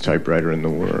the oldest typewriter in the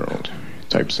world.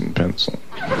 Types in pencil.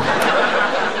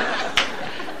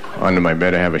 Under my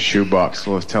bed, I have a shoebox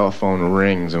full of telephone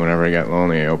rings, and whenever I get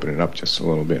lonely, I open it up just a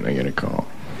little bit, and I get a call.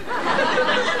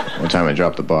 One time, I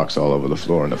dropped the box all over the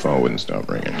floor, and the phone wouldn't stop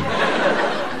ringing.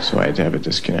 So I had to have it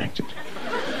disconnected.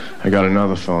 I got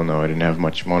another phone, though. I didn't have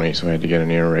much money, so I had to get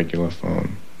an irregular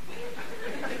phone.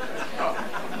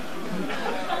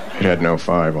 It had no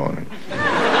 5 on it.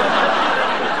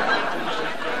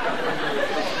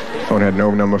 The phone had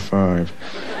no number 5.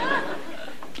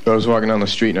 I was walking down the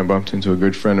street and I bumped into a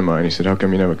good friend of mine. He said, "How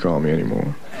come you never call me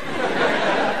anymore?"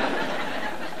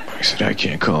 I said, "I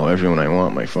can't call everyone I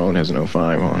want. My phone has no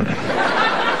 5 on it."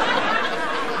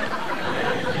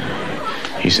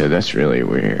 He said, "That's really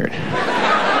weird."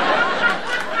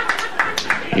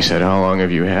 He said, "How long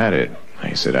have you had it?"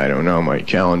 I said, "I don't know. My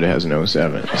calendar has no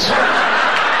 7s.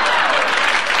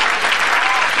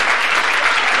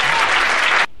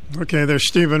 Okay, there's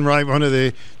Stephen Wright, one of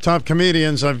the top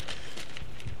comedians. I've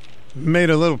made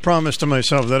a little promise to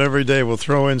myself that every day we'll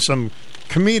throw in some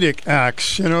comedic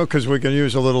acts, because we can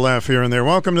use a little laugh here and there.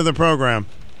 Welcome to the program.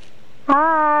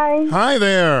 Hi. Hi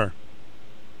there.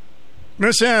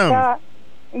 Miss M.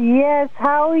 Yes,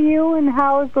 how are you and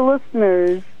how is the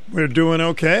listeners? We're doing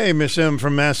okay, Miss M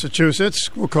from Massachusetts.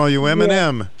 We'll call you M and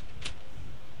M.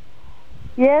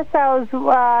 Yes, I was.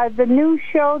 The new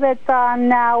show that's on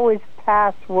now is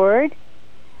Password.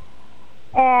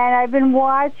 And I've been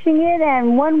watching it,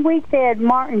 and one week they had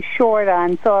Martin Short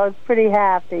on, so I was pretty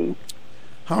happy.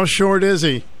 How short is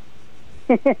he?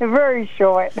 Very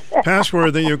short.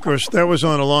 Password, of course, that was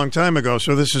on a long time ago,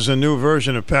 so this is a new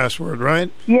version of Password,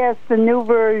 right? Yes, the new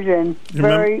version.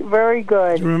 Very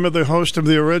good. Do you remember the host of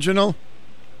the original?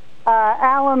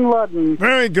 Alan Ludden.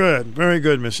 Very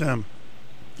good, Miss M.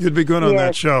 You'd be good on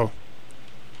that show.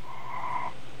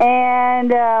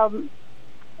 And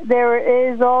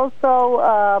there is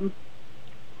also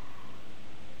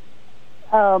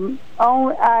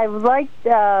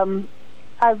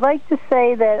I'd like to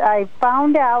say that I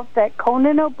found out that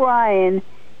Conan O'Brien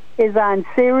is on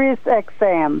Sirius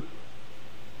XM.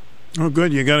 Oh,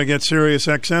 good. You got to get Sirius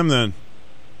XM then.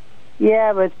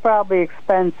 Yeah, but it's probably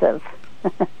expensive.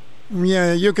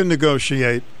 Yeah, you can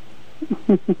negotiate.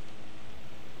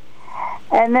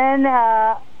 And then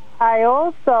I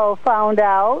also found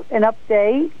out an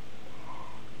update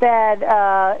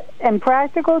that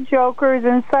Impractical Jokers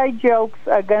Inside Jokes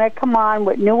are going to come on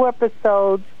with new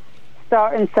episodes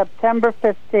starting September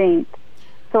 15th.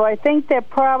 So I think they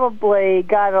probably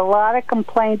got a lot of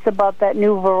complaints about that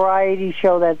new variety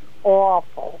show that's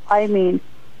awful. I mean,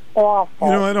 awful.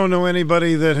 I don't know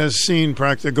anybody that has seen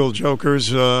Practical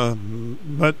Jokers,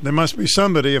 but there must be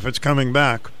somebody if it's coming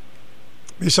back.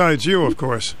 Besides you, of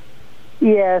course.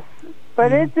 Yes,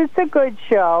 but it's a good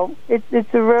show. It's a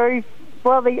very,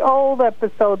 the old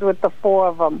episodes with the 4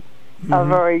 of them are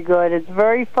very good. It's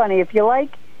very funny. If you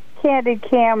like Candid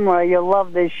Camera, you'll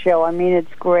love this show. I mean,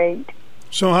 it's great.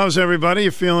 So how's everybody?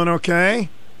 You feeling okay?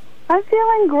 I'm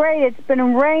feeling great. It's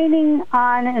been raining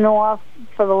on and off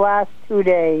for the last 2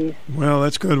 days. Well,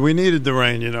 that's good. We needed the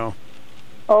rain,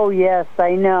 Oh, yes,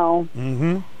 I know.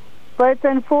 Mm-hmm. But it's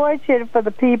unfortunate for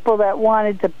the people that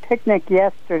wanted to picnic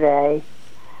yesterday.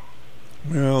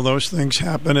 Well, those things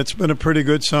happen. It's been a pretty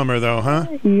good summer, though, huh?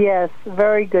 Yes,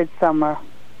 very good summer.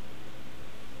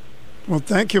 Well,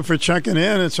 thank you for checking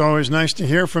in. It's always nice to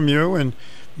hear from you. In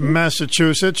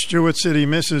Massachusetts, Jewett City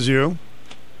misses you.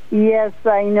 Yes,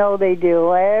 I know they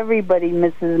do. Everybody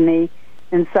misses me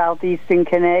in southeastern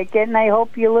Connecticut, and I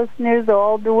hope your listeners are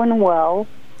all doing well.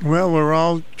 Well, we're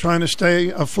all trying to stay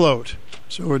afloat,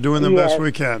 so we're doing the best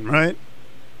we can, right?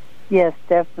 Yes,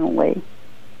 definitely.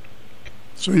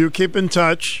 So you keep in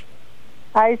touch.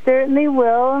 I certainly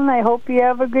will, and I hope you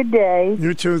have a good day.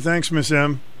 You too. Thanks, Miss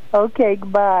M. Okay,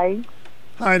 goodbye.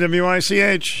 Hi,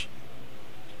 WICH.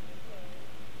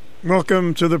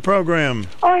 Welcome to the program.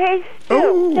 Oh, hey, Stu.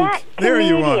 Oh, that there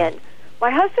comedian. you are. My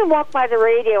husband walked by the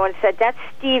radio and said, "That's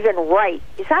Stephen Wright."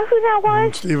 Is that who that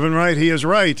was? Stephen Wright, he is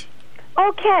right.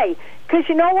 Okay, because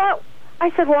you know what?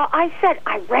 I said,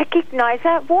 I recognize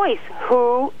that voice.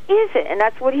 Who is it? And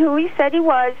that's who he said he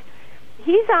was.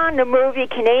 He's on the movie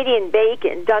Canadian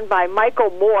Bacon, done by Michael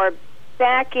Moore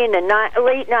back in the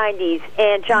late 90s,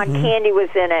 and John Candy was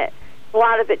in it. A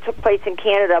lot of it took place in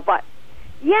Canada, but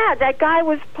yeah, that guy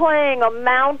was playing a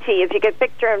Mountie, if you could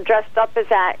picture him dressed up as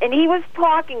that, and he was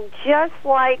talking just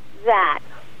like that.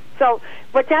 So,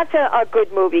 but that's a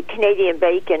good movie, Canadian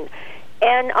Bacon.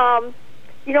 And,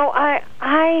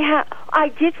 I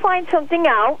did find something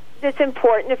out that's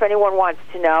important if anyone wants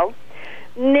to know.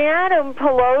 Madame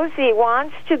Pelosi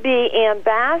wants to be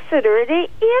ambassador to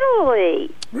Italy.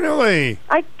 Really?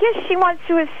 I guess she wants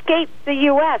to escape the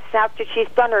U.S. after she's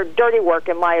done her dirty work,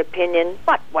 in my opinion,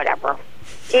 but whatever.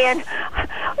 And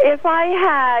if I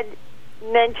had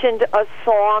mentioned a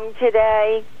song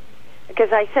today,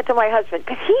 because I said to my husband,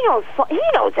 because he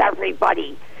knows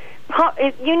everybody.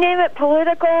 If you name it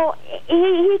political,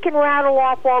 he can rattle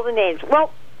off all the names.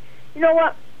 Well, you know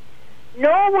what?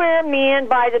 Nowhere Man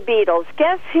by the Beatles.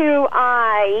 Guess who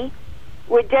I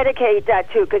would dedicate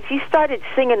that to? Because he started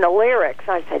singing the lyrics.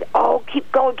 I said, oh, keep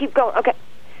going, keep going. Okay.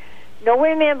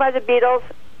 Nowhere Man by the Beatles.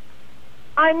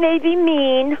 I may be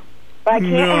mean, but I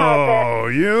can't help it. No,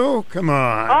 you? Come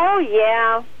on. Oh,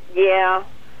 yeah.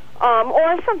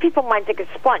 Or some people might think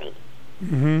it's funny.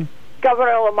 Mm-hmm.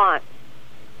 Governor Lamont.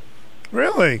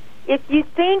 Really? If you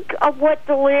think of what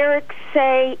the lyrics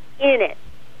say in it,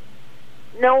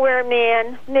 Nowhere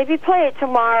Man, maybe play it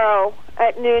tomorrow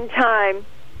at noontime.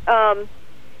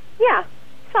 Yeah,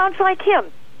 sounds like him.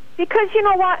 Because you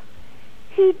know what?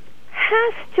 He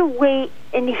has to wait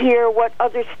and hear what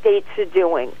other states are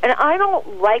doing. And I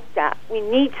don't like that. We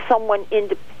need someone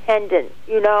independent,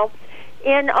 you know?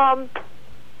 And,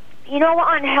 you know,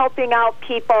 on helping out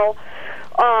people,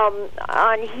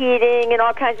 on heating and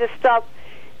all kinds of stuff,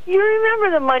 you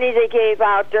remember the money they gave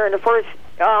out during the first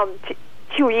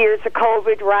 2 years of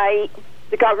COVID, right?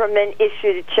 The government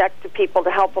issued a check to people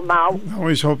to help them out.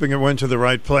 Always hoping it went to the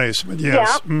right place, but yes.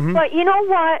 Yeah, Mm-hmm. But you know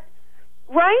what?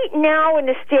 Right now in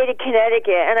the state of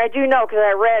Connecticut, and I do know because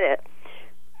I read it,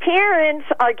 parents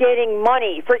are getting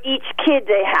money for each kid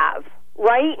they have.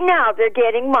 Right now they're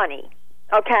getting money,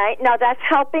 okay? Now that's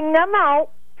helping them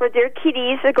out for their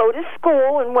kiddies to go to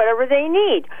school and whatever they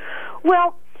need.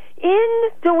 Well, in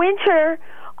the winter,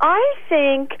 I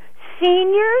think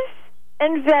seniors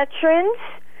and veterans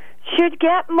should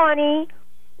get money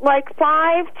like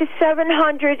 $500 to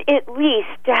 $700 at least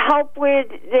to help with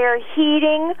their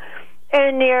heating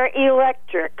and their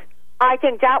electric. I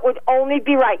think that would only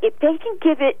be right. If they can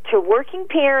give it to working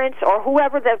parents or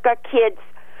whoever that's got kids,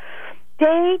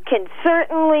 they can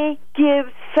certainly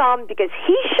give some, because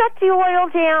he shut the oil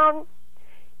down.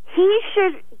 He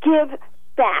should give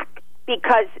back,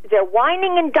 because they're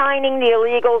whining and dining the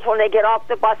illegals when they get off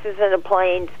the buses and the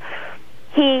planes.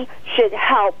 He should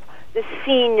help the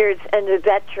seniors and the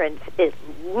veterans at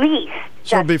least.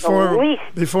 So That's the least.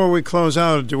 before we close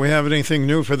out, do we have anything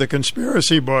new for the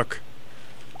conspiracy book?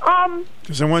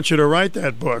 Because I want you to write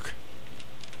that book.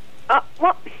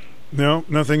 Well, no,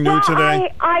 nothing new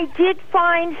today? I did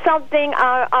find something.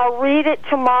 I'll read it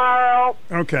tomorrow.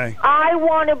 Okay. I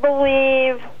want to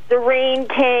believe the rain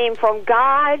came from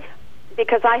God,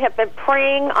 because I have been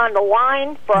praying on the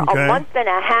line for a month and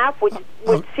a half with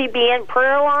CBN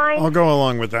prayer line. I'll go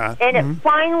along with that. And it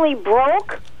finally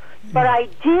broke, but I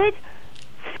did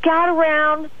scout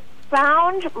around,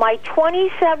 found my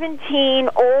 2017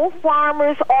 Old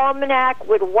Farmer's Almanac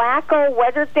with wacko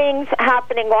weather things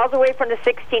happening all the way from the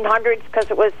 1600s, because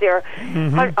it was their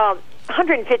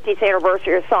 150th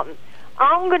anniversary or something.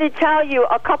 I'm going to tell you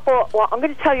a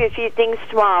few things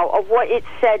tomorrow of what it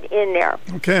said in there.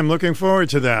 Okay, I'm looking forward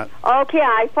to that. Okay,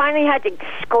 I finally had to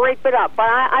scrape it up, but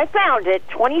I found it,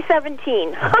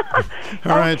 2017.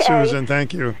 All right, Susan,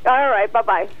 thank you. All right,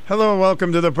 bye-bye. Hello,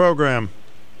 welcome to the program.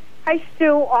 Hi,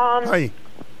 Stu. Hi.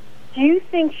 Do you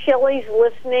think Shelley's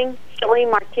listening, Shelley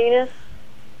Martinez?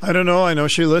 I don't know. I know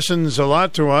she listens a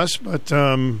lot to us, but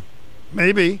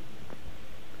maybe.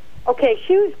 Okay,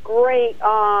 she was great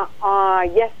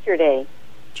yesterday.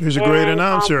 She's a great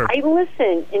announcer. I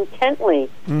listened intently.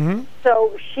 Mm-hmm.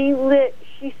 So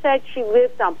she said she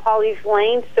lived on Polly's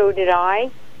Lane, so did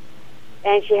I.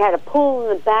 And she had a pool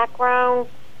in the background,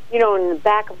 in the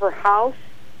back of her house.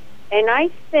 And I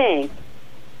think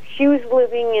she was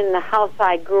living in the house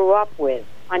I grew up with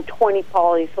on 20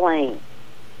 Polly's Lane.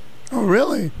 Oh,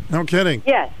 really? No kidding.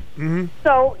 Yes. Mm-hmm.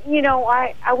 So,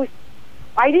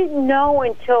 I didn't know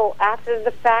until after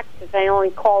the fact, because I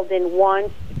only called in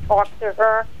once to talk to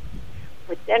her.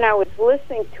 But then I was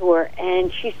listening to her,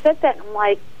 and she said that. I'm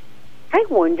like, I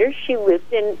wonder she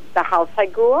lived in the house I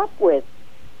grew up with.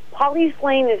 Polly's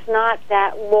Lane is not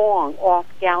that long off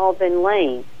Galvin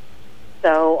Lane.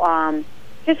 So,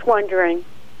 just wondering.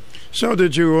 So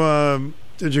did you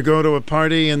go to a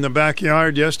party in the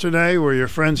backyard yesterday? Were your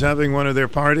friends having one of their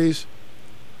parties?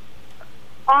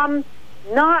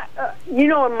 Not,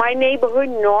 in my neighborhood,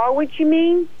 Norwich, you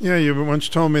mean? Yeah, you once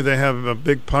told me they have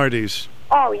big parties.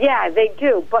 Oh, yeah, they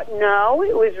do. But no,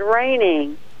 it was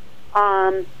raining.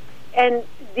 And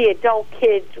the adult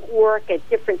kids work at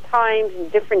different times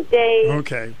and different days.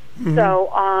 Okay. Mm-hmm.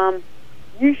 So,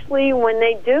 usually when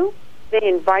they do, they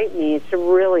invite me. It's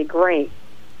really great.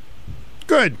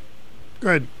 Good.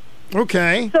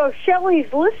 Okay. So if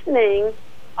Shelley's listening,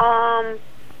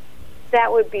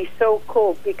 that would be so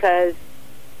cool because,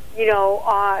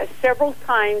 several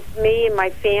times me and my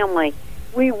family,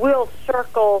 we will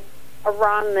circle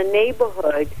around the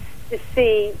neighborhood to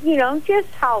see, just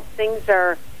how things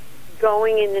are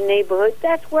going in the neighborhood.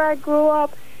 That's where I grew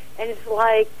up. And it's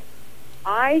like,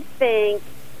 I think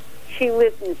she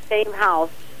lived in the same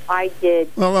house I did.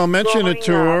 Well, I'll mention it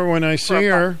to her when I see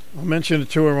her.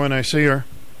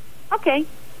 Okay.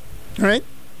 All right.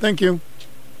 Thank you.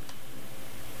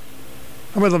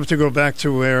 I would love to go back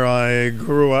to where I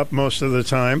grew up most of the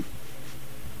time.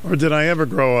 Or did I ever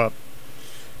grow up?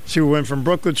 See, we went from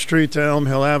Brookwood Street to Elm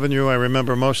Hill Avenue. I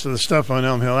remember most of the stuff on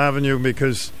Elm Hill Avenue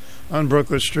because on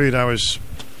Brookwood Street I was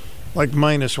like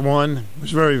 -1. I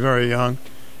was very, very young.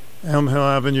 Elm Hill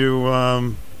Avenue,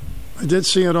 I did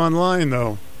see it online,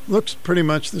 though. Looks pretty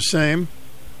much the same.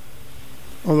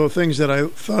 Although things that I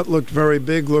thought looked very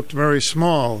big looked very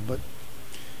small. But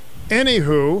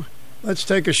anywho, let's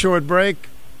take a short break.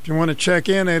 If you want to check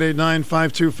in,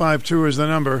 889-5252 is the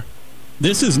number.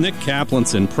 This is Nick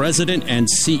Kaplanson, President and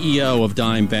CEO of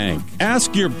Dime Bank.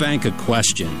 Ask your bank a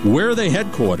question. Where are they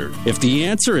headquartered? If the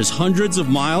answer is hundreds of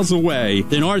miles away,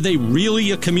 then are they really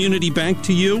a community bank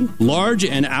to you? Large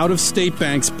and out-of-state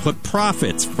banks put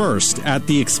profits first at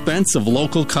the expense of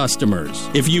local customers.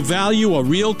 If you value a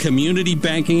real community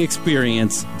banking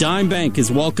experience, Dime Bank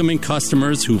is welcoming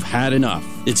customers who've had enough.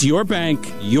 It's your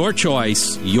bank, your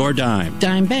choice, your dime.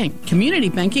 Dime Bank. Community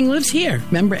banking lives here.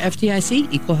 Member FDIC,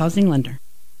 Equal Housing Lender.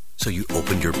 So you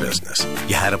opened your business.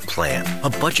 You had a plan, a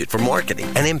budget for marketing,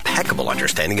 an impeccable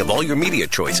understanding of all your media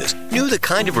choices, knew the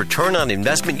kind of return on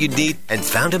investment you'd need, and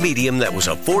found a medium that was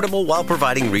affordable while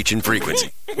providing reach and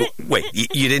frequency. Wait,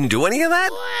 you didn't do any of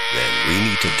that? Then we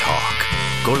need to talk.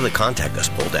 Go to the Contact Us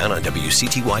pull down on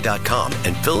WCTY.com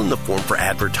and fill in the form for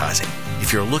advertising.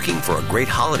 If you're looking for a great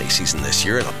holiday season this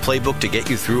year and a playbook to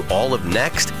get you through all of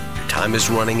next, your time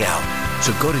is running out.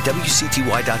 So go to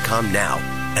WCTY.com now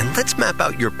and let's map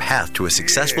out your path to a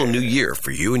successful new year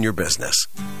for you and your business.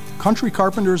 Country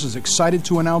Carpenters is excited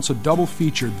to announce a double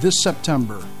feature this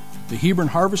September, the Hebron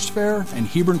Harvest Fair and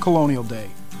Hebron Colonial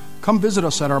Day. Come visit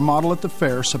us at our model at the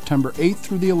fair September 8th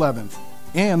through the 11th.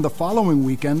 And the following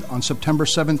weekend on September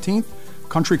 17th,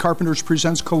 Country Carpenters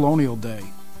presents Colonial Day.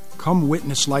 Come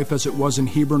witness life as it was in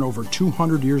Hebron over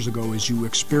 200 years ago as you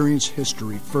experience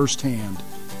history firsthand.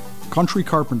 Country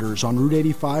Carpenters on Route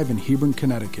 85 in Hebron,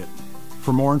 Connecticut.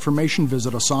 For more information,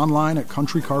 visit us online at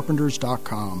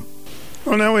countrycarpenters.com.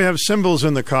 Well, now we have symbols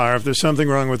in the car. If there's something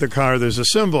wrong with the car, there's a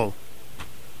symbol.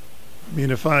 I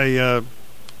mean, if I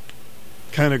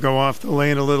kind of go off the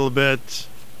lane a little bit,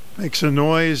 makes a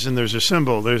noise, and there's a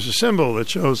symbol. There's a symbol that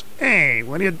shows, hey,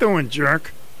 what are you doing,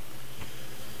 jerk?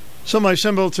 So my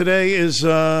symbol today is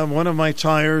one of my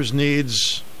tires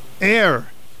needs air.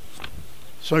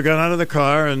 So I got out of the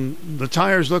car, and the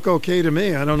tires look okay to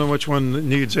me. I don't know which one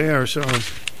needs air, so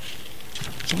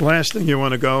the last thing you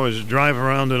want to go is drive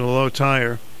around in a low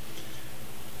tire.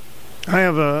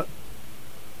 It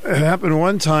happened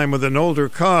one time with an older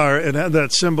car. It had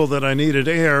that symbol that I needed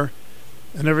air,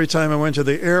 and every time I went to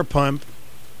the air pump,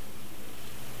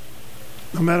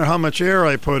 no matter how much air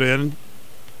I put in,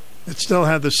 it still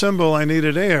had the symbol I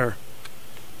needed air.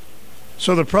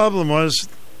 So the problem was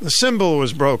the symbol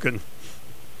was broken.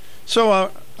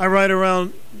 So I ride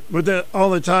around with it all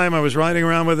the time. I was riding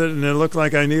around with it, and it looked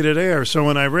like I needed air. So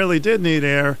when I really did need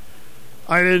air,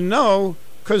 I didn't know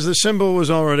because the symbol was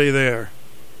already there.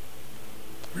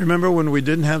 Remember when we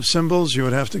didn't have symbols? You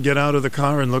would have to get out of the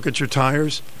car and look at your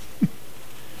tires?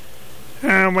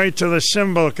 And wait till the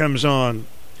symbol comes on.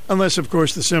 Unless, of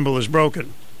course, the symbol is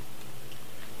broken.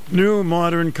 New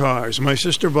modern cars. My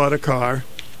sister bought a car.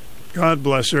 God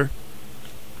bless her.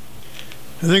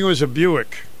 I think it was a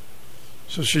Buick.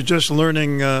 So she's just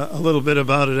learning a little bit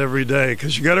about it every day,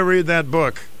 because you got to read that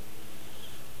book.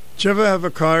 Did you ever have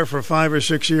a car for 5 or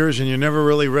 6 years and you never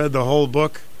really read the whole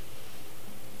book?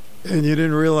 And you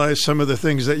didn't realize some of the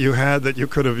things that you had that you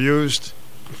could have used?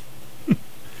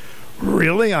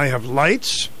 Really? I have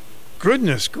lights?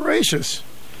 Goodness gracious.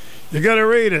 You got to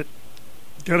read it.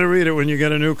 Got to read it when you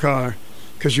get a new car,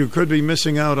 because you could be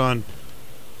missing out on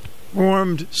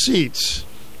warmed seats.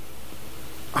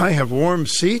 I have warm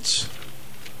seats?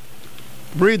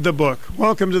 Read the book.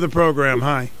 Welcome to the program.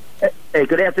 Hi. Hey,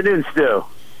 good afternoon, Stu.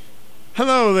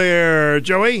 Hello there,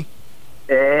 Joey.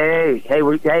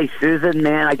 Hey, Susan,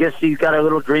 man, I guess she's got a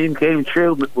little dream came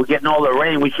true. We're getting all the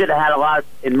rain. We should have had a lot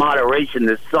in moderation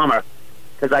this summer,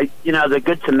 because the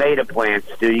good tomato plants,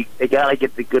 Stu, they got to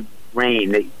get the good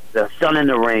rain. the sun and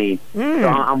the rain. So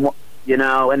I'm,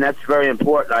 and that's very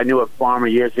important. I knew a farmer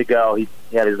years ago. He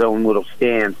had his own little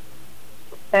stand.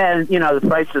 And, the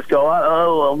prices go,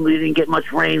 well, we didn't get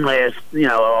much rain last,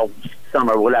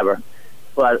 summer, whatever.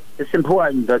 But it's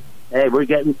important that, hey, we're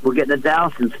getting the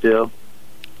dousing still.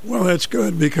 Well, that's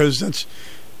good, because that's,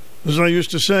 as I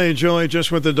used to say, Joey,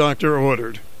 just what the doctor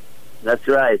ordered. That's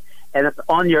right. And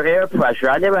on your air pressure,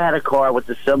 I never had a car with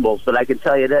the symbols, but I can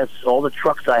tell you this, all the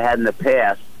trucks I had in the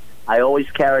past, I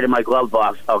always carried in my glove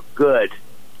box a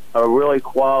really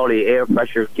quality air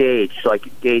pressure gauge, so I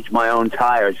could gauge my own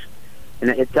tires. And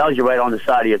it tells you right on the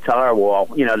side of your tire wall,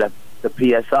 the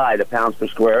PSI, the pounds per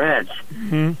square inch.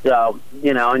 Mm-hmm. So,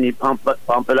 and you pump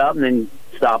it up and then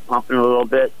stop pumping a little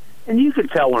bit. And you can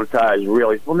tell when a tire is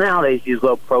really... Well, nowadays, these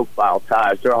low-profile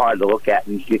tires, they're hard to look at,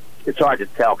 and it's hard to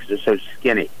tell because they're so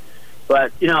skinny.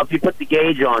 But, if you put the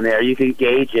gauge on there, you can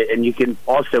gauge it, and you can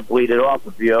also bleed it off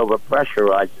if you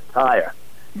over-pressurize the tire.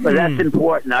 But that's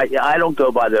important. I don't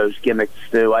go by those gimmicks,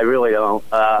 Stu. I really don't.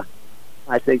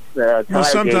 I think the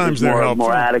tire gauge is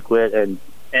more adequate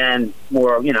and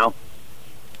more,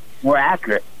 more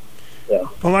accurate. So,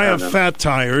 well, I have fat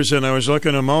tires, and I was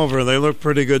looking them over. They look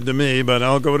pretty good to me, but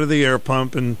I'll go to the air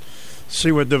pump and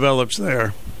see what develops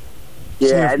there. Yeah,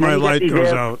 see if and my then light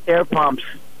goes out. Air pumps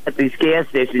at these gas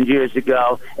stations years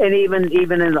ago, and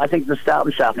even in, I think the Stop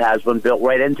and Shop has one built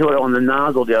right into it on the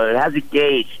nozzle there. It has a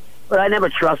gauge, but I never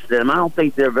trusted them. I don't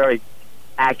think they're very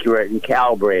accurate and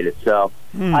calibrated, so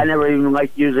I never even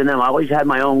liked using them. I always had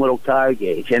my own little tire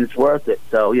gauge, and it's worth it.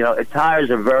 So, tires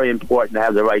are very important to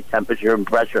have the right temperature and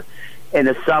pressure. In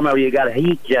the summer, you got a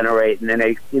heat generate, and then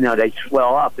they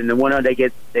swell up. In the winter,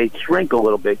 they shrink a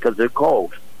little bit because they're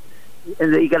cold.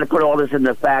 And you got to put all this in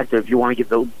the factor if you want to get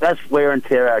the best wear and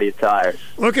tear out of your tires.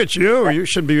 Look at you! You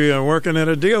should be working at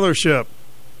a dealership.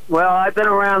 Well, I've been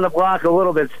around the block a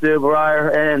little bit, Stu Bryer,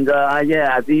 and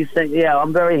these things. Yeah,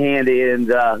 I'm very handy and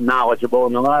knowledgeable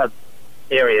in a lot of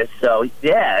areas. So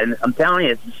and I'm telling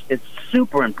you, it's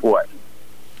super important.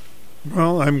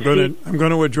 Well, I'm going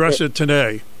to address it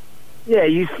today. Yeah,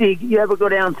 you ever go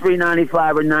down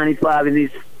 395 or 95 and you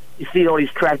see all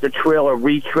these tractor trailer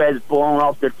retreads blowing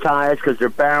off their tires because they're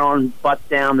barreling butt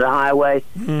down the highway,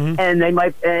 and they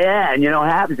might, and what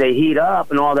happens? They heat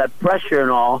up and all that pressure and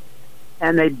all,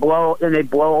 and they blow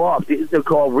off. They're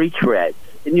called retreads,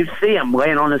 and you see them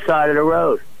laying on the side of the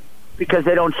road because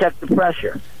they don't check the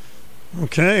pressure.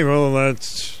 Okay, well,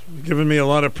 that's giving me a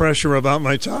lot of pressure about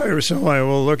my tires, so I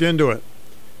will look into it.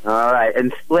 All right,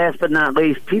 and last but not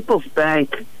least, People's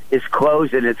Bank is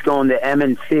closing. It's going to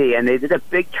M&T, and they did a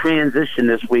big transition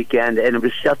this weekend, and it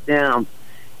was shut down.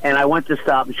 And I went to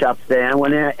Stop and Shop today. I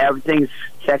went in, everything's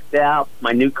checked out.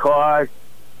 My new card,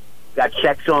 got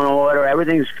checks on order.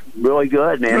 Everything's really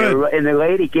good, man. Good. And the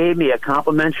lady gave me a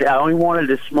complimentary. I only wanted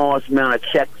the smallest amount of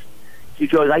checks. She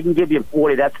goes, I can give you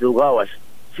 40. That's the lowest.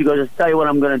 She goes, I'll tell you what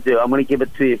I'm going to do. I'm going to give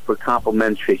it to you for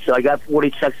complimentary. So I got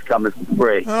 40 checks coming for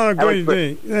free. Oh,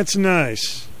 good. That's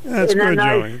nice. That's good,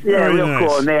 nice? Joey. Yeah, real nice.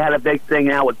 Cool. And they had a big thing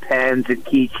out with pens and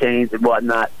keychains and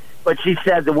whatnot. But she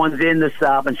said the ones in the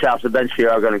Stop and Shops eventually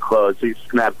are going to close. So you're just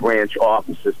going to have branch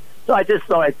offices. So I just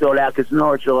thought I'd throw it out because in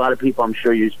Norwich, a lot of people, I'm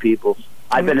sure, use People's.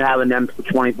 I've been having them for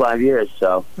 25 years.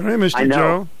 So Hey, Mr.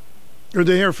 Joe. Good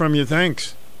to hear from you.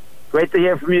 Thanks. Great to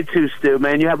hear from you too, Stu,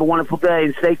 man. You have a wonderful day,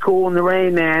 and stay cool in the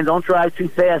rain, man. Don't drive too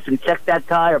fast, and check that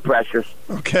tire pressure.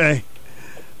 Okay.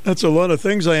 That's a lot of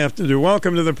things I have to do.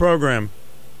 Welcome to the program.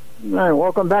 All right,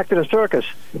 welcome back to the circus.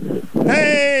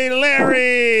 Hey,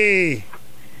 Larry!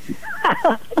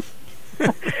 Did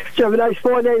you have a nice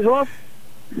 4 days off?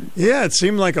 Yeah, it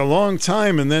seemed like a long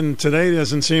time, and then today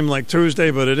doesn't seem like Tuesday,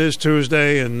 but it is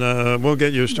Tuesday, and we'll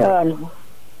get used to it.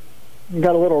 You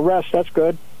got a little rest. That's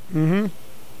good. Mm-hmm.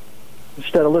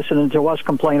 Instead of listening to us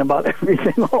complain about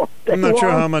everything all day I'm not sure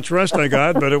long. how much rest I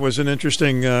got, but it was an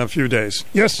interesting few days.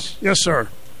 Yes, sir.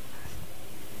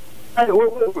 Hey,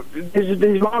 you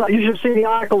should see the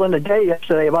article in the Day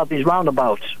yesterday about these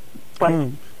roundabouts.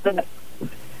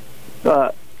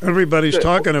 Everybody's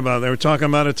talking about it. They were talking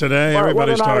about it today.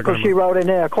 Everybody's talking about it. She wrote in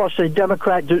there. Of course, the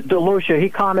Democrat, DeLucia, he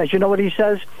comments. You know what he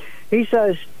says? He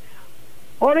says,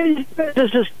 all these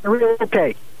businesses can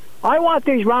relocate. I want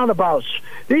these roundabouts.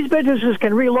 These businesses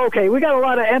can relocate. We got a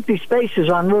lot of empty spaces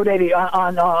on Route 80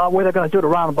 on where they're going to do the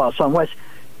roundabouts on West.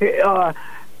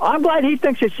 I'm glad he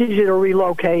thinks it's easy to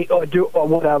relocate or do or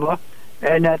whatever,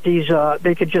 and that these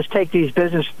they could just take these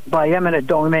businesses by eminent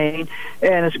domain.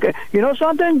 And it's good. You know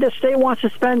something? The state wants to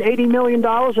spend $80 million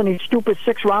on these stupid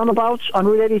 6 roundabouts on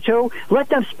Route 82. Let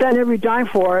them spend every dime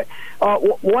for it.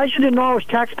 Why should the Norwich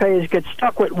taxpayers get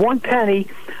stuck with 1 penny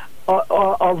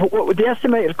what the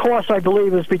estimated cost, I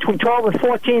believe, is between $12 and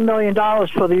 $14 million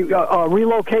for the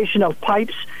relocation of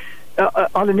pipes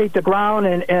underneath the ground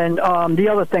and the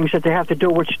other things that they have to do,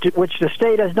 which the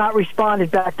state has not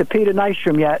responded back to Peter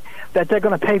Nystrom yet, that they're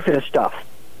going to pay for this stuff.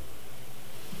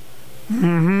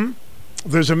 Mm-hmm.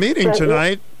 There's a meeting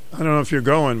tonight. I don't know if you're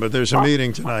going, but there's a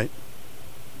meeting tonight.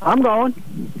 I'm going.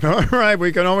 All right,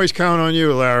 we can always count on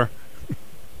you, Lara.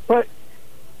 But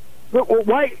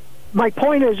why? My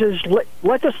point is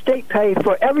let the state pay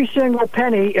for every single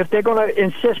penny if they're going to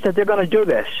insist that they're going to do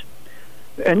this.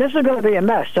 And this is going to be a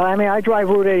mess. I mean, I drive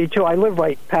Route 82. I live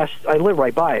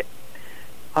right by it.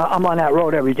 I'm on that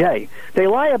road every day. They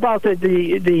lie about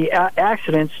the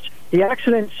accidents. The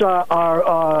accidents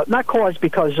are not caused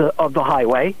because of the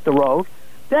highway, the road.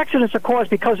 The accidents are caused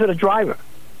because of the driver.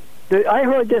 I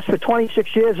heard this for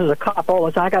 26 years as a cop all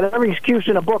the time. I got every excuse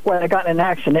in the book when I got in an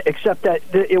accident, except that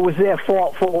it was their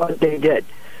fault for what they did.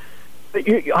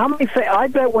 How many? I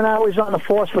bet when I was on the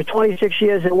force for 26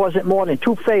 years, it wasn't more than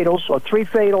 2 fatals or 3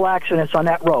 fatal accidents on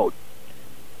that road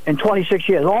in 26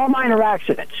 years. All minor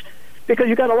accidents, because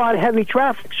you got a lot of heavy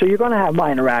traffic, so you're going to have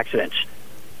minor accidents.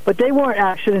 But they weren't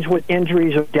accidents with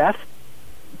injuries or death.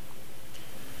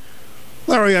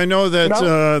 Larry, I know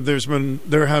that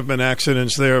there have been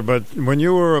accidents there, but when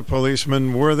you were a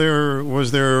policeman,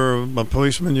 was there a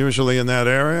policeman usually in that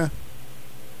area?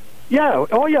 Yeah,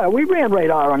 we ran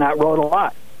radar on that road a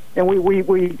lot, and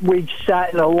we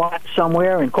sat in a lot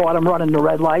somewhere and caught them running the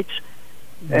red lights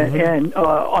and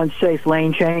unsafe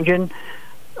lane changing,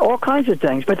 all kinds of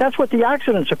things. But that's what the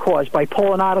accidents are caused, by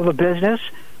pulling out of a business,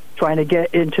 trying to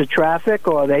get into traffic,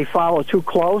 or they follow too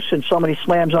close and somebody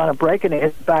slams on a brake and they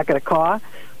hit the back of the car.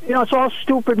 It's all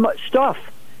stupid stuff.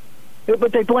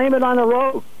 But they blame it on the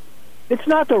road. It's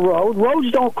not the road.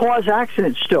 Roads don't cause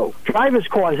accidents, Stu. Drivers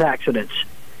cause accidents.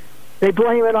 They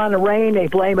blame it on the rain. They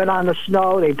blame it on the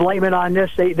snow. They blame it on this.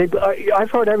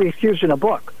 I've heard every excuse in the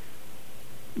book.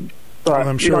 But,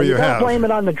 I'm sure you have. Don't blame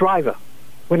it on the driver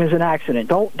when there's an accident.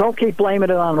 Don't keep blaming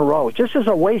it on the road. This is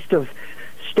a waste of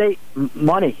state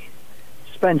money.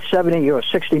 Spend $70 or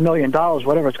 $60 million,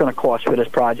 whatever it's going to cost for this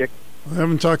project. I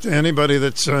haven't talked to anybody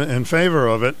that's in favor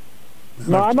of it.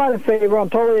 No, I'm not in favor.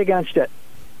 I'm totally against it.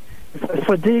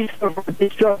 For these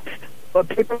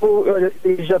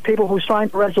people who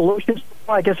signed the resolutions,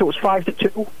 I guess it was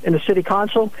 5-2 in the city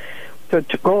council, to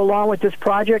go along with this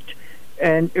project,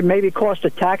 and it maybe cost the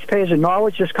taxpayers in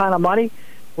Norwich this kind of money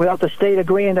without the state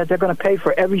agreeing that they're going to pay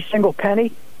for every single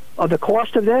penny of the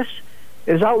cost of this,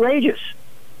 is outrageous.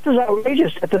 This is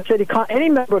outrageous that any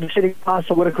member of the city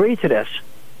council would agree to this.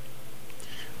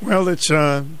 Well, it's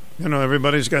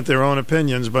everybody's got their own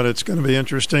opinions, but it's going to be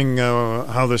interesting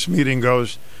how this meeting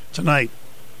goes tonight.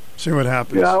 See what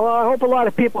happens. Yeah, well, I hope a lot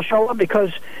of people show up,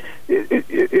 because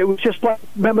it was just like,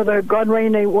 remember the gun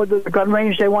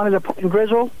range they wanted to put in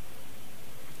Grizzle?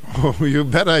 Oh, you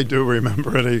bet I do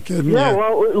remember it. Are you kidding? Yeah,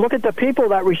 well, look at the people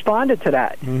that responded to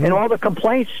that and all the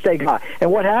complaints they got.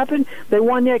 And what happened? They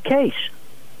won their case.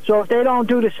 So if they don't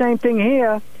do the same thing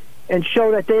here and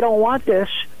show that they don't want this,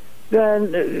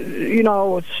 then,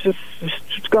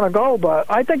 it's going to go. But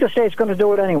I think the state's going to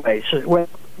do it anyways. What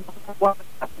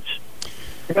happens?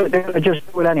 They're going to just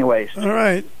do it anyways. All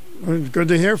right. Well, good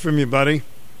to hear from you, buddy.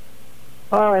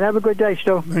 All right. Have a good day,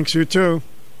 Stu. Thanks, you too.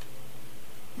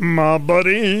 My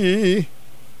buddy.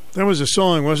 That was a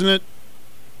song, wasn't it?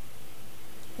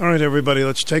 All right, everybody,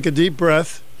 let's take a deep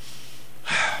breath.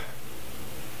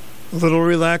 A little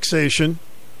relaxation.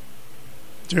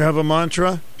 Do you have a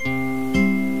mantra?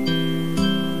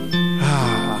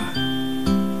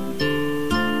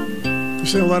 You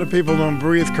see, a lot of people don't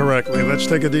breathe correctly. Let's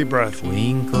take a deep breath.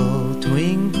 Twinkle,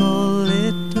 twinkle,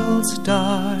 little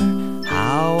star,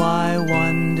 how I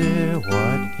wonder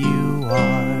what you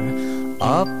are.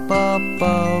 Up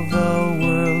above the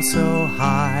world so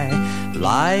high,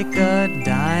 like a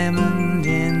diamond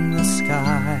in the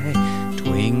sky.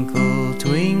 Twinkle,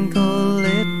 twinkle,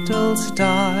 little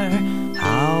star,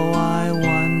 how I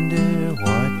wonder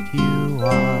what you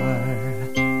are.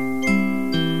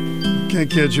 Okay,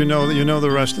 kids, you know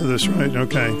the rest of this, right?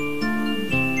 Okay.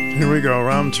 Here we go,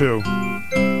 round 2.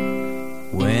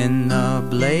 When the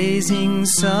blazing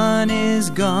sun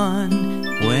is gone,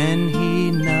 when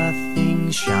he nothing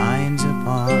shines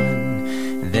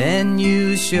upon, then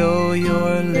you show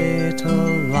your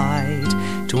little light.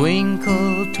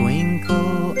 Twinkle,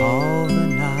 twinkle all the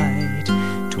night.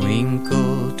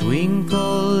 Twinkle,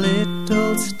 twinkle,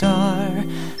 little star,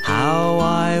 how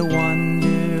I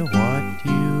wonder what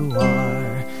you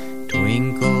are.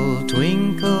 Twinkle,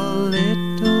 twinkle,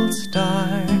 little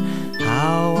star,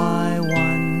 how I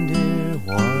wonder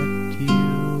what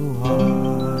you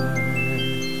are.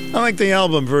 like the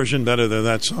album version better than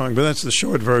that song, but that's the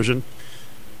short version.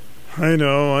 I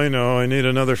know. I need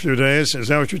another few days. Is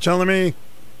that what you're telling me?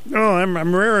 Oh,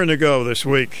 I'm raring to go this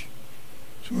week.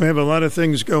 So we have a lot of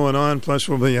things going on. Plus,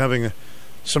 we'll be having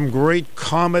some great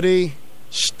comedy,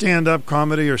 stand-up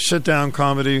comedy or sit-down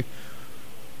comedy.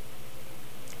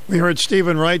 We heard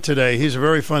Stephen Wright today. He's a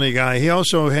very funny guy. He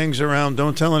also hangs around,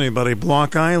 don't tell anybody,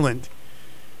 Block Island.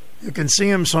 You can see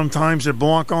him sometimes at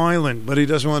Block Island, but he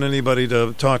doesn't want anybody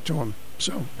to talk to him.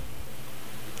 So,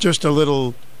 just a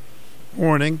little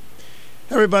warning.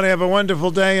 Everybody have a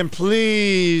wonderful day, and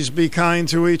please be kind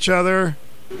to each other.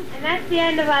 And that's the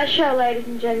end of our show, ladies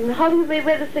and gentlemen. Hope you'll be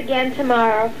with us again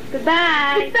tomorrow.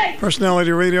 Goodbye.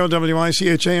 Personality Radio,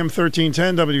 WICH AM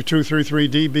 1310,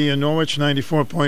 W233DB in Norwich, 94.